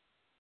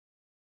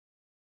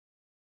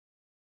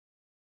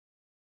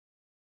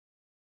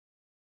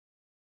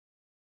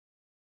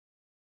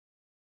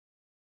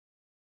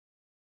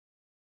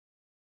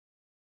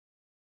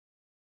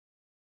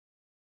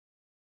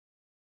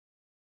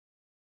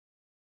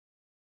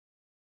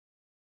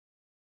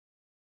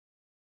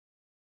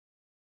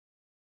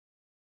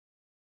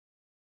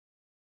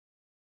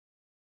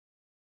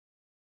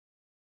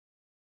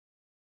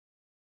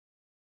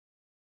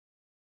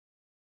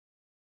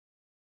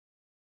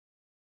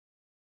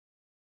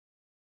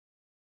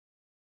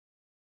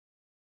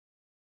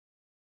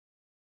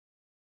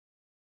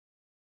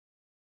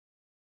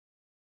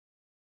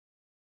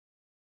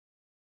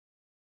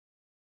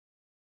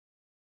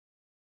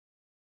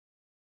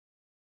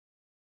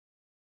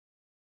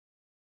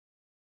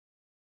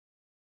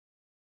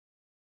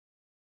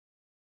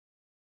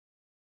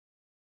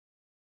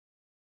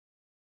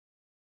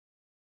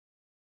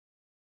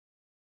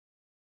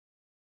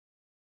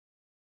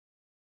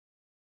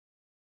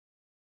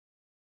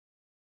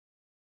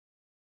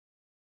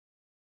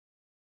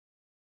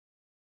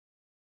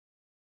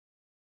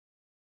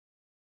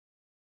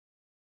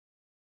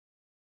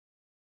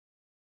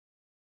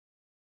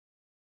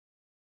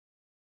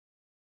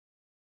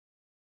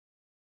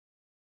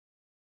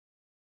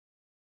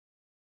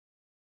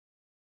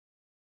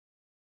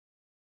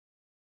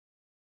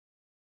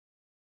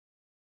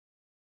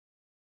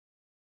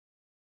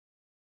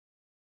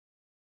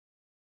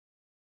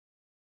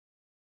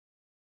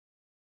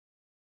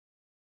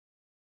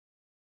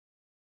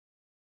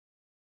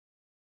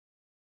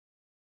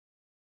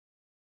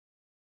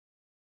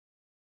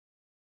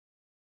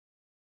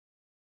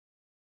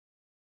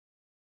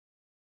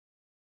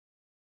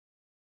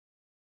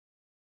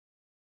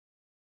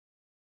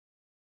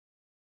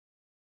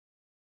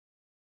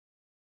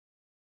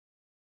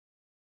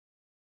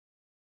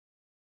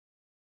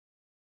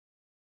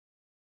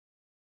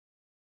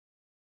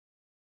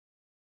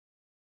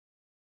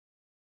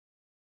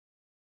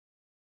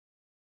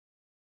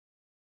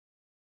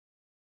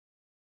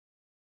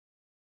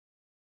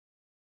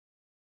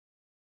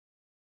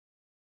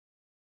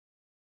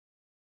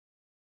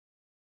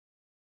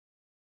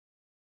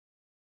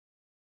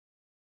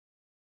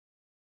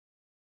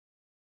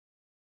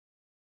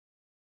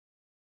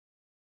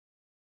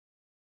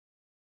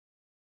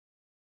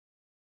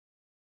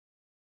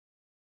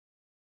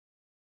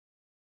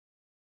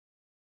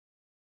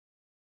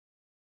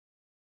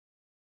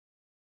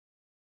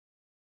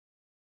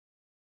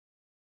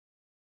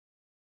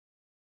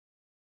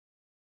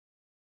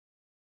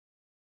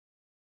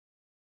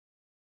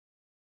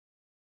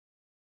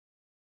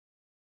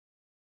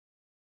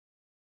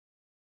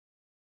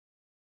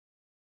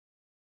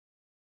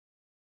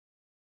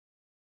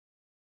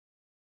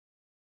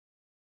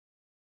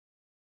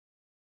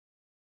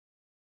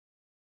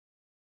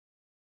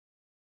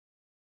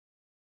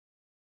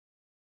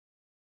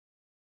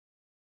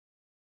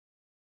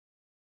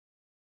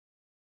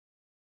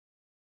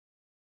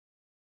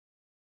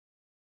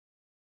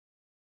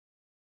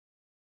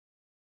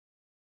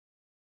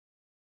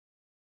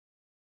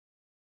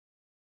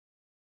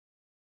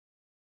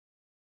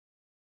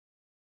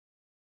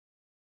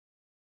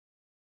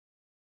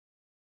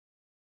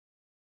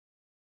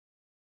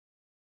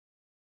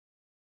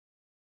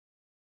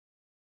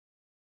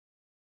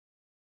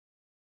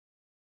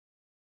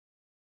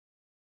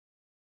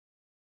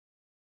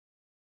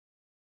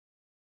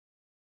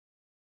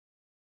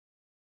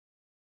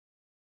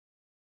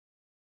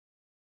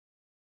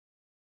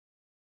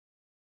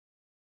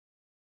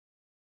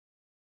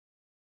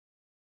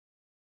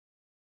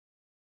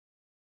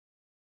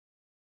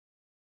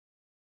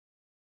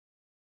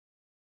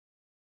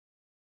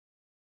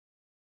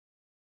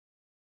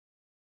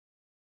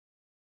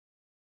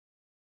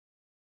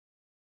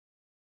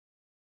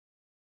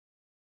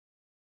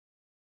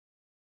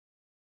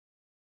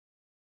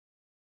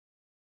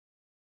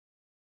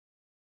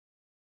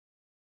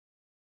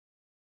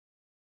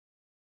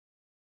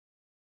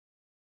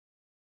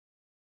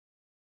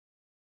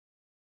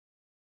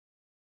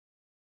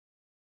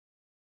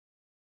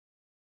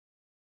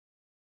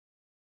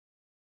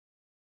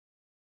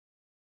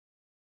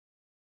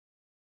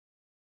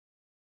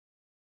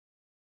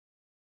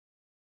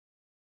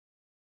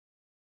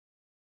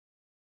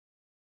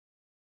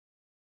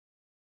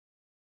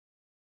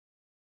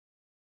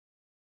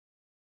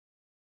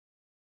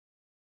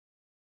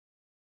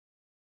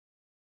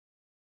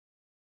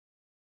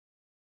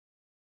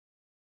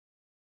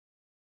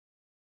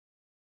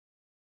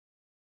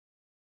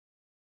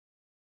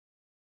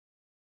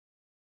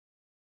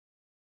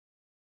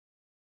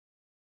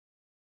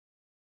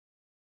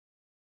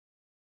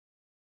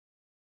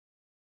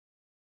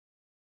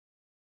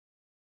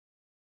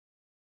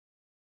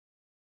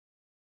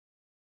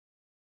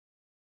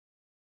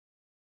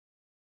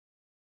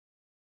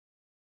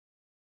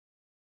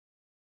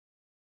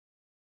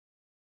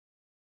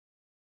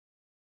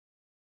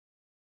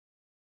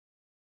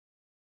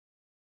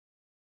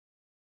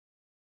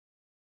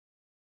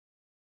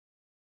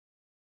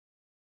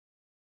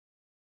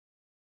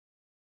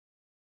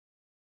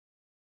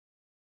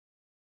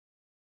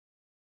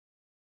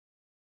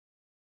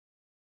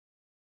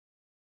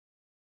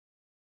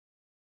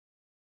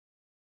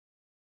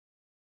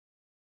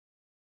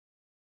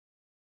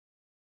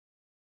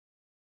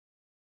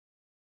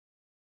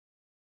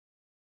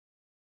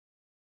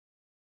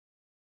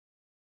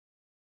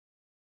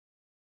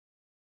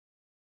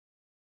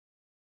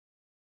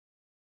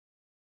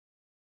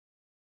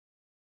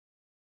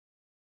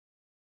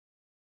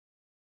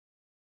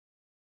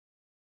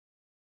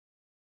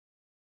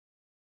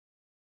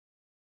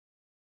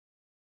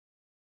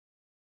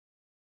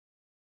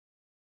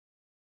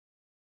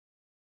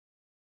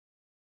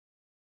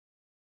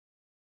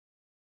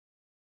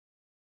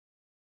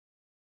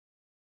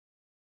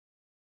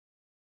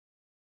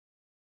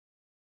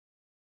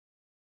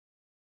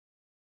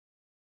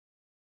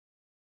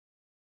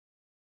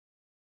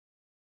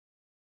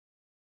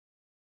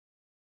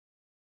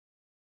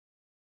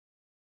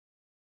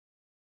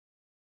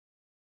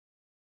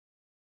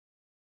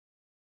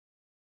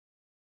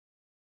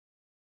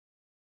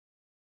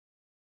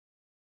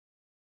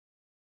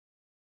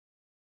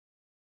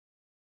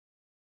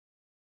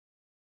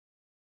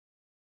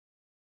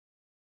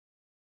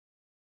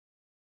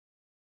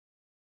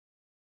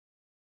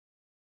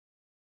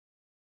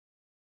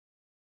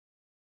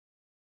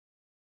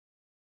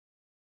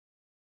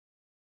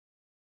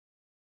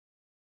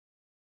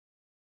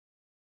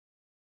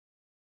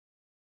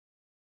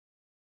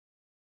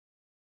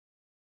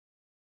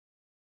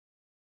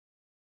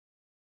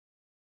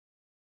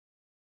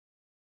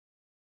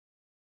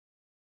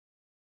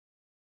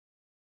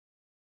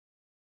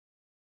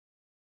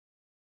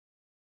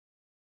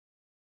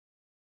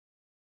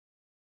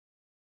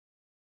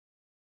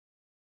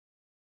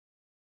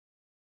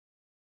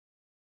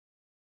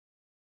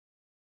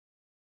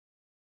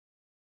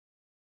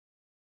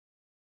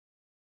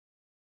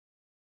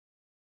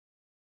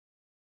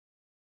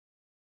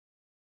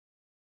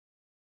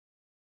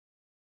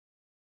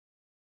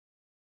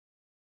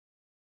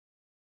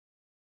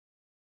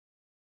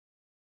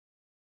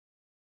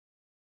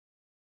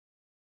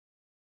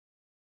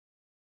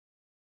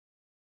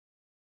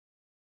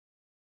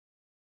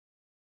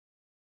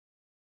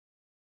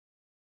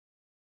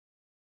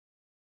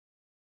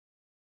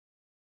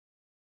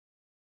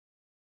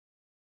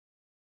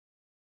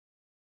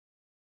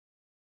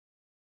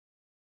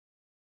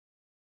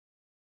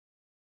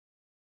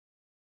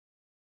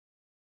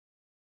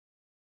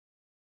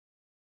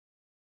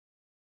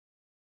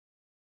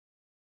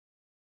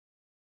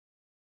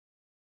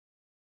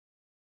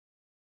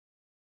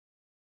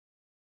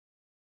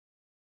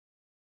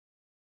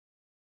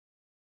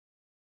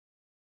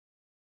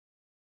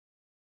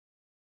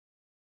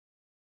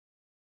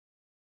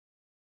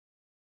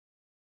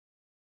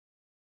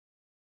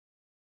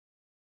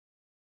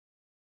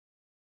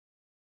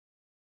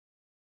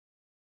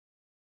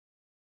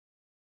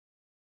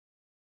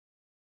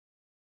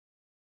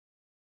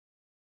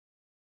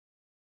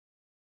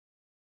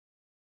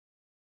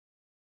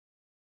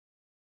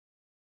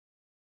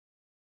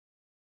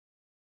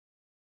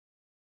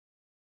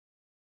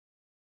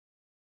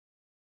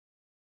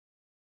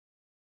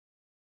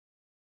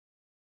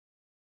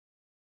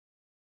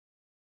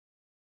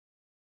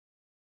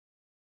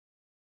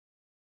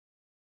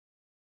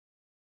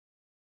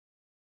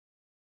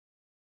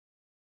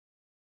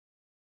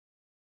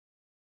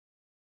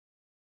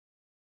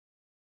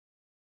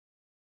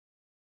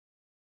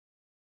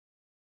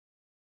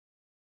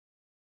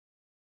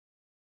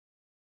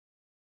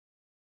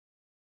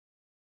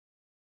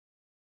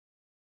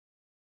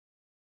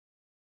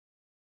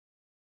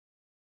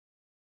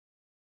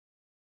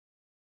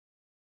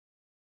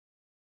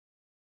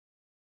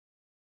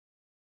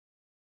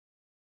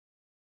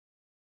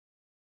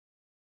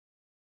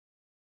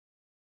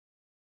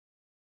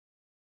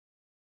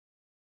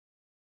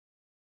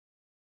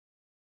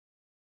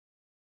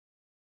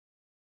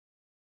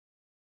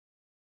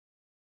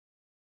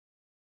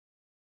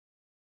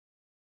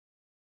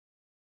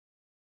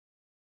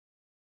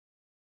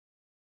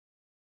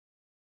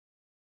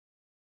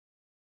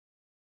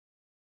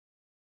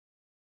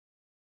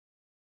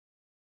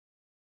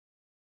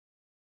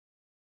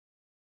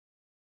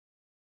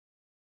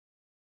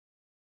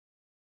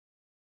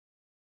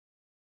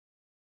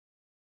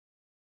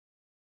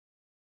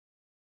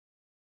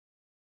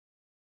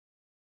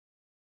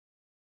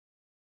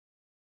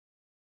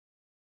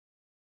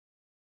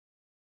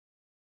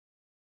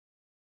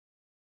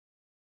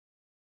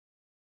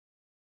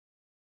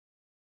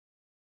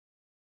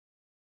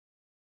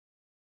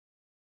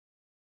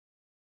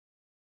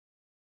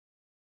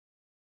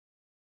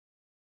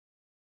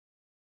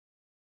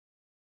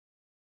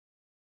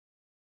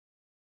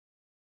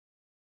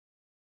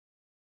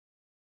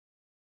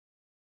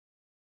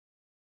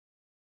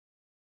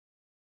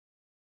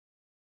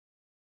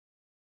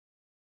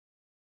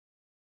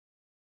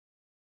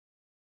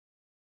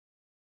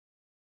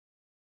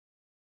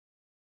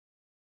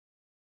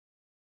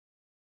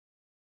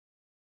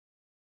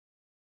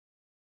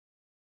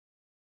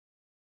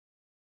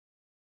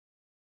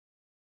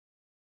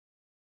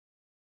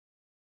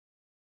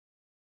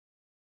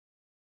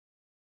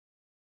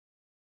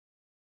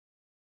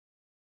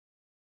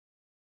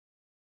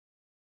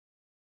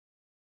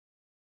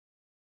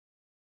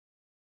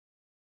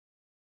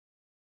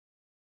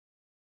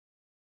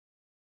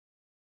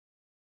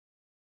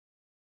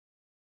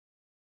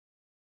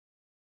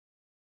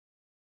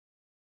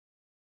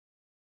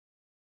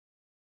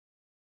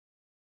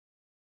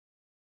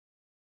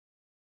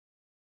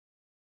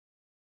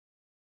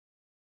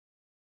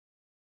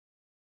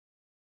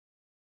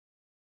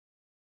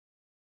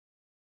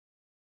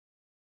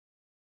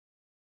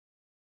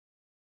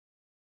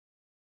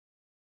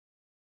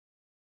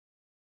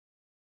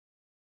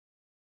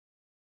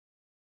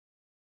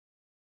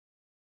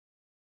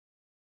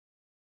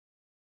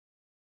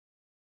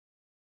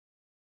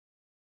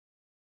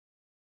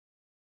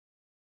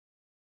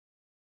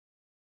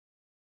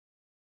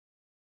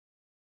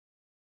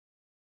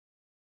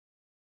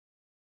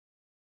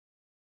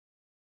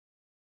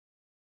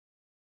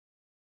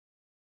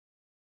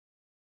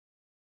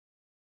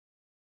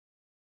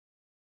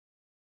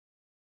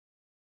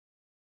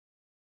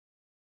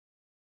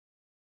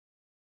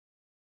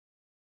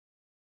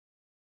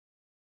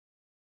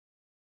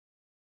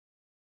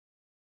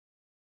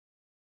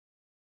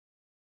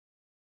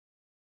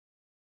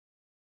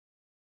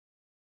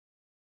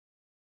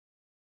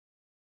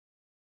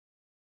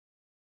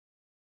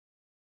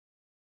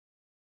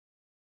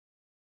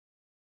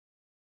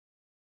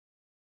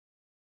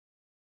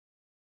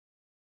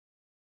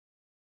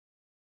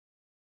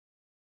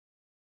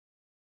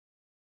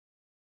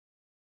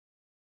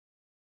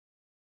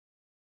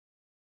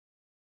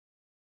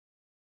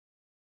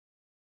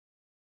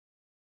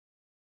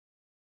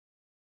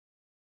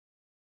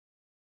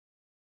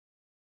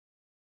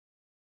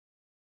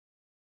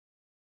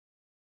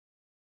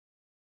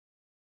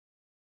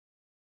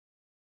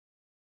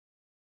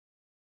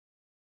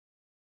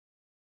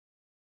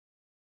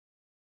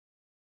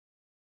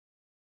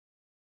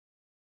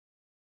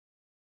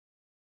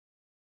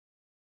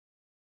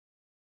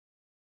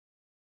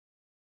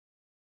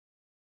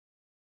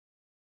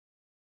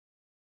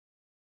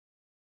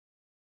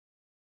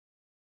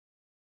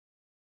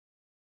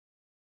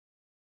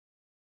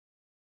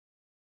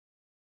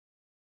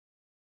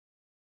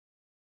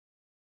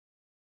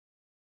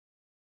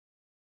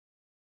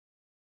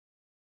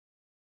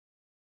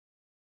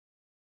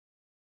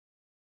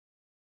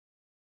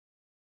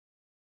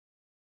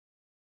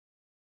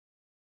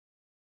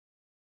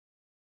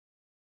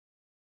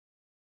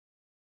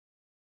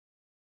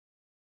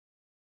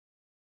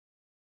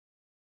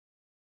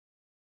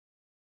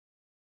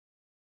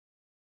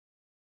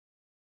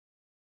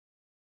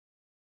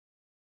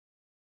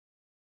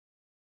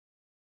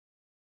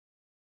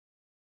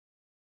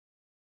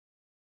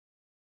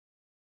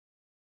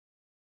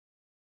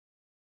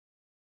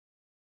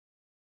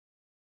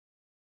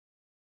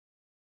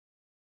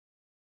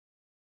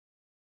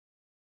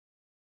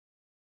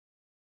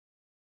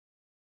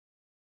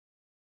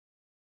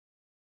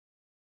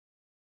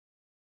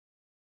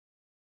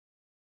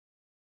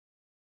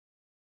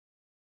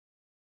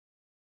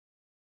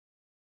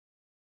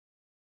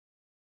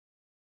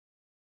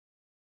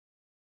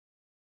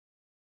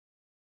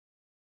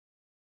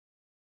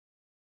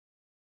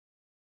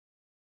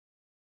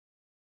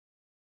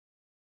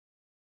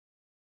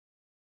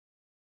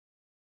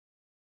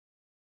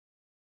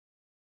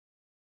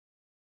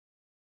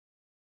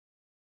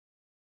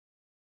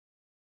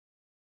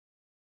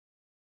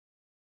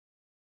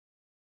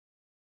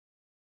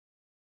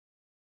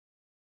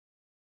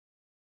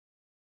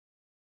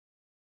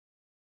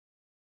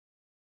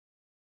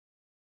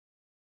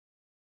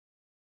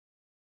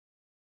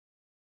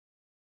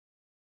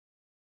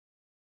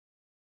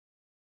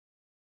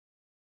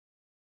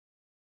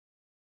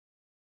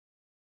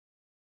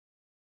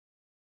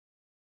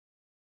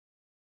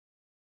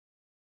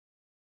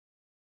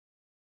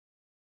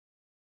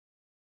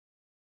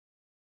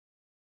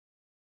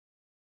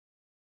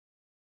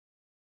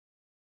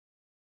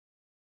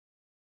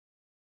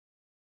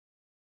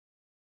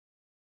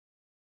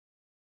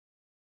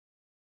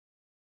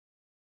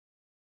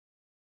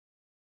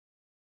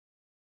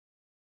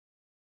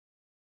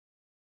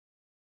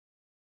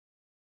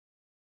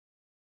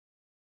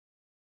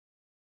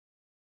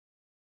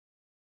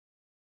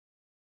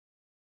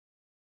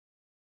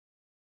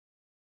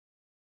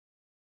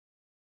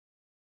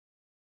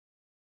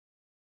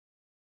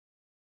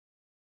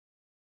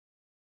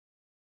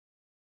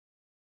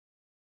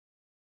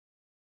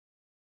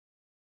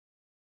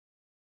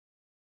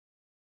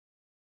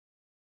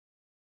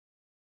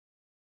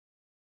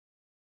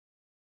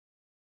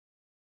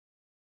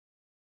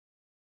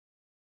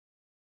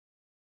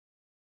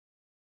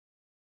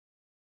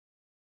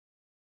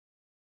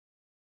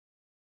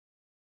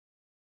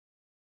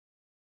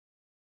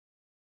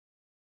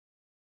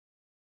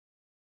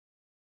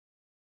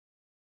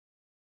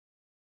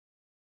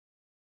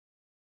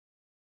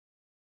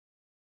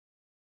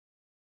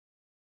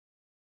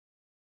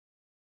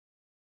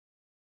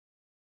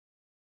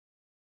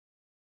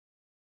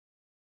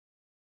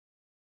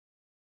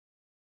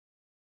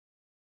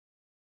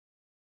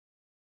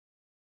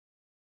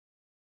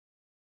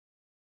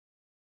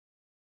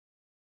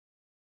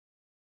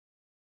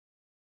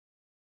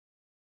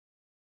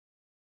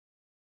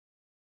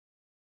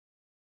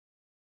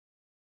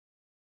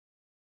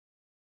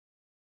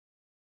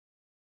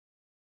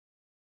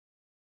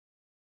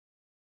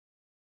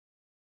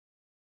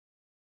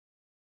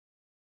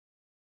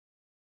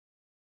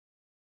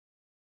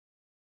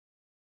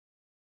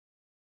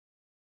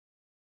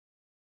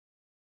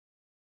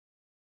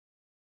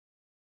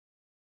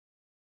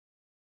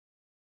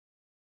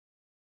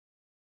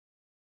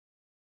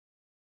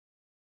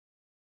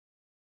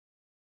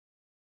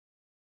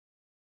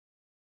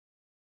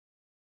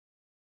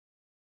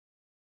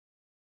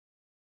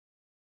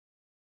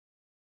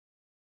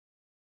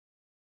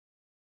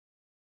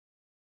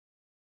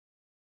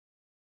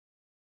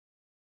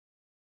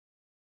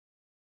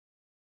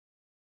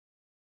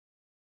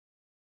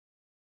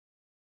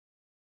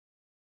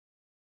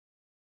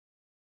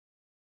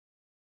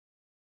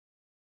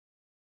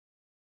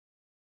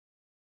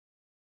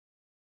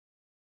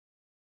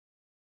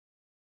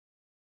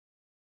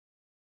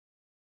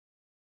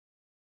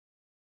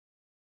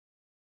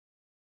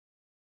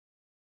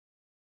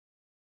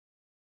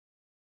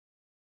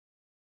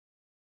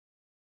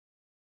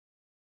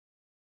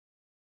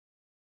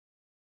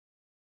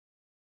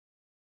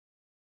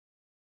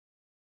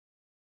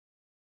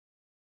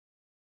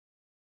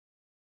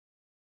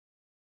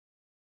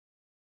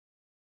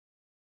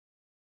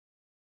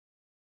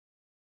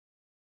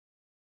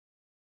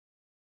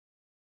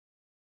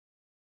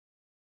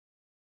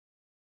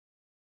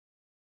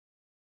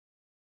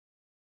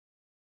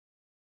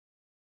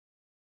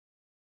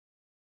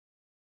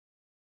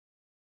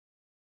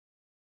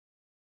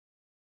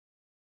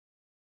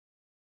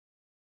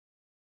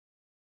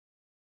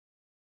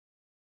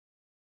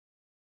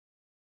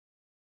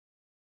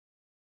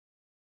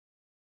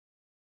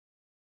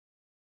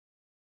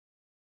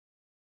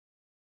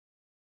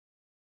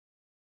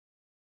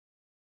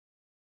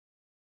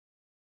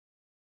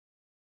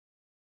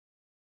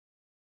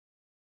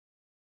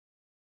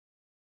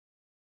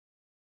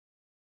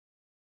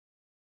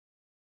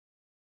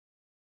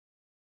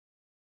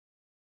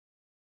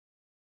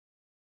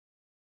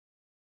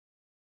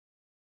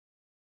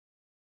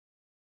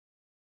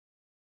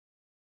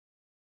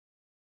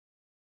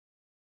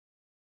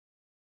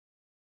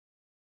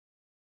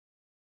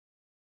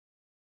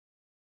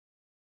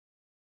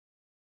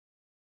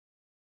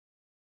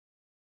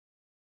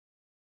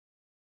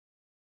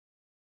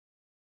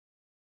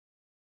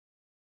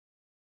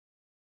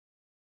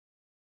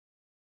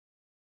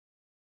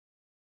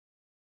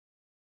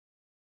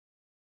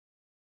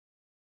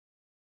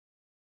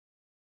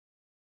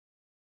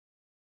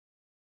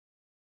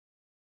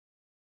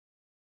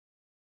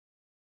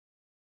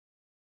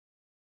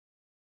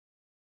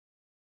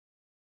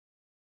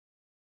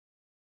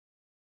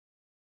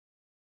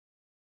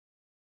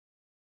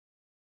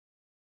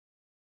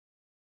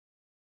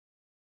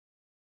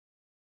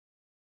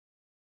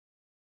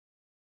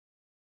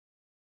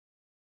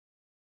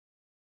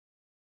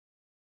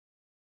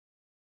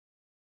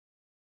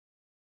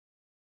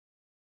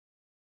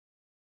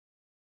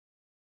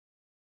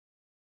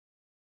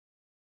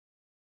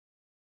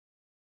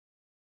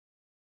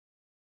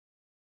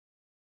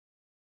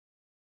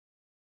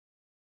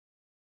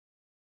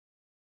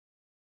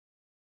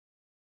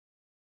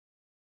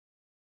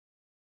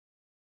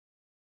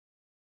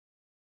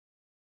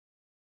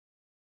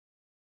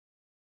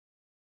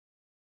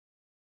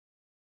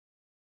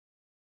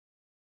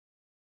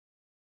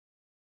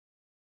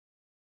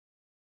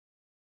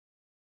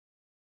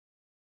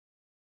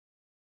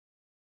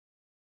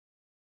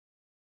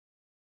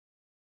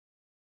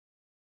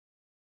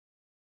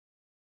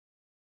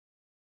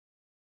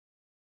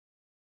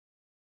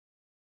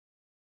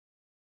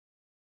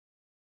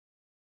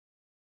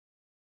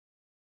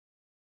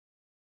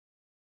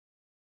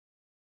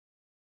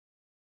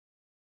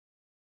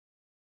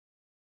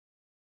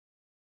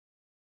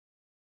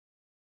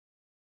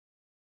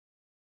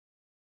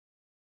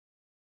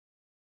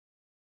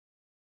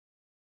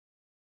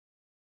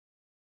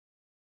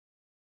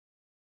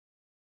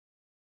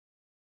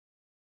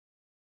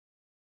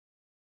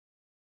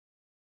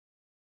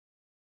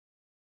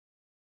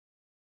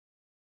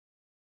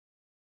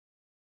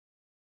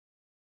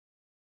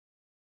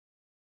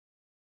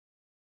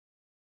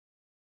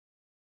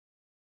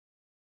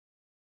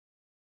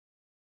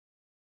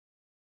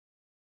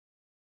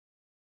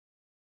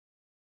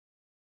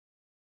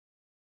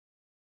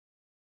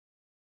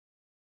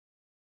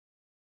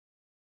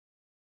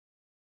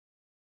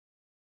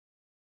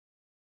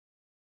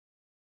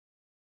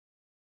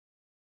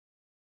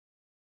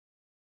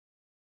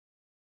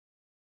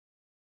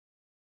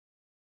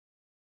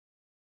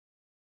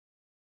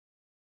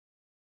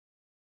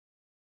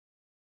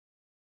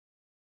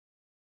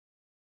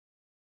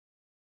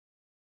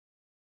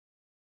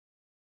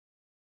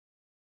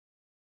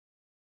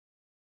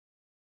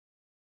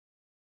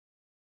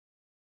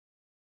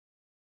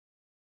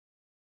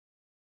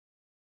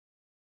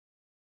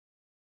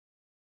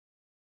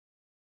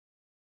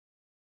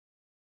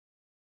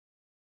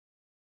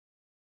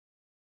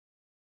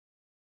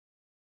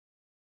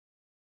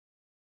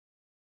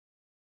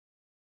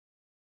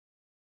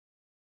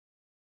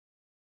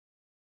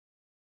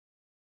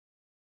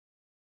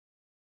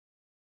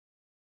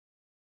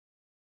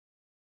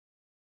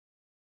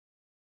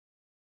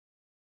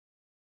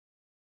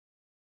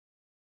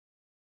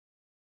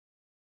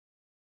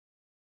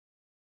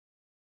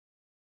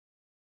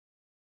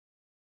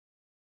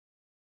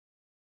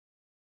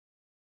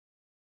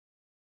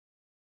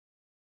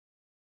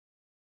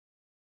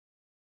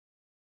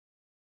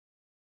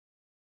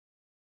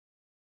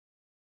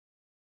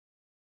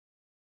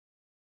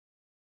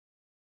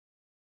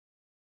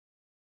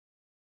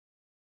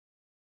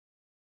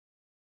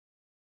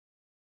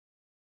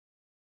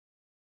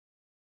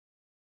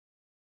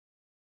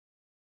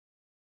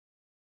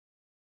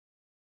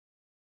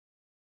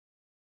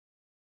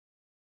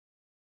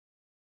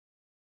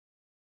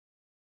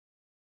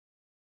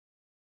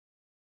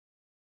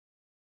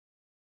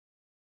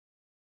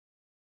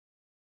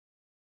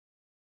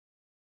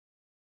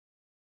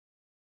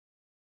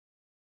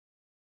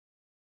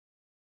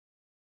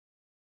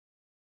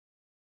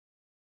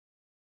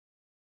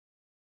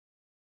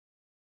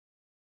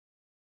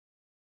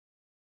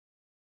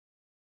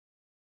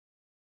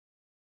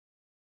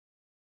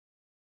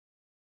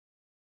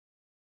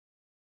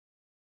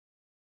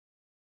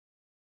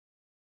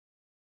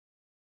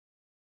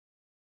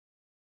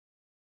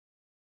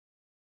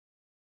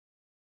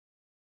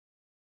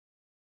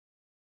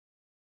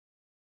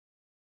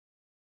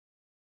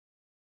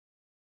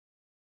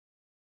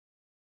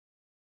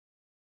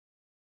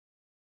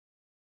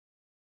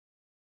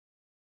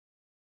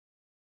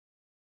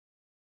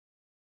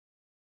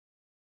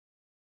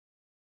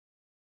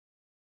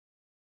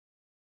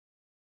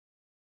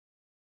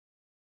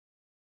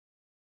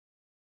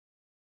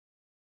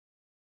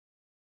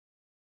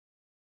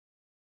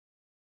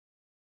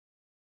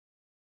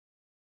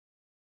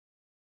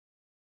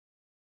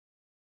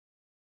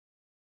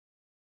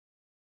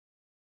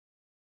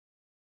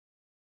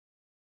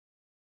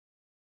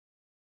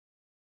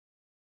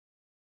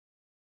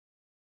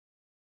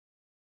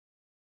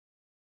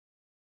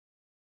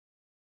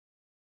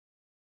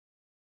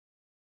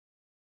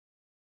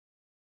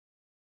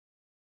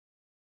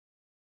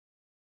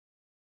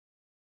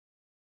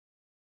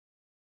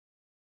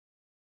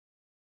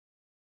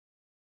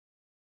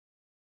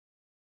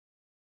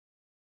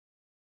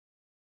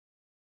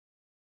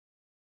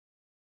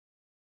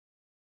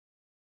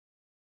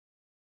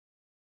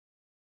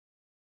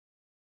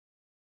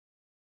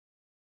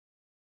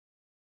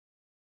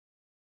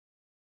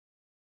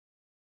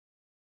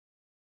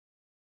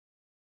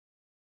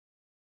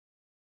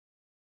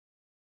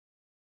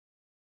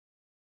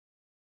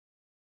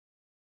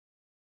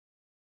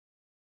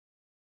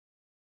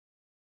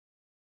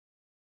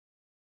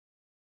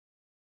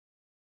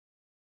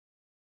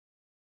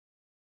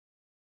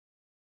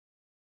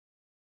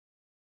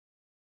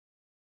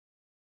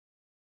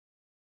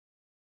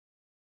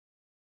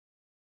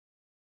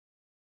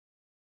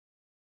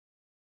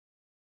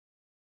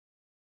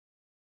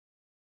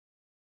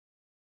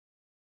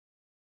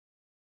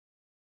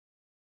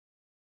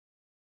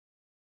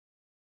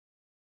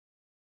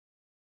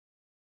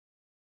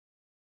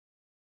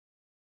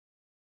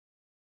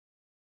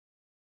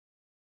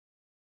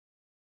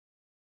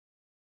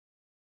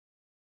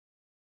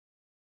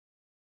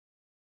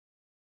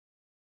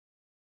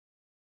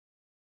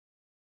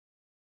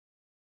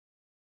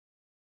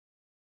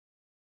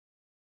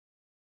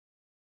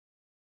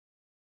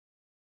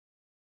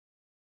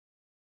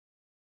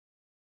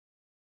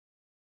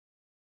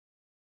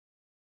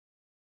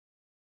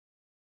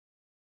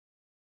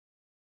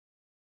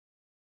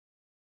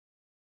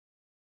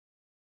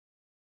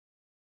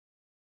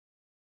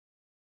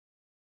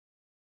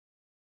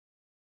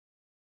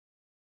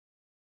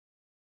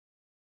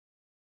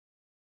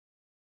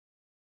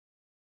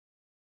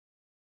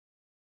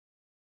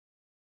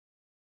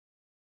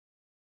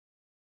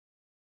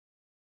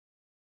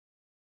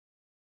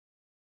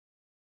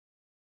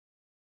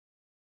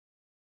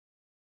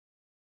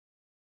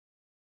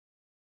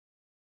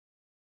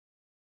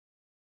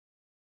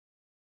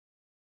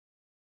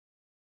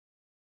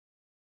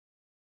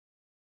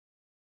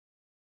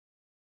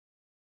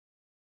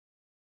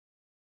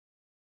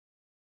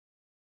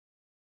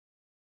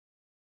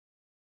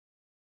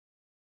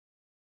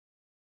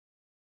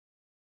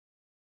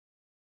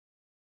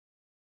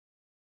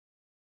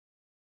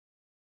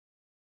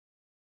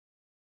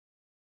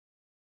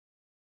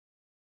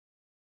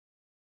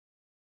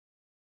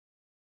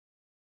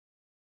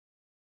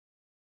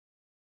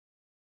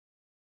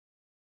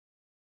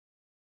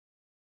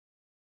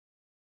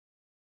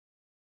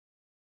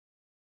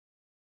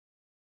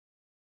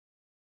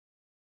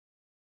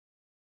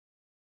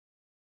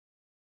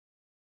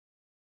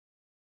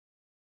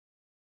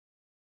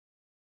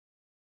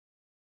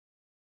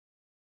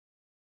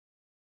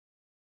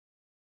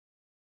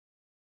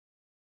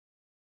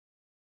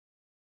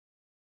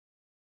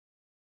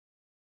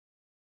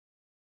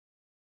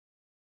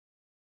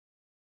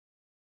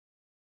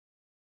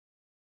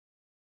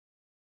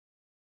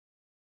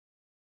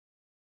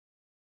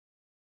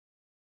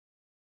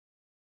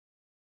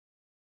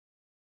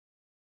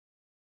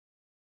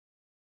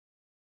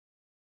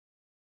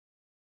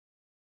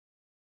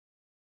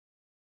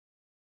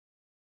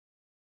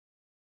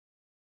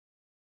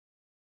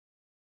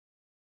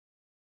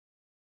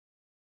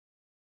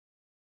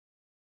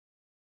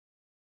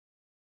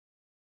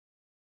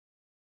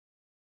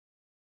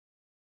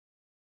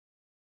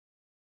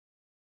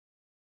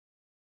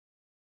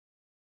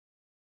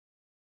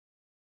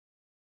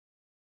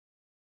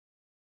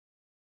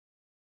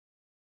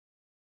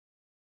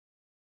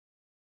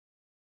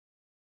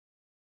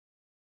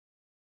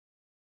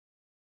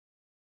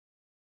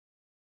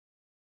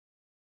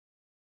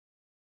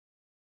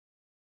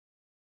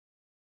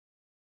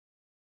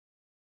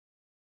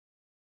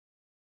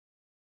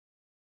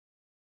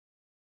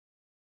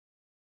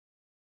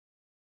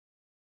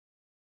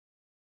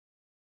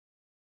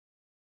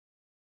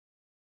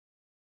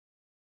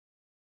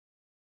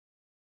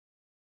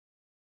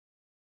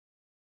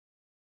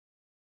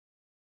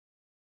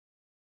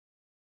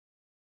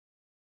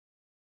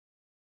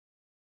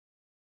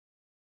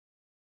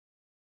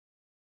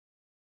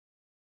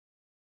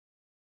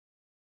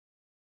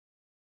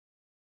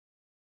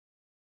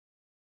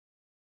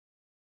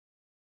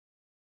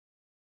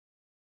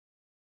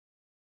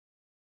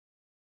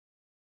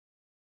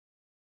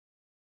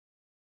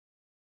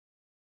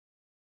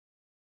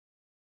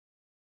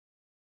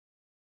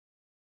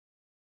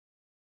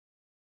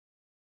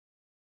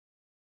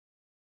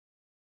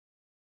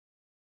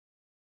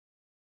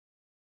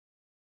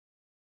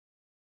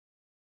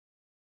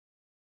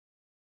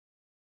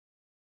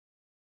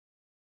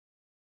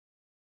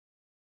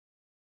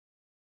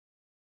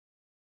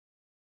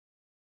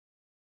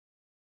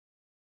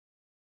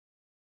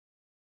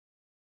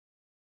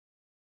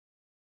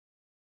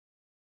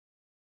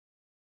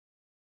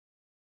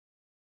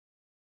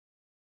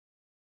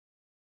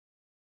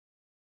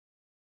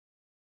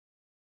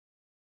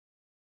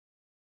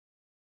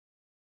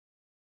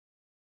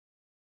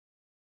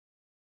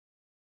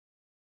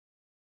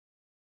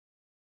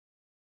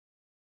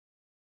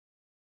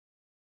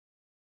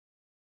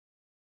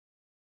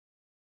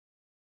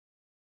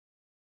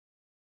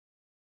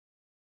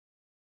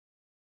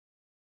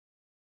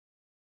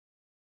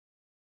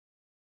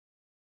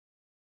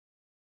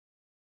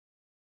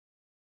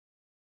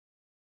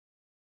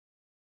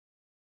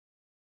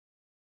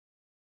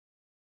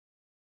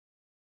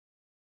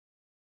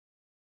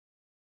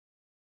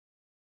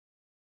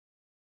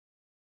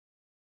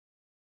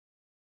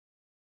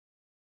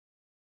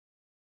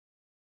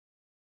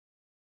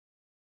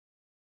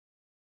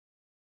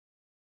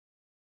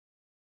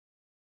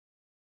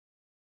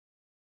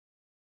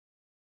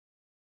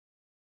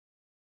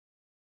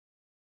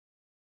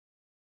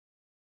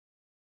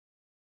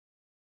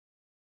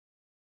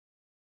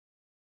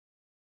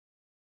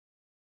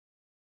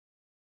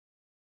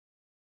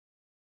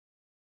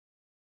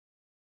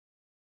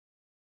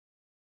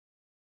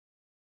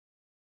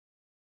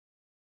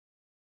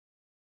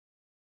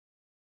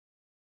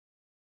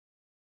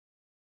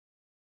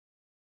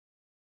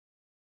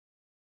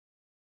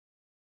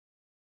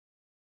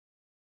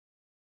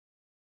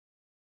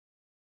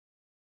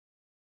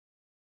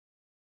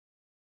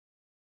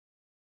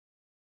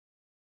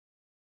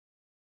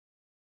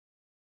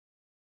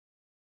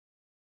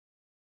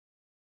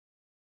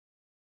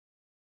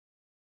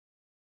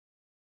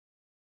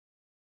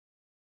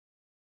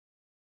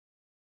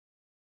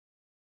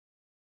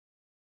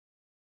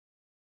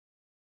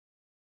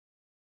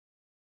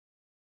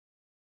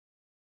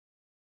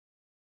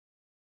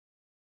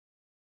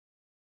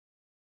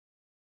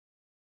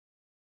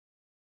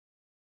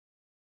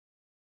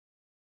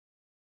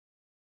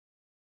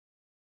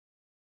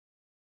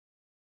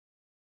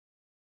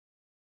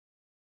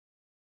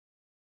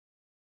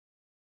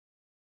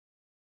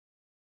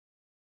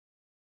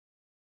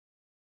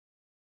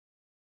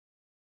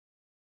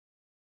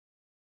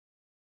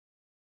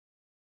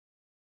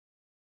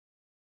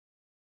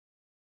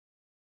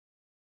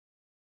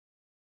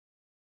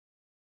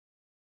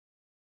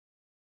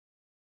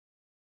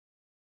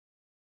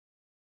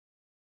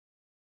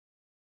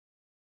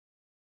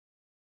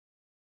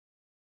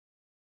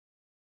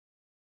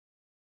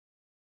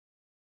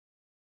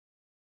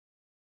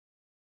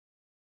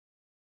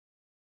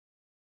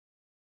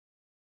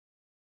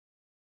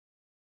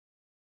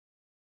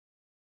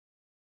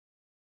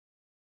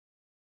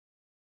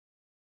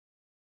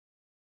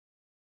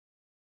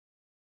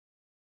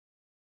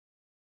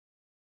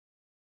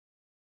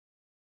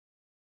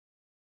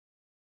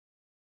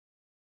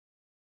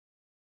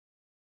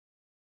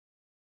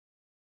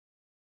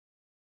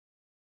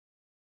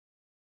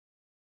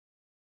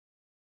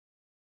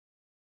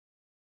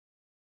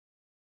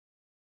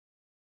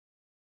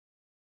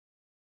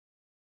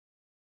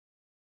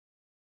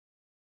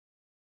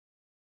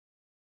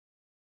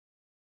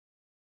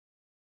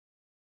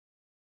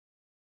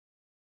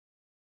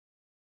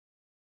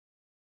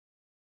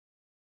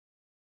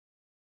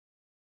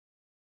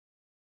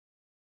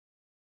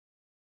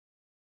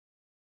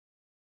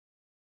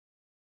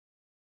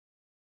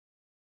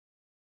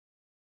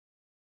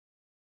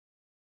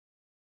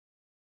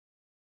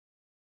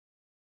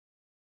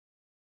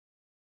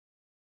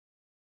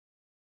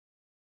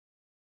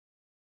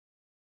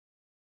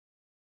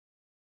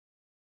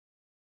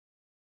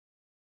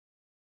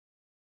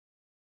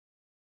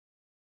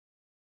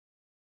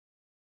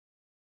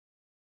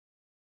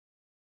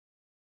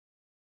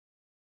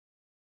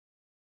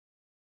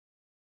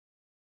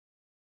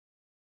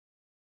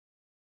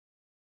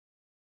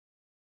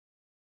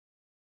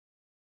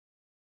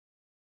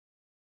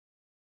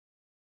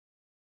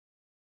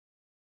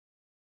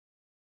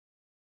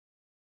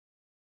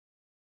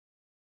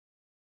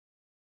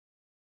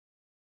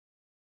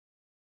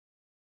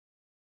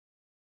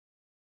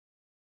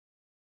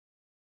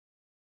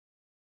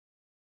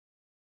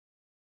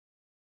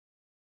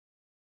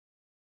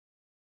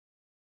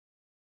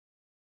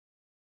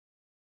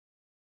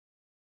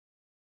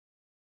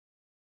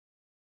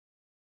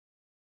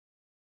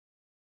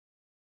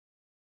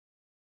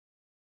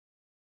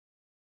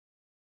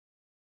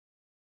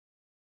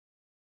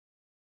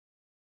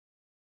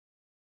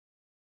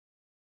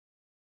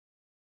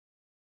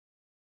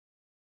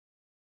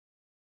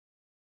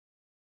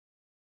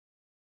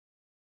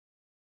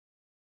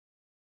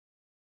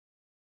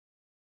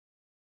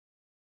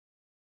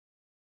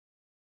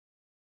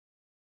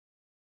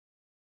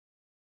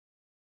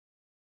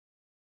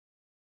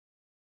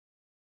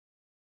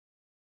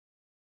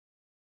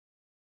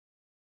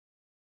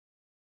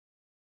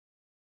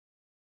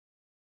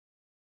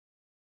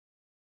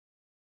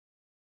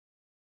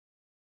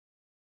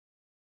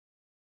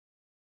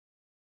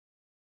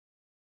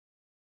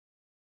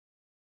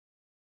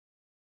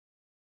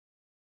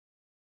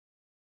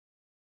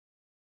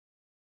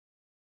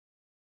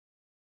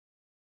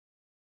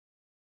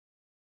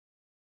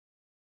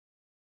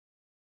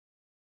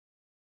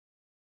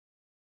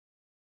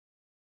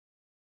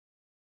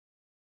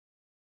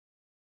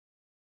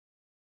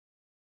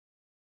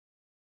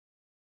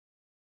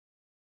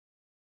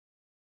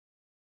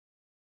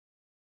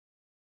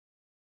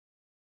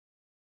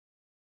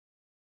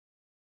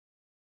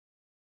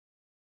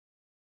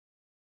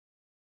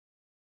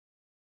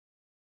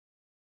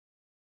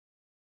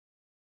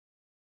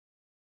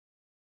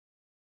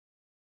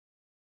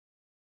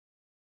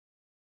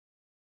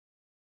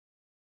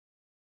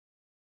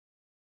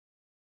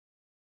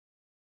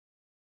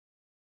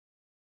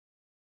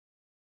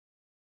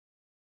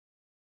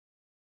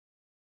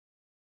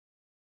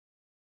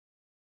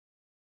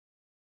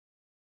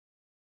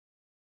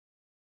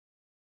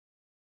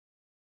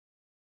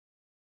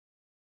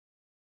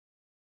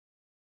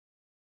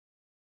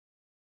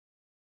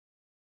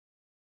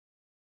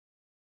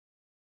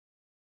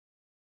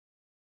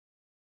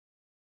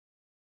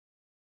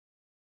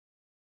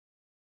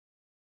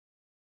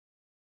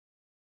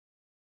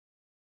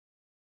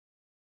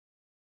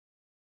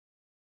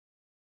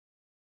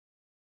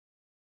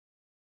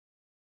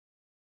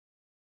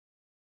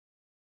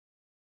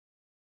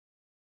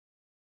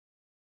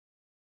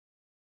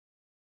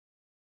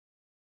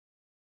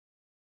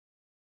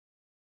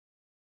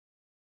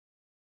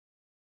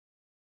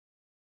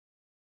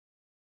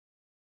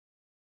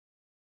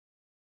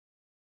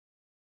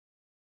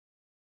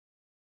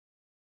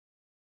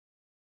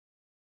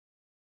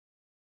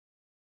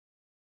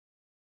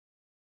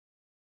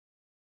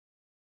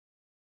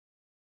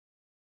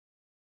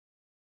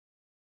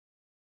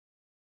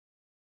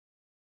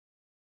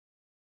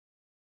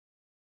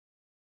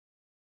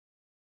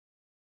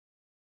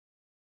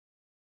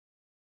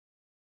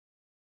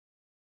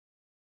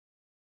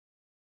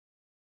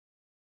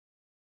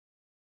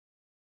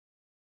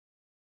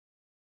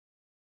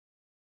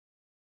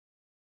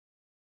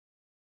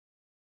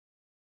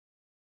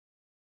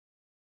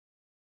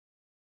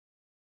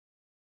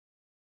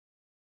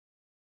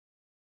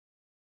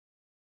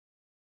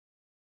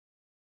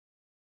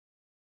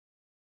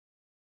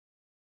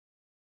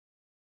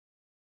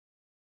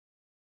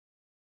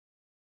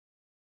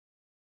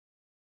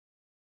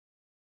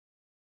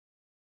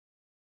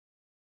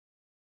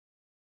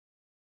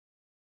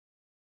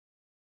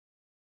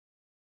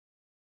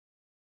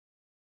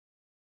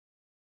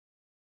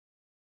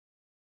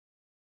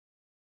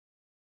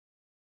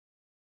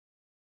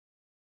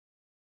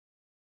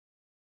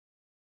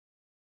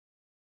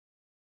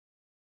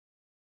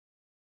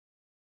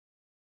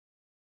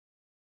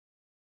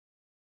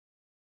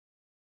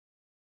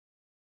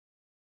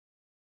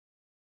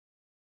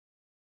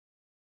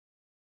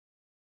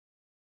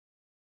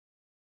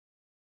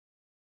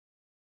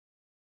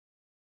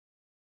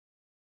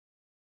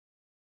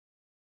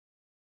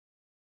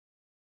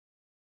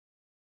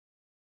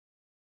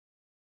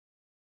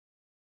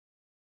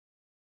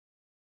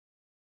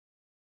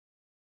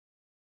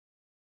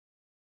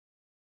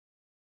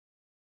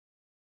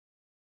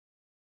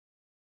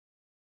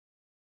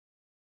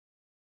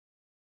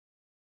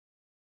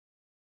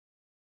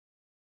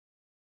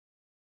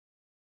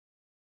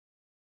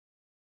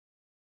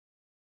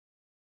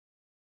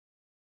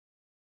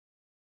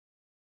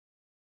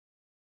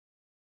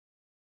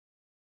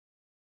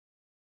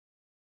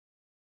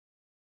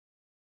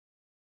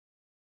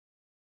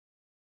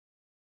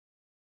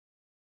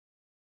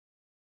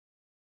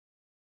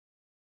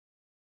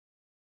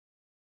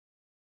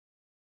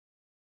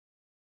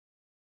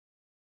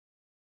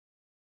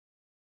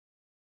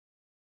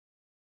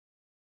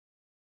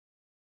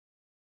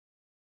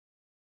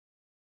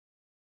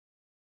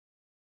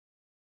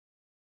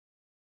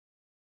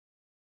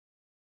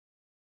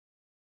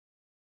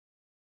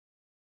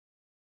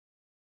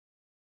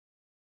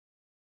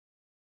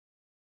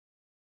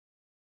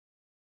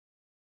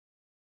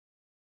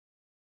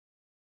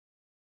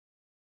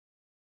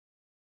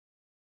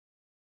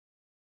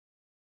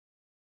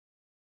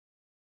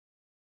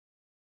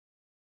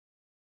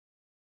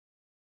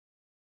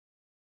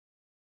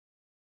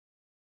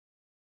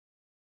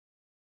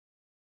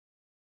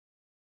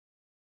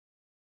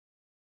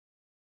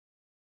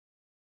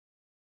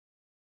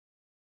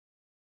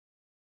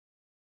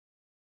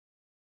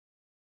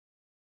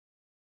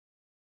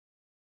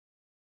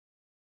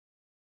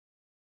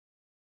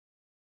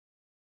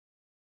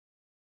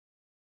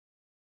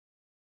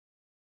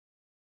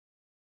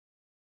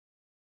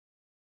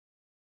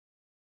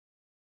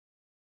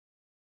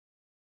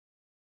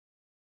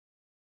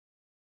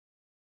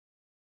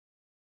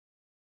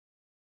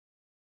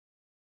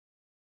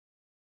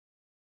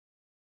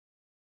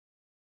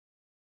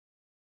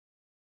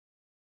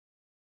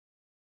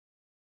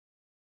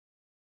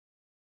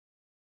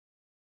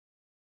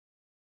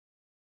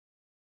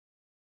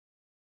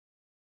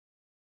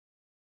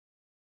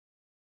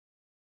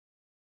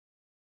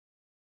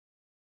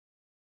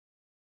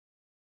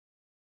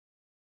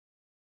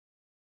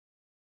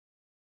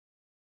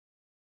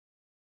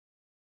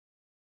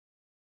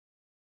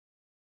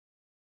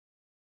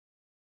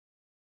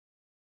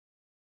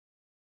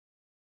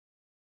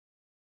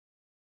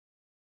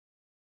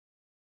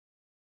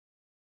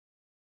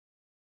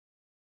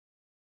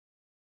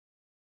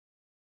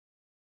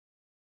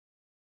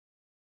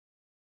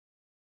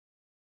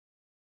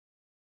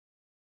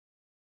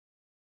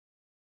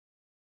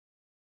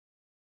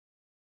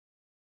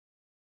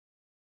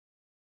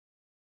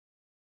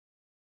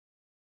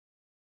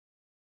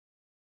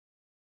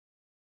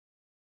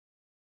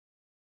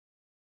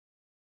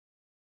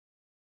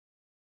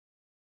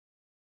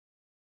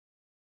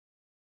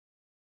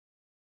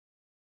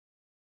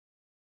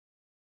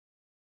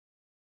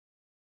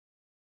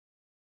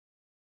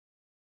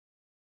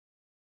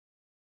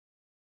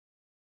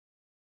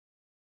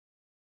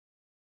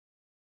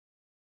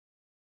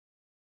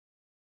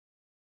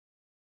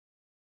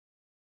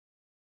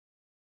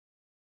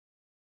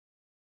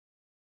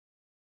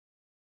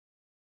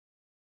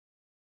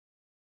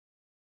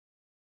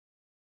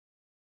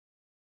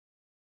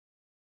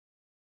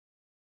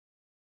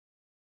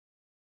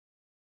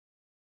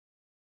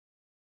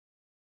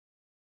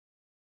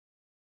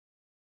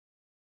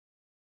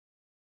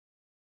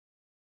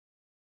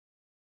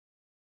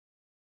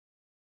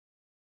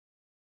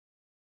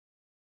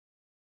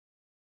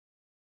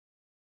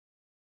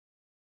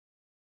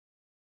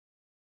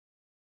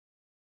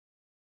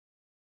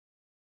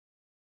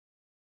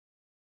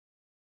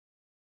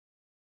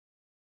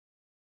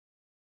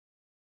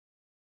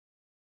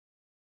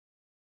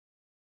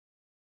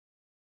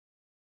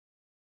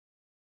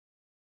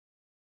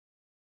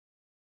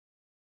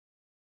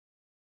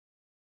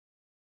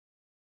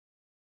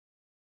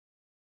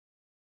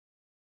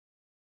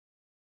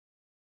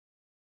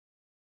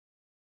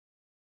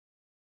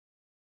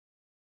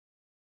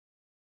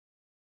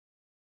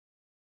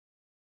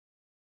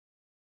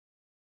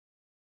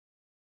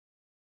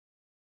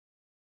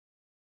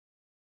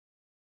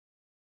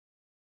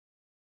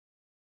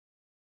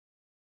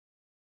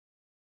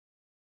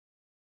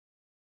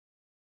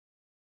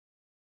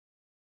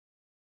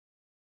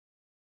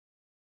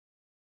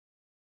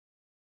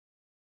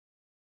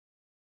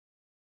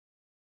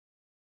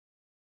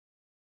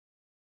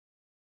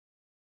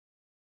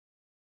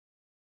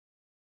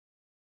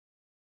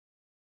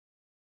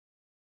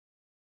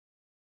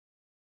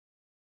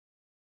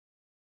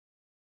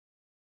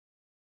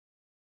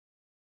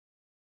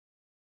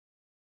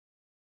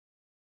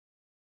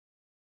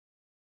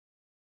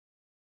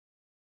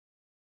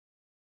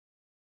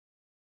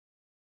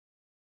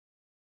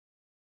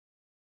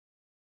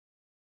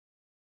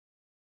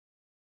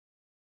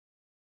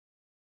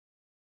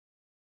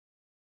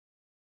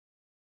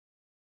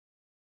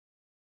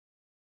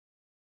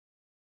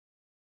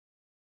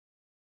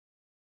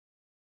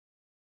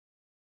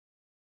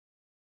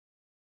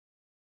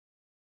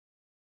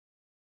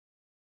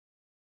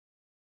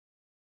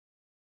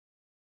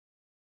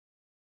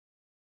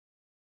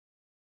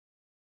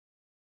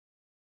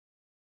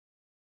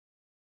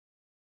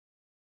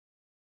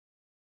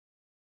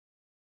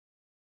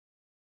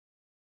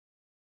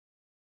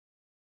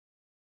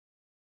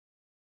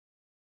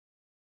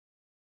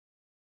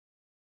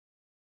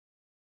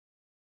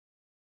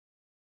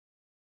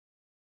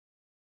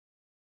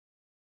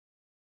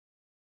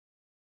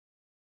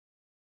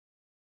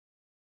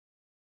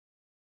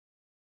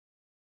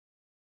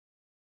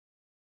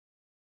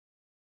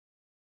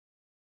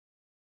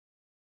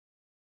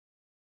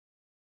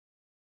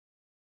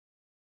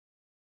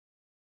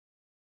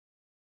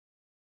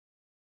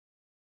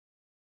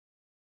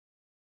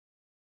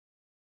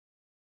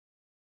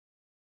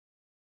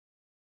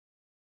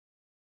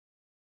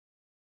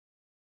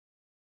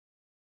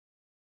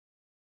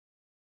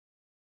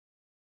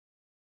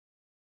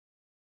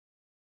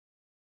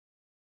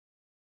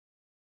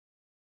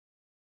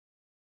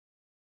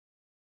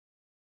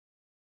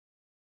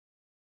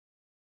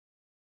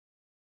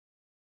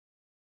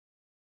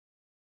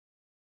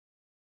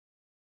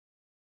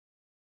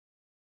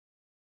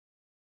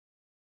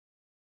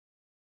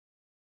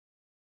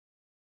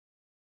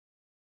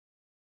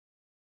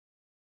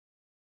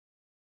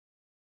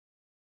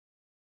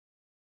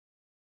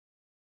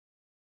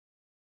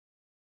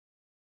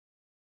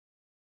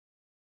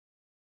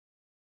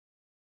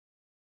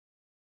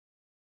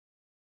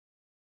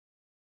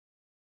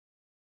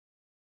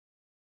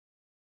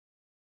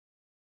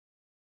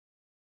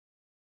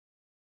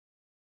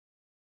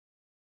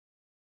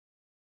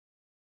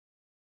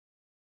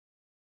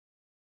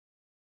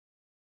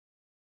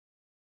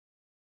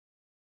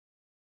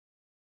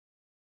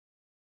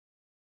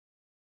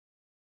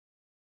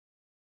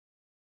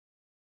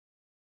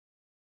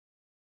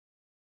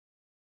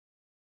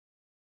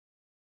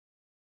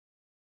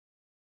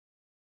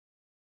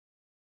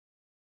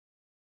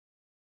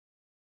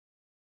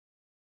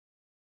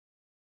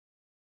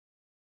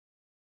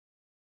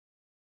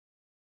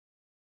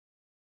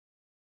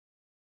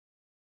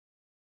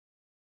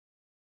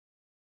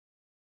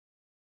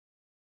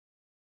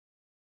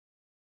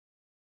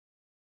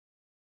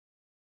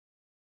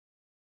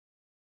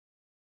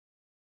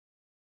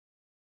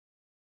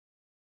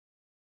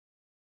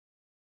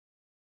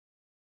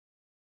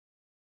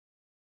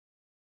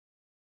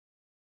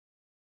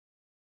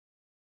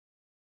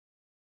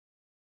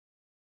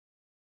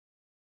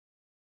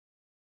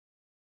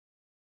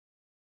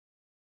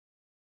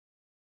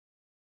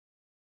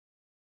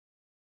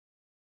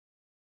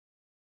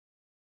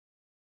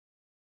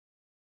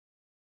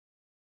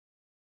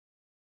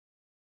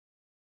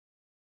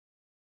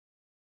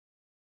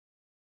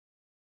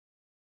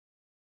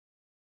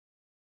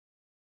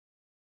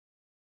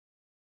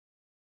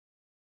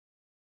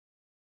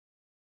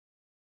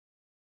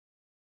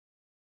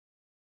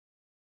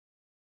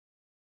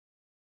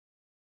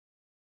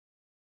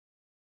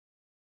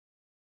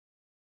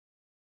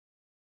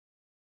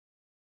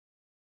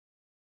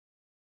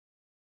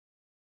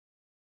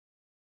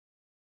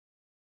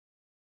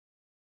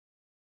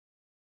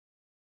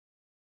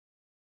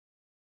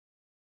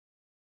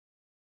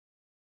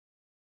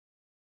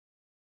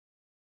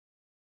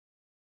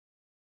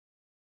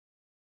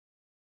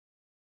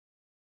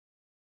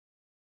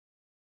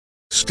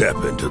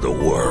 Step into the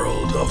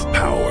world of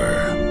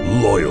power,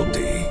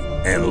 loyalty,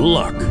 and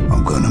luck.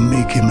 I'm gonna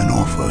make him an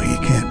offer he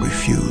can't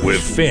refuse. With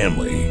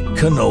family,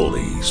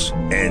 cannolis,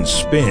 and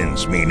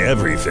spins mean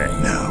everything.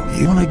 Now,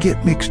 you wanna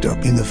get mixed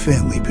up in the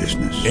family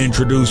business.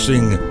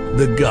 Introducing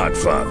The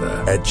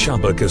Godfather at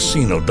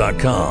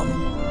ChumbaCasino.com.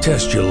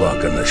 Test your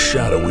luck in the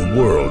shadowy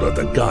world of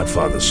The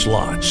Godfather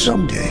slot.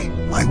 Someday,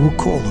 I will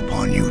call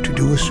upon you to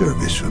do a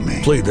service for me.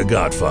 Play The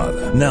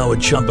Godfather now at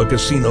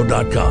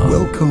ChumbaCasino.com.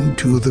 Welcome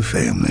to the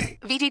family.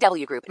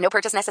 VGW Group. No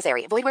purchase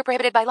necessary. Void where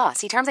prohibited by law.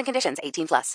 See terms and conditions. 18+.